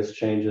the biggest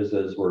changes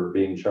is we're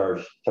being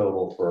charged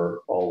total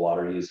for all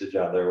water usage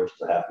out there, which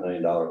is a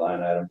 $500,000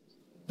 line item.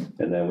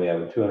 And then we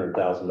have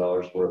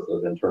 $200,000 worth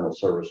of internal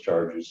service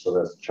charges. So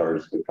that's the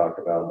charges we talked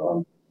about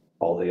on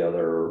all the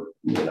other,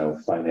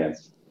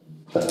 finance,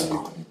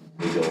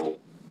 legal,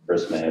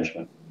 risk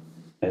management.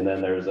 And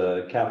then there's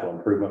a capital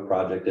improvement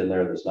project in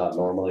there that's not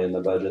normally in the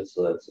budget.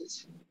 So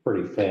it's a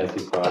pretty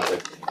fancy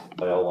project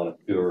by all one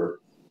tour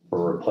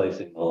for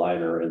replacing the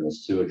liner in the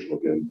sewage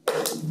lagoon.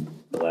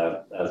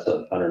 So that's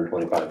a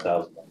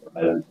 $125,000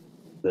 item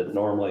that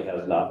normally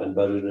has not been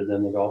budgeted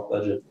in the golf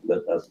budget,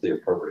 but that's the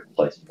appropriate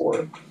place for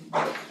it.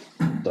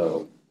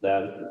 So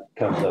that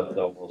comes up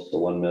to almost a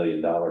 $1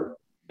 million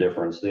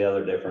difference. The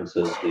other difference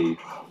is the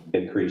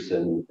increase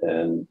in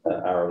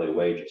hourly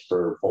wages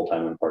for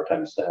full-time and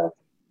part-time staff.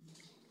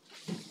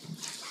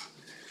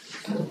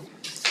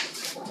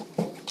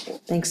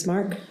 Thanks,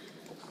 Mark.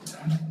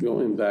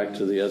 Going back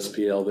to the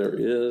SPL, there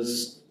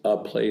is a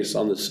place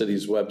on the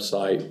city's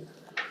website,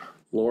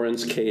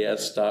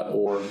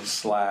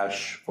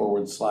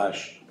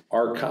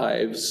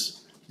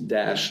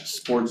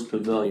 lawrence.ks.org/archives-sports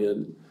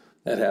pavilion,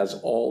 that has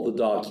all the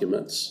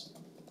documents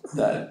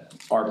that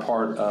are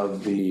part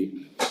of the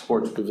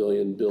sports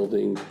pavilion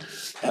building,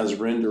 has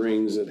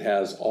renderings, it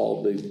has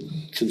all the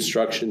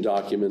construction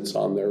documents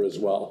on there as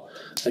well.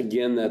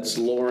 Again, that's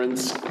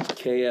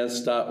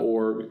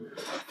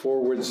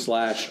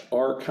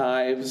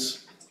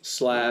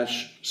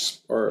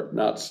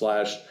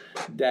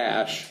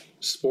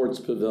lawrence.ks.org/archives/sports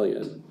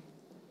pavilion.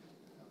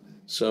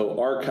 So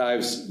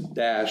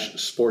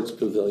archives-sports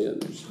pavilion.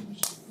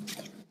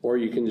 Or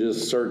you can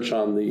just search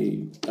on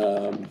the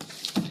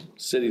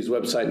city's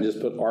website and just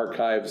put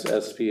archives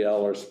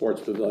SPL or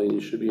sports pavilion.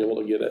 You should be able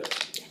to get it.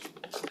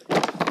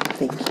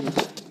 Thank you.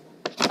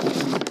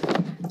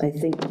 I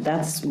think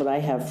that's what I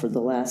have for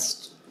the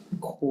last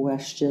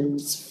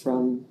questions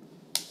from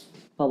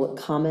public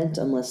comment,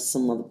 unless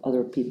some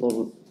other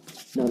people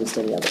noticed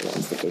any other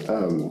ones that they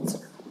didn't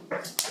answer.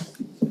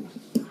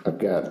 I've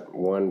got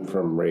one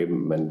from Ray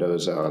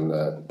Mendoza on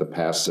the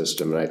pass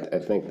system, and I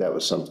think that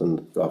was something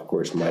the golf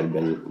course might have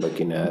been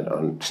looking at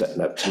on setting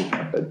up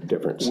a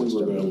different system.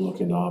 We were gonna look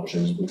into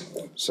options.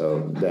 So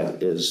that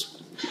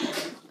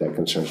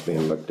concern's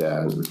being looked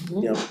at.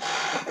 Yep.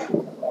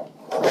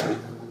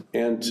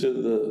 And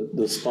to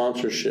the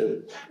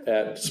sponsorship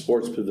at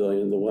Sports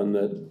Pavilion, the one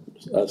that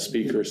a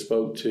speaker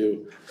spoke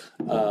to,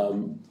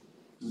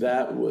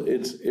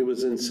 it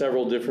was in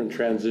several different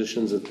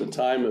transitions. At the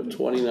time of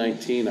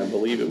 2019, I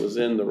believe it was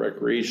in the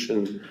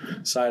recreation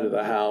side of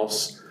the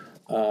house.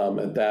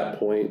 At that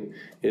point,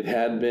 it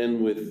had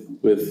been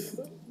with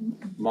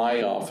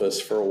my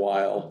office for a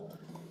while,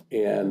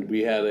 and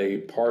we had a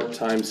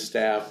part-time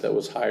staff that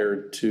was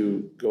hired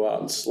to go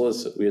out and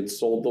solicit. We had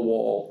sold the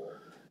wall,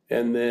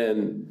 and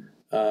then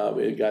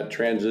it got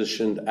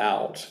transitioned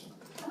out.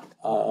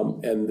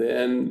 And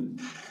then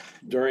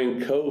during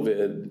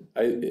COVID,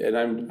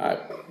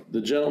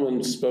 the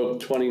gentleman spoke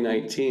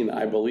 2019,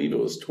 I believe it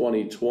was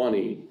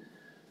 2020,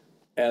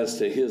 as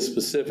to his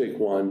specific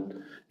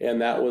one.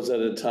 And that was at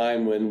a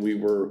time when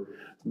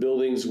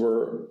buildings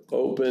were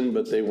open,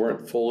 but they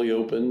weren't fully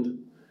opened.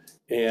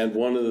 And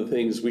one of the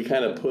things, we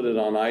kind of put it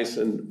on ice,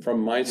 and from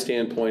my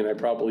standpoint, I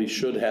probably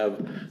should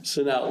have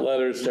sent out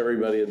letters to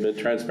everybody and been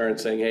transparent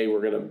saying, hey,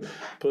 we're gonna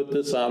put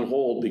this on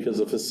hold because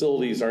the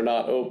facilities are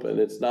not open,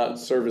 it's not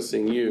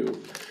servicing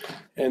you.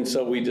 And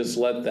so we just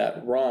let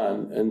that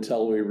run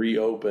until we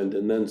reopened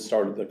and then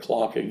started the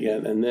clock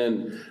again. And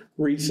then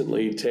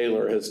recently,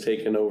 Taylor has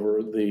taken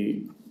over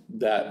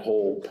that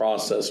whole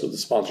process with the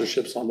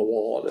sponsorships on the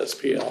wall at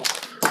SPL.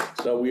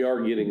 So we are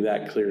getting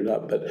that cleared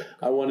up, but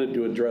I wanted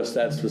to address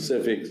that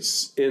specific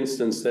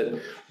instance that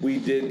we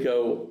did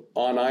go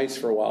on ice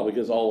for a while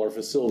because all our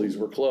facilities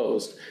were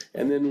closed.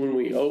 And then when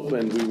we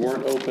opened, we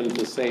weren't open at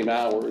the same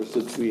hours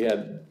that we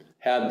had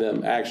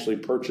them actually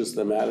purchase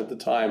them at the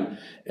time.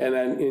 And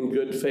then in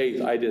good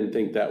faith, I didn't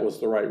think that was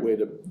the right way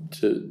to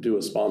do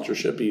a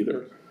sponsorship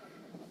either.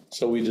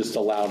 So we just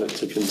allowed it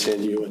to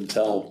continue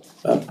until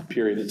a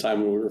period of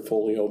time when we were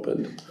fully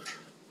opened.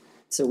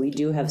 So we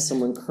do have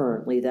someone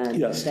currently then.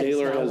 Yes,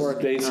 Taylor has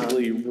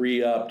basically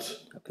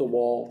re-upped the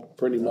wall,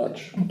 pretty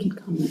much.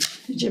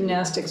 The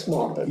gymnastics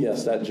wall.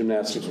 Yes, that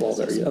gymnastics wall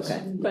there, yes.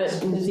 Okay, but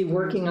is he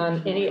working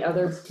on any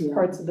other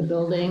parts of the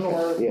building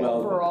or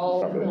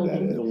overall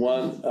building? The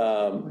one,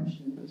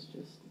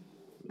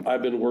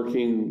 I've been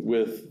working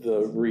with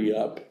the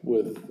re-up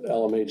with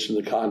LMH in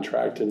the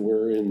contract, and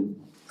we're in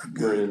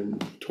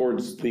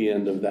towards the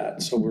end of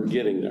that, so we're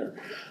getting there.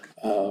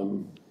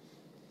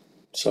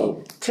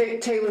 So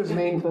Taylor's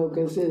main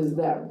focus is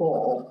that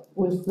wall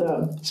with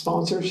the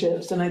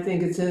sponsorships, and I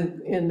think it's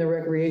in the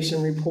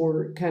recreation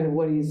report, kind of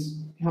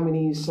how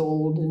many he's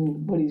sold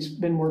and what he's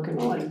been working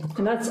on.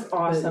 And that's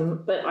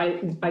awesome, but I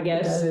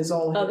guess, That is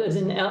all. other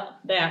than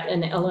that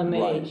and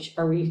LMH,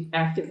 are we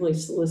actively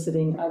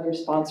soliciting other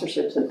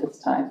sponsorships at this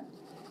time?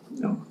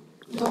 No.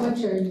 How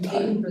much are you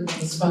paying for the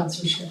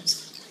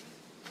sponsorships?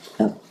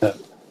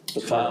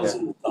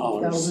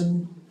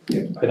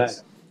 $1,000. Can I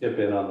chip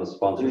in on the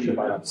sponsorship?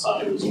 Mark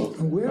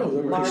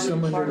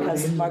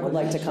would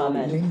like to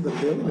comment. The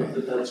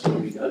building. That's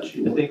what we got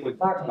you. I think we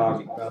talked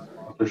about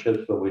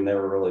sponsorships, but we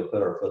never really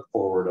put our foot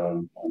forward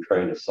on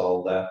trying to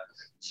solve that.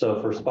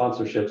 So for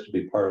sponsorships to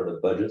be part of the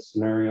budget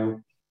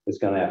scenario, it's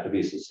going to have to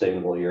be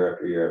sustainable year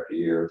after year after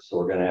year. So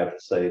we're going to have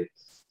to say,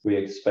 we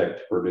expect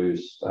to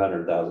produce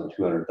 100,000,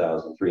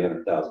 200,000,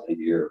 300,000 a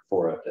year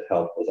for it to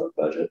help with our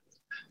budget.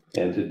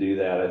 And to do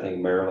that, I think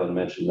Marilyn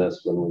mentioned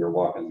this when we were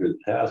walking through the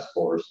task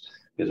force,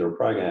 is we're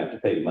probably going to have to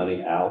pay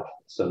money out.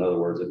 So in other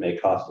words, it may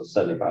cost us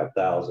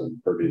 75,000 to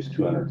produce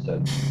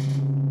 270.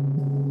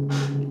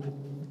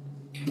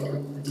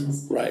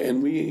 Right,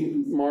 and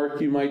Mark,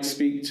 you might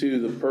speak to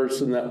the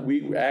person that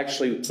we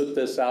actually put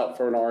this out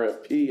for an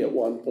RFP at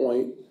one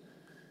point.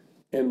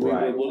 And we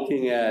were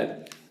looking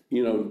at,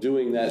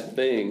 doing that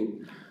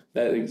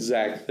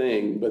exact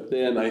thing. But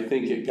then I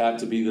think it got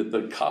to be that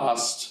the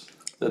cost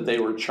that they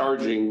were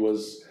charging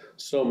was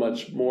so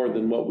much more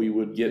than what we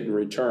would get in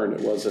return.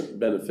 It wasn't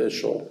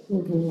beneficial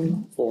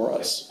for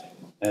us.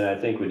 And I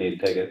think we need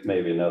to take it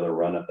maybe another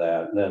run at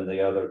that. And then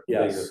the other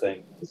bigger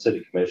thing, the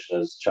city commission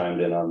has chimed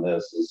in on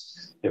this,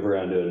 is if we're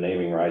going to do a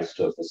naming rights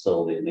to a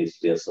facility, it needs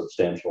to be a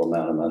substantial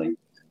amount of money.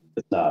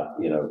 It's not,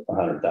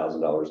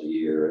 $100,000 a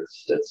year.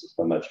 It's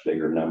a much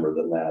bigger number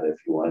than that if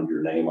you wanted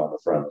your name on the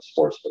front of the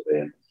sports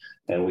pavilion.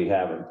 And we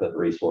haven't put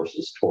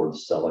resources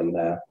towards selling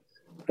that.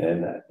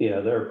 And,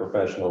 there are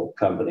professional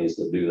companies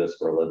that do this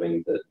for a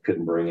living that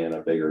can bring in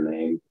a bigger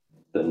name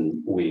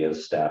than we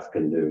as staff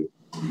can do.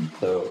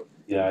 So,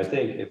 I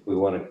think if we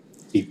want to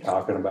keep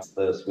talking about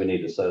this, we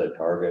need to set a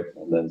target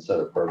and then set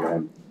a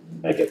program,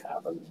 make it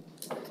happen.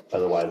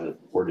 Otherwise,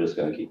 we're just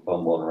going to keep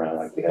fumbling around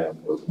like we have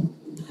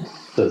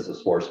since the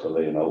sports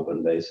pavilion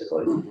opened,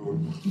 basically.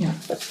 Yeah.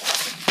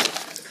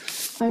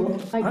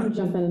 I can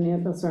jump in and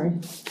answer. Oh, sorry.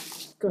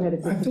 Go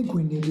ahead. I think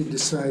we need to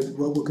decide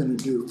what we're going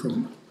to do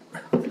from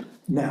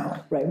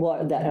now. Right, well,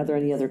 are there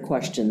any other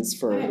questions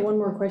for? I had one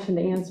more question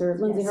to answer.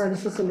 Lindsay Hart,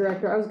 Assistant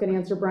Director. I was gonna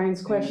answer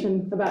Brian's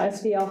question about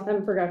SPL. I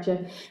haven't forgot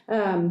you.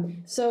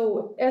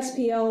 So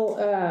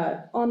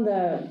SPL, on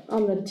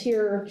the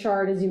tier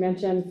chart, as you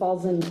mentioned,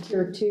 falls in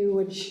tier 2,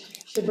 which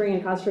should bring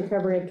in cost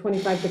recovery of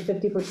 25 to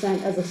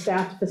 50% as a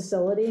staffed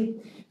facility.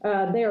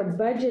 They are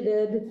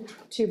budgeted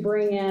to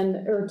bring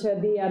in, or to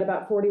be at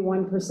about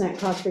 41%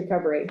 cost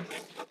recovery.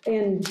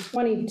 In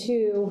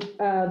 22,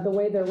 the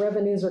way their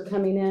revenues are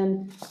coming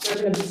in,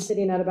 they're going to be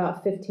sitting at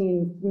about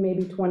 15,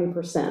 maybe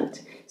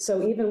 20%.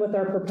 So even with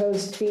our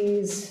proposed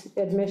fees,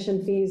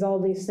 admission fees, all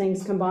these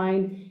things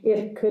combined,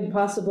 it could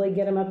possibly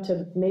get them up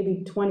to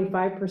maybe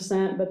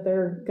 25%, but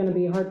they're going to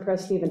be hard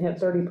pressed to even hit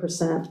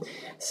 30%.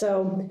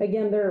 So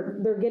again,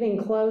 they're getting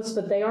close,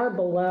 but they are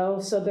below.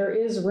 So there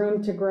is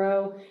room to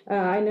grow.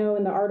 I know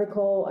in the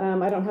article,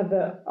 I don't have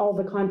all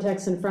the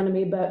context in front of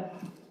me, but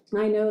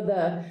I know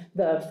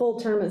the full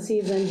tournament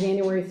season,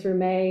 January through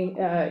May,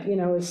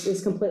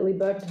 is completely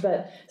booked,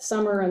 but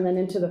summer and then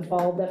into the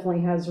fall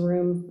definitely has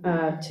room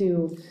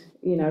to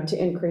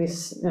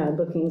increase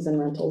bookings and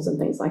rentals and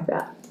things like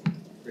that.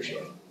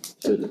 Appreciate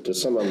it. To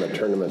some on the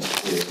tournaments,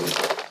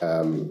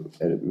 and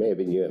it may have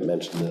been you that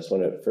mentioned this,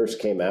 when it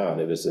first came out,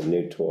 it was a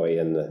new toy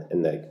in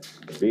the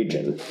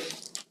region.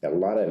 A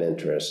lot of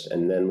interest,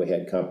 and then we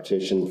had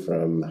competition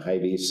from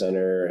Hy-Vee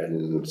Center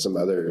and some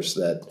others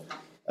that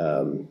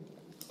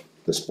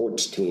the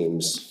sports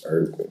teams,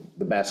 or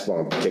the basketball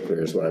in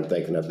particular is what I'm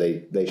thinking of,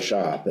 they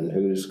shop and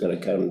who's going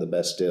to cut them the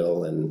best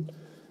deal. And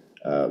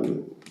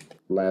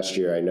last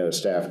year, I know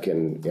staff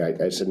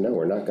I said, no,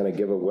 we're not going to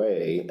give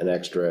away an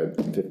extra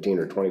 $15,000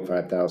 or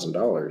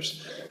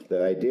 $25,000.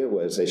 The idea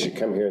was they should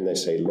come here and they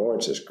say,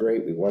 Lawrence is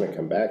great, we want to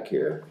come back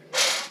here.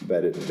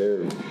 But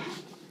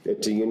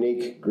it's a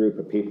unique group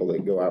of people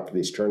that go out for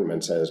these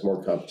tournaments, and as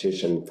more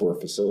competition for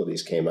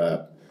facilities came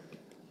up,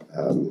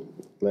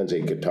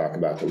 Lindsay could talk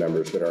about the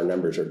numbers, but our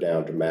numbers are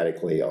down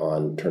dramatically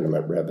on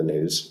tournament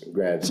revenues.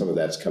 Granted, some of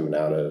that's coming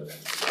out of.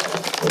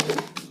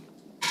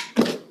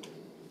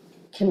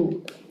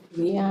 Can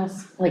I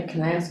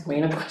ask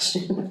Wayne a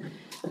question?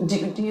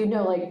 Do you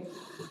know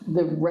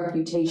the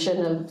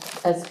reputation of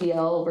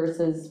SPL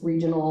versus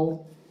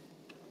regional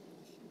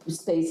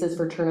spaces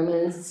for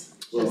tournaments?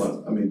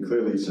 Well,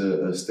 clearly it's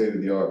a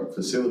state-of-the-art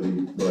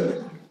facility,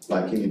 but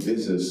like any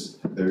business,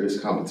 there is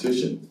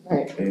competition.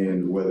 Right.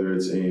 And whether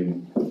it's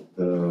in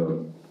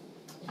the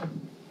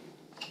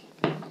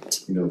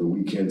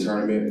weekend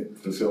tournament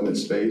fulfillment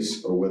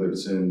space, or whether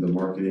it's in the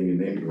marketing and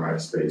naming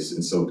rights space,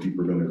 and so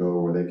people are going to go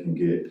where they can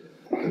get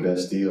the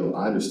best deal.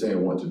 I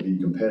understand want to be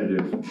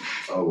competitive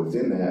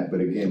within that,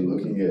 but again,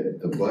 looking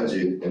at the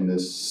budget and the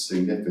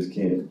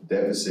significant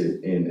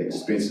deficit in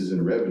expenses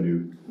and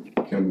revenue,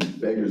 can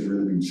beggars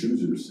really be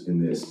choosers in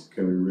this?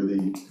 Can we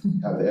really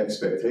have the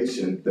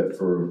expectation that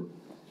for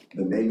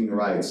the naming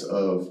rights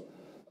of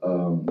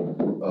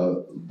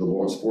the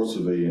Lawrence Sports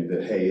Pavilion,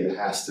 that hey, it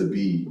has to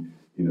be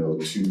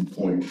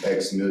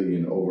 2.x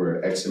million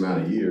over X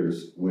amount of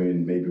years,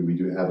 when maybe we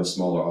do have a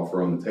smaller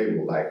offer on the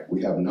table? Like,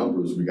 we have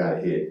numbers we got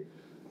to hit,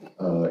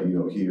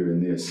 here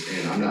in this.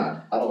 And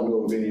I don't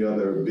know of any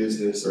other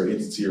business or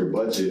entity or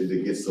budget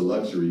that gets the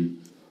luxury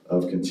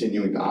of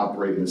continuing to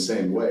operate in the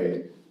same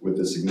way with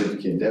a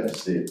significant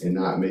deficit and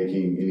not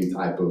making any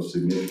type of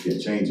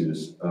significant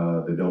changes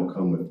that don't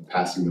come with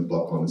passing the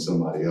buck on to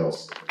somebody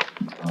else.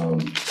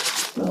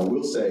 Now, I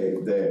will say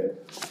that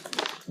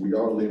we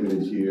are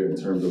limited here in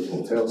terms of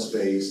hotel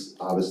space.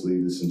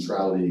 Obviously, the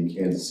centrality in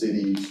Kansas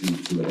City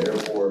to an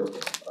airport,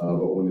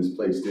 but when this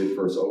place did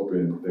first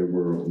open, there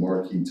were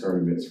marquee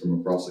tournaments from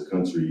across the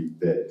country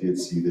that did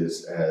see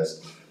this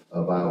as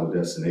a viable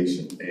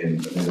destination. And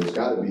there's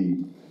got to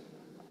be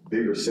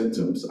bigger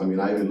symptoms. I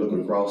even look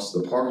across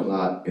the parking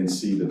lot and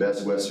see the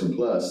Best Western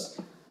Plus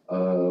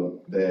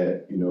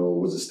that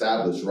was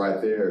established right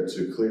there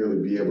to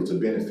clearly be able to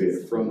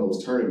benefit from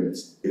those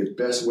tournaments. If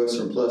Best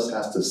Western Plus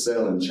has to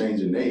sell and change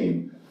a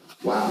name,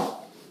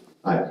 wow,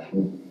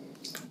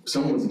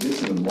 someone's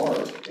missing the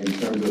mark in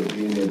terms of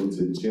being able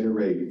to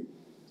generate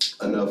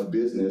enough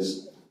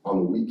business on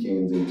the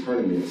weekends and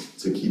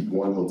tournaments to keep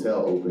one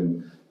hotel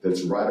open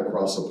that's right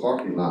across a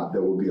parking lot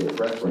that will be a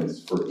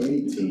preference for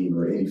any team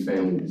or any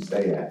family to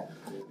stay at.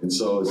 And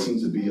so it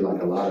seems to be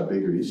like a lot of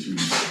bigger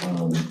issues,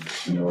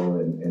 you know,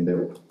 and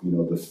that, you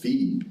know, the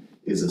fee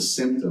is a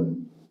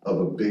symptom of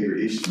a bigger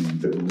issue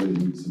that really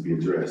needs to be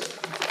addressed.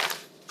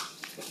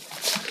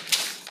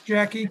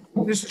 Jackie,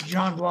 this is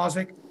John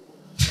Blazik.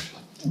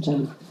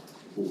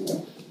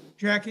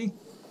 Jackie?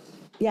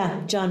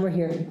 Yeah, John, we're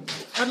here.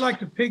 I'd like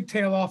to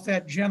pigtail off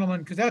that gentleman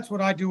because that's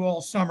what I do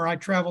all summer. I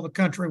travel the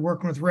country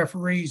working with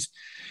referees.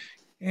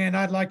 And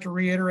I'd like to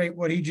reiterate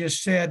what he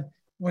just said.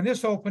 When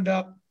this opened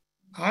up,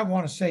 I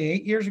want to say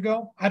 8 years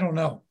ago, I don't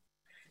know.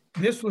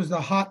 This was the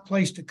hot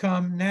place to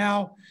come.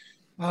 Now,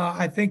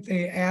 I think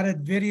they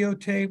added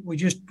videotape. We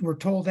just were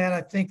told that,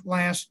 I think,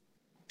 last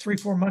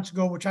 3-4 months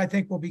ago, which I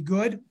think will be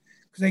good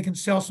because they can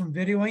sell some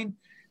videoing.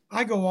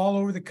 I go all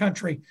over the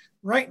country.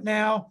 Right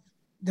now,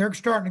 they're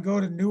starting to go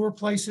to newer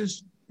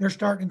places. They're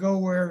starting to go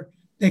where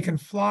they can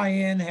fly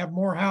in, have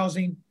more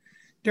housing,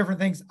 different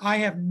things. I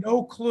have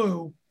no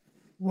clue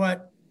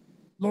what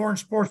Lawrence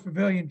Sports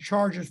Pavilion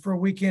charges for a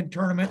weekend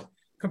tournament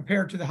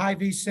compared to the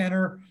Hy-Vee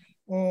Center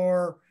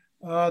or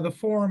the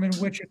Forum in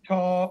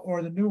Wichita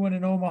or the new one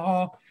in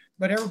Omaha,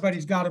 but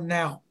everybody's got them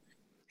now.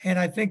 And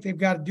I think they've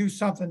got to do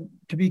something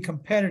to be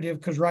competitive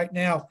because right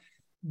now,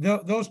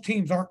 those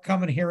teams aren't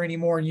coming here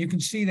anymore. And you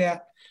can see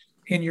that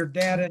in your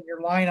data and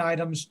your line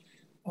items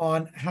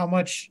on how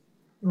much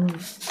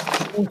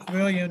Sports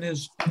Pavilion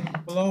is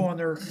below on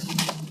their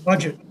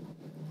budget.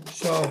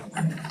 So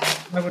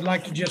I would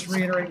like to just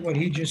reiterate what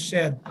he just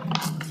said.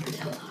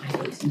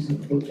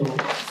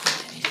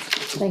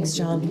 Thanks,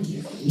 John.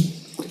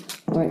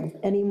 All right,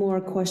 any more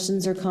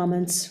questions or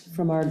comments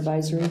from our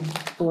advisory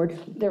board?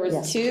 There was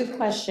Yes. 2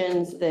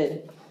 questions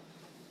that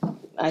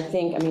I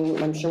think, I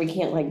mean, I'm sure we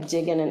can't like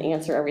dig in and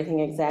answer everything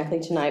exactly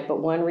tonight, but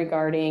one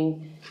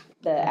regarding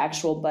the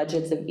actual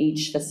budgets of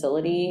each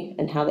facility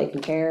and how they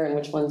compare and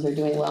which ones are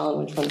doing well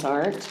and which ones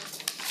aren't.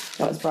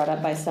 That was brought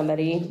up by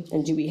somebody,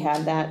 and do we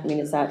have that? I mean,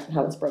 is that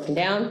how it's broken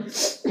down?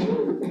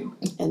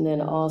 And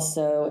then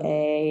also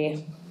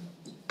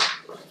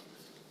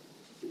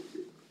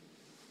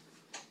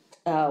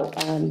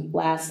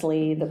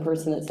lastly, the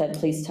person that said,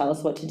 please tell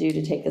us what to do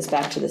to take this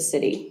back to the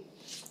city,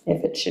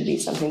 if it should be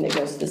something that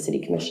goes to the city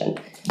commission.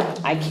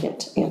 I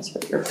can't answer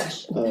your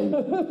question.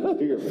 To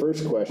your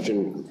first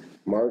question,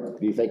 Mark,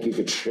 do you think you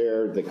could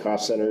share the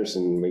cost centers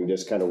and we can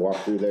just kind of walk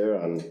through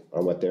there on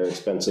what their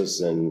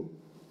expenses and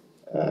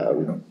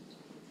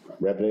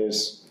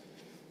revenues?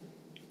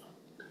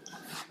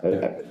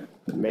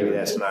 Maybe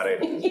that's not it.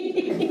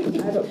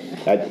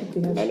 I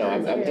know,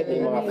 I'm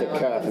hitting him off the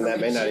cuff and that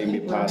may not even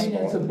be possible.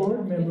 As a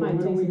board member,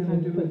 what are we gonna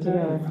do with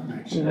that?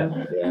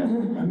 Yeah.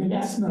 I mean,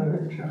 that's not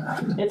our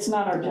job. It's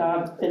not our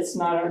job. It's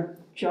not our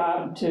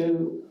job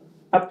to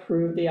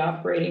approve the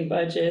operating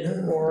budget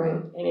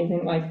or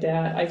anything like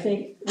that. I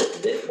think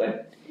that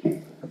what,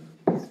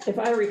 if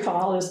I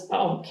recall, this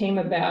all came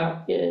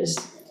about is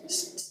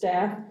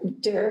staff,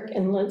 Derek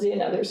and Lindsay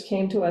and others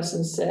came to us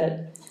and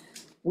said,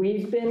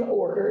 we've been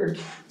ordered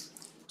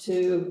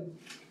to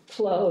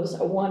close a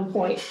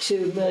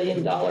 $1.2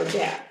 million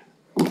gap.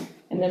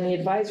 And then the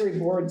advisory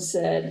board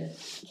said,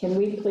 can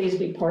we please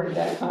be part of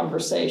that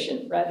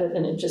conversation rather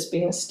than it just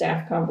being a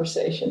staff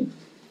conversation?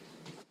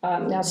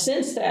 Now,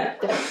 since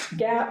that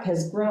gap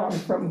has grown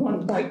from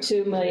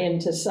 1.2 million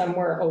to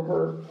somewhere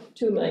over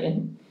 2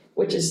 million,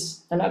 which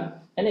is an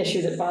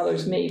issue that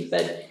bothers me,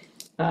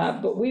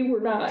 but we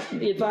were not,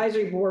 the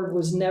advisory board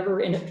was never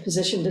in a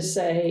position to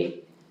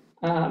say,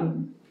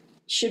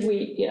 should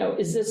we,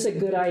 is this a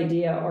good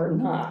idea or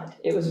not?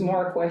 It was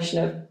more a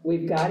question of,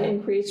 we've got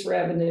increased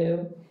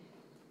revenue.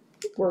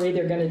 We're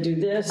either going to do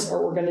this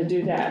or we're going to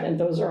do that. And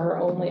those are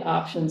our only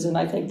options. And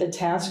I think the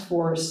task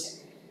force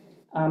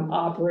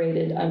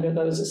operated under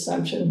those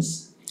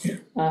assumptions.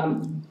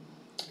 And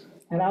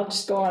I'll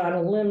just go out on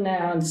a limb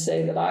now and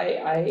say that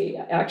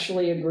I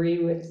actually agree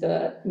with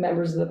the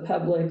members of the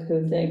public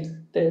who think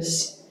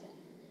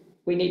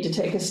we need to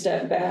take a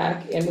step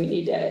back and we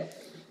need to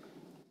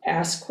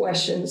ask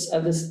questions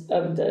of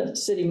the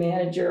city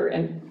manager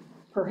and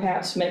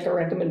perhaps make a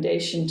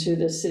recommendation to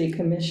the city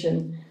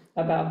commission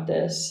about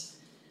this.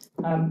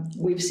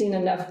 We've seen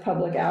enough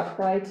public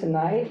outcry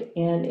tonight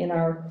and in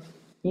our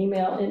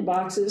email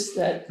inboxes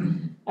that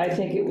I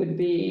think it would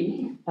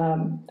be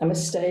a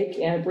mistake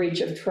and a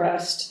breach of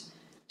trust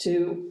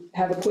to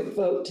have a quick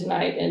vote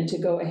tonight and to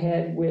go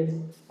ahead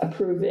with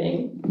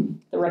approving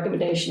the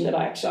recommendation that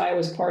I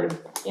was part of,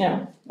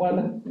 one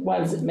of the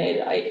ones that made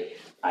it.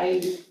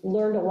 I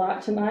learned a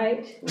lot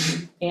tonight,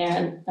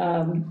 and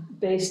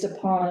based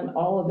upon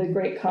all of the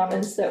great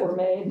comments that were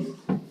made,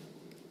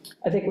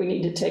 I think we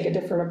need to take a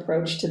different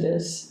approach to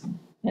this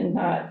and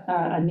not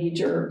a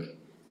knee-jerk,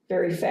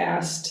 very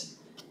fast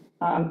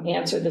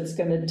answer that's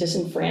going to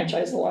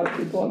disenfranchise a lot of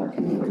people in our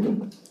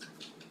community.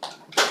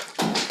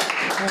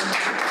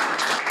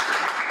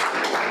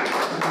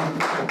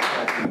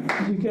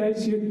 You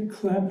guys, your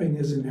clapping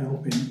isn't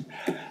helping.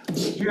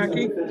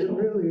 Jackie? It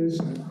really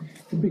isn't.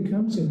 It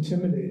becomes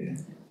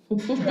intimidating.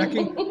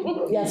 Jackie?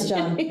 Yes,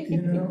 John.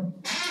 You know,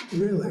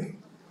 really.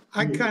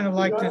 I kind of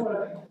like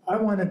to. I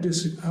want to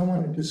disagree.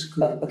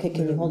 Okay,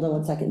 can you hold on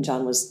one second?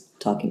 John was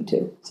talking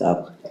too.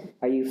 So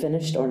are you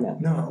finished or no?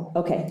 No.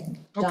 Okay.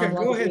 Okay, John,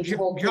 go let ahead, me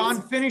hold,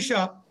 John, please. finish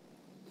up.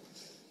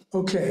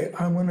 Okay,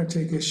 I want to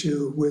take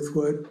issue with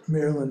what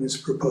Marilyn is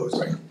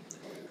proposing.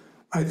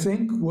 I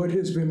think what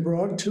has been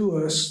brought to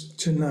us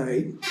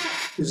tonight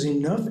is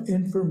enough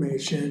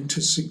information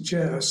to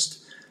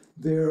suggest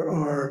there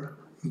are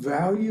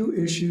value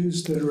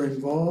issues that are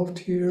involved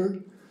here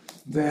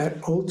that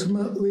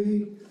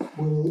ultimately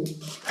will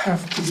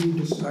have to be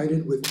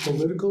decided with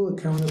political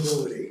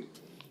accountability.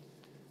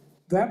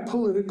 That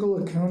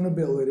political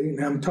accountability,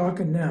 and I'm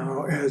talking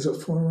now as a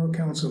former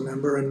council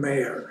member and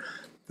mayor,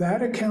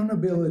 that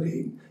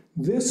accountability,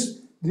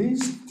 these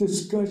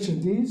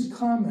discussions, these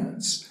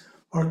comments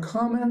are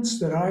comments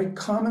that I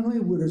commonly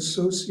would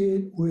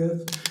associate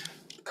with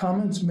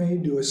comments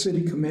made to a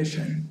city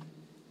commission.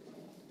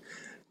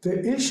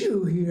 The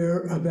issue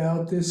here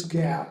about this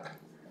gap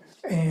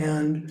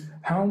and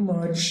how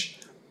much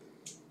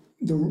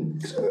the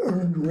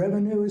earned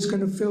revenue is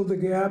going to fill the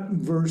gap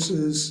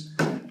versus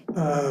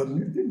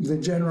the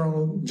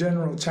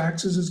general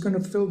taxes is going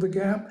to fill the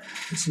gap.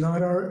 It's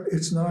not our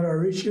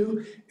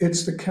issue.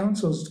 It's the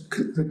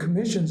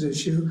commission's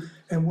issue.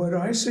 And what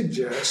I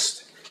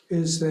suggest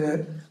is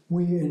that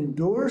we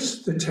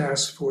endorse the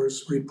task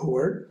force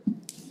report.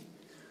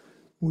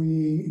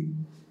 We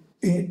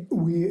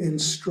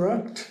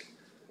instruct,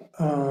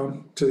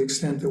 to the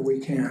extent that we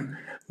can,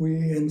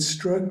 we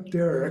instruct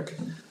Derek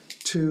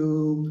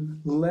to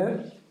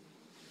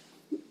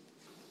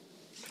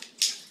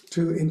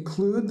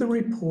include the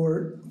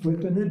report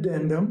with an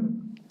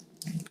addendum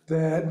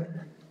that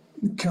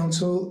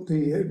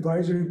the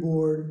advisory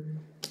board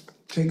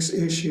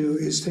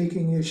is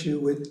taking issue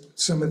with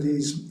some of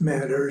these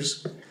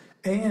matters.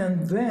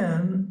 And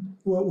then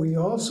what we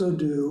also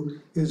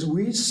do is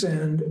we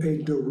send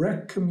a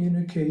direct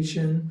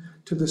communication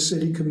to the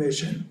city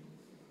commission.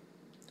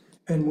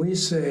 And we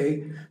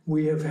say,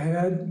 we have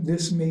had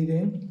this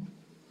meeting.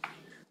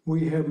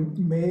 We have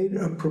made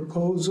a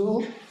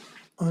proposal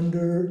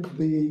under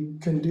the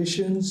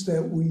conditions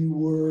that we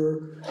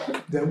were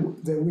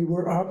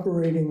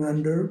operating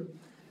under.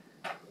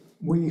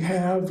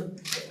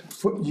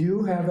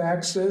 You have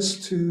access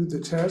to the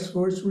task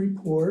force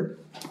report.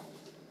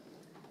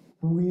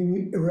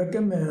 We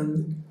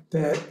recommend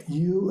that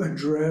you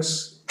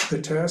address the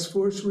task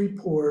force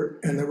report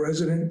and the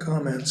resident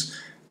comments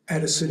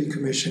at a city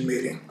commission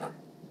meeting.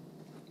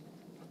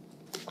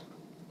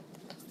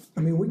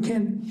 I mean, what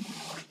can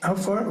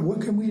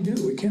we do?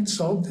 We can't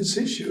solve this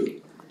issue.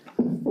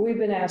 We've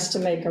been asked to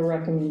make a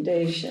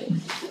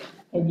recommendation,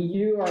 and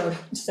you are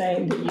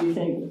saying that you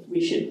think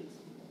we should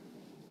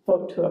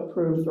vote to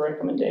approve the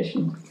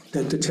recommendation.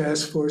 That the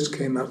task force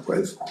came up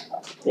with.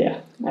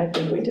 Yeah, I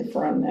think we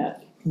differ on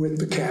that. With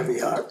the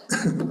caveat,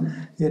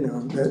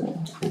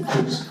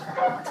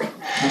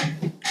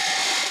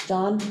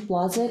 John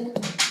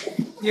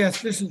Blazik?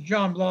 Yes, this is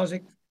John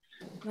Blazik.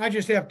 I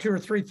just have 2 or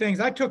 3 things.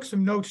 I took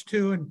some notes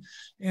too,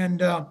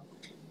 and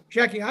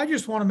Jackie, I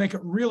just want to make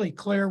it really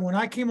clear. When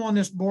I came on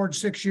this board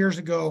 6 years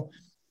ago,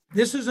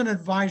 this is an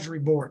advisory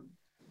board.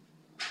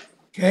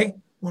 Okay?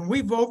 When we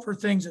vote for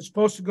things, it's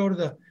supposed to go to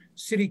the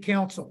city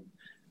council.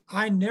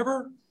 I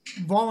never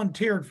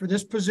volunteered for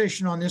this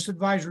position on this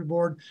advisory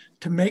board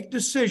to make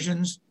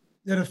decisions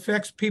that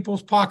affects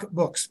people's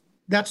pocketbooks.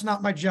 That's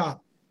not my job.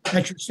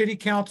 That's your city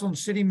council and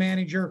city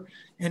manager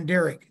and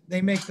Derek.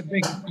 They make the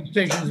big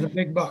decisions, the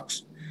big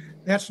bucks.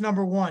 That's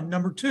number one.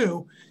 Number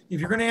two, if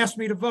you're going to ask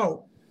me to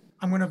vote,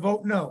 I'm going to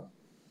vote no.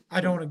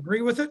 I don't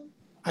agree with it.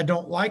 I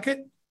don't like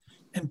it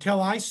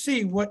until I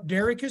see what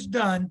Derek has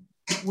done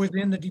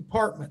within the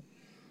department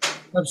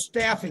of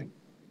staffing,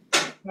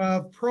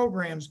 of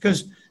programs,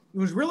 because it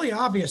was really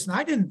obvious, and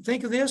I didn't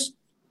think of this,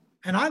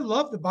 and I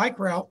love the bike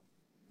route,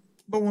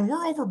 but when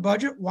we're over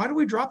budget, why do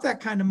we drop that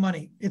kind of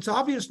money? It's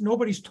obvious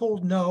nobody's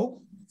told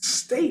no.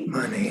 State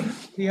money.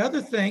 The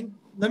other thing,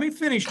 let me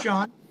finish,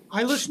 John.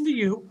 I listen to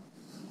you.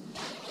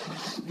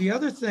 The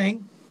other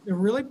thing that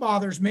really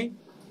bothers me,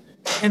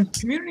 and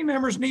community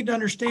members need to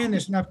understand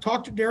this, and I've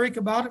talked to Derek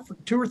about it for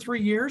 2 or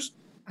 3 years.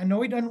 I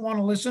know he doesn't want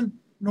to listen,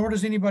 nor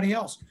does anybody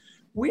else.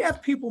 We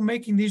have people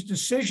making these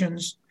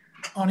decisions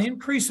on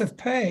increase of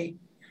pay,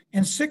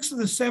 and 6 of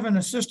the 7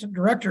 assistant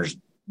directors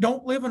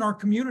don't live in our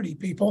community,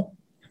 people.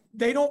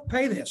 They don't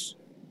pay this.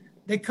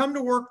 They come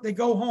to work, they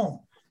go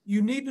home.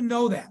 You need to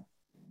know that.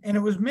 And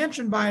it was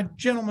mentioned by a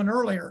gentleman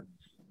earlier.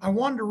 I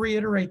wanted to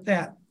reiterate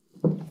that.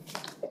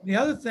 The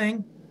other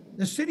thing,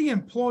 the city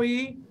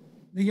employee,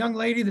 the young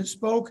lady that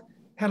spoke,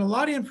 had a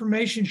lot of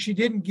information she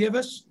didn't give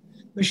us,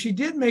 but she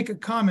did make a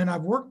comment.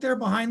 I've worked there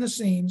behind the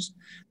scenes.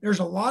 There's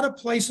a lot of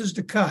places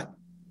to cut.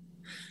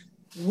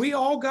 We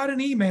all got an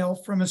email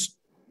from a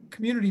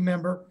community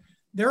member.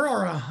 There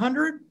are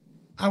 100,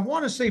 I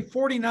want to say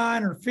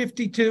 49 or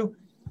 52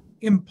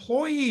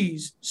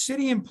 employees,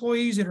 city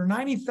employees that are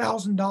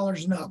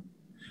 $90,000 and up.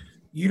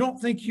 You don't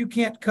think you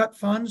can't cut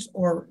funds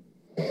or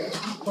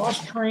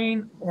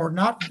cross-train or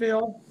not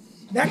fill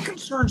That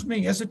concerns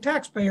me as a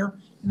taxpayer,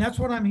 and that's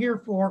what I'm here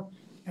for.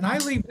 And I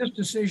leave this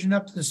decision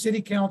up to the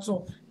city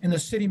council and the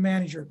city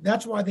manager.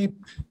 That's why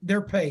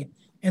they're paid.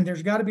 And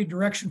there's got to be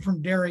direction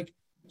from Derek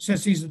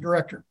since he's the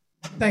director.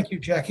 Thank you,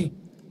 Jackie.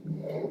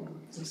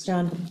 Thanks,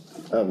 John.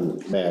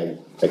 May I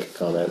make a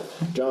comment?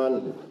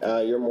 John,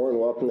 you're more than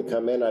welcome to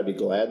come in. I'd be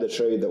glad to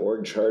show you the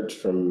org charts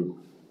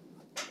from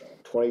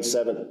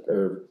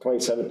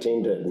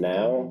 2017 to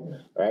now.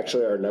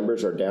 Actually, our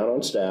numbers are down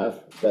on staff,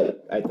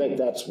 but I think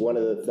that's one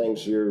of the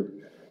things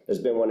has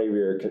been one of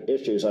your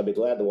issues. I'd be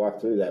glad to walk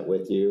through that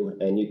with you,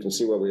 and you can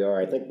see where we are.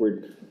 I think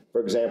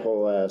for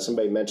example,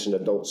 somebody mentioned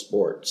adult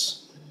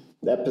sports.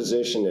 That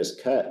position is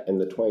cut in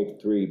the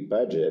 23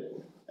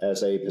 budget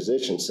as a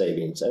position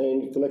savings.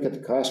 And if you look at the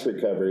cost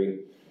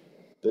recovery,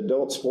 the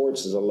adult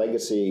sports is a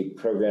legacy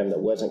program that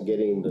wasn't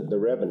getting the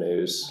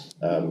revenues,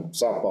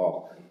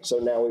 softball. So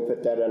now we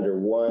put that under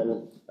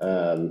one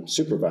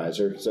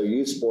supervisor. So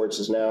youth sports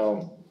is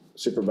now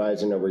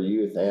supervising over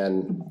youth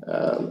and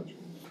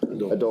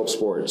adult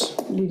sports.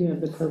 We do have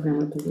the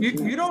programmer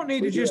position. You don't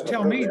need to just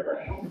tell me.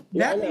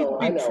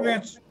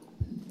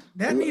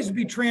 That needs to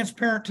be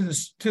transparent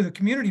to the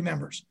community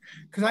members.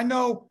 Because I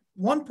know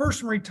one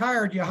person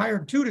retired, you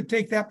hired two to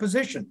take that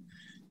position.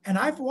 And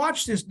I've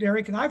watched this,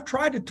 Derek, and I've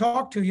tried to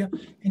talk to you,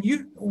 and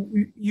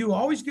you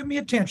always give me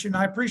attention.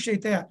 I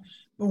appreciate that.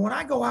 But when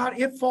I go out,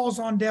 it falls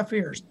on deaf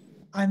ears.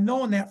 I've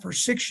known that for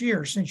 6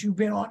 years since you've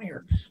been on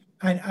here.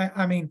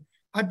 I mean,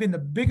 I've been the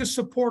biggest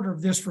supporter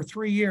of this for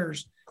 3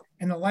 years.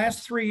 In the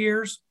last 3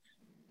 years,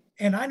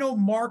 and I know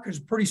Mark is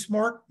pretty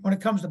smart when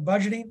it comes to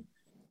budgeting,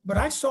 but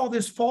I saw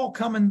this fall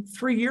coming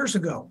 3 years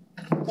ago.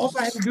 All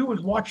I had to do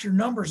was watch your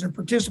numbers and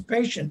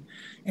participation,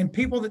 and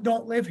people that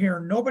don't live here,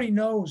 nobody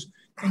knows,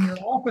 and your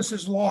office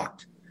is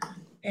locked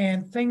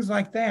and things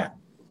like that.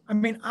 I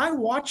mean, I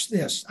watched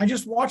this. I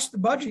just watched the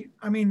budget.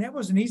 I mean, that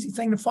was an easy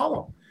thing to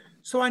follow.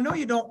 So I know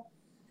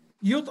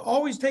you'll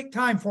always take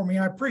time for me.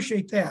 I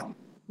appreciate that.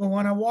 But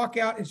when I walk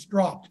out, it's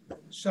dropped.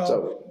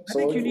 So I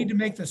think you need to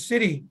make the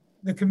city,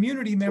 the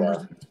community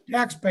members, the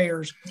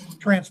taxpayers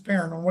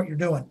transparent on what you're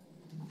doing.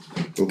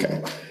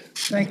 Okay.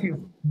 Thank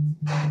you.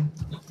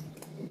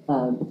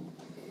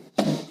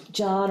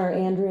 John or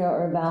Andrea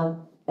or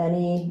Val,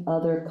 any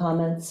other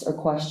comments or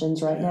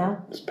questions right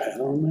now? Is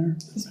Pat on there?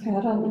 Is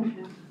Pat on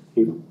there?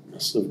 He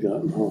must have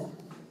gotten home.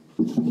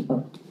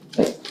 Oh,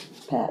 wait,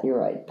 Pat, you're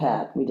right.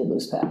 Pat, we did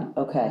lose Pat.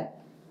 Okay.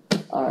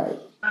 All right.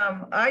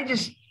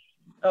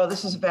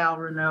 This is Val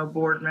Renault,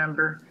 board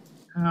member.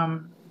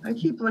 I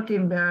keep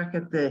looking back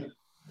at the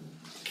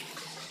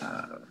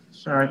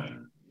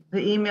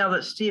email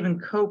that Stephen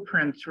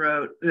Coprince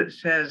wrote that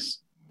says,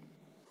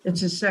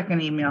 it's his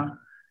second email.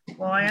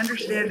 While I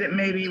understand it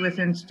may be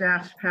within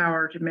staff's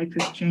power to make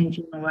this change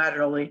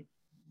unilaterally,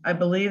 I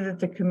believe that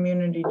the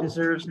community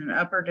deserves an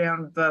up or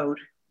down vote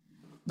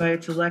by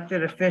its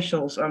elected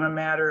officials on a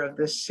matter of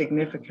this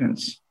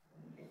significance.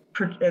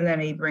 And then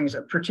he brings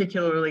up,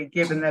 particularly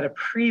given that a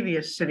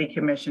previous city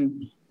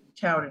commission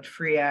touted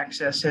free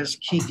access as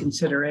key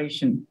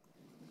consideration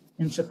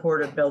in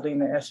support of building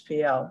the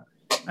SPL.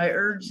 I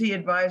urge the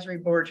advisory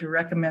board to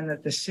recommend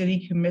that the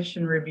city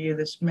commission review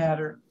this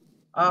matter,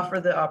 offer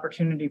the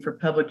opportunity for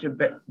public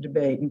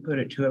debate, and put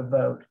it to a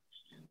vote.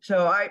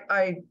 So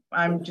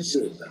I'm just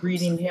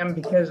reading him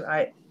because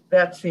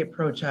that's the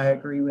approach I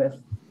agree with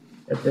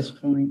at this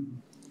point.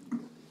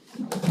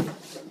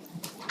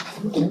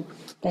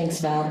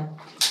 Thanks, Val.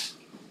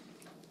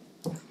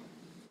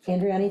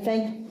 Andrea,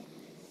 anything?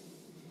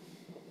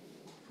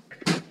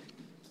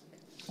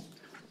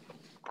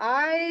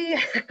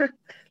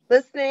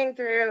 Listening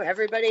through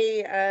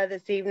everybody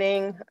this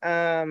evening,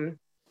 I'd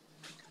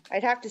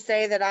have to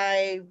say that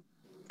I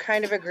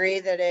kind of agree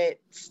that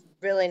it's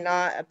really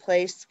not a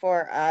place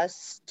for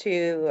us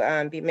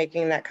to be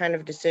making that kind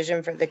of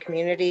decision for the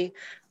community.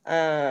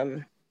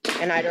 And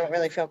I don't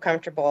really feel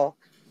comfortable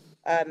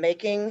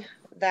making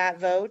that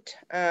vote.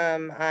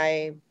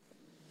 I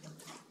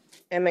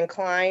am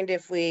inclined,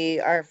 if we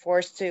are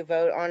forced to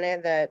vote on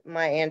it, that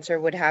my answer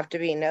would have to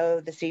be no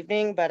this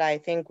evening, but I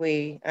think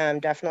we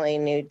definitely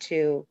need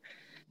to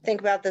think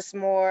about this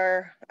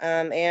more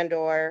and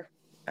or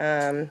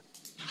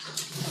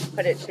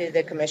put it to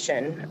the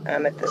commission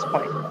at this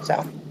point.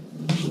 So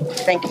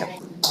thank you.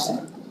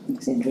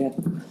 Thanks, Andrea.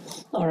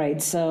 All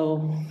right,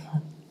 so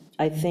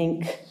I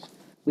think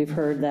we've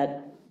heard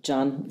that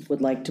John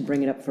would like to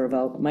bring it up for a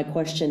vote. My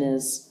question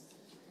is,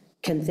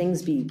 can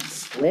things be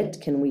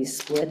split? Can we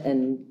split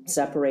and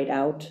separate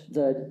out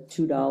the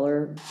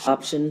 $2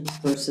 option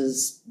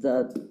versus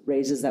the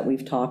raises that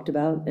we've talked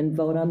about and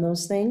vote on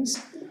those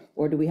things?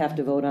 Or do we have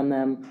to vote on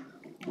them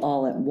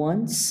all at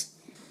once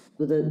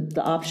with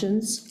the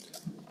options?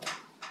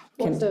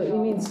 So you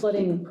mean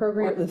splitting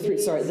program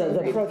fees? Sorry,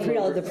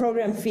 the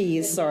program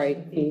fees,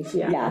 sorry. Fees,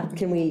 yeah. Yeah,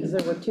 can we? Because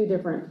there were two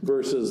different.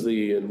 Versus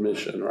the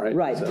admission, right?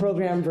 Right, So-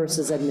 program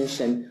versus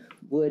admission.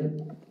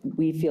 Would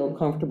we feel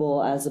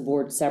comfortable as a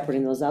board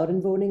separating those out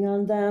and voting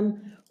on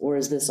them? Or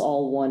is this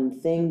all one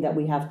thing that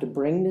we have to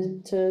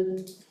bring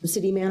to the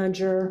city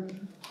manager?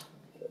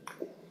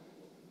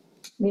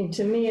 I mean,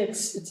 to me,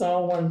 it's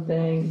all one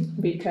thing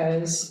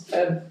because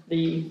of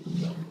the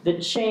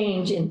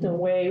change in the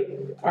way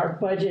our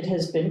budget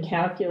has been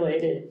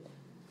calculated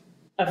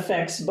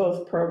affects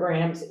both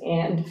programs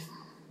and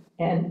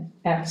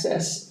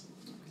access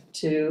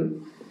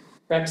to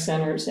rec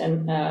centers.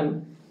 And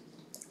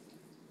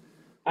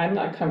I'm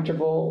not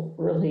comfortable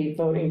really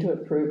voting to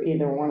approve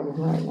either one of them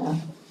right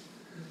now.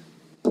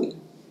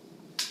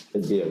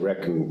 It'd be a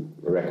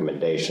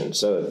recommendation.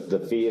 So the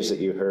fees that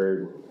you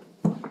heard,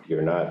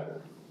 you're not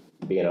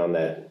being on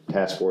that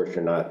task force,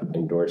 you're not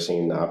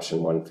endorsing the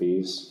option one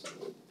fees?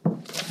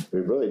 We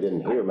really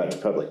didn't hear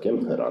much public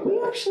input on that.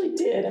 We actually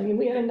did. I mean,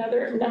 we had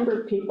another number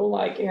of people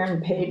like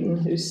Aaron Payton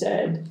who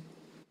said,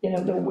 you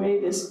know, the way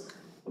this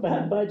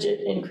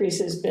budget increase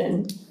has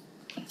been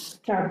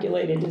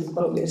calculated is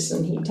bogus,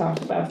 and he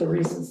talked about the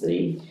reasons that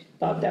he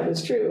thought that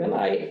was true. And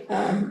I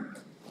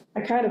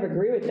kind of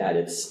agree with that.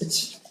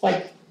 It's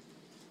like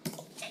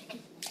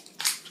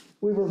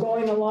we were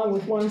going along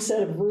with one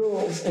set of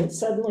rules, and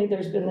suddenly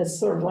there's been this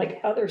sort of like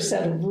other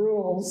set of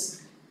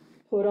rules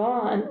put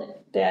on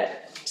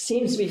that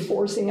seems to be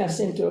forcing us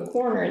into a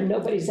corner, and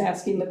nobody's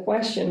asking the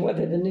question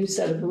whether the new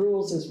set of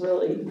rules is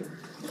really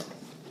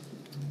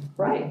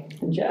right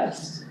and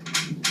just.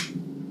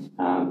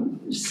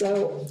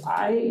 So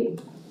I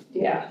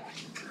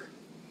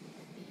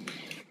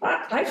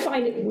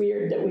find it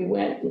weird that we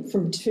went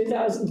from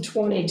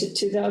 2020 to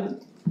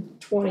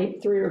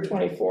 2023 or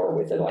 24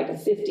 with like a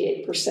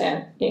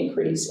 58%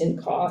 increase in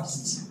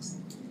costs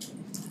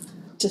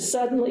to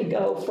suddenly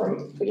go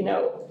from, you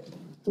know,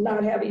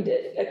 not having to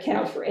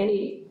account for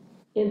any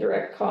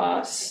indirect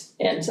costs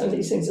and some of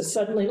these things, is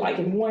suddenly like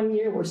in 1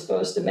 year we're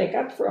supposed to make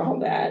up for all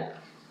that.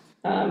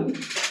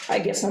 I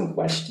guess I'm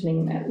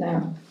questioning that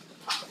now.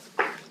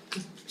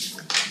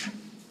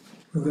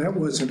 Well, that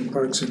wasn't a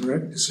Parks and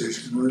Rec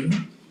decision, was it?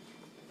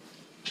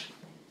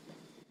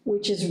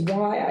 Which is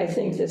why I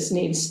think this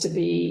needs to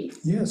be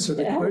Yeah, so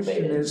the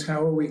question is,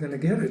 how are we gonna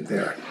get it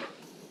there?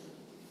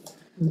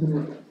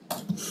 And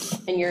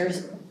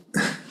yours,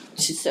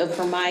 so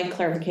for my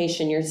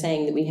clarification, you're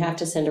saying that we have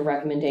to send a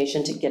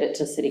recommendation to get it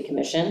to city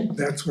commission?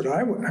 That's what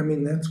I would,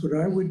 that's what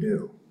I would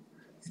do.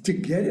 To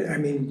get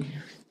it,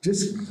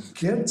 just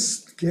get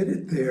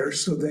it there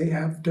so they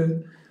have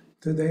to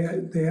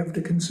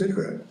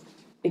consider it.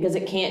 Because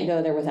it can't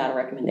go there without a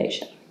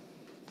recommendation.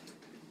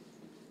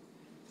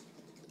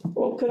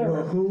 Well,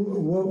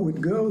 what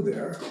would go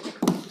there?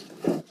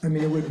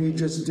 It would be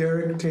just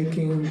Derek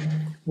taking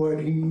what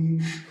he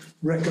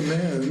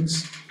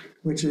recommends,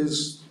 which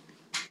is,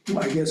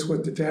 I guess,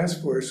 what the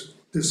task force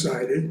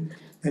decided,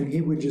 and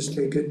he would just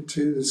take it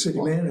to the city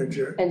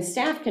manager. And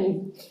staff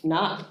can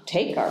not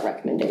take our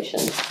recommendation.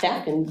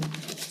 Staff can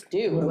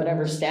do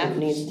whatever staff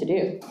needs to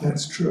do.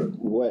 That's true.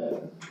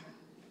 What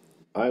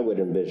I would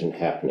envision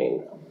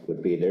happening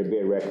would be there'd be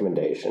a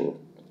recommendation,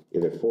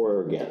 either for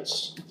or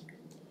against.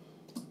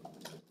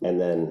 And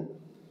then,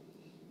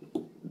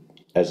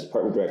 as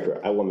department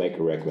director, I will make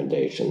a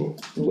recommendation,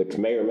 which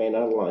may or may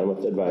not align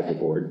with the advisory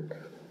board,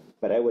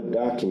 but I would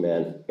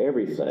document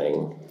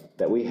everything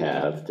that we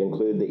have, to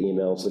include the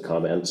emails, the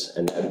comments,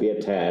 and that'd be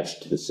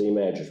attached to the city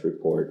manager's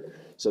report.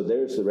 So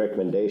there's the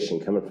recommendation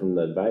coming from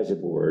the advisory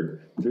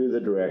board through the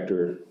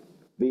director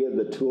via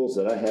the tools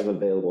that I have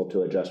available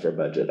to adjust our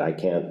budget. I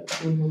can't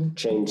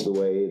change the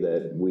way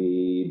that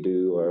we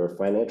do our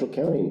financial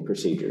accounting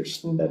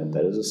procedures.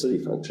 That is a city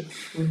function.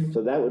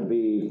 So that would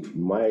be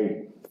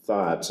my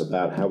thoughts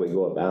about how we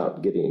go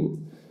about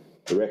getting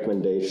the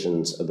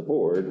recommendations of the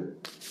board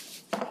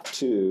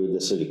to the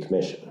city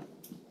commission.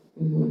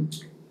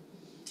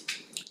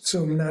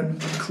 So I'm not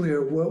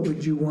clear, what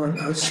would you want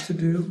us to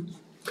do?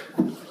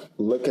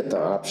 Look at the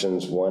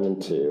options 1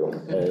 and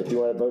 2, and if you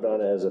want to vote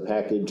on it as a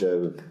package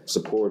of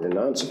support or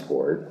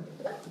non-support,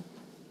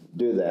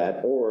 do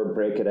that, or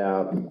break it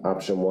out,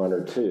 option 1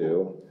 or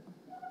 2.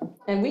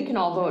 And we can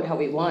all vote how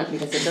we want,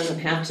 because it doesn't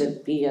have to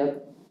be a.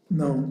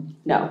 No.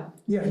 No.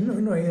 Yeah,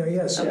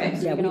 yes. Okay,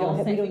 so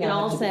we can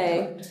all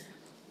say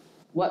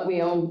what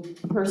we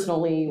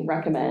personally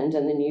recommend,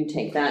 and then you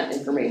take that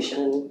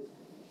information.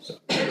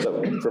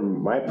 So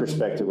from my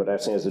perspective, what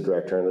I've seen as the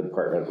director in the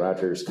department,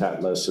 Roger's caught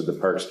most of the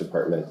Parks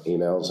Department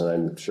emails, and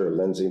I'm sure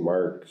Lindsay,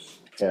 Mark,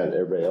 and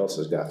everybody else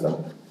has gotten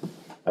them.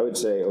 I would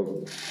say a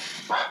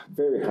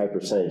very high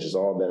percentage has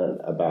all been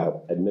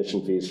about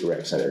admission fees to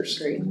rec centers.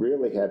 Great.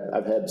 Really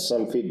I've had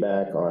some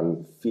feedback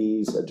on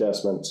fees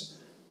adjustments,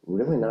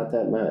 really not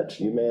that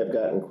much. You may have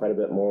gotten quite a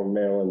bit more,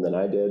 Marilyn, than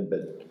I did,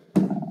 but,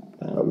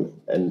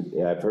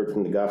 I've heard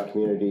from the golf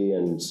community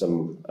and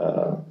some,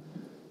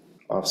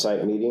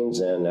 off-site meetings,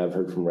 and I've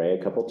heard from Ray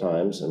a couple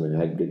times, and we've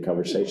had good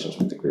conversations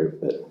with the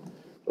group, but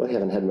really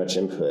haven't had much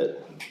input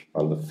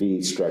on the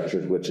fee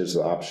structures, which is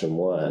the option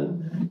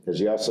 1,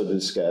 because you also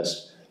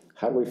discussed,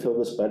 how do we fill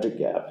this budget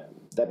gap?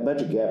 That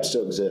budget gap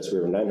still exists. We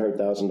were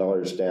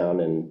 $900,000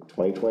 down in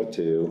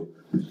 2022,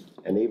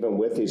 and even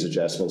with these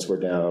adjustments, we're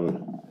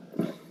down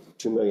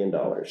 $2 million.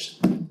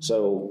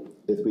 So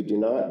if we do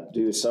not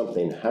do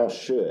something, how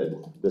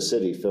should the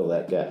city fill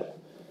that gap?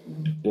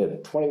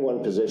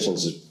 21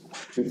 positions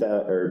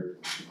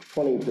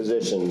 20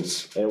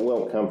 positions, and it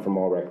won't come from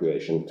all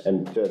recreation.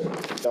 And to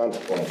Don's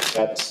point,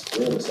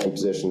 we're in the same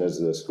position as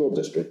the school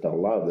district on a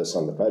lot of this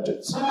on the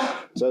budgets.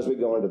 So as we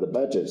go into the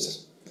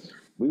budgets,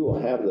 we will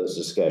have those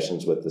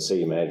discussions with the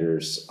city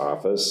manager's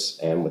office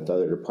and with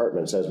other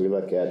departments as we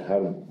look at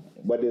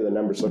what do the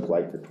numbers look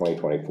like for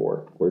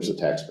 2024? Where's the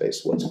tax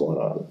base? What's going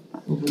on?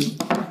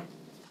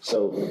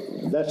 So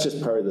that's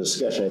just part of the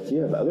discussion. If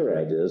you have other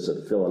ideas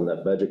that fill in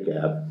that budget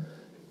gap,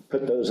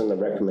 put those in the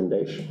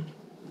recommendation.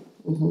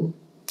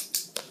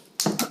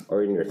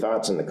 Or in your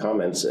thoughts in the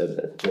comments,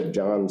 if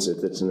John's,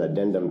 if it's an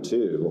addendum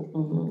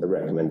to the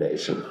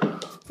recommendation.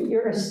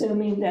 You're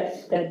assuming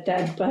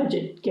that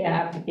budget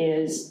gap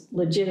is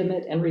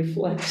legitimate and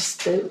reflects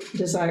the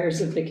desires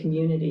of the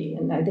community.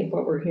 And I think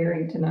what we're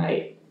hearing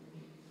tonight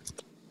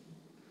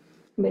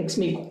makes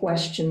me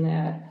question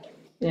that.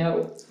 You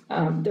know,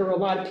 there were a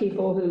lot of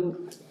people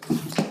who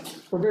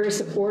were very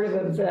supportive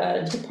of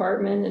the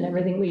department and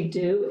everything we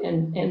do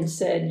and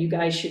said, you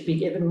guys should be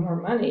given more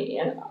money.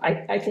 And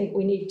I think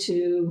we need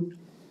to,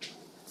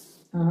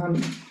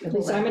 at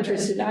least I'm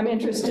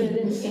interested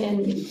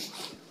in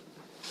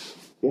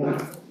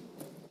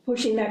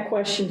pushing that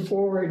question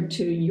forward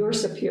to your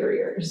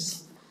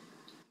superiors.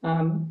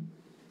 I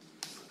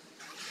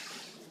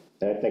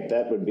think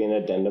that would be an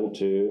addendum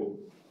to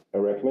a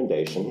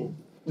recommendation.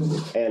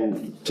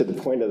 And to the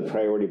point of the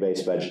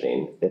priority-based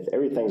budgeting, if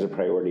everything's a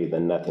priority,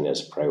 then nothing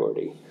is a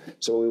priority.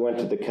 So we went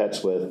to the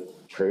cuts with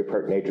Prairie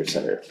Park Nature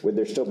Center. Would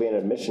there still be an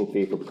admission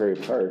fee for Prairie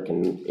Park?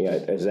 And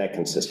is that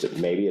consistent?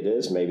 Maybe it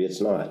is, maybe it's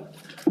not.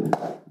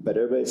 But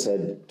everybody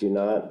said, do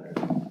not,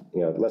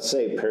 let's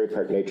say Prairie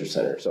Park Nature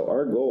Center. So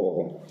our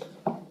goal,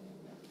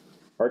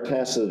 our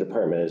task of the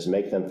department is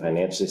make them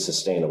financially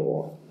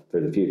sustainable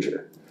for the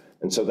future.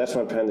 And so that's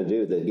what I'm trying to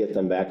do, to get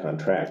them back on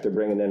track. They're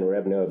bringing in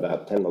revenue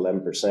about 10,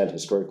 11%.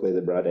 Historically, they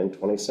brought in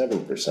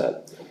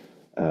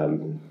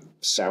 27%.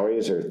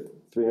 Salaries are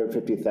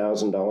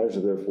 $350,000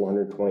 of their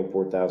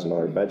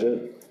 $424,000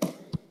 budget.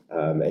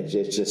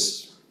 It's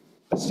just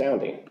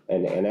astounding.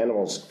 And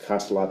animals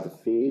cost a lot to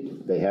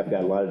feed. They have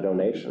got a lot of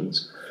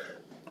donations.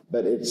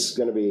 But it's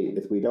going to be,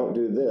 if we don't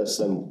do this,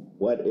 then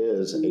what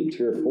is a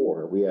tier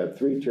 4? We have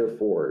 3 tier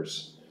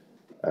 4s,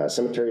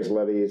 cemeteries,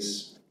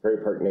 levees,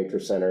 Prairie Park Nature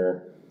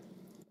Center,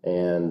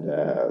 and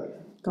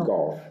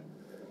golf.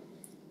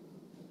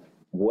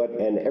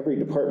 And every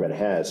department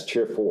has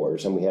tier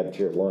 4s and we have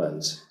tier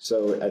 1s.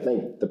 So I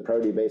think the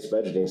priority-based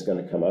budgeting is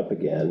going to come up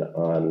again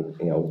on,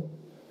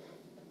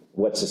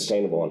 what's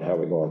sustainable and how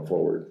we're going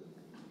forward.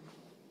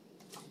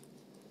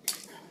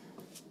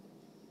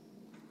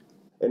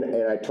 And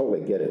I totally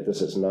get it.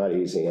 This is not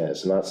easy and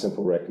it's not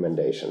simple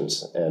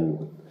recommendations.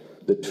 And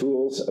the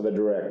tools of a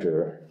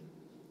director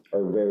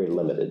are very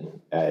limited.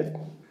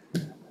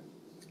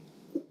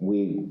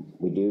 We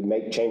do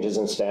make changes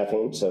in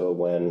staffing, so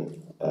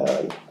when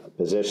a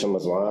position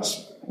was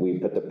lost, we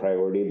put the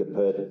priority to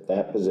put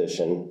that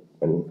position,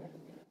 when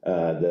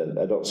the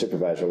adult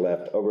supervisor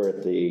left, over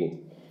at the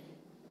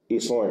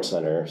East Lawrence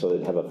Center, so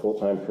they'd have a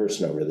full-time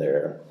person over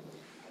there.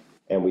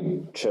 And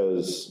we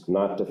chose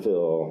not to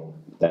fill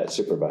that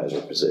supervisor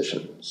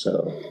position,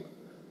 so.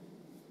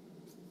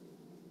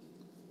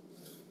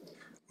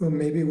 Well,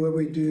 maybe what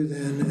we do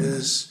then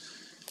is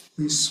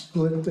we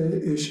split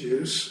the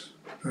issues.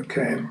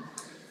 Okay,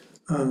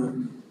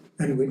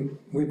 and we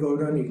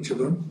vote on each of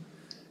them,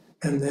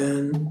 and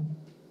then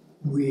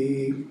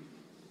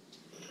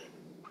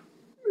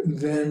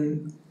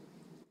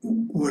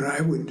what I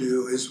would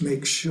do is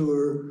make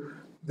sure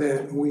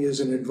that we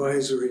as an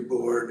advisory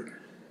board,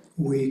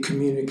 we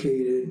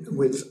communicated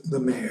with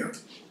the mayor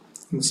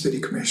and city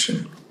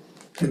commission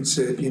and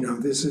said,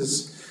 this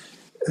is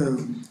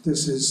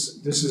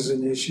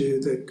an issue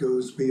that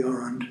goes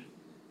beyond,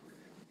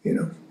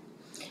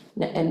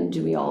 And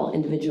do we all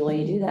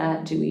individually do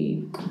that? Do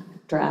we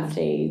draft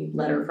a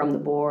letter from the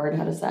board?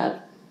 How does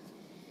that?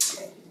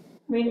 I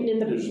mean, in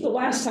the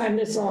last time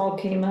this all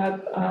came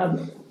up,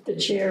 the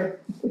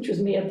chair, which was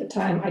me at the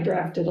time, I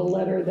drafted a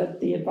letter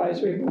that the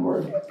advisory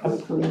board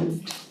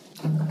approved.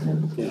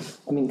 Yeah.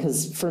 I mean,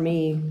 because for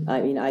me,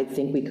 I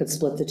think we could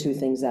split the two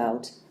things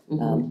out.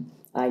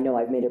 I know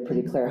I've made it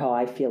pretty clear how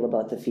I feel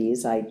about the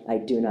fees. I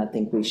do not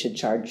think we should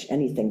charge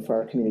anything for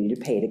our community to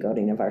pay to go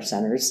to any of our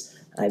centers.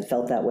 I've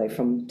felt that way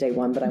from day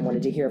one, but I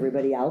wanted to hear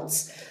everybody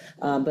else.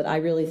 But I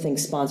really think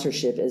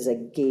sponsorship is a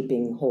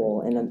gaping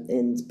hole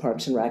in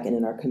Parks and Rec and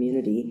in our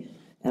community.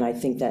 And I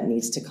think that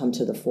needs to come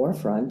to the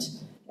forefront.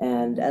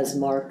 And as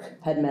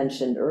Mark had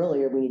mentioned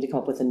earlier, we need to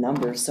come up with a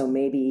number. So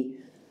maybe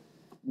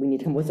we need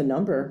to come up with a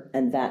number,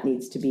 and that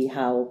needs to be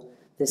how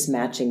this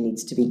matching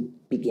needs to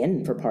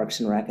begin for Parks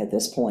and Rec at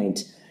this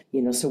point.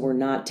 So we're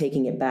not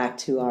taking it back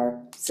to our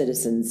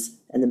citizens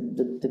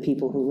and the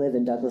people who live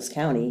in Douglas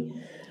County.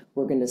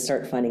 We're going to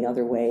start finding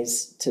other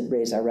ways to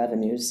raise our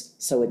revenues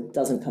so it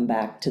doesn't come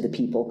back to the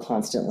people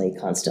constantly. And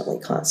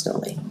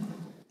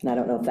I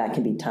don't know if that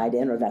can be tied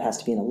in or that has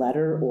to be in a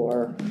letter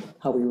or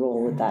how we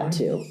roll with that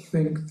too. I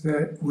think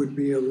that would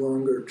be a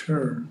longer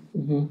term.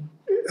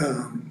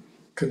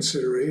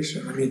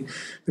 consideration. I mean,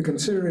 the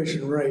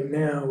consideration right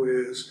now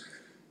is,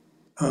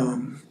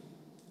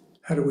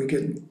 how do we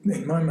get,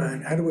 in my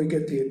mind, how do we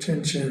get the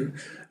attention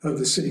of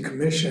the city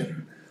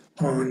commission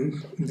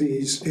on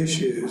these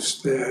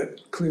issues that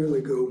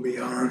clearly go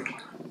beyond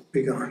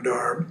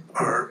our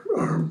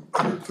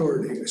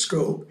authority and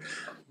scope?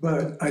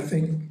 But I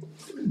think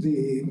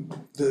the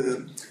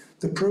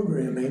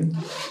programming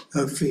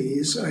of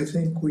fees, I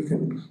think we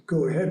can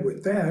go ahead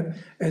with that,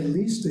 at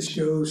least to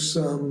show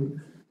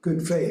some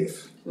good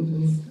faith,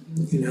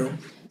 you know?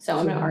 So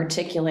I'm gonna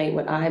articulate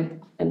what I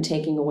am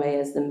taking away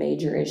as the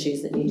major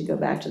issues that need to go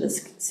back to the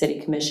city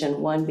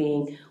commission. One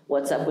being,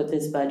 what's up with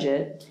this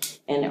budget?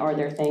 And are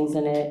there things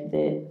in it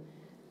that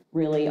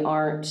really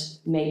aren't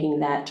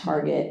making that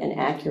target an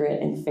accurate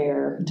and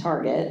fair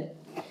target?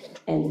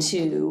 And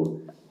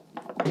two,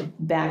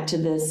 back to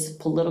this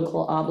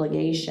political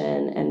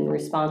obligation and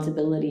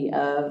responsibility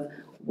of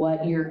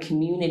what your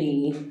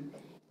community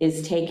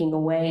is taking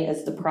away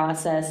as the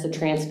process, the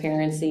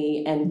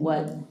transparency, and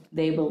what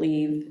they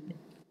believe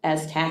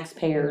as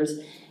taxpayers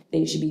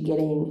they should be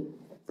getting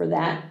for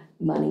that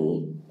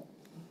money.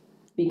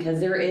 Because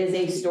there is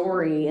a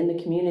story in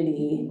the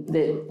community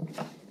that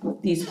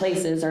these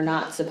places are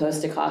not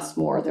supposed to cost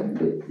more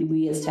than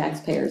we as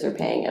taxpayers are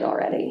paying it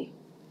already.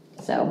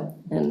 So,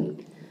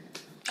 and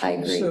I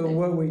agree. So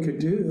what we could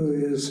do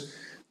is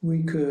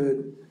we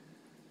could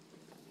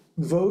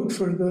vote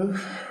for the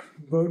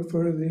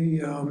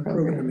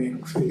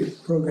programming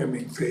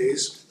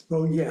phase,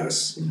 vote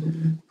yes,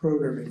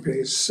 programming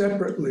phase,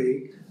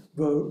 separately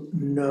vote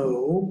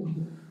no,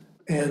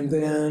 and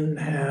then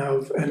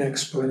have an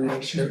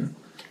explanation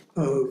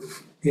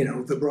of, you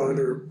know, the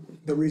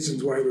reason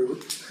why we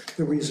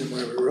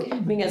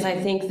wrote. Because I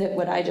think that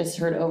what I just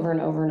heard over and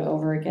over and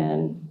over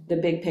again, the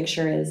big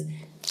picture is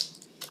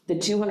the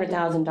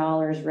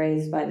 $200,000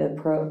 raised by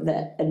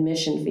the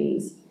admission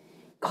fees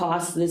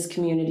costs this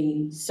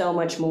community so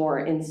much more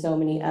in so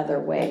many other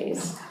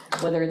ways.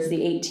 Whether it's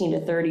the 18 to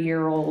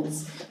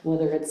 30-year-olds,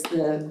 whether it's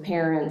the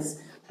parents,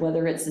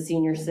 whether it's the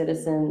senior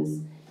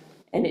citizens,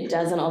 and it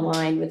doesn't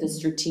align with the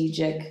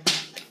strategic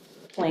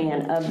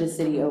plan of the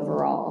city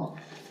overall.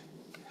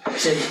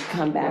 To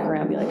come back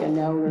around and be like,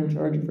 no, we're gonna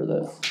charge you for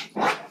this.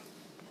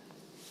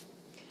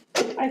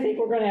 I think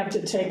we're gonna have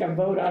to take a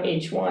vote on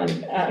each one,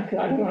 because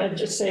I don't wanna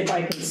just say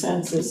by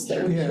consensus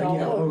that we should all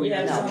vote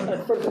yes on the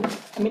first.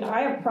 I mean,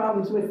 I have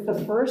problems with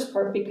the first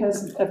part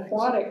because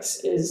aquatics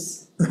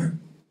is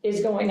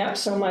going up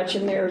so much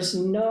and there's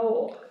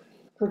no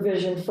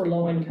provision for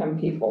low-income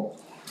people.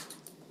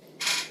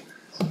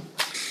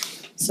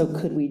 So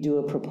could we do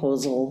a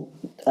proposal,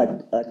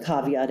 a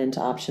caveat into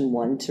option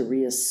one to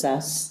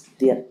reassess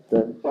the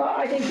Well,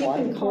 I think you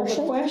can call the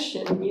portion?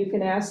 question, you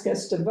can ask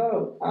us to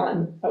vote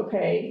on,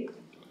 okay,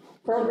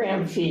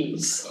 program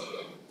fees.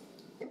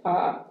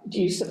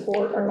 Do you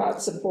support or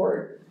not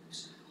support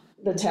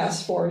the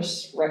task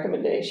force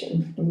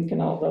recommendation? And we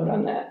can all vote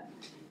on that.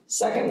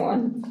 Second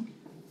one,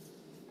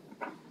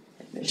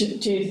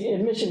 to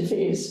admission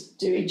fees,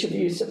 do each of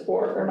you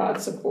support or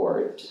not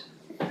support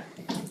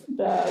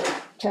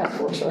the task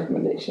force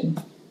recommendation?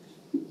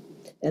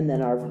 And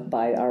then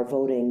by our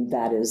voting,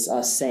 that is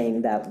us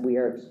saying that we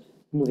are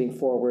moving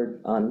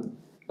forward on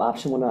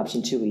option one,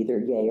 option two, either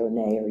yay or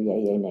nay, or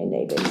yay, yay, nay,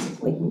 nay,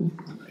 basically.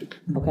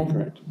 Okay?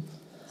 Correct.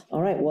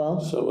 All right, well.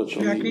 So what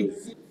you'll Jackie?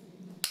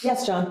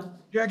 Yes, John.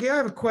 Jackie, I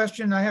have a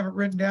question I haven't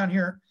written down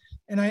here,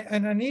 and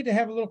I need to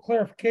have a little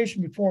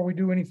clarification before we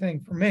do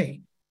anything for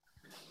me.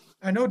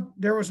 I know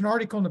there was an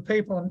article in the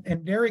paper,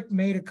 and Derek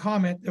made a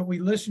comment that we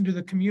listened to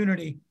the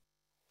community.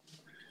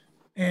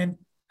 And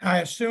I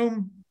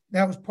assume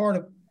that was part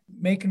of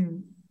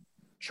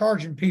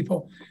charging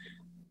people.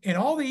 In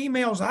all the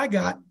emails I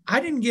got, I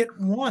didn't get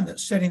one that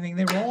said anything.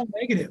 They were all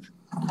negative.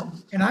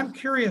 And I'm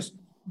curious,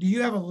 do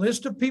you have a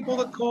list of people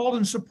that called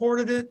and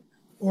supported it,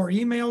 or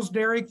emails,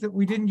 Derek, that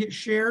we didn't get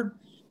shared?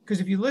 Because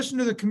if you listen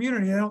to the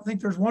community, I don't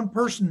think there's one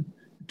person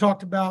who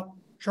talked about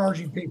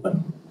charging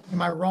people.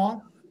 Am I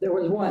wrong? There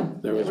was one.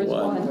 There was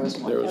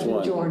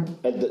one.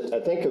 I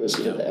think it was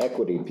the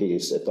equity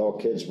piece, if all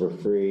kids were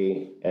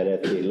free and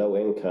if the low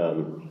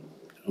income,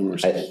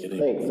 I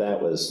think that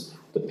was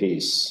the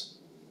piece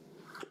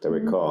to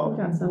recall.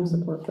 We got some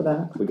support for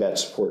that. We got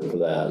support for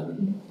that.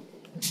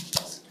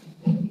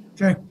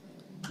 Okay.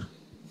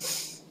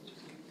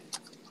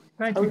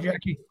 Thank you,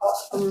 Jackie.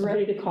 Are we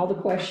ready to call the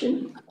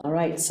question? All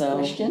right, so.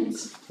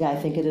 Questions? Yeah, I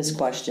think it is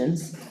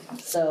questions.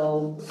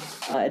 So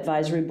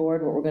advisory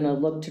board, what we're gonna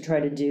look to try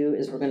to do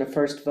is we're gonna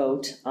first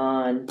vote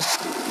on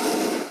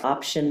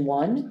option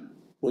one.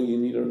 Well, you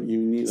need a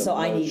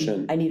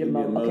motion. I need a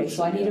motion. Okay,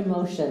 so I need a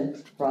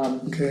motion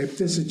from. Okay,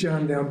 this is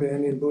John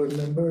Dalbanian, board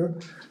member.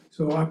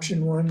 So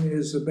option one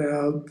is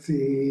about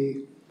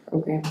the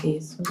Program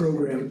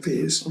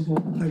fees.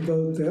 I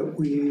vote that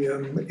we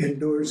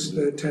endorse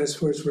the task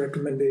force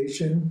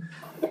recommendation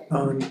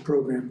on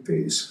program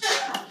fees.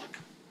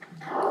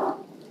 I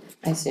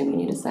assume you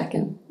need a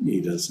second. He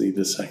does need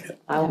a second.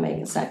 I will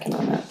make a second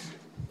on that.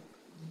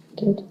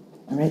 All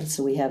right,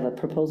 so we have a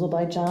proposal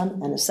by John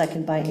and a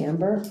second by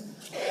Amber.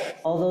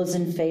 All those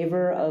in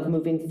favor of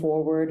moving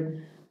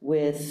forward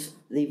with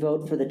the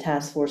vote for the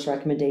task force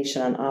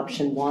recommendation on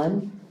option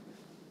 1?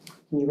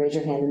 Can you raise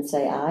your hand and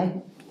say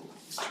aye?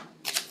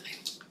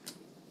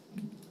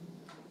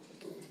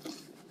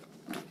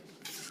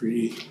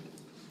 3,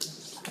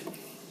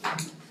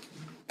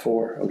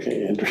 4,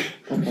 okay, Andrea.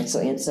 Okay,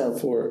 so.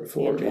 Four,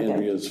 Okay.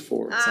 Andrea's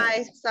 4.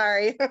 Aye,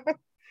 sorry.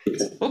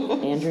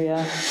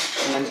 Andrea,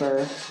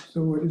 Amber,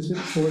 So what is it,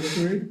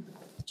 4-3,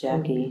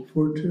 Jackie,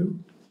 4-2?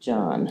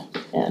 John,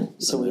 and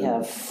so we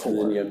have And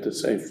then 4. you have to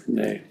say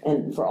nay.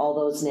 And for all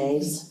those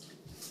nays?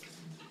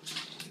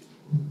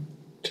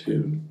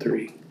 2,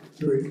 3.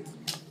 3.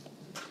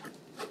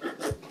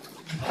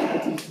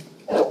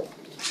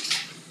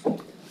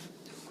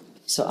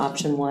 So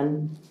option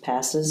 1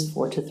 passes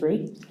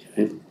 4-3.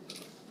 Okay.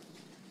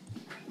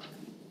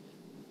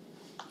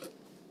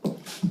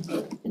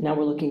 Now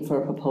we're looking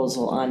for a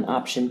proposal on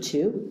option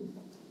 2.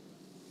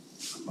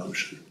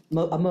 Motion.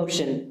 A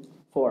motion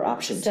for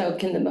option 2. So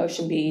can the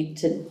motion be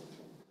to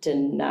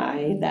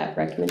deny that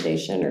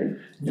recommendation,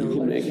 or? You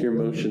can make your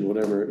motion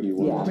whatever you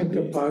want. Make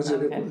a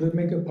positive, Okay. let's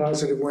make a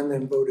positive one,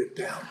 then vote it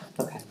down.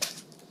 Okay.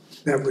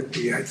 That would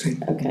be, I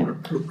think, Okay. more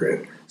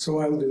appropriate. So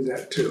I'll do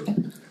that too.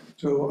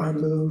 So I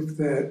move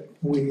that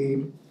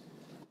we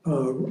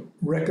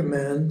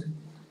recommend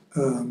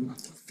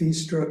fee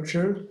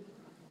structure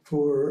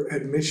for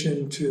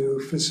admission to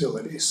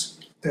facilities.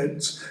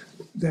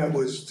 That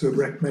was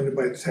recommended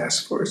by the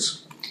task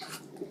force.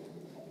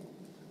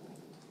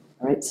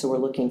 All right, so we're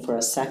looking for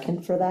a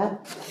second for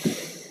that.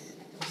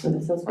 So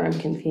this is where I'm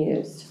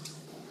confused.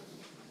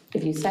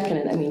 If you second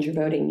it, that means you're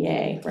voting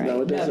yay, right?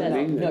 No, it doesn't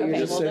mean that. No, You're okay,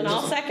 just well then saying-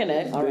 I'll second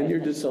it. Then you're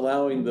just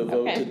allowing the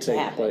vote Okay. to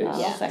take place.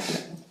 I'll second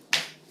it.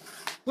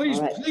 Please,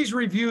 All right. please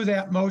review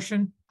that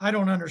motion. I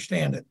don't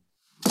understand it.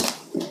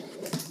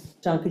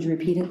 John, could you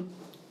repeat it?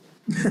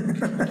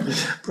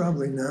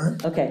 Probably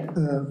not. Okay,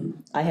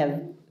 I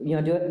have, you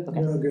wanna do it? Okay.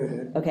 No, go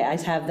ahead. Okay, I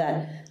have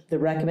that, the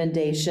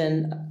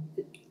recommendation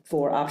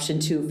for option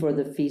 2 for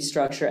the fee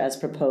structure as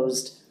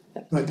proposed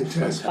By the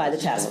task. by the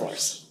task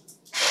force,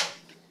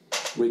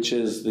 Which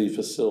is the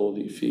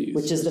facility fees.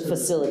 which is the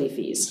facility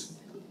fees,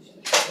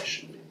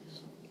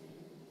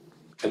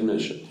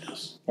 Admission,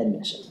 yes.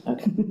 admission,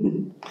 okay.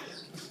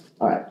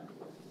 All right,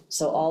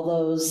 so all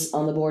those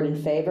on the board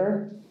in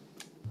favor?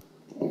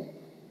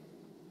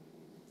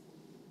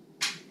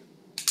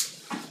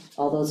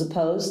 All those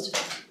opposed?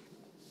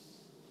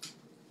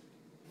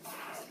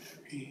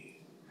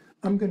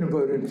 I'm gonna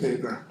vote in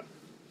favor.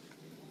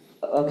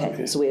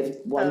 Okay, so we have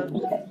one,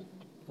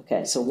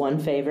 okay, so one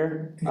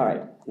favor, all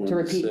right. To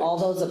repeat, all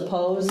those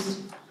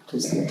opposed?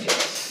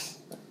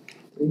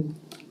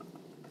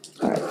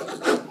 All right,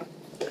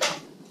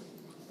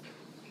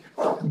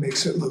 It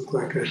makes it look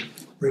like a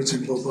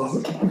reasonable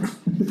vote.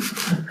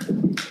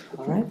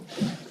 all right.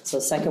 So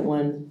second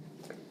one,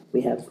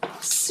 we have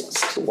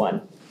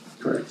 6-1.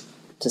 Correct.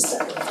 To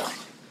second.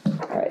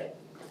 All right.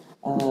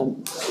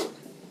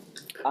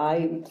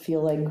 I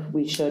feel like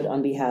we should,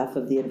 on behalf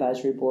of the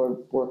advisory board,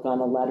 work on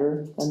a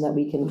letter and that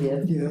we can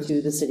give Yes.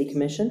 to the city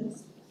commission.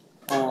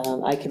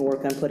 I can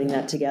work on putting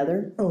that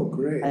together Oh,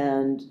 great.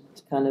 and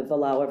kind of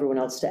allow everyone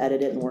else to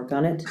edit it and work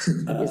on it.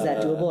 Is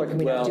that doable, or can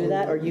we not do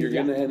that, or you? You're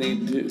gonna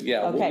need to,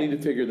 yeah, we'll Okay. need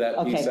to figure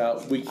that piece Okay.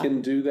 out. We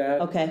can do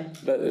that. Okay,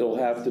 But it'll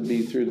have to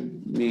be through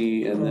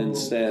me and then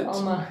sent.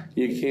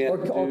 You can't or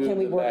do can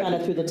we the work back on it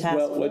end. through the task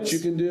Well, what you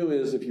force? can do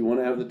is, if you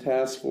wanna have the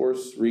task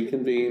force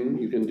reconvene,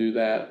 you can do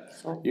that.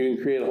 You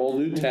can create a whole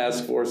new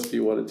task force if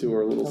you wanted to,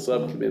 or a little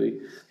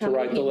subcommittee How to many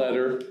write the people?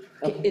 letter.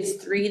 Is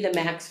 3 the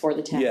max for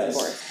the task Yes,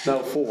 force? no,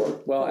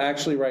 4. Well,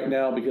 actually, right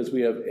now, because we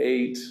have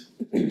 8,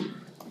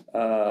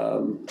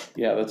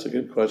 yeah, that's a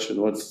good question.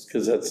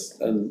 Because that's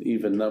an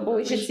even number. Well,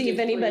 we should see if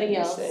anybody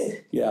else.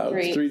 Yeah,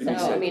 3, 3 to so be I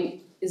safe.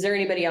 mean, is there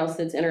anybody else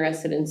that's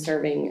interested in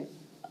serving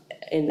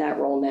in that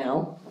role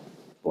now?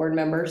 Board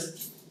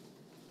members?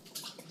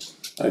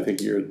 I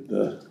think you're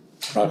the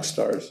rock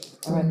stars.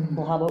 All right,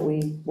 well, how about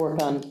we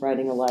work on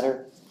writing a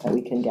letter that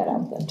we can get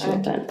out then too?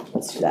 Okay.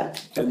 Let's do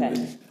that, okay.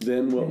 And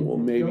then what we'll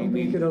maybe Don't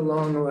make need. it a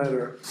long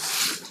letter.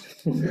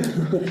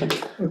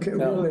 Okay,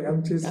 No. really,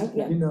 I'm just,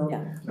 you know,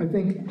 I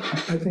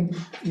think,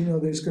 you know,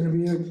 there's gonna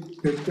be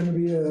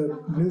a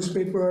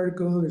newspaper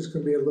article, there's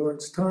gonna be a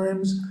Lawrence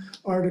Times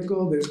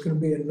article, there's gonna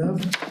be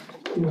enough,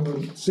 you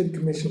know, city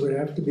commission would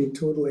have to be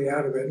totally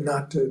out of it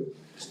not to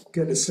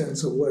get a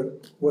sense of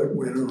what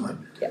went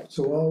on. Yeah.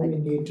 So all we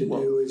need to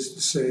do is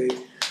to say,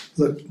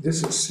 look,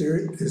 this is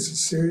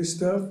serious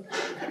stuff,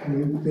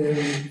 you've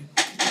been,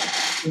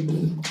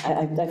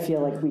 I feel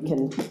like we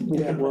can put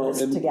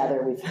this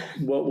together,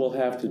 What we'll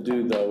have to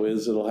do, though,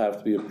 is it'll have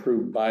to be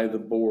approved by the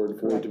board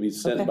for it to be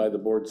sent Okay. by the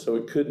board. So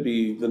it could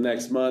be the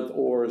next month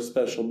or a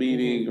special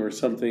meeting or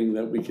something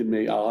that we can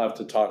make. I'll have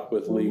to talk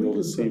with legal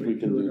to see if we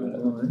can do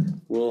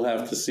that. We'll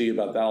have to see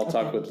about that. I'll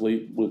talk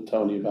with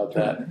Tony about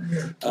that.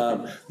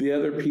 The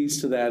other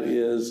piece to that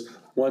is,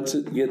 once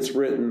it gets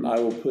written, I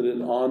will put it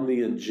on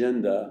the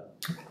agenda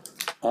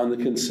on the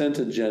consent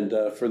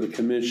agenda for the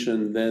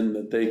commission, then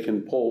that they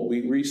can pull.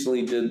 We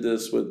recently did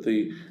this with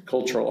the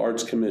Cultural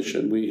Arts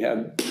Commission. We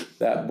had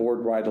that board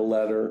write a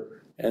letter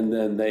and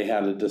then they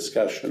had a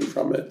discussion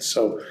from it.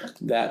 So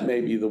that may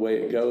be the way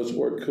it goes,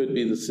 or it could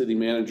be the city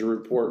manager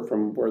report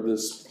from where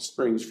this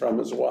springs from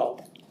as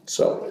well.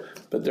 So,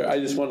 but there, I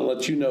just want to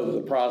let you know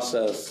the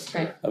process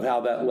of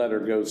how that letter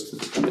goes to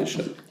the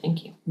commission.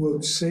 Thank you.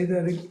 Well, say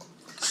that again.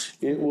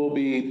 It will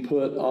be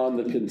put on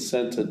the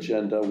consent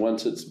agenda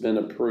once it's been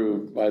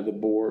approved by the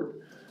board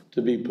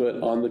to be put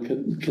on the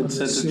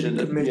consent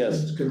agenda.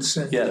 Yes,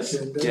 Consent yes,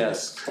 agenda.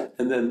 yes.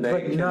 And then they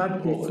But can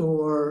not pull it.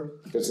 before.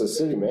 It's the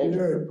city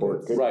manager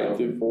report. could Right, come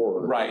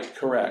before right,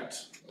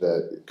 correct.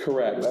 the.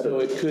 Correct, so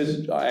it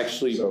could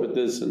actually put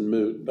this in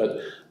moot, but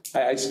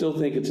I still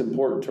think it's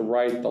important to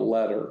write the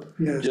letter.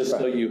 Yes. Just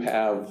so you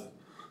have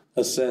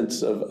a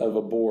sense of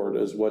a board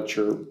as what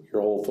your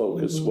whole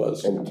focus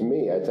was. And to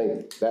me, I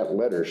think that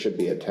letter should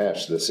be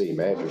attached to the city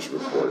manager's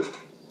report.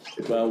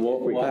 Well,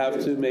 we'll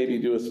have to maybe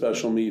do a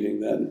special meeting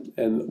then,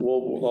 and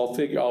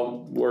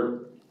I'll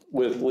work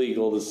with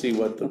legal to see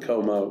what the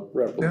COMA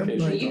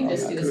replication. You can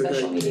just do a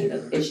special meeting,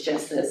 that it's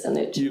just this and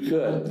it. You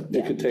could,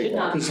 it could take, Should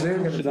not be-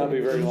 should not be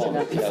very long,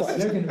 yes.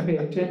 They're gonna pay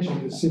attention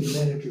to the city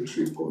manager's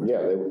report.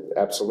 Yeah,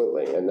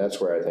 absolutely, and that's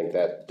where I think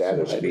that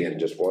data should be in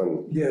just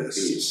one Yes.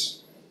 piece.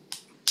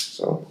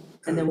 So,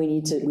 And then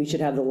we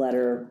should have the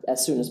letter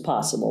as soon as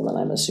possible, then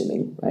I'm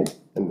assuming, right?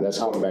 and that's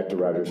going back to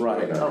Roger's.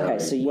 Right. point. Okay,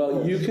 so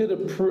Well, you could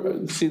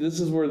approve, see,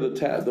 this is where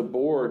the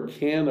board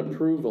can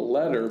approve a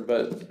letter,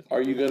 but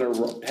are you gonna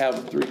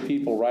have 3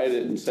 people write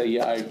it and say,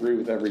 yeah, I agree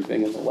with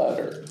everything in the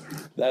letter?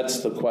 That's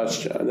the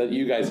question, that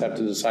you guys have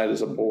to decide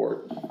as a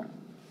board.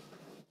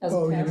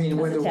 Oh, you mean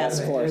when the.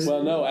 Task force.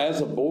 Well, no,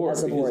 as a board,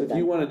 As a because board, if then.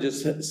 you wanna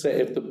just say,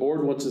 if the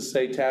board wants to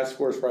say, task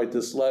force, write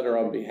this letter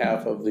on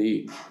behalf of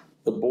the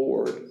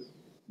board,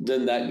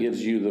 then that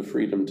gives you the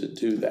freedom to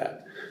do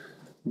that.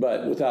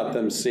 But without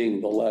them seeing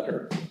the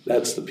letter,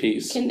 that's the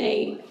piece. Can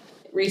they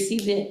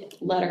receive the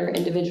letter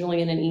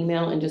individually in an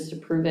email and just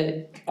approve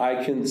it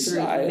I can,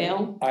 through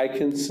email? I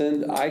can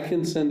send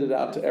it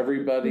out to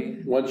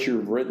everybody, once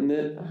you've written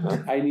it.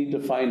 I need to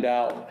find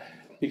out,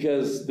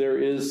 because there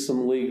is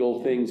some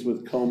legal things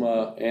with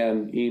COMA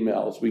and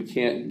emails. We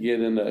can't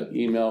get in an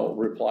email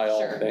reply all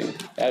Sure. thing,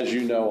 as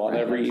you know, on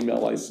every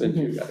email I send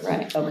you guys.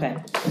 Right, Okay,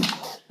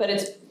 but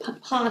it's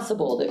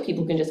possible that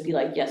people can just be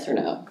like yes or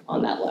no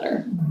on that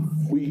letter.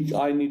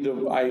 I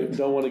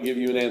don't want to give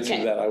you an answer to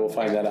Okay. that, I will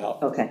find that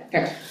out. okay.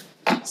 Fair.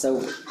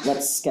 So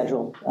let's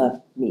schedule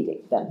a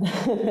meeting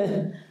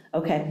then.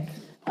 Okay,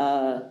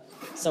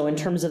 so in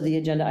terms of the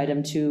agenda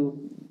item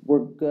 2, we're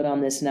good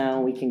on this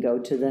now, we can go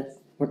to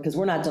because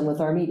we're not done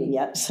with our meeting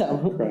yet, so.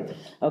 Right.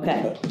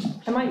 Okay,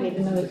 I might need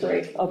another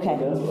break. okay.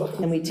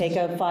 Can we take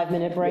a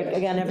 5-minute break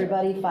again,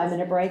 everybody?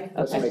 5-minute break?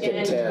 Let's Okay. make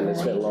it 10,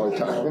 it's been a long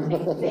time.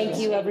 Thank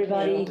you,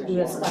 everybody who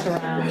has stuck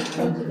around.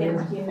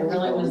 It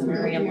really was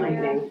very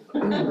enlightening.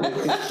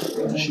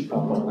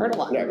 Heard a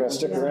lot. Not gonna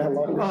stick around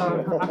long.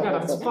 I've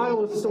got a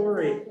file of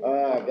story.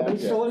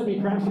 Thanks for letting me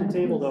crash your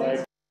table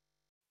though.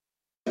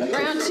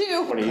 Round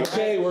 2.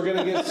 Okay, we're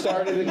gonna get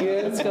started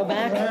again. Let's go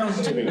back. I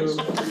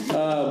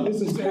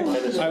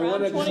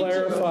want to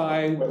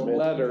clarify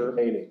letter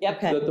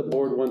Yep, that the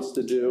board wants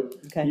to do.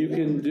 okay. You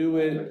can do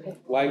it,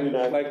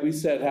 like we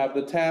said, have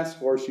the task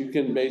force, you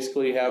can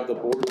basically have the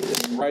board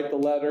write the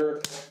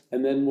letter,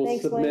 and then we'll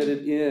Thanks, submit Wayne.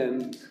 it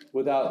in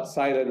without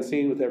sight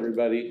unseen with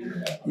everybody.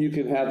 You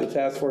can have the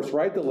task force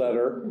write the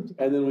letter,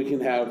 and then we can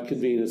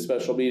convene a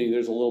special meeting.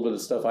 There's a little bit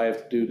of stuff I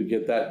have to do to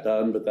get that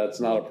done, but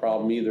that's not a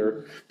problem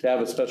either. To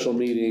have a special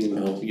meeting,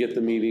 to get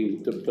the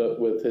meeting to put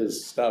with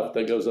his stuff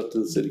that goes up to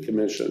the city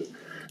commission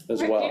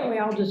as well. Why can't we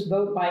all just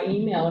vote by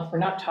email if we're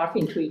not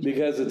talking to each other?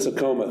 Because it's a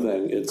COMA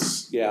thing,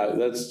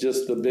 that's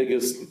just the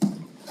biggest,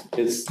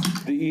 it's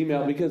the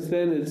email, because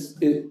then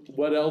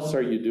what else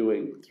are you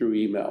doing through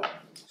email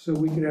So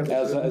we could have.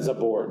 as a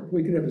board?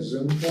 We could have a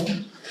Zoom call?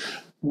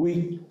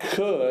 We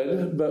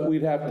could, but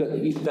we'd have to,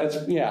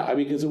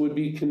 because it would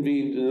be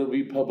convened and it would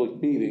be a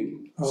public meeting.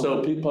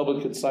 So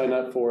public could sign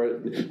up for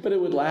it, but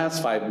it would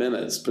last 5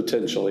 minutes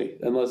potentially,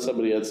 unless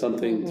somebody had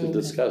something to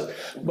discuss.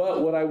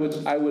 But what I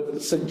would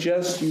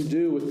suggest you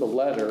do with the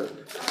letter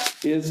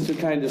is to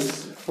kind of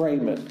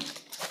frame it.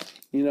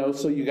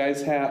 So you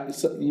guys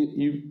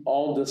you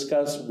all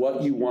discuss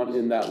what you want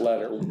in that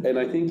letter. And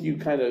I think you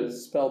kind of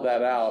spell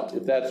that out,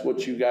 if that's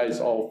what you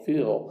guys all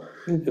feel.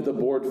 If the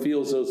board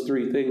feels those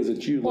 3 things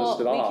that you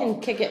listed Well, off. we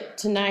can kick it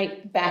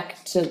tonight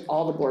back to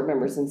all the board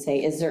members and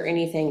say, is there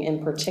anything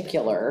in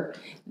particular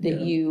that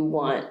you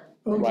want?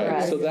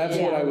 Right, so that's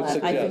what I would I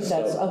think suggest.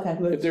 that's, So okay.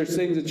 if there's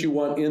things that you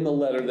want in the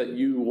letter that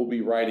you will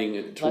be writing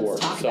it toward. Let's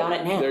talk So about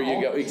it now. There you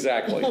go,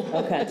 exactly.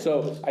 Okay.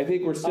 So I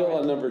think we're still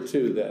on number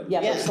 2 then. Yeah,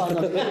 that's on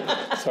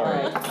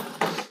Sorry.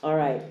 All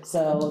right,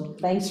 so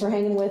thanks for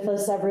hanging with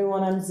us,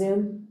 everyone on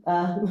Zoom,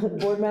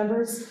 board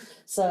members.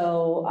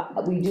 So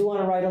we do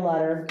want to write a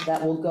letter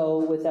that will go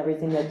with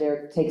everything that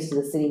Derek takes to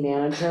the city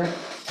manager.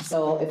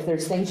 So if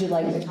there's things you'd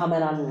like to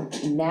comment on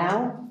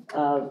now,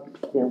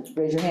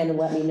 raise your hand and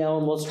let me know,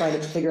 and we'll try to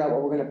figure out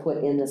what we're going to put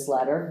in this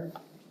letter.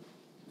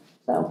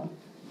 So.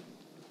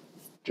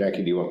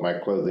 Jackie, do you want my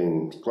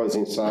closing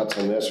thoughts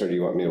on this, or do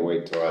you want me to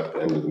wait till at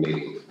the end of the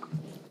meeting?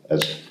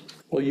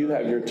 Well, you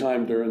have your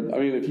time during, I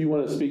mean, if you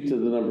want to speak to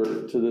the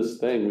number, to this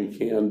thing, we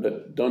can,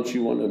 but don't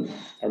you want to,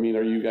 I mean,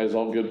 are you guys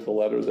all good with the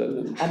letter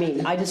then? I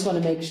mean, I just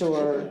want to make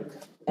sure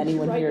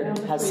anyone here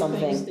has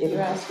something. I think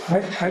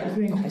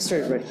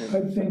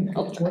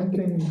one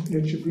thing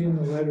that should be in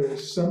the letter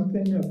is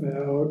something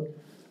about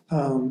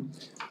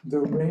the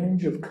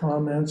range of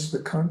comments,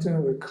 the content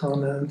of the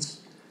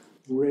comments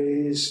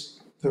raise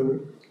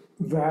the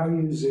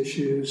values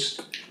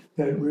issues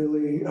that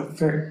really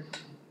affect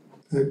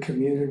the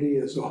community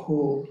as a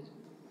whole,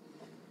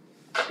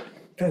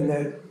 and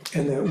that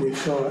we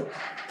thought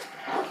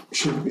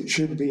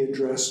should be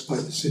addressed by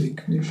the city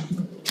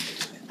commission.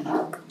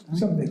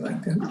 Something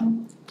like that.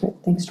 Okay,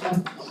 thanks,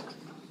 John.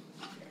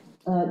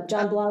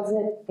 John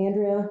Blazek,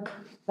 Andrea,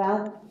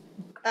 Val?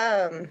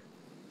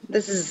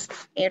 This is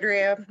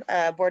Andrea,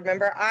 board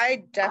member.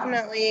 I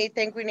definitely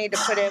think we need to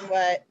put in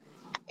what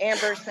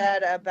Amber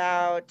said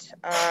about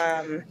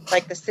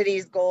like the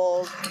city's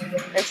goals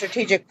and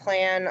strategic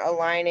plan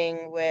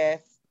aligning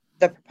with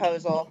the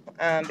proposal,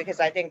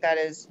 because I think that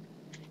is,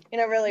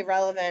 really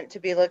relevant to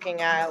be looking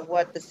at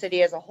what the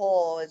city as a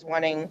whole is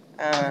wanting,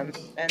 and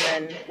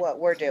then what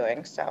we're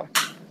doing. So,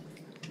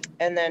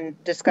 and then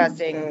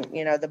discussing,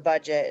 the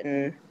budget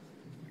and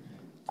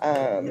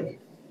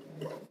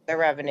the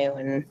revenue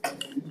and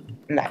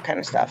that kind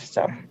of stuff.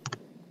 So.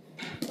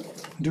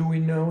 Do we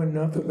know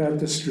enough about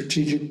the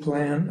strategic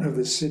plan of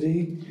the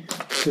city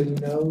to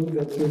know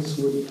that this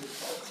would,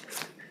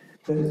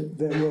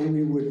 that what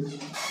we would,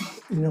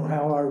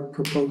 how our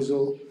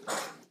proposal?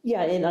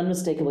 Yeah, and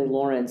unmistakably,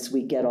 Lawrence,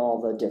 we get all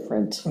the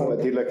different. Well,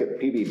 if you look at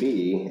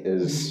PBB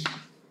is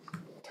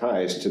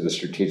ties to the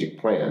strategic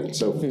plan.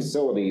 So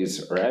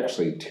facilities are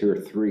actually tier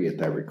 3,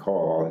 if I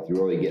recall, if you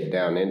really get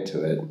down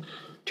into it.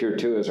 Tier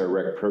 2 is our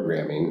rec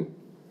programming.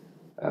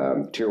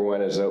 Tier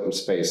 1 is open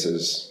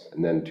spaces,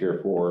 and then tier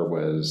 4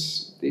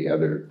 was the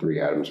other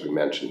 3 items we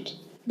mentioned.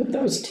 But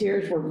those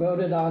tiers were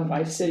voted on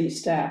by city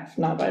staff,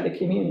 not by the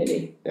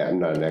community. Yeah, I'm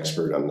not an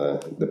expert on the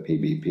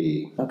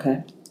PBP.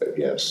 Okay. But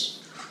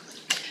yes.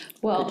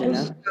 Well, can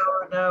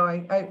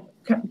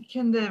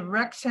the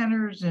rec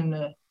centers in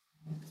the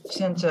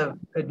sense of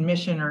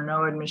admission or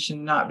no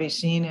admission not be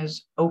seen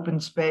as open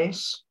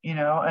space,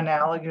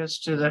 analogous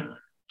to the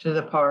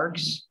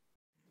parks?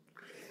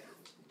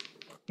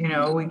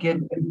 We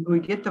get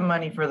the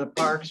money for the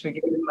parks, we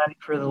get the money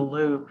for the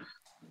loop.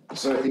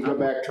 So if you go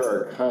back to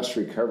our cost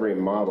recovery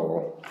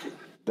model,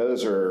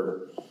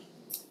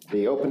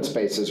 the open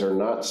spaces are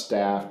not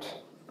staffed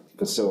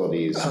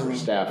facilities or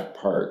staffed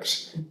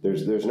parks.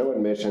 There's no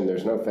admission,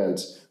 there's no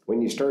fence.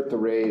 When you start to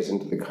raise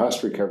into the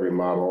cost recovery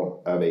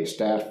model of a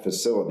staffed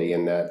facility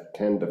and that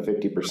 10 to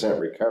 50%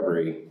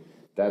 recovery,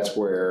 that's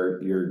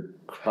where you're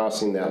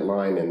crossing that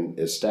line and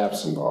is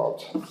staff's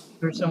involved.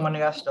 There's someone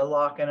who has to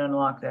lock and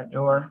unlock that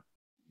door.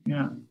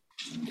 Yeah.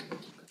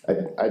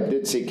 I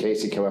did see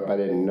Casey come up. I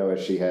didn't know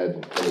if she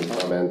had any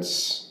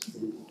comments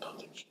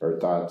or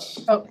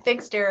thoughts. Oh,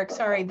 thanks, Derek.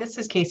 Sorry, this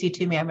is Casey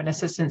Toomey. I'm an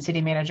assistant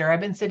city manager.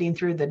 I've been sitting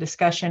through the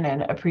discussion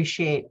and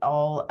appreciate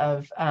all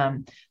of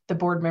the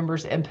board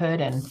members'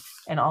 input and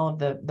all of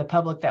the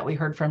public that we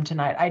heard from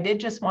tonight. I did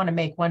just want to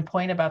make one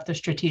point about the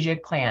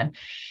strategic plan,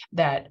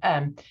 that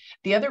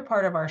the other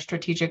part of our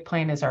strategic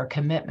plan is our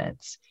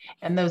commitments.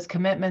 And those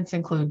commitments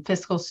include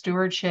fiscal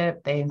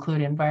stewardship, they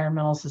include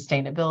environmental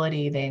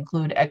sustainability, they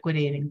include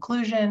equity and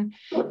inclusion,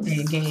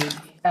 they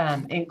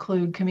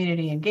include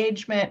community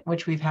engagement,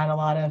 which we've had a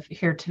lot of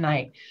here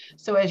tonight.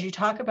 So as you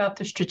talk about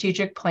the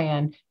strategic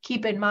plan,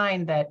 keep in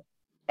mind that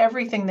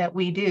everything that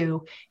we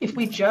do, if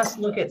we just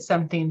look at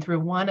something through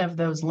one of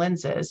those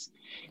lenses,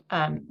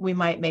 we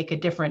might make a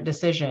different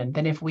decision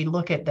than if we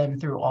look at them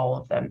through all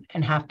of them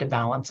and have to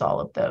balance all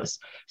of those.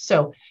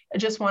 So I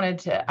just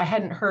I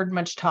hadn't heard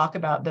much talk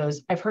about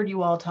those. I've heard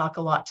you all talk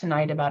a lot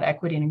tonight about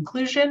equity and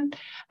inclusion,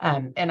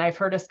 and I've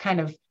heard us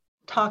kind of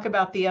talk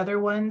about the other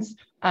ones,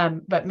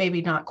 but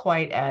maybe not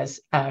quite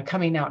as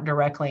coming out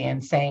directly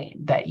and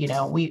saying that,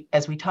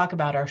 as we talk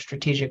about our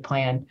strategic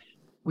plan,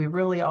 we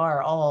really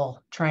are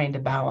all trying to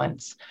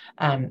balance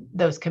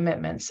those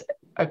commitments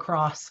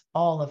across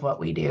all of what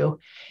we do.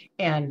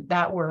 And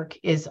that work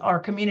is our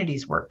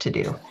community's work to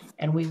do.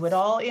 And we would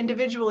all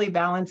individually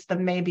balance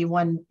them maybe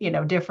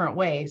different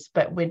ways.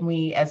 But when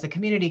we as a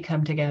community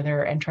come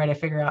together and try to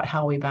figure out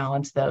how we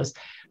balance those,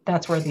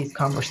 that's where these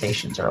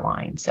conversations are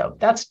lying. So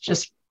that's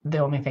just the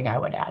only thing I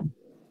would add.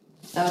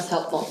 That was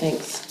helpful.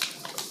 Thanks.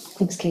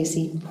 Thanks,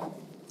 Casey.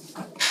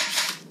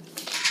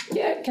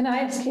 Yeah, can I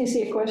ask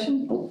Casey a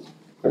question?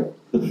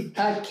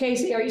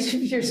 Casey,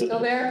 you're still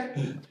there?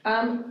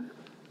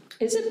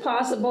 Is it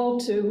possible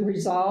to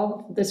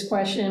resolve this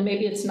question?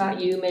 Maybe it's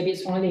not you, maybe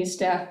it's one of these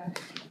staff,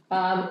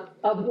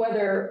 of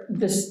whether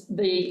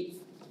the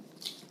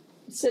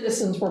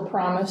citizens were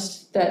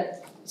promised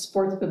that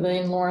Sports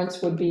Pavilion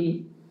Lawrence would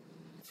be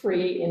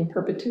free in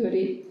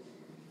perpetuity?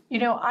 You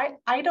know,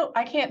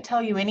 I can't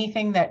tell you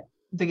anything that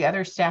the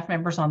other staff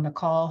members on the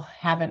call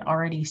haven't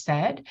already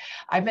said.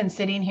 I've been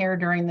sitting here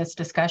during this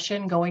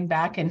discussion, going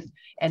back and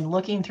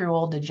looking through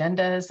old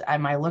agendas.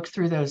 I looked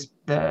through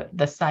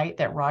the site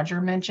that Roger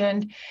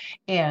mentioned,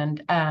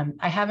 and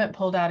I haven't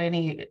pulled out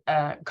any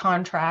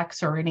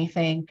contracts or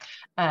anything.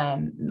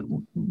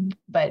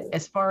 But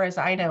as far as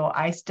I know,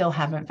 I still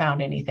haven't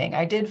found anything.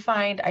 I did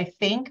find, I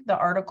think, the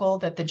article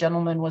that the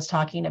gentleman was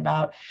talking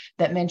about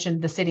that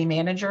mentioned the city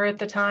manager at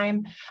the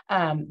time.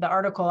 The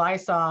article I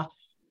saw,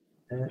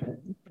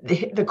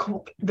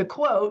 the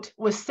quote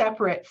was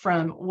separate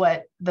from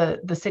what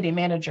the city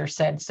manager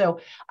said.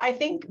 So I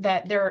think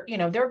that there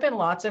have been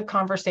lots of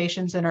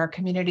conversations in our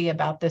community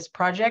about this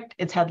project.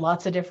 It's had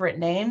lots of different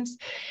names.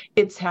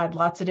 It's had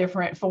lots of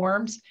different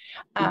forms.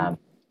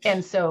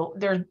 And so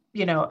there,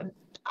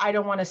 I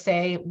don't want to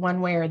say one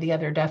way or the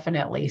other,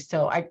 definitely.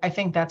 So I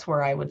think that's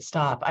where I would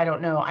stop. I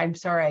don't know. I'm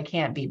sorry, I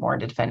can't be more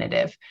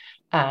definitive.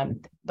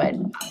 But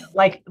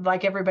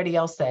like everybody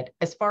else said,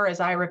 as far as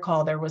I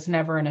recall, there was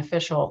never an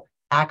official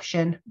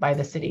action by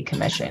the city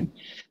commission.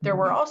 There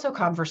were also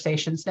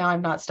conversations, now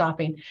I'm not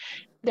stopping.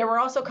 There were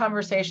also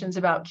conversations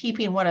about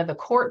keeping one of the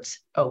courts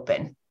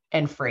open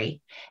and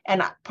free.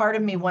 And part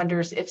of me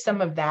wonders if some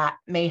of that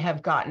may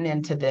have gotten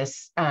into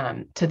this,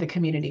 to the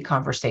community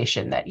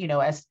conversation that,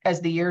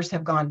 as the years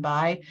have gone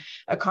by,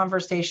 a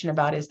conversation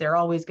about, is there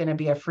always going to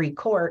be a free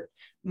court,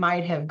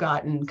 might have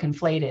gotten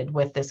conflated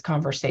with this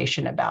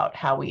conversation about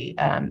how we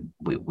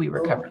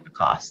recover the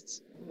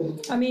costs.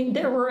 I mean,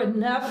 there were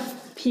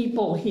enough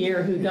people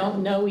here who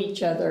don't know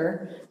each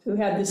other, who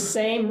had the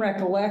same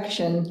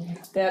recollection,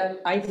 that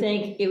I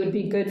think it would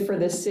be good for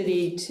the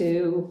city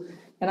to,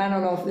 and I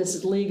don't know if this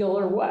is legal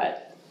or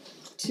what,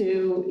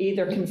 to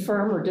either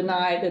confirm or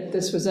deny that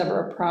this was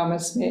ever a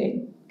promise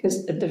made.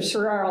 Because there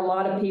sure are a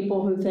lot of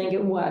people who think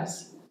it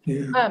was.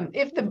 Yeah.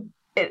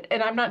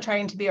 And I'm not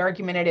trying to be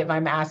argumentative,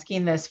 I'm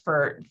asking this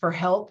for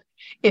help.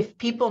 If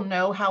people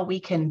know how we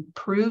can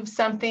prove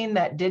something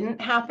that didn't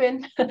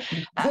happen,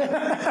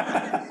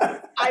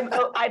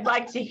 I'd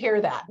like to hear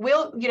that.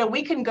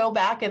 We can go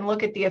back and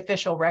look at the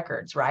official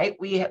records, right?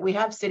 We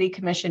have city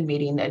commission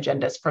meeting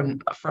agendas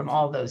from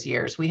all those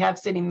years. We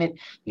have the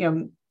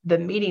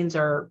meetings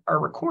are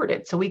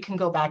recorded, so we can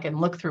go back and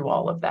look through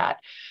all of that.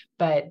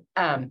 But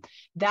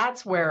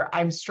that's where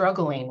I'm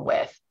struggling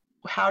with.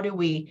 How do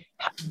we?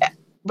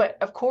 But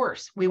of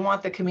course, we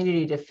want the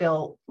community to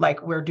feel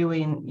like we're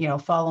doing,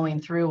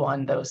 following through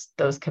on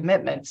those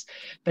commitments.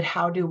 But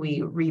how do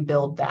we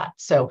rebuild that?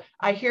 So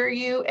I hear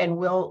you, and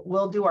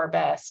we'll do our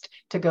best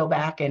to go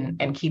back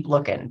and keep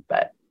looking.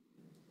 But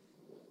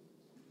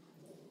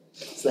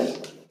so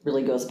that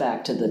really goes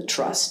back to the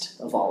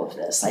trust of all of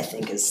this, I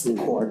think, is the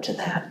core to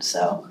that.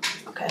 So,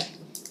 okay.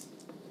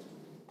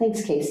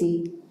 Thanks,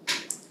 Casey.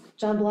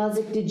 John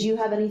Blazik, did you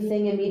have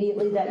anything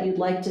immediately that you'd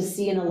like to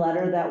see in a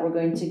letter that we're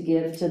going to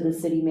give to the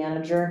city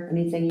manager?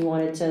 Anything you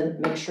wanted to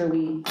make sure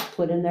we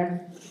put in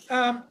there?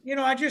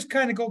 I just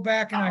kind of go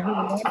back, and I heard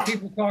a lot of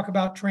people talk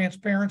about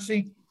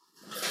transparency,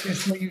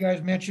 just what you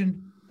guys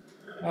mentioned.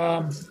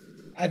 I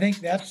think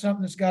that's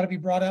something that's got to be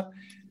brought up.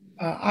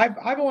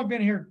 I've only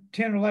been here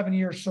 10 or 11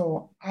 years,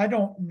 so I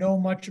don't know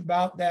much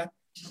about that.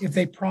 If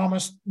they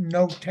promised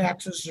no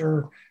taxes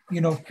or,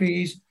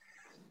 fees.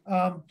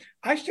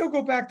 I still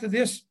go back to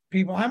this,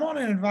 people. I'm on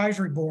an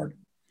advisory board.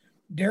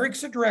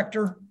 Derek's the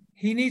director.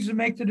 He needs to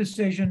make the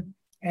decision,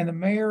 and the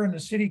mayor and the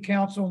city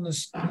council and the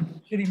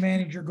city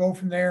manager go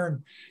from there.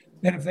 And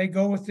then if they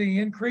go with the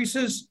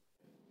increases,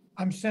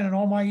 I'm sending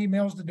all my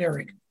emails to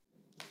Derek.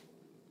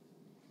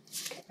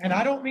 And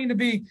I don't mean to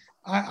be,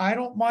 I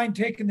don't mind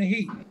taking the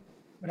heat,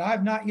 but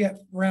I've not yet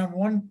ran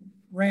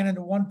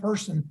into one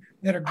person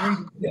that agreed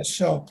with this.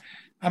 So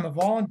I'm a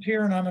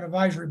volunteer and I'm an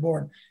advisory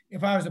board.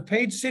 If I was a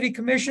paid city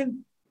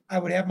commission, I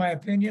would have my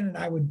opinion, and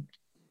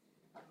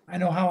I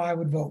know how I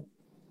would vote.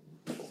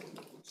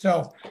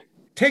 So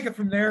take it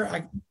from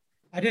there.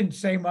 I didn't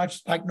say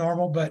much like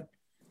normal, but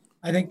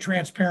I think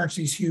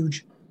transparency is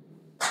huge.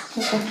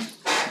 Okay.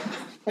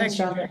 Thanks,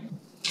 John.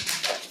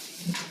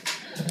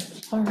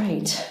 All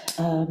right.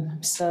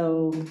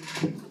 So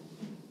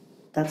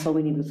that's all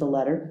we need with the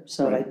letter.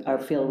 So right. I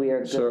feel we are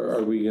good. So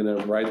are we going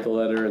to write the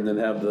letter and then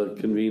have the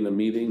convene a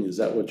meeting? Is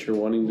that what you're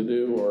wanting to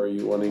do? Or are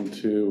you wanting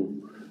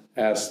to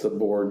ask the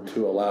board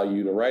to allow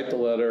you to write the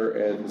letter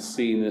and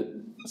see it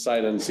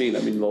sight unseen?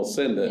 I mean, they'll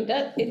send it.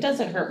 It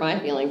doesn't hurt my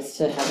feelings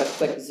to have a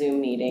quick Zoom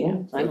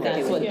meeting. I think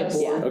that's what the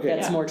board, Okay.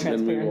 that's more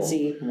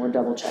transparency, more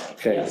double checking.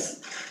 Okay.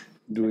 Yes.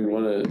 Do we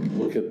want to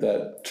look at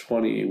that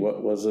 20,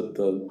 what was it,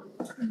 the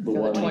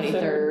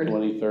 23rd.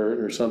 23rd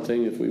or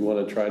something? If we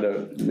want to try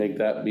to make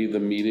that be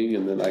the meeting,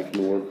 and then I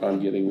can work on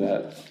getting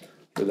that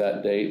for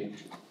that date.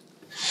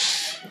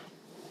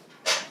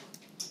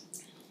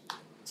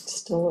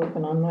 Still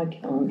open on my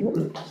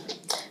calendar.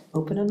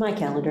 Open on my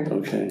calendar.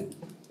 Okay.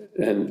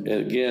 And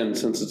again,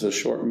 since it's a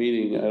short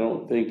meeting, I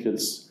don't think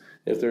it's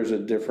If there's a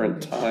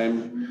different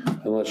time,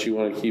 unless you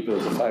want to keep it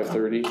at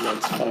 5:30,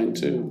 that's fine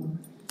too.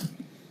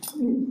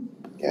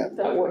 Yeah.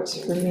 That works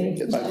for me.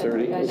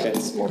 5:30, okay.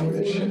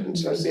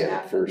 So it'd be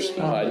at first.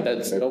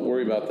 Don't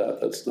worry about that,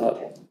 that's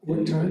not.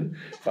 What time?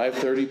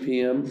 5:30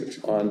 PM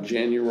on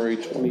January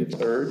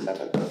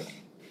 23rd.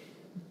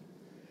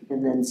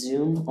 And then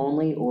Zoom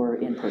only or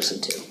in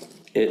person too?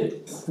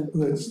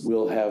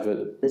 We'll have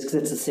it. Because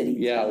it's a city.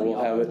 Yeah, we'll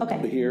have it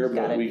Okay, here,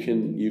 got but it.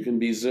 you can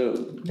be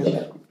Zoom.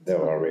 They'll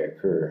already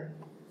occur.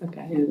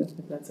 Okay, if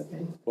that's okay.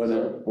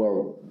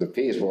 Well, the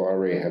fees will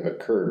already have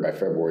occurred by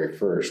February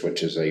 1st,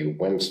 which is a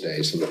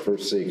Wednesday, so the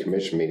first city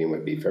commission meeting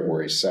would be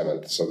February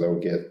 7th, so they'll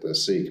get the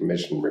city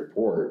commission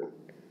report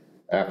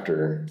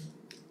after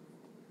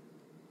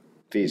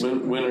fees.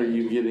 When are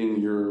you getting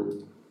your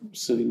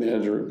city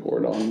manager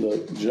report on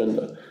the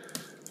agenda?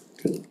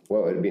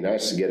 Well, it'd be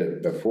nice to get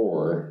it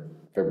before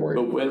February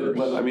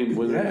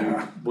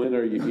 1st. When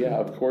are you, yeah,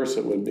 of course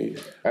it would be.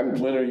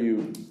 When are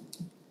you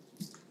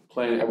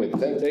planning? I would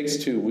think. It takes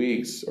 2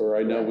 weeks, or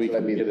I know we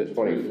can get it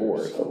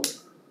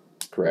 24th.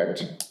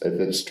 Correct. If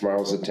it's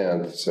tomorrow's the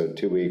 10th, so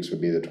 2 weeks would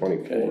be the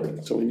 24th.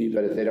 Okay, so we need.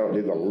 But if they don't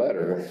do the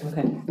letter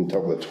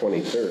until the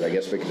 23rd, I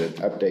guess we could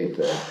update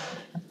the.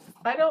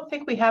 I don't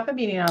think we have a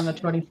meeting on the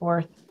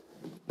 24th.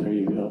 There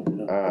you go.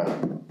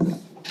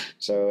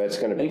 So it's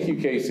gonna be. Thank you,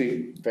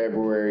 Casey.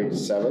 February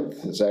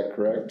 7th, is that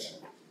correct?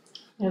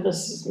 Yeah,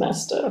 this is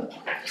messed up.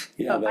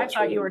 Yeah, I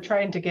thought you were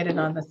trying to get it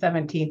on the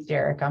 17th,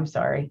 Derek, I'm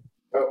sorry.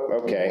 Oh,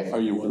 okay. Are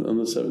you on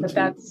the 17th? But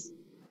that's,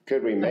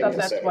 Could we make it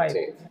that's why.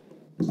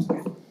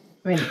 17th?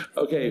 I mean,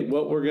 Okay,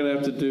 what we're gonna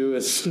have to do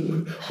is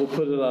we'll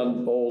put it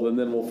on hold and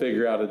then we'll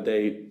figure out a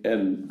date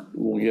and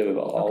we'll get it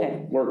all. Okay. I'll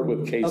work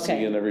with Casey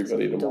Okay. and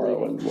everybody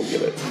tomorrow and we'll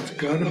get it. It's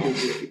gotta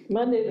be.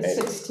 Monday, the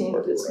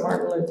 16th is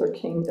Martin Luther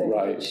King Day,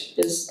 Right. which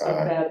is a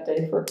bad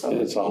day for a And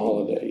public it's a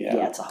holiday, yeah.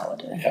 Yeah, it's a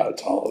holiday. Yeah,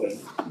 it's a holiday.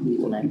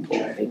 When I'm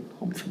driving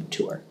home from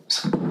tour.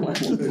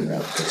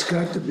 It's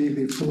got to be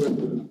before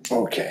the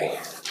Okay.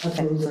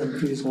 program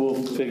fees. We'll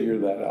figure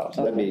that out.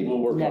 That'd be We'll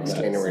work on Next,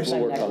 that. January We'll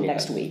work on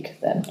next that. week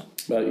then.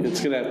 But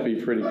it's gonna have to be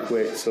pretty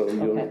quick, so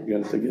you'll Okay.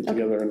 have to get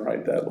together and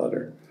write that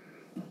letter.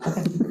 We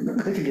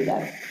can do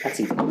that. That's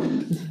easy.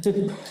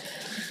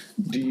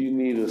 Do you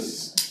need a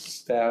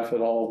staff at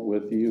all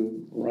with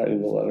you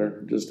writing the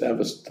letter? Just have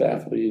a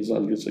staff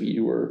liaison, just so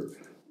you were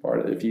part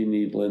of it. If you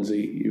need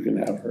Lindsay, you can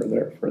have her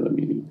there for the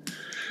meeting.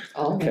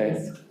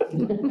 Okay.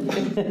 I'm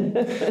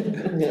gonna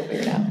figure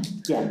it out.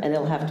 Yeah, and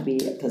it'll have to be,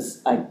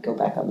 because I go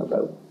back on the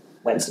road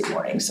Wednesday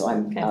morning, so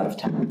I'm out of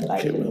town, but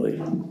Okay,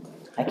 Willie.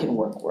 I can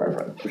work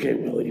wherever. Okay,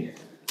 Willie.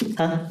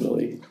 Huh?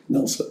 Willie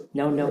Nelson.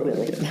 No,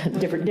 Willie.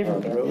 Different.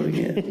 On the road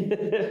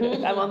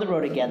again. I'm on the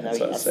road again, though, That's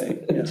what I'm yes.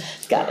 saying, yeah.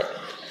 Got it.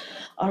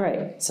 All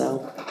right,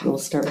 so we'll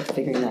start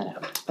figuring that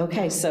out.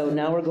 Okay, so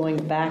now we're going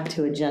back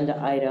to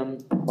agenda item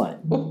one,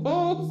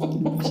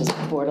 which is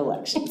board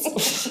elections.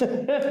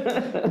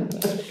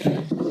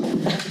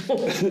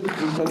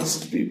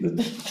 Must be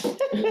the-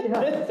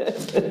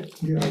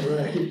 Yeah,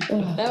 right.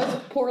 That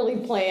was poorly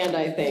planned,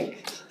 I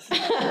think.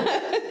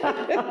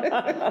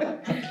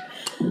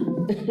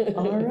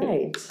 All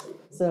right,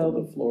 so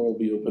The floor will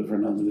be open for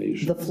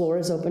nomination the floor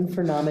is open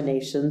for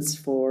nominations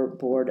for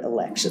board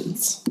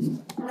elections.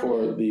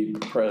 for the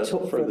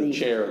for the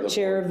chair of the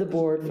Chair of the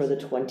board for the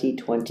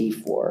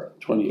 2024,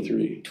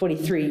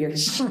 23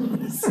 years,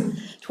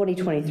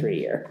 2023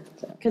 year.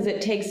 Because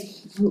it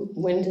takes,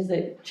 when does it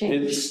It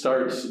change?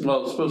 starts,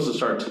 well, it's supposed to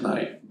start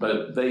tonight,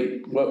 but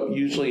what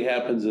usually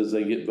happens is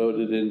they get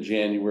voted in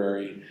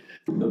January.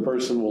 The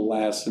person will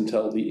last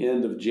until the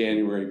end of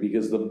January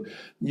because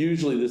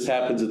usually this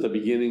happens at the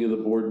beginning of the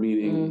board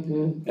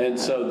meeting. And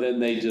so then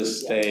they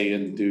just stay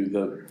and do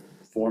the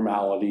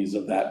formalities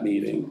of that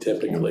meeting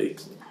typically.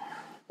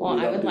 Well,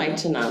 I would like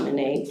to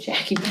nominate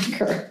Jackie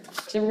Becker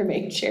to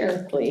remain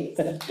chair, please.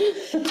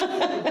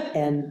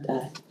 And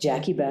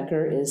Jackie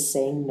Becker is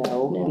saying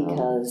no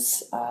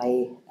because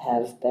I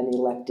have been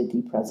elected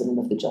the president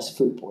of the Just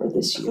Food Board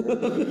this year.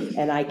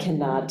 And I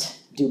cannot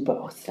do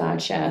both.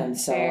 Gotcha. And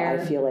so I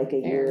Fair, feel like a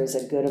year fair. is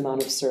a good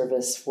amount of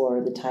service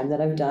for the time that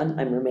I've done.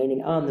 I'm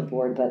remaining on the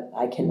board, but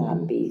I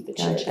cannot be the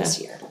chair Gotcha.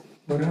 this year.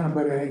 But how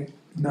about I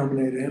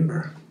nominate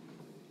Amber?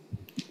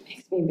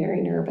 Makes me very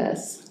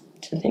nervous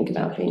to think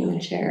about being the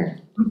chair.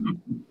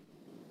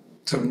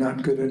 So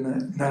not good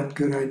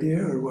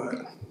idea or what?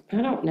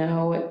 I don't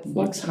know, it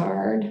looks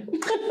hard.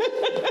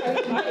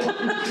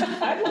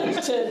 I'd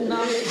like to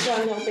nominate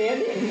John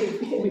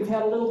Albanian. We've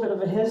had a little bit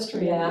of a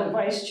history. The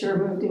vice chair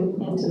moved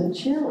into the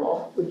chair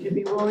role. Would you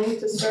be willing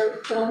to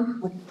serve,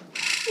 John?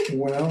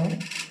 Well,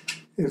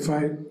 if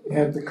I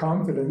had the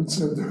confidence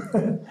of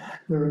the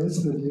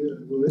rest of you,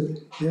 I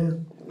would, yeah.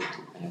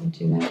 I would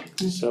do that.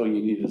 So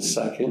you need a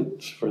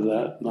second for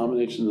that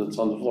nomination that's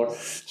on the floor.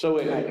 So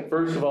wait,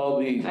 first of all,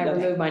 I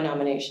remove my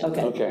nomination.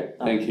 okay,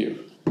 thank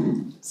you.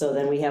 So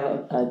then we have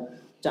a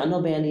John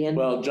Nalbandian.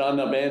 Well, John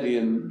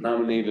Nalbandian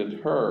nominated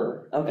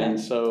her. Okay. And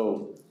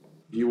so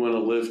you want to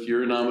lift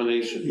your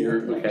nomination?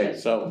 Okay,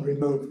 so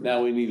Remove.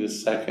 now we need a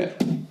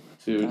second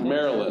to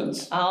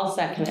Maryland's. I'll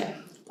second it.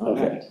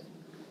 Okay.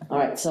 All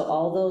right, so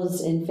all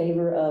those in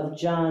favor of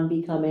John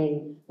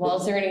becoming. Well,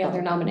 is there any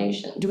other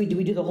nomination? Do we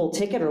do the whole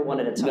ticket or one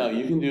at a time? No,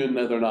 you can do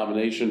another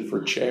nomination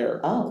for chair.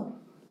 Oh.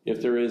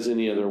 If there is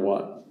any other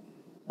one.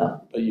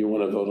 Oh. But you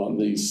want to vote on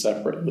these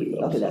separately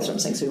though. Okay, that's what I'm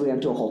saying, so we have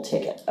to do a whole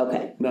ticket,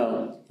 okay.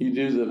 No, you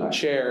do the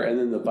chair and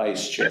then the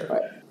vice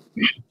chair.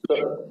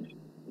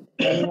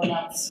 Anyone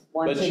else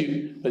want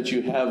to? But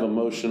you have a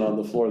motion on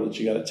the floor that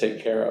you gotta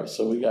take care of,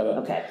 so we gotta.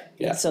 Okay,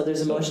 Yeah. so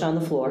there's a motion on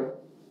the floor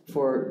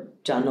for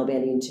John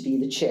Nalbandian to be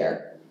the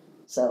chair.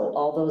 So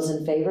all those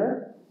in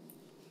favor?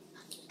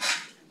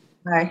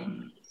 Aye.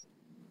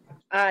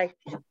 Aye.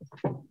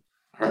 All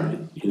right,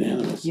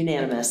 unanimous.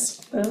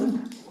 Unanimous.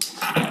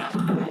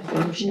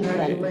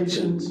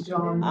 Congratulations,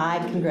 John.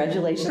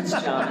 Congratulations,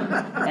 John.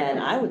 And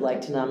I would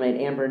like to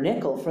nominate Amber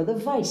Nickel for the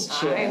vice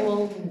chair.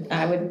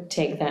 I would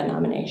take that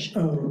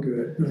nomination. Oh,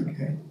 good,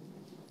 okay.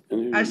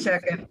 I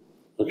second.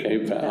 Okay,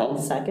 Val.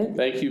 Second.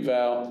 Thank you,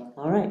 Val.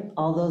 All right,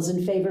 all those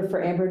in favor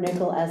for Amber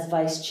Nickel as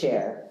vice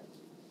chair?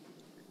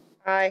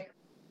 Aye.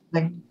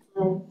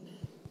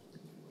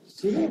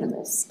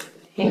 Unanimous.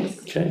 Thanks.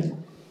 Okay.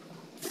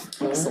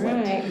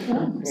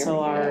 Excellent.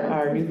 So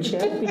our new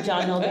chair will be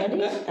John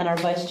Nalbandian, and our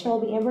vice chair will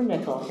be Amber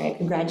Nickel. Great.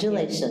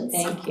 Congratulations.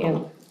 Thank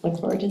you. Look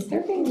forward to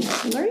serving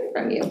and learning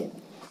from you.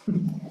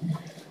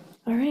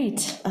 All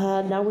right,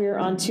 now we are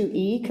on to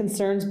E,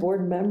 concerns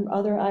board member,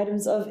 other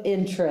items of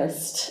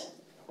interest.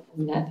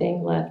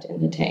 Nothing left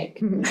in the tank.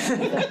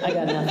 I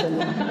got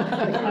nothing.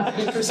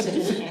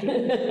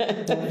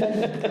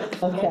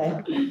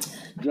 Okay.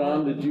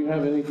 John, did you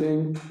have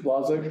anything,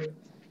 Blazek?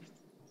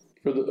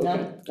 For the,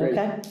 okay, great.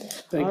 Okay.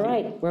 Thank All you.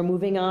 right, we're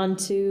moving on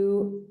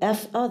to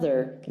F,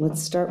 other. Let's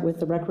start with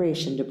the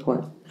recreation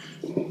report.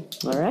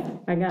 All right,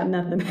 I got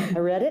nothing. I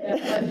read it.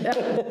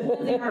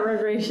 Lindsay Hart,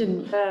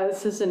 Recreation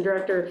Assistant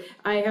Director.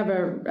 I have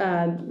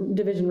a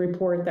division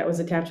report that was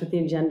attached with the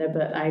agenda,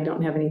 but I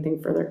don't have anything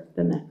further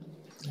than that.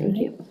 Thank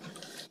you.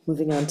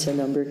 Moving on to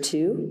number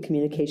 2,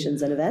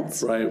 communications and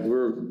events. Right,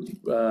 we're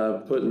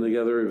putting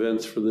together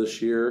events for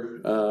this year.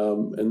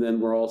 And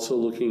then we're also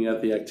looking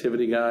at the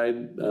activity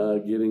guide,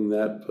 getting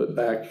that put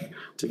back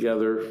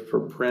together for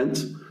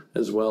print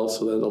as well.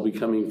 So that'll be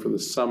coming for the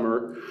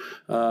summer.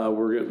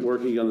 We're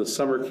working on the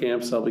summer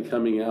camps. That'll be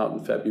coming out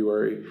in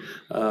February.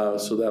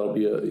 So that'll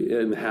be an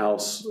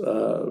in-house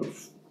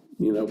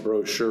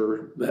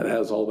brochure that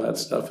has all that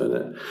stuff in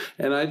it.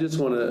 And I just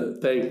want to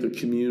thank the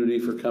community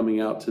for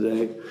coming out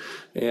today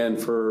and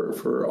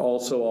for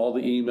also all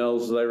the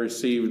emails that I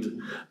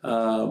received.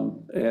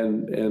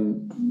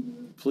 And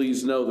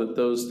please know that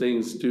those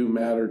things do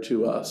matter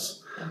to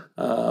us.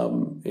 I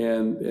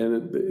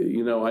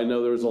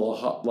know there was a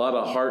lot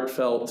of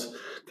heartfelt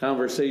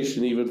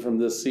conversation even from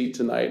this seat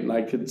tonight, and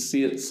I could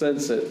see it,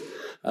 sense it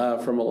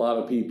from a lot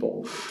of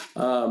people.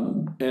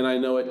 And I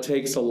know it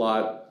takes a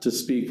lot to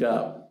speak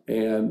up.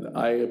 And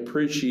I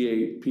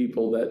appreciate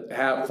people that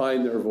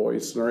find their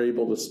voice and are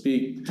able to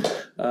speak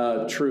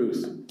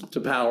truth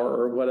to power,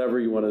 or whatever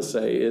you want to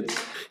say. It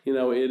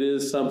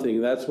is something.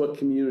 That's what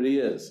community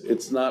is.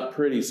 It's not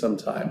pretty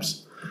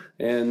sometimes.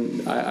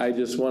 And I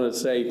just want to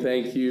say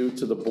thank you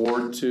to the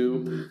board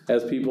too.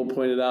 As people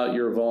pointed out,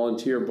 you're a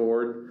volunteer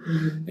board.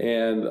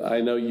 And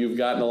I know you've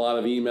gotten a lot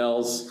of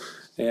emails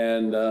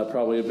and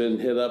probably have been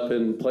hit up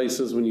in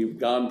places when you've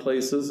gone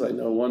places. I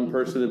know one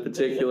person in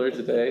particular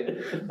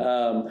today.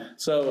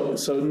 So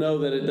know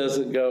that it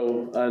doesn't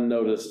go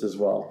unnoticed as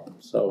well.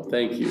 So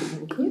thank you.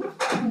 Thank you.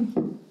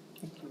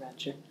 Thank you,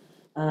 Roger.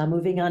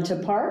 Moving on to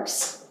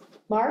parks.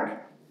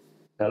 Mark?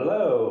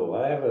 Hello,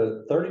 I have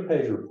a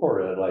 30-page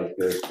report I'd like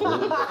to.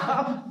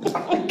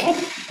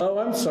 Oh,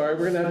 I'm sorry,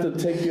 we're gonna have to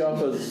take you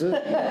off of Zoom. You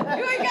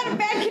ain't got a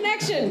bad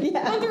connection.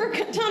 Under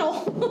a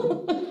tunnel.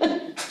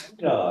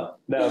 No,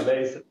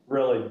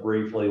 really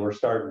briefly, we're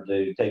starting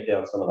to take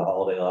down some of the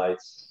holiday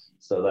lights.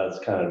 So that's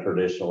kind of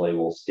traditionally,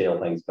 we'll scale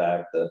things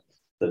back. The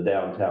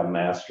downtown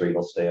Mass Street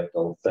will stay up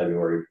till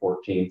February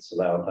 14th, so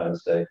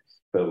Valentine's Day.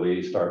 But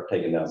we start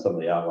taking down some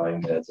of the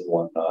outlying beds and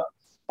whatnot.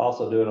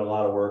 Also doing a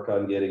lot of work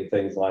on getting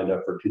things lined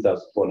up for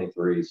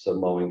 2023, some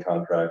mowing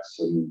contracts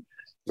and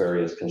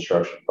various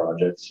construction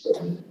projects.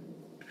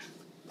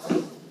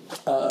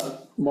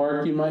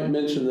 Mark, you might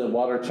mention the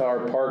Water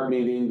Tower Park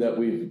meeting that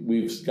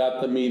we've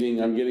got the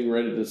meeting. I'm getting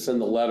ready to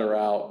send the letter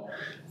out.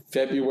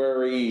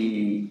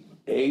 February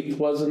 8th,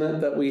 wasn't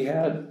it, that we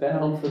had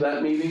down for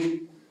that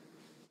meeting?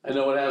 I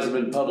know it hasn't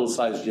been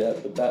publicized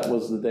yet, but that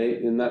was the date.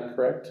 Isn't that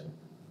correct?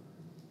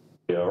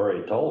 You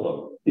already told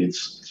him. He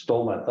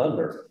stole my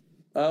thunder.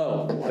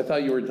 Oh, I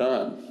thought you were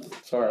done.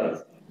 Sorry.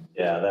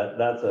 Yeah,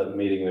 that's a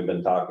meeting we've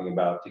been talking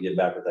about to get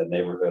back with that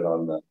neighborhood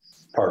on the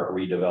park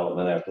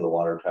redevelopment after the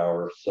water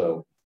tower.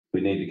 So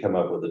we need to come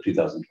up with a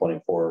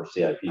 2024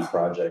 CIP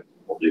project.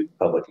 We'll do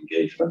public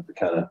engagement to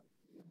kind of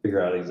figure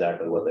out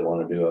exactly what they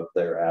want to do up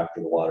there after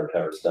the water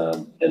tower's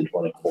done in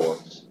 24.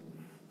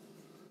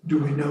 Do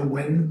we know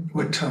when,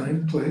 what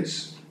time,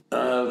 place?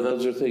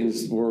 Those are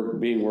things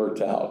being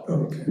worked out.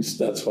 Okay.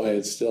 That's why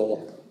it's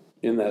still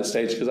in that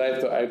stage, because I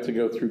have to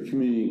go through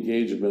community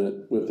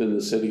engagement within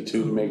the city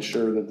too, to make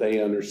sure that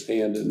they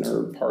understand and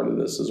are part of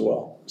this as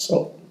well,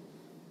 so.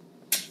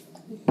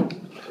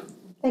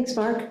 Thanks,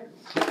 Mark.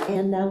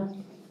 And now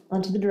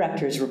on to the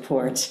director's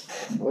report.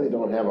 Well, you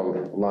don't have a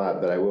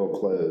lot, but I will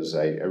close.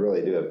 I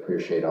really do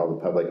appreciate all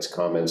the public's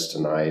comments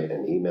tonight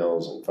and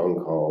emails and phone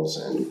calls,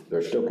 and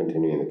they're still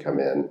continuing to come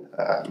in.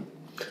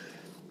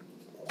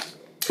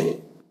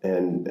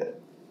 And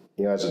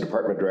you know, as a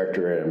department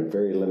director, I'm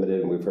very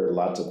limited, and we've heard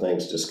lots of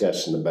things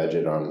discussed in the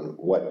budget on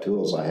what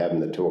tools I have in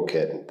the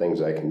toolkit and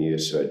things I can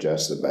use to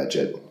adjust the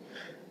budget.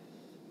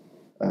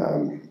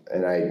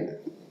 And I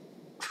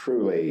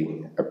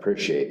truly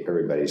appreciate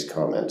everybody's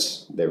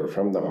comments. They were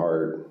from the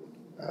heart,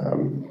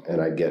 and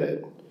I get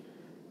it.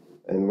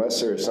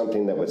 Unless there is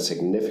something that would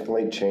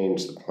significantly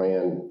change the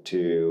plan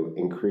to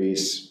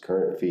increase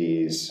current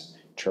fees,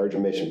 charge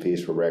admission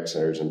fees for rec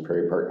centers and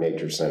Prairie Park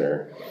Nature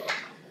Center,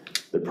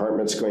 the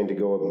department's going to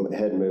go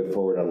ahead and move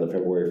forward on the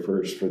February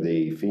 1st for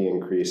the fee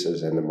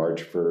increases and the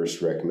March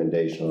 1st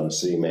recommendation on a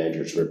city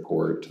manager's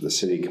report to the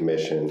city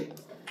commission.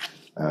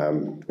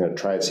 I'm going to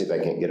try and see if I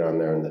can get on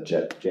there on the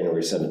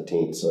January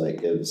 17th, so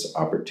that gives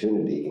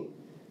opportunity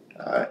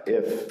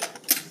if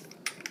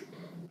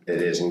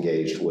it is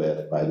engaged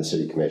with by the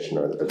city commission,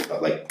 or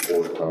like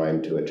more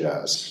time to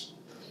adjust.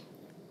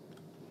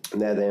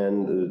 And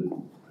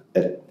then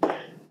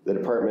the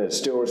department is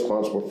still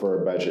responsible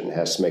for a budget and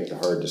has to make the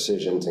hard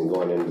decisions, and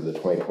going into the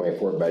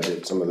 2024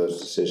 budget, some of those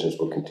decisions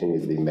will continue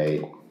to be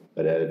made,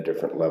 but at a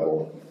different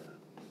level.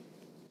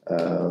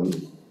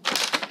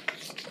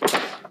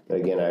 But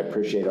again, I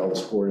appreciate all the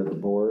support of the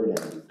board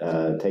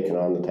and taking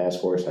on the task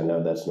force. I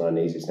know that's not an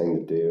easy thing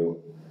to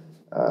do.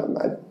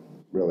 I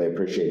really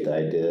appreciate the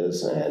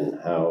ideas and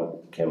how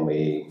can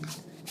we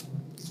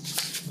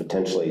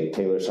potentially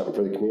tailor something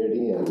for the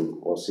community, and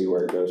we'll see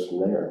where it goes from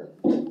there.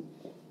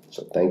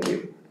 So thank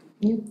you.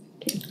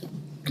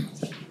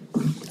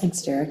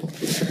 Thanks, Derek.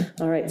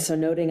 All right, so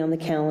noting on the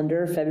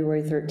calendar,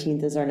 February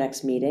 13th is our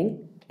next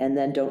meeting. And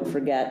then don't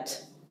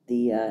forget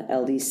the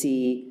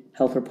LDC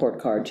health report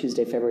card,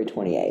 Tuesday, February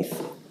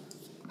 28th.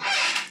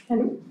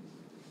 And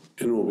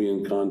we'll be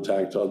in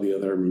contact on the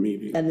other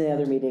meeting. And the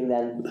other meeting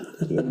then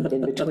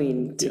in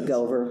between to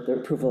go over the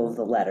approval of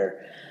the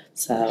letter.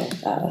 So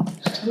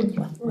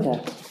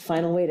the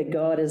final way to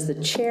go out as the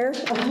chair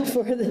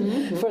for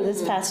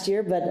this past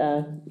year, but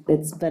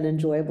it's been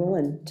enjoyable.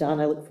 And John,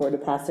 I look forward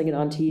to passing it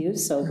on to you.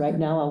 So right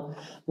now I'm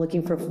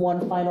looking for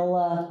one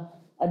final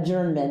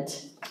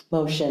adjournment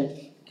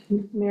motion.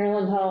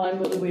 Marilyn Hall, I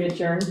move we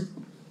adjourn.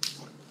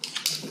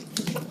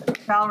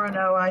 Cal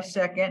Renault, I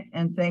second,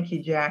 and thank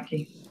you,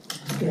 Jackie.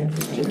 All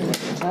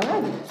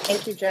right.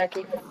 Thank you,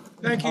 Jackie.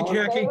 Thank you, All in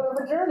Jackie. favor of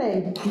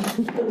adjourning.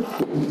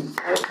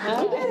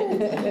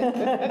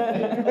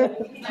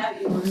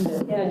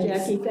 Yeah,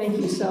 Jackie, thank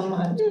you so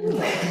much.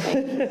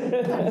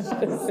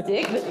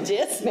 Stick the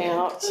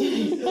dismount.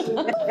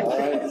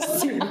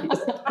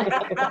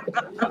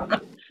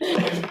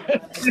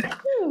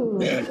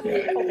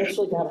 I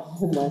actually got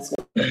home last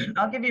night.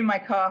 I'll give you my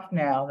cough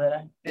now that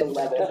I.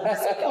 11.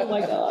 Oh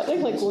my God.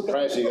 I'm like, look at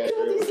Surprised you guys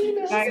were able to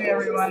keep Night,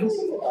 everyone.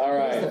 All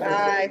right.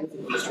 Bye.